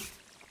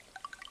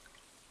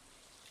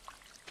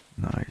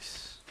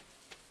 Nice.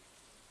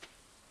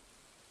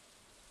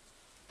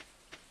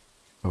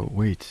 Oh,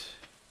 wait.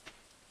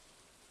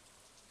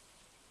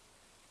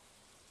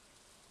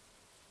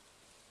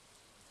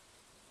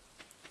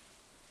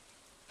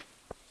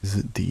 Is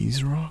it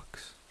these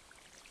rocks?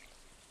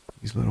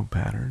 These little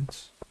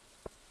patterns?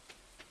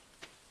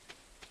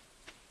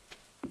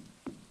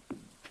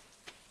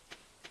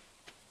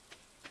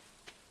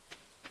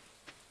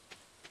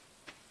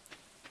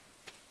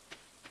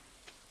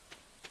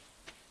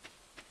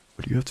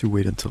 But you have to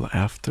wait until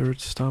after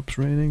it stops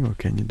raining, or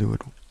can you do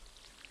it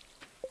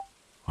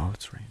while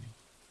it's raining?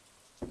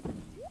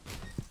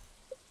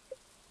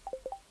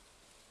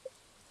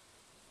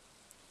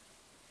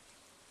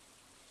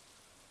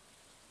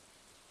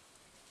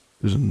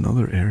 There's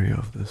another area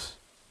of this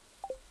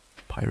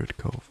pirate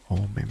cove.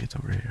 Oh, maybe it's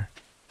over here.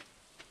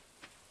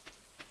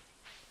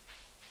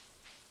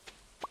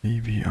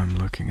 Maybe I'm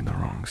looking in the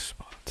wrong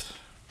spot.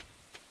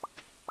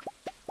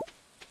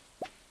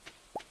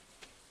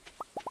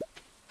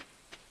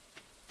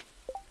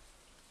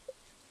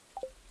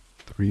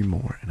 3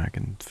 more and I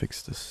can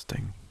fix this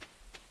thing.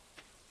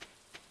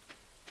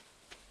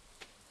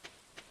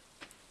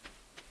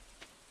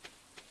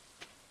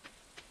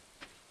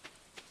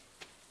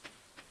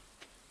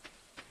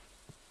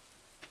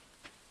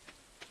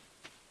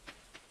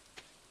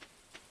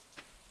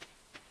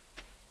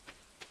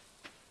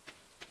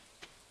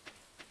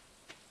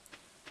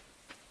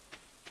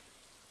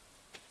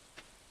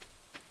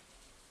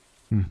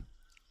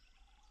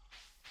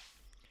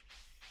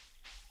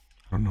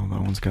 I don't know,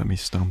 that one's got me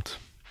stumped.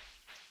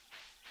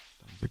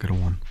 That was a good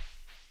one.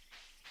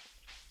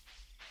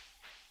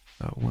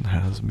 That one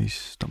has me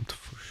stumped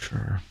for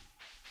sure.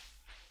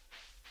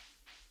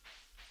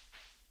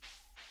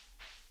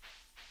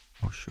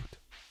 Oh shoot.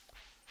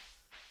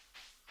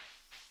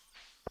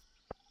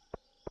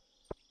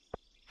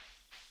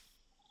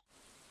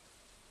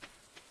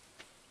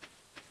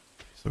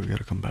 So we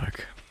gotta come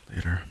back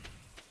later.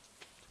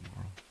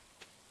 Tomorrow.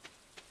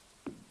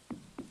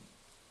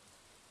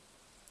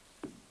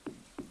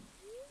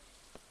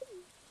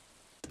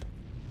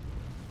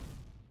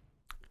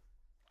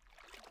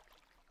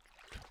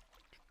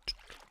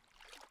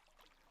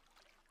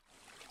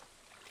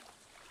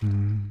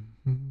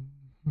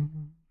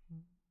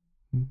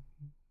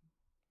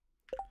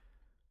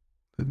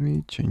 Let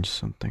me change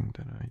something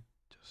that I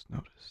just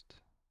noticed.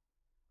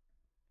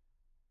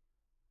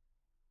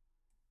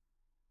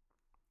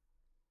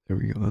 There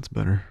we go, that's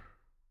better.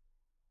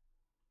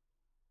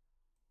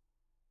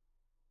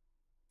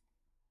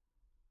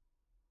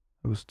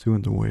 I was too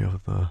in the way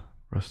of the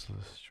rest of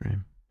the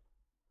stream.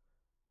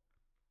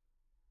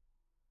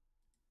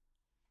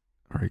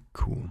 Alright,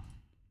 cool.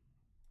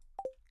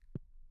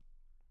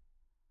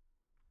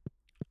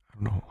 I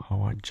don't know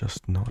how I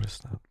just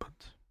noticed that, but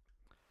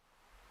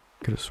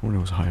I could have sworn it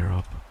was higher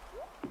up.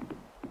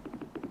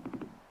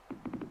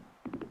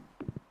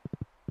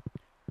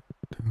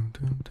 Dun,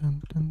 dun,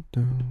 dun, dun,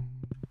 dun.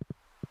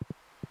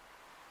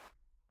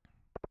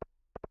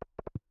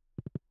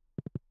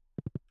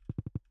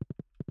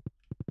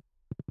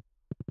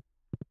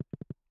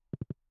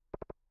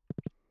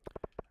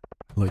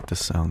 I like the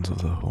sounds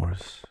of the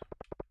horse.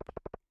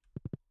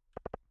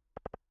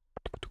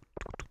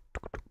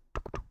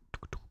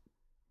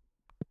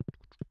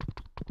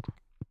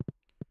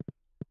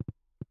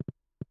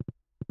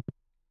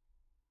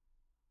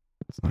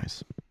 It's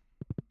nice.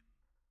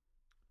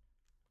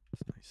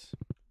 It's nice.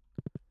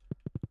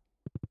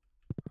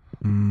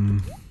 I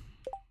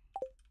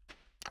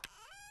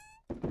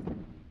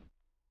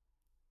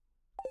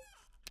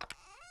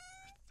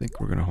think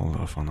we're gonna hold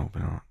off on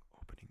opening all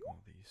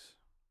these.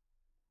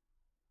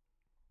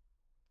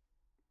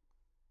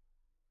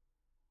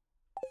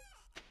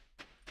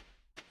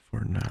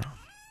 For now.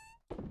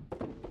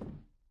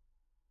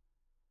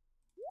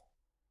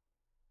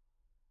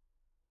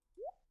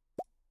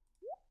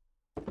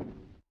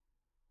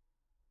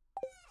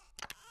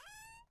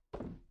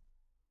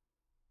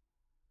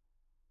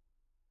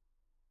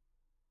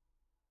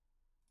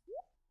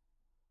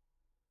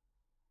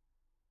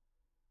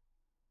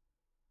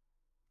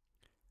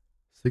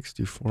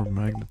 $64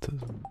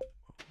 magnetism.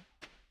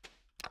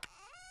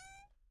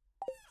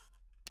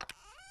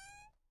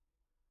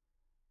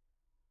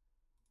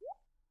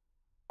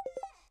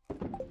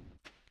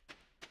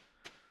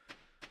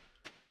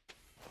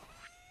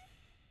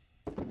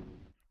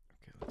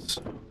 Okay, let's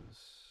sell this.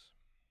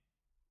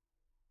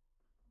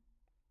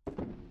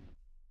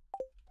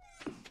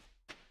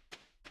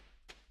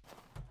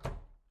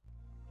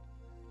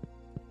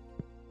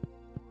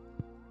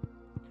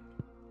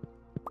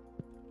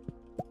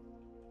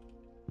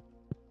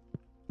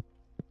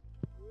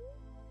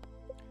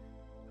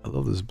 I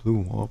love this blue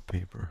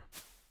wallpaper.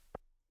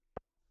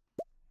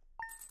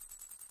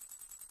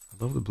 I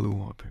love the blue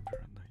wallpaper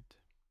at night.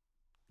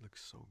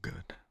 Looks so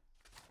good.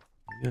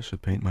 Maybe I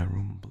should paint my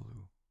room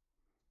blue.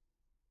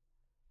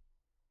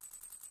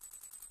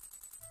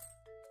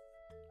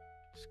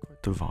 It's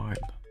quite the vibe.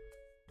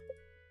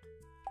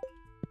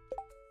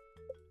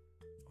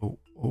 Oh,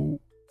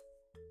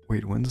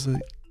 wait, when's the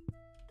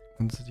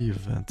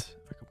event?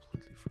 I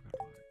completely forgot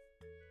about it.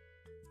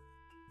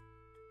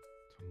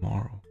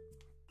 Tomorrow.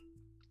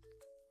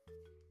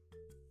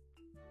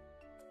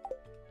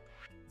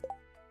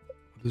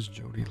 What is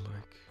Jody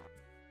like?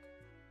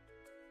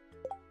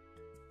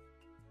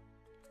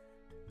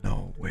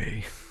 No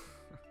way.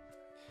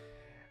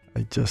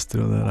 I just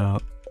threw that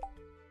out.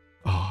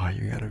 Oh,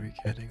 you gotta be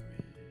kidding me.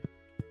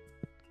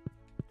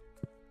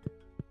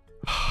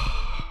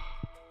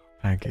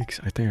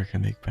 Pancakes. I think I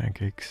can make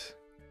pancakes.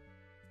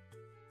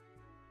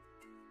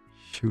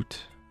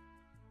 Shoot.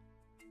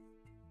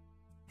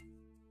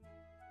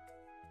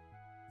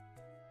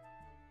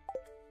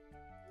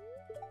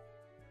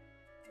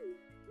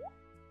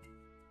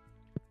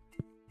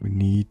 We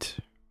need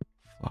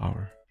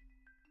flour.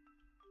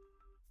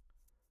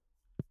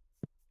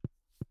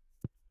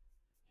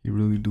 You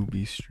really do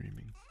be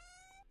streaming.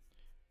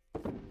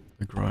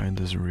 The grind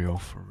is real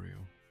for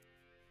real.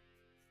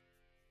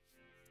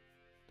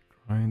 The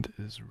grind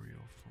is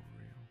real for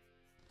real.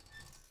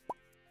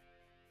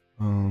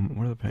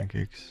 What are the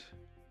pancakes?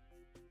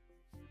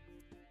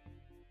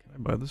 I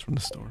buy this from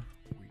the store?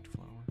 Wheat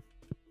flour.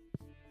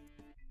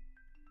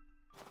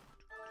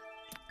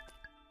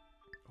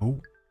 Oh.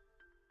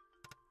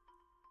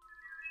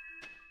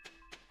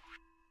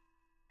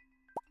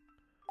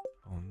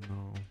 Oh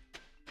no.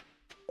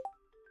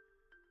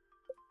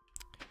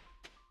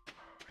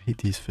 I hate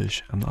these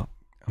fish. I'm not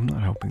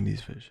helping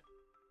these fish.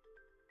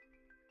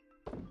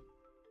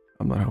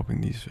 I'm not helping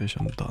these fish.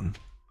 I'm done.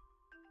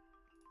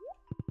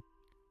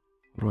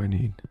 What do I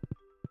need?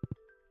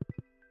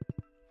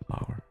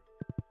 Flour.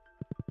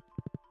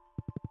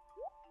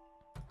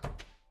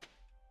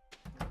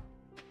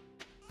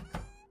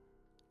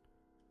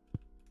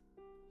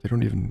 They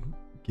don't even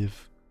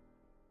give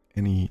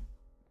any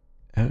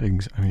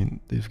eggs. I mean,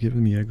 they've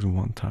given me eggs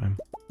one time.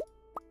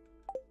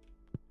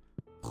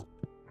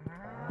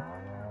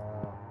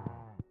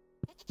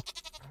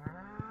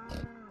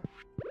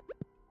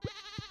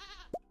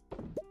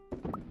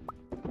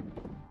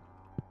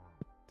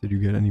 Did you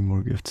get any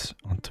more gifts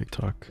on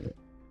TikTok?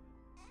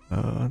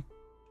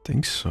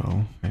 Think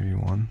so. Maybe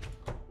one.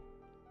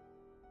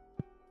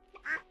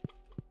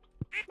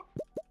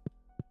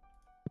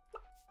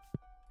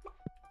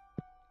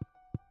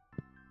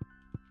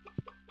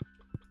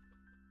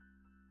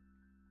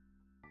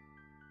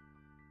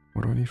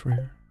 What do I need for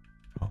here?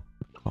 Oh,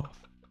 cloth.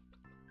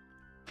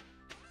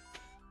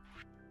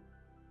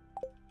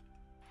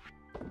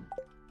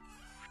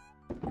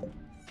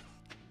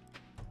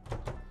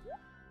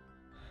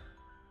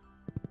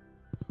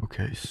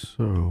 Okay,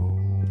 so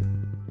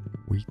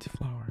wheat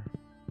flour.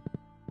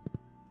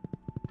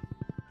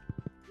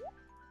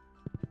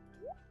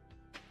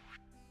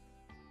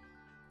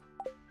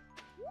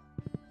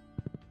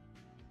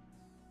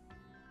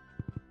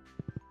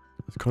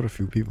 I've caught a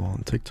few people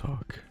on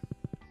TikTok.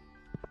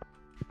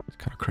 It's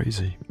kind of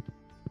crazy.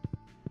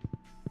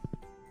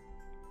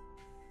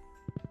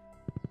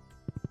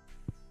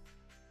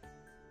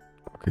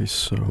 Okay,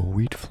 so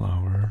wheat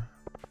flour.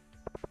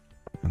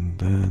 And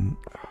then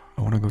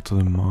I want to go to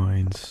the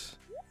mines.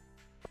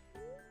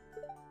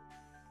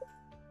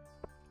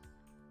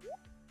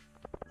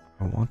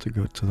 I want to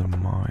go to the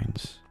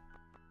mines.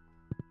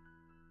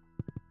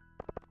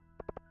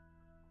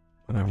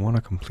 But I want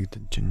to complete the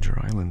Ginger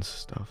Islands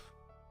stuff.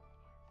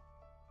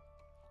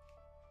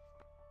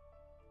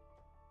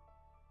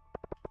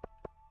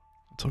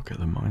 It's okay,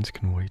 the mines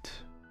can wait.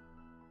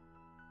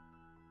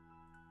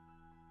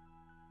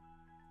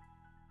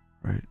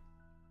 Right.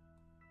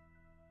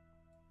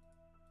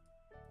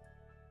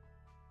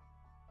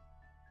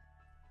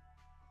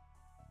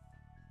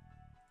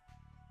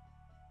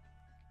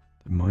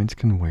 The mines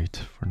can wait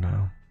for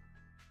now.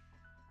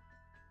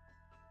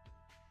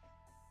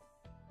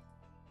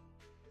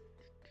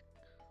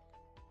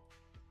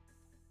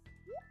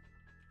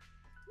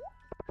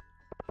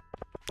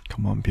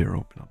 Come on, Pierre,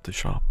 open up the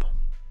shop.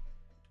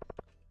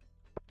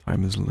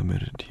 Time is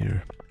limited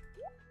here.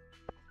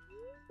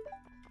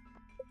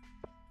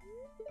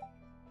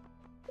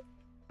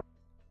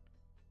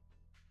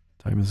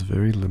 Time is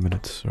very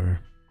limited, sir.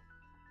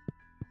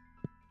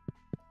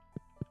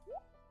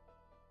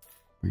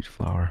 Wheat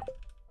flour.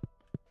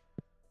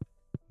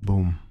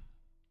 Boom.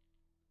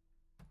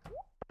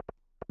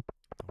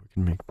 We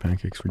can make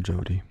pancakes for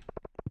Jody.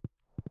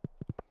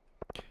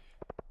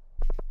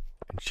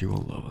 And she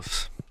will love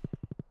us.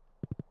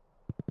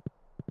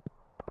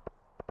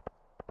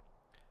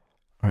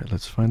 Alright,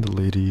 let's find the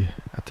lady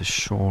at the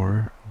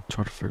shore and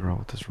try to figure out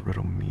what this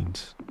riddle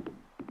means.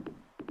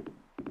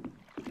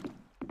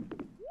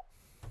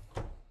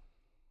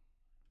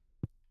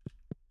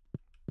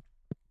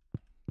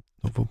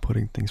 Novo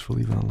Pudding, thanks for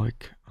leaving a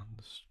like on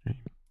the stream.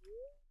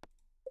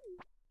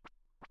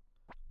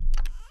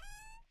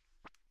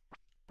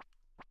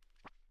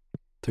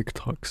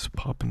 TikTok's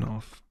popping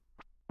off.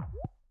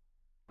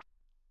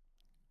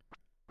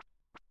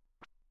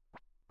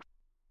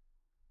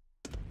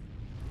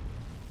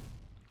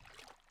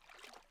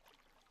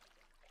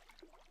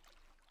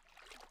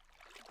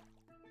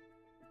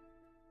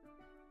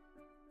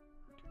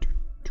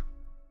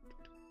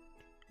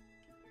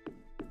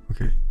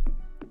 Okay,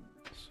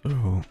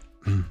 so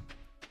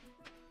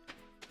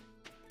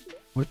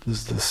what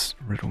does this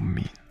riddle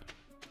mean?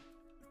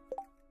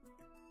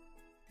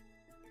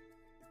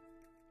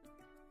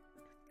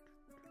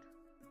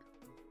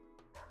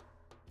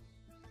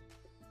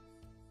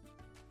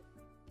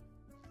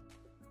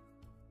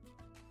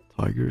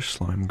 Tiger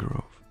Slime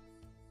Grove.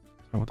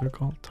 Is that what they're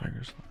called?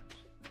 Tiger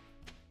Slimes.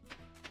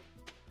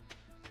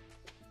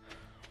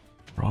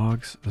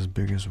 Rocks as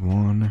big as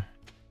 1.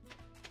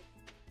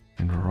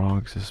 And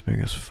rocks as big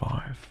as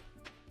 5.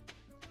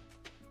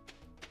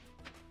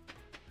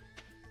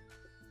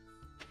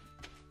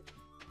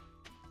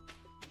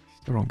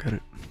 Still don't get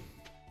it.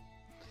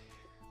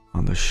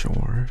 On the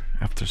shore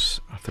after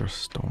a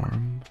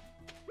storm.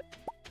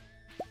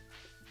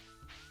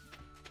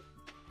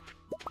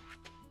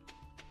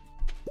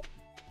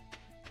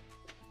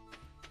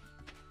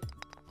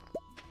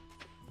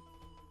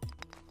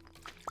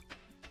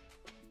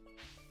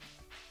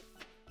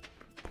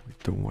 Point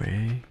the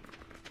way.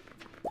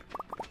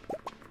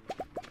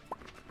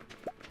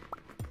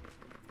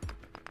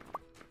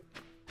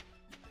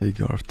 Hey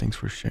Garth, thanks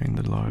for sharing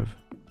the live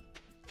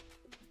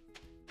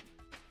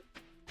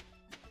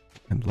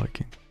and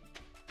liking.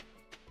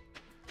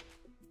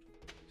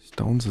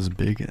 Stones as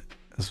big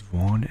as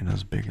 1 and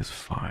as big as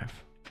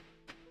 5.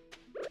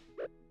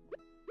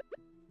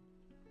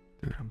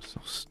 Dude, I'm so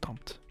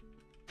stumped.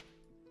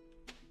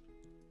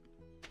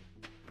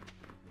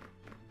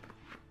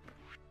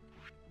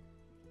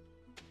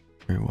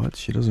 Wait, what?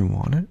 She doesn't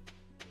want it?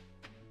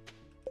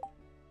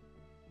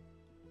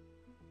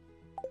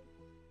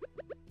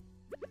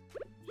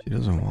 She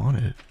doesn't want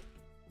it.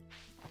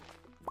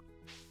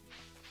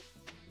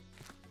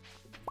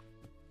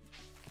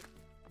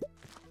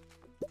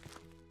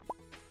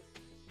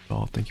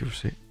 Oh, thank you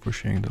for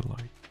sharing the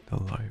live.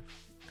 God,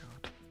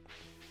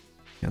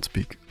 can't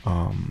speak.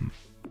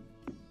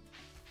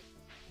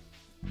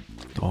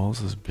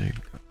 Dolls as big.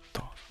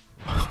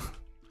 Dolls.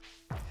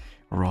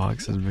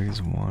 Rocks as big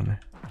as 1. As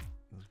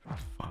big as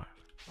 5.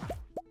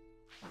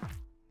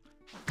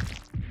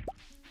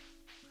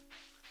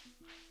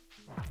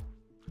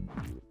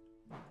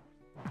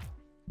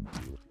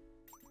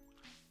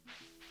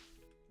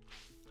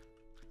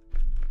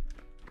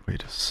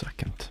 Wait a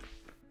second.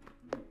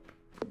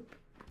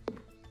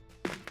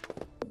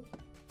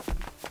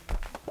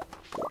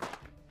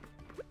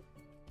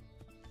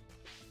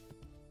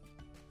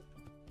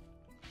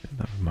 Okay,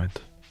 never mind.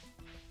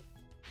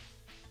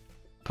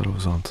 Thought I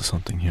was onto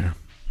something here.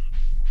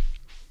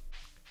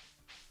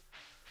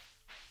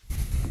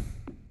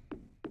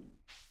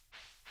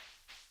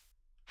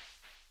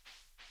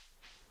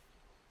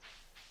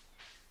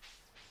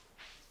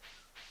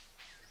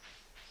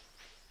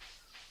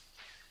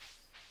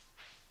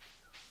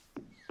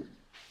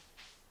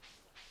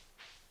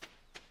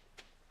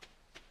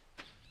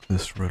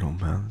 This riddle,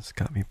 man, has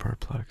got me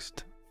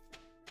perplexed.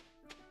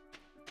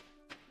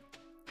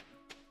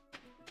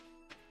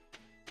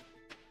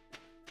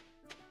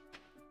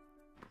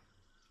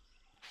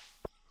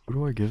 Who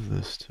do I give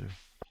this to?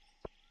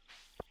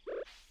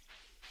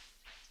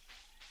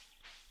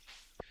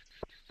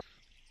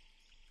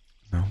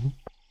 No?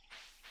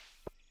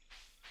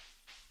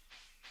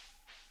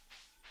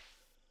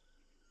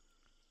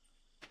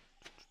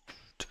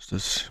 Just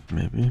this,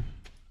 maybe?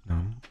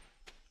 No?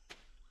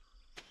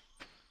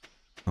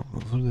 Oh,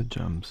 those are the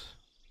gems.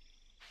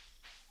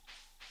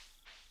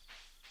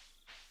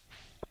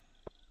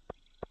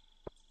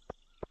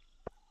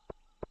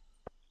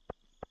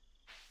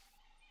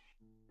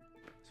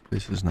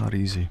 This place is not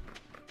easy.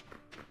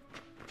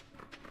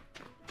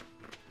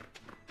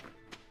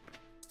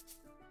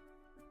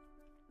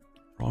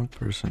 Wrong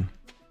person.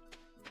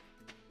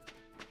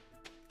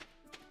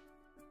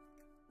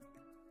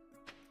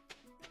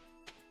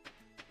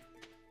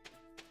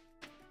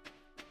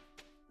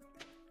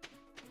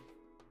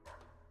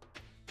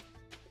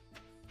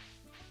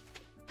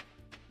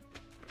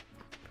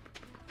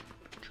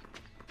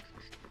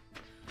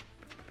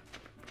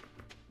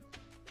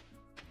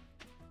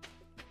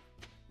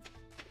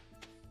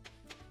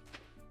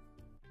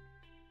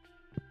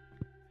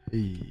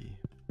 Hey.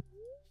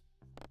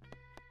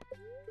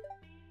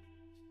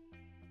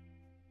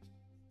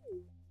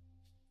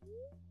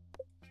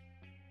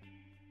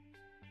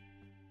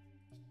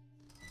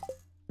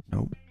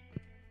 Nope.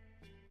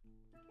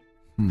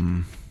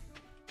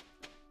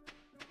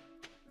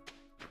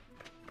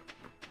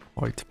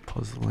 Quite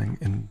puzzling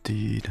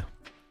indeed.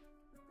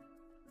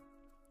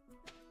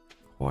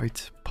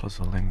 Quite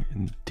puzzling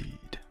indeed.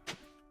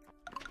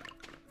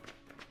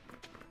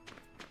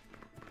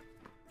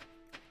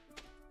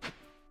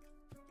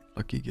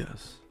 Lucky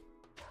guess.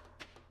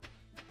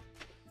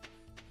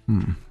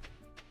 Who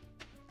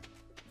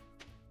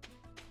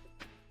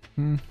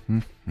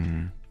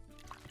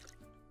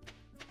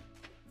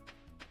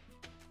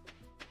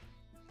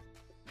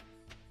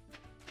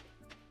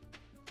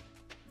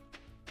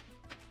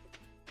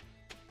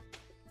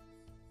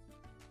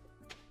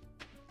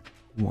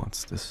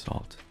wants this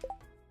salt?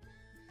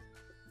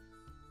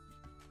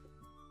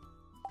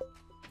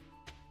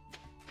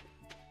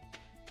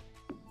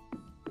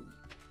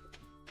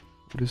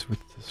 What is with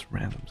this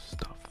random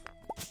stuff?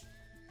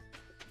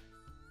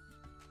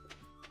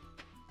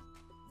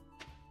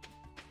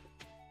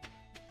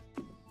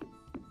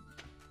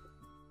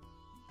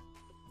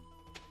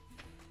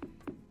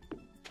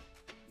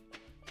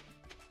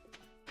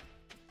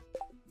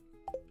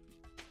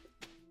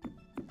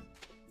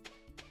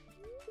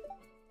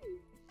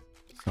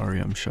 Sorry,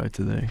 I'm shy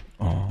today.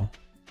 Oh,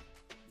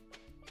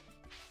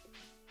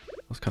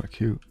 that was kind of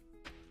cute.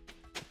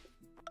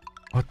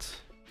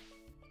 What?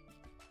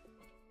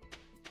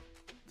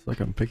 It's like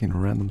I'm picking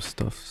random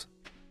stuffs,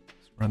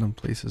 random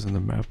places in the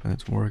map, and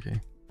it's working.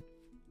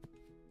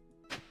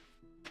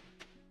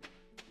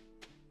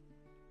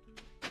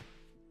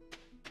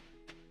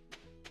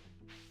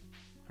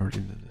 I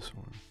already did this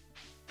one.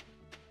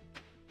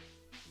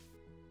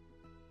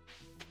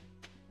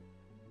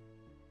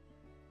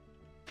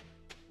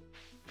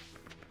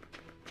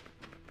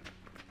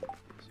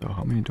 So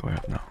how many do I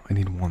have now? I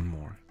need one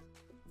more.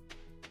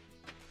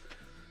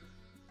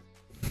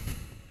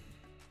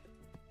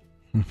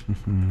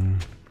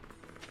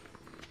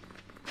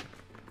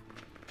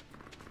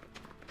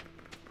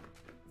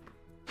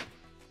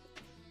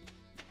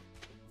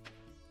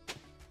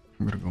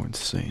 I'm gonna go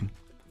insane.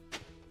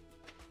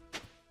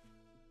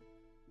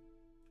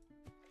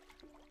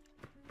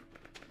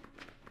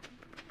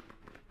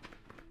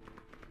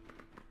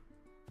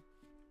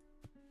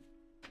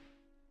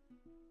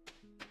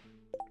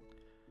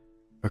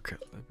 Okay,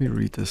 let me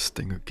read this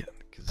thing again,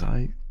 because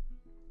I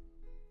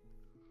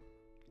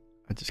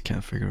just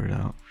can't figure it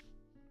out.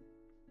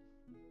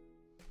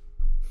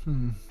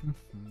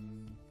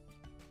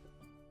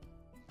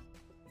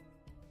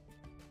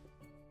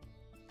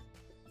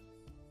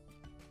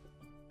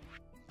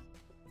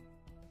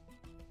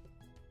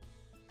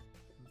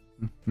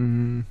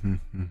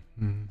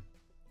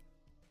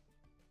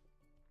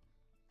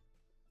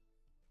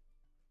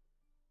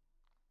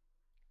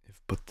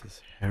 If but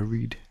this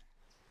harried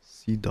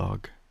sea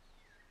dog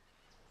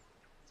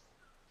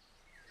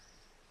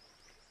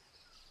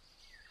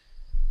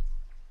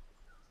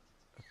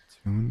a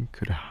tune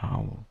could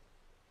howl.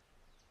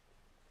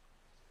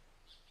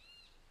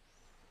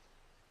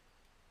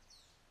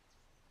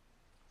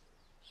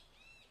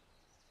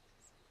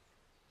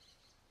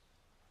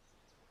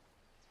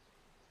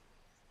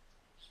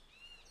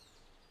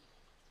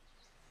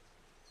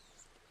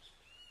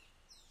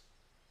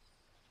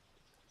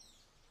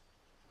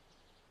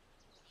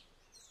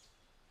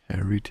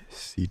 Harried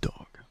sea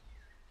dog.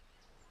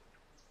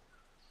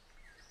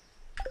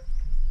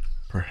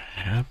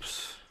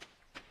 Perhaps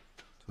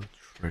to a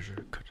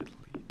treasure could it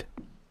lead.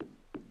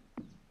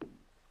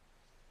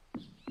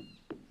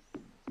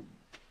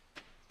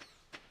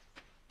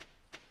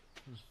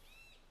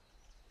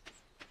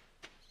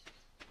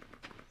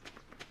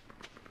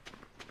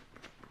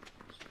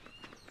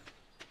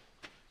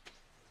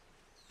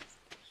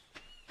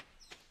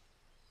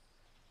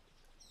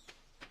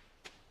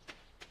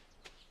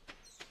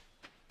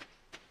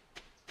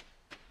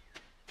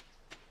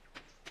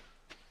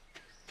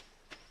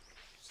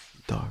 Sea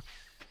dog,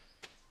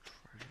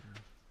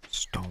 treasure,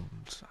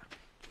 stones.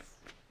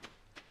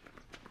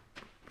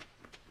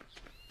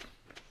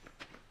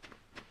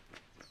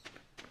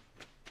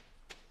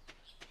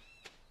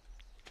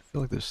 I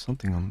feel like there's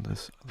something on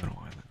this little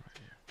island right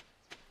here.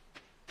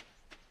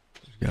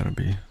 There's gotta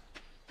be.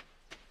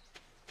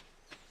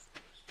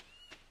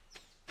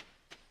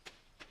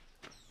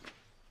 It's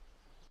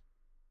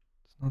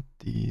not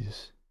these.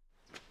 Is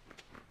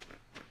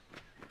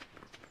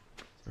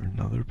there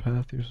another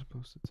path you're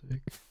supposed to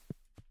take? There's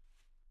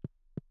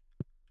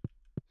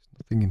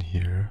nothing in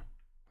here.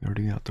 We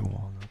already got the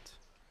walnut.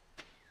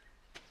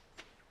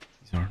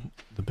 These aren't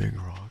the big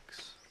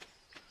rocks.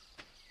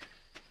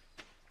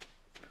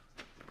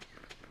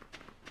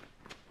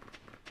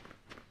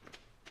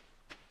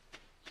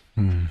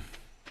 Hmm.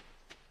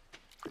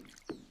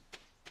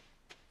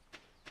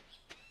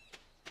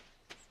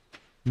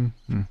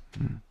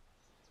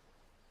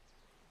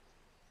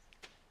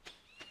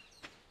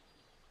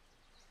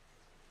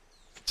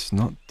 It's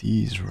not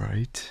these,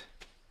 right?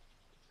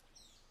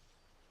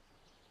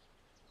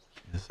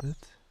 Is it?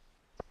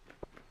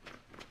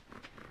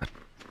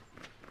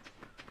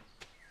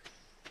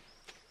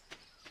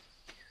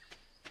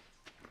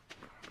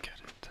 Get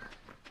it.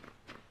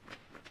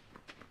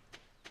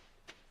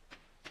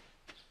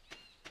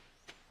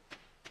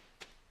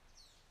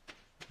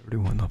 I already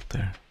went up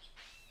there.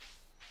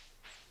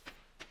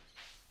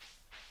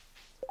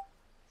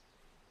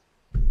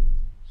 Give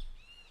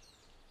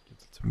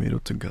the tomato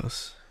to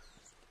Gus.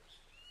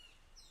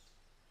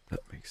 That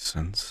makes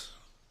sense.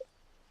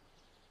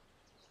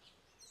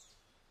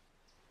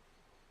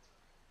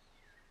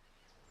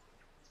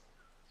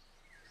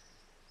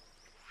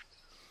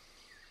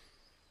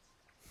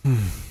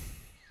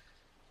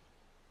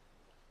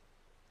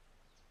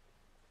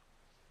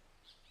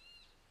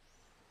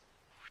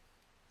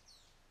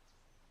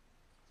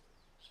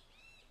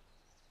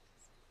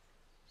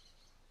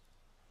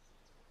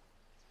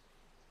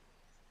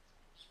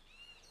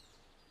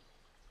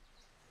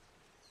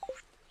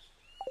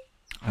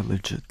 I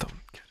legit don't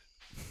get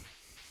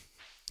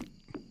it.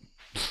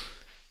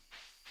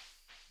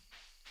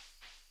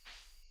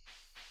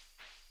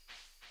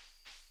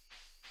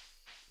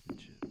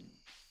 Legit.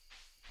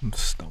 I'm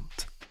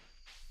stumped.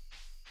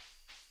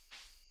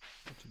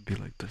 That should be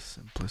like the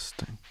simplest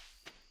thing.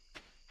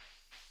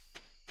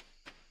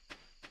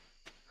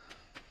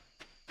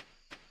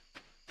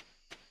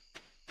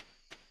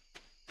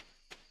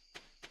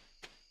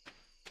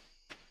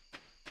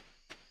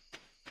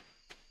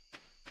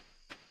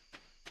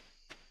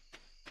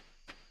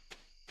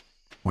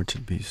 Which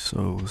would be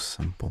so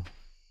simple.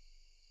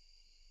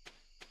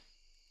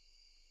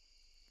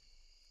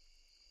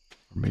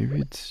 Or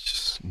maybe it's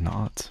just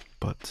not,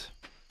 but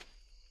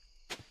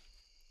I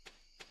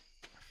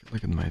feel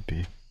like it might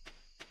be.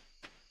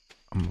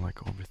 I'm like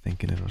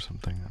overthinking it or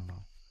something, I don't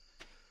know.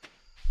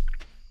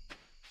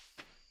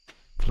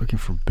 Looking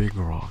for big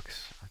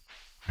rocks.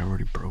 I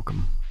already broke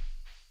them.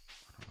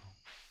 I don't know.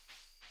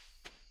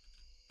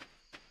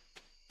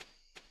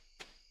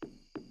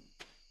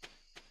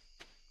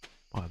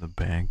 By the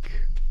bank.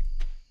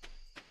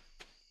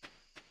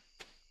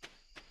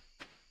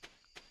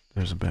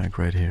 There's a bank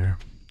right here.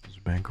 There's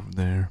a bank over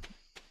there.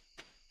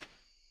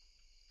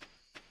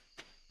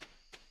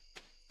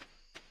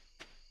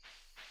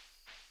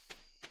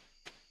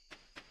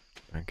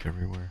 tank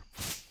everywhere.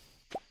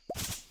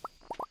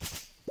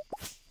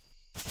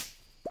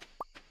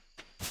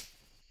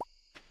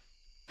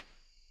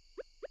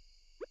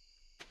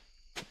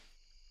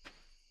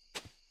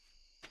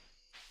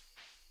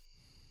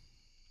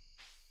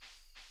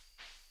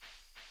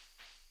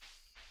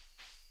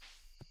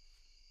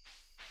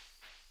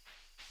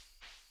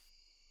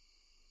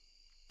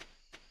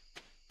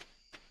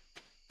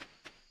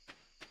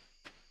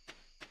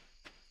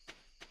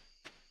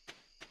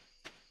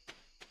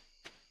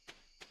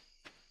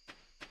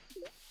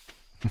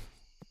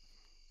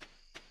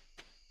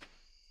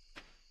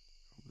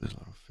 There's a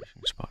lot of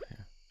fishing spot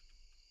here.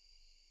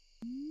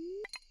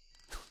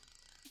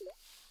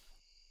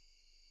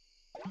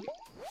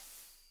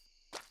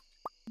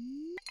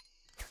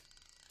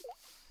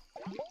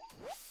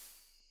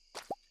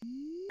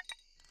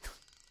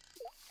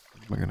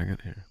 What am I gonna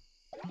get here?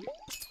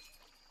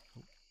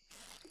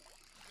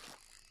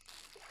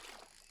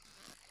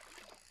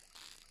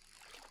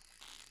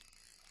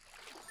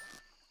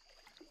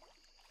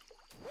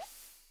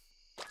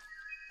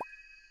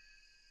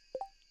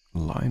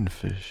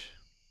 Lionfish.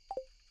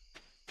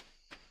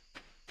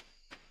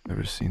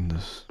 Never seen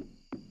this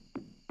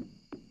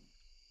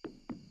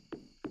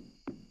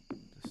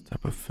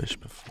type of fish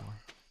before.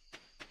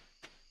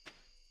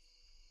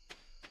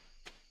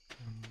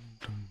 Dum,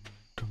 dum,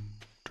 dum,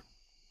 dum,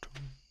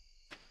 dum.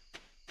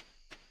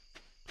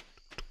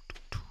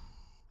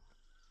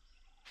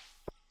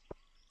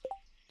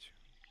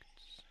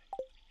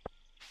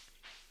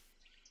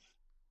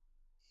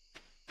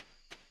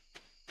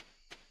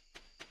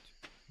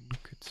 You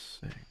could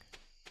sing.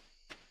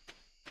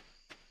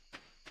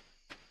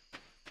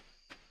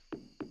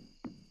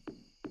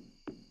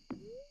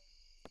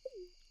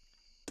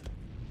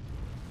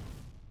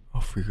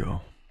 Off we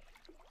go.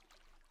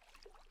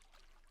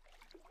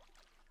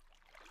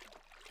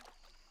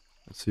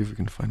 Let's see if we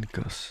can find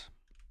Gus.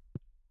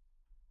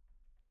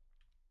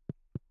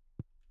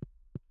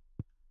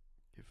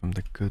 Give him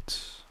the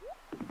goods.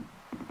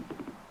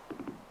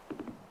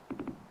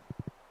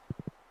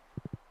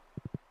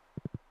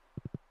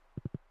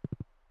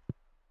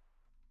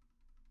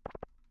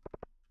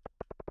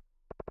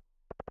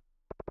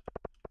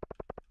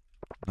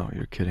 No,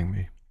 you're kidding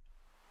me.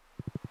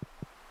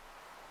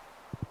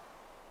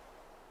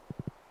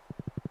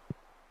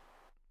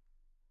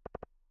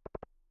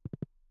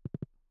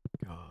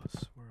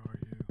 Gus, where are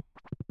you?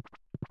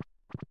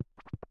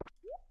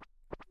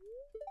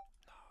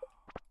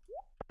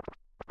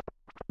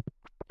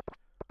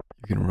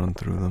 You can run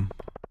through them.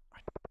 I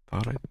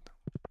thought I'd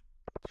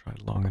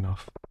tried long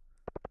enough.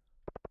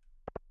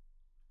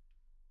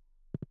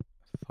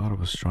 I thought I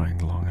was trying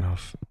long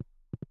enough.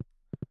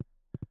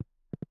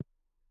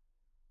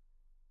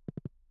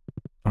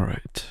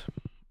 Alright,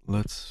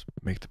 let's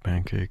make the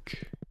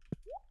pancake.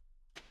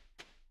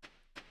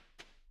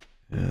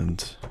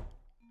 And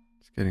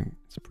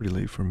it's pretty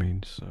late for me,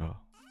 so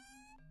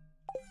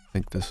I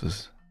think this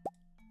is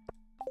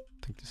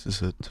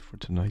it for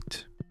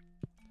tonight.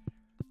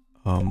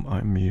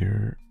 I'm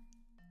year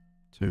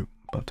 2,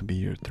 about to be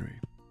year 3.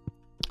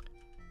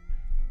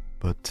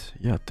 But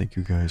yeah, thank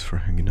you guys for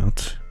hanging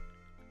out.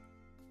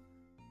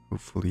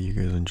 Hopefully you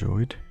guys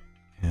enjoyed,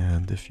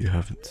 and if you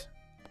haven't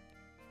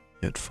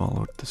yet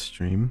followed the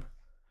stream,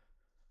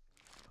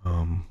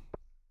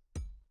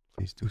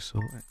 please do so,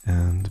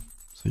 and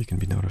so you can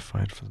be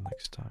notified for the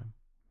next time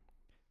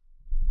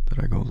that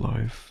I go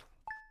live.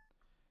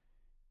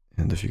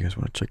 And if you guys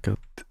want to check out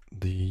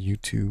the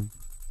YouTube/Twitch,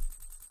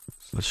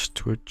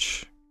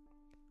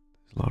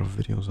 there's a lot of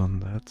videos on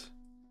that,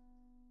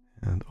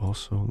 and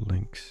also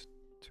links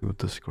to a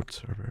Discord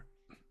server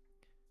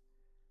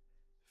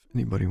if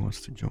anybody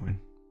wants to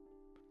join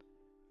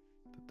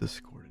the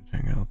Discord and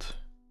hang out.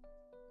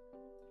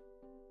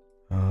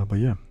 But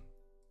yeah,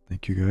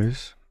 thank you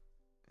guys,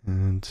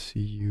 and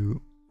see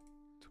you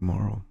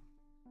tomorrow.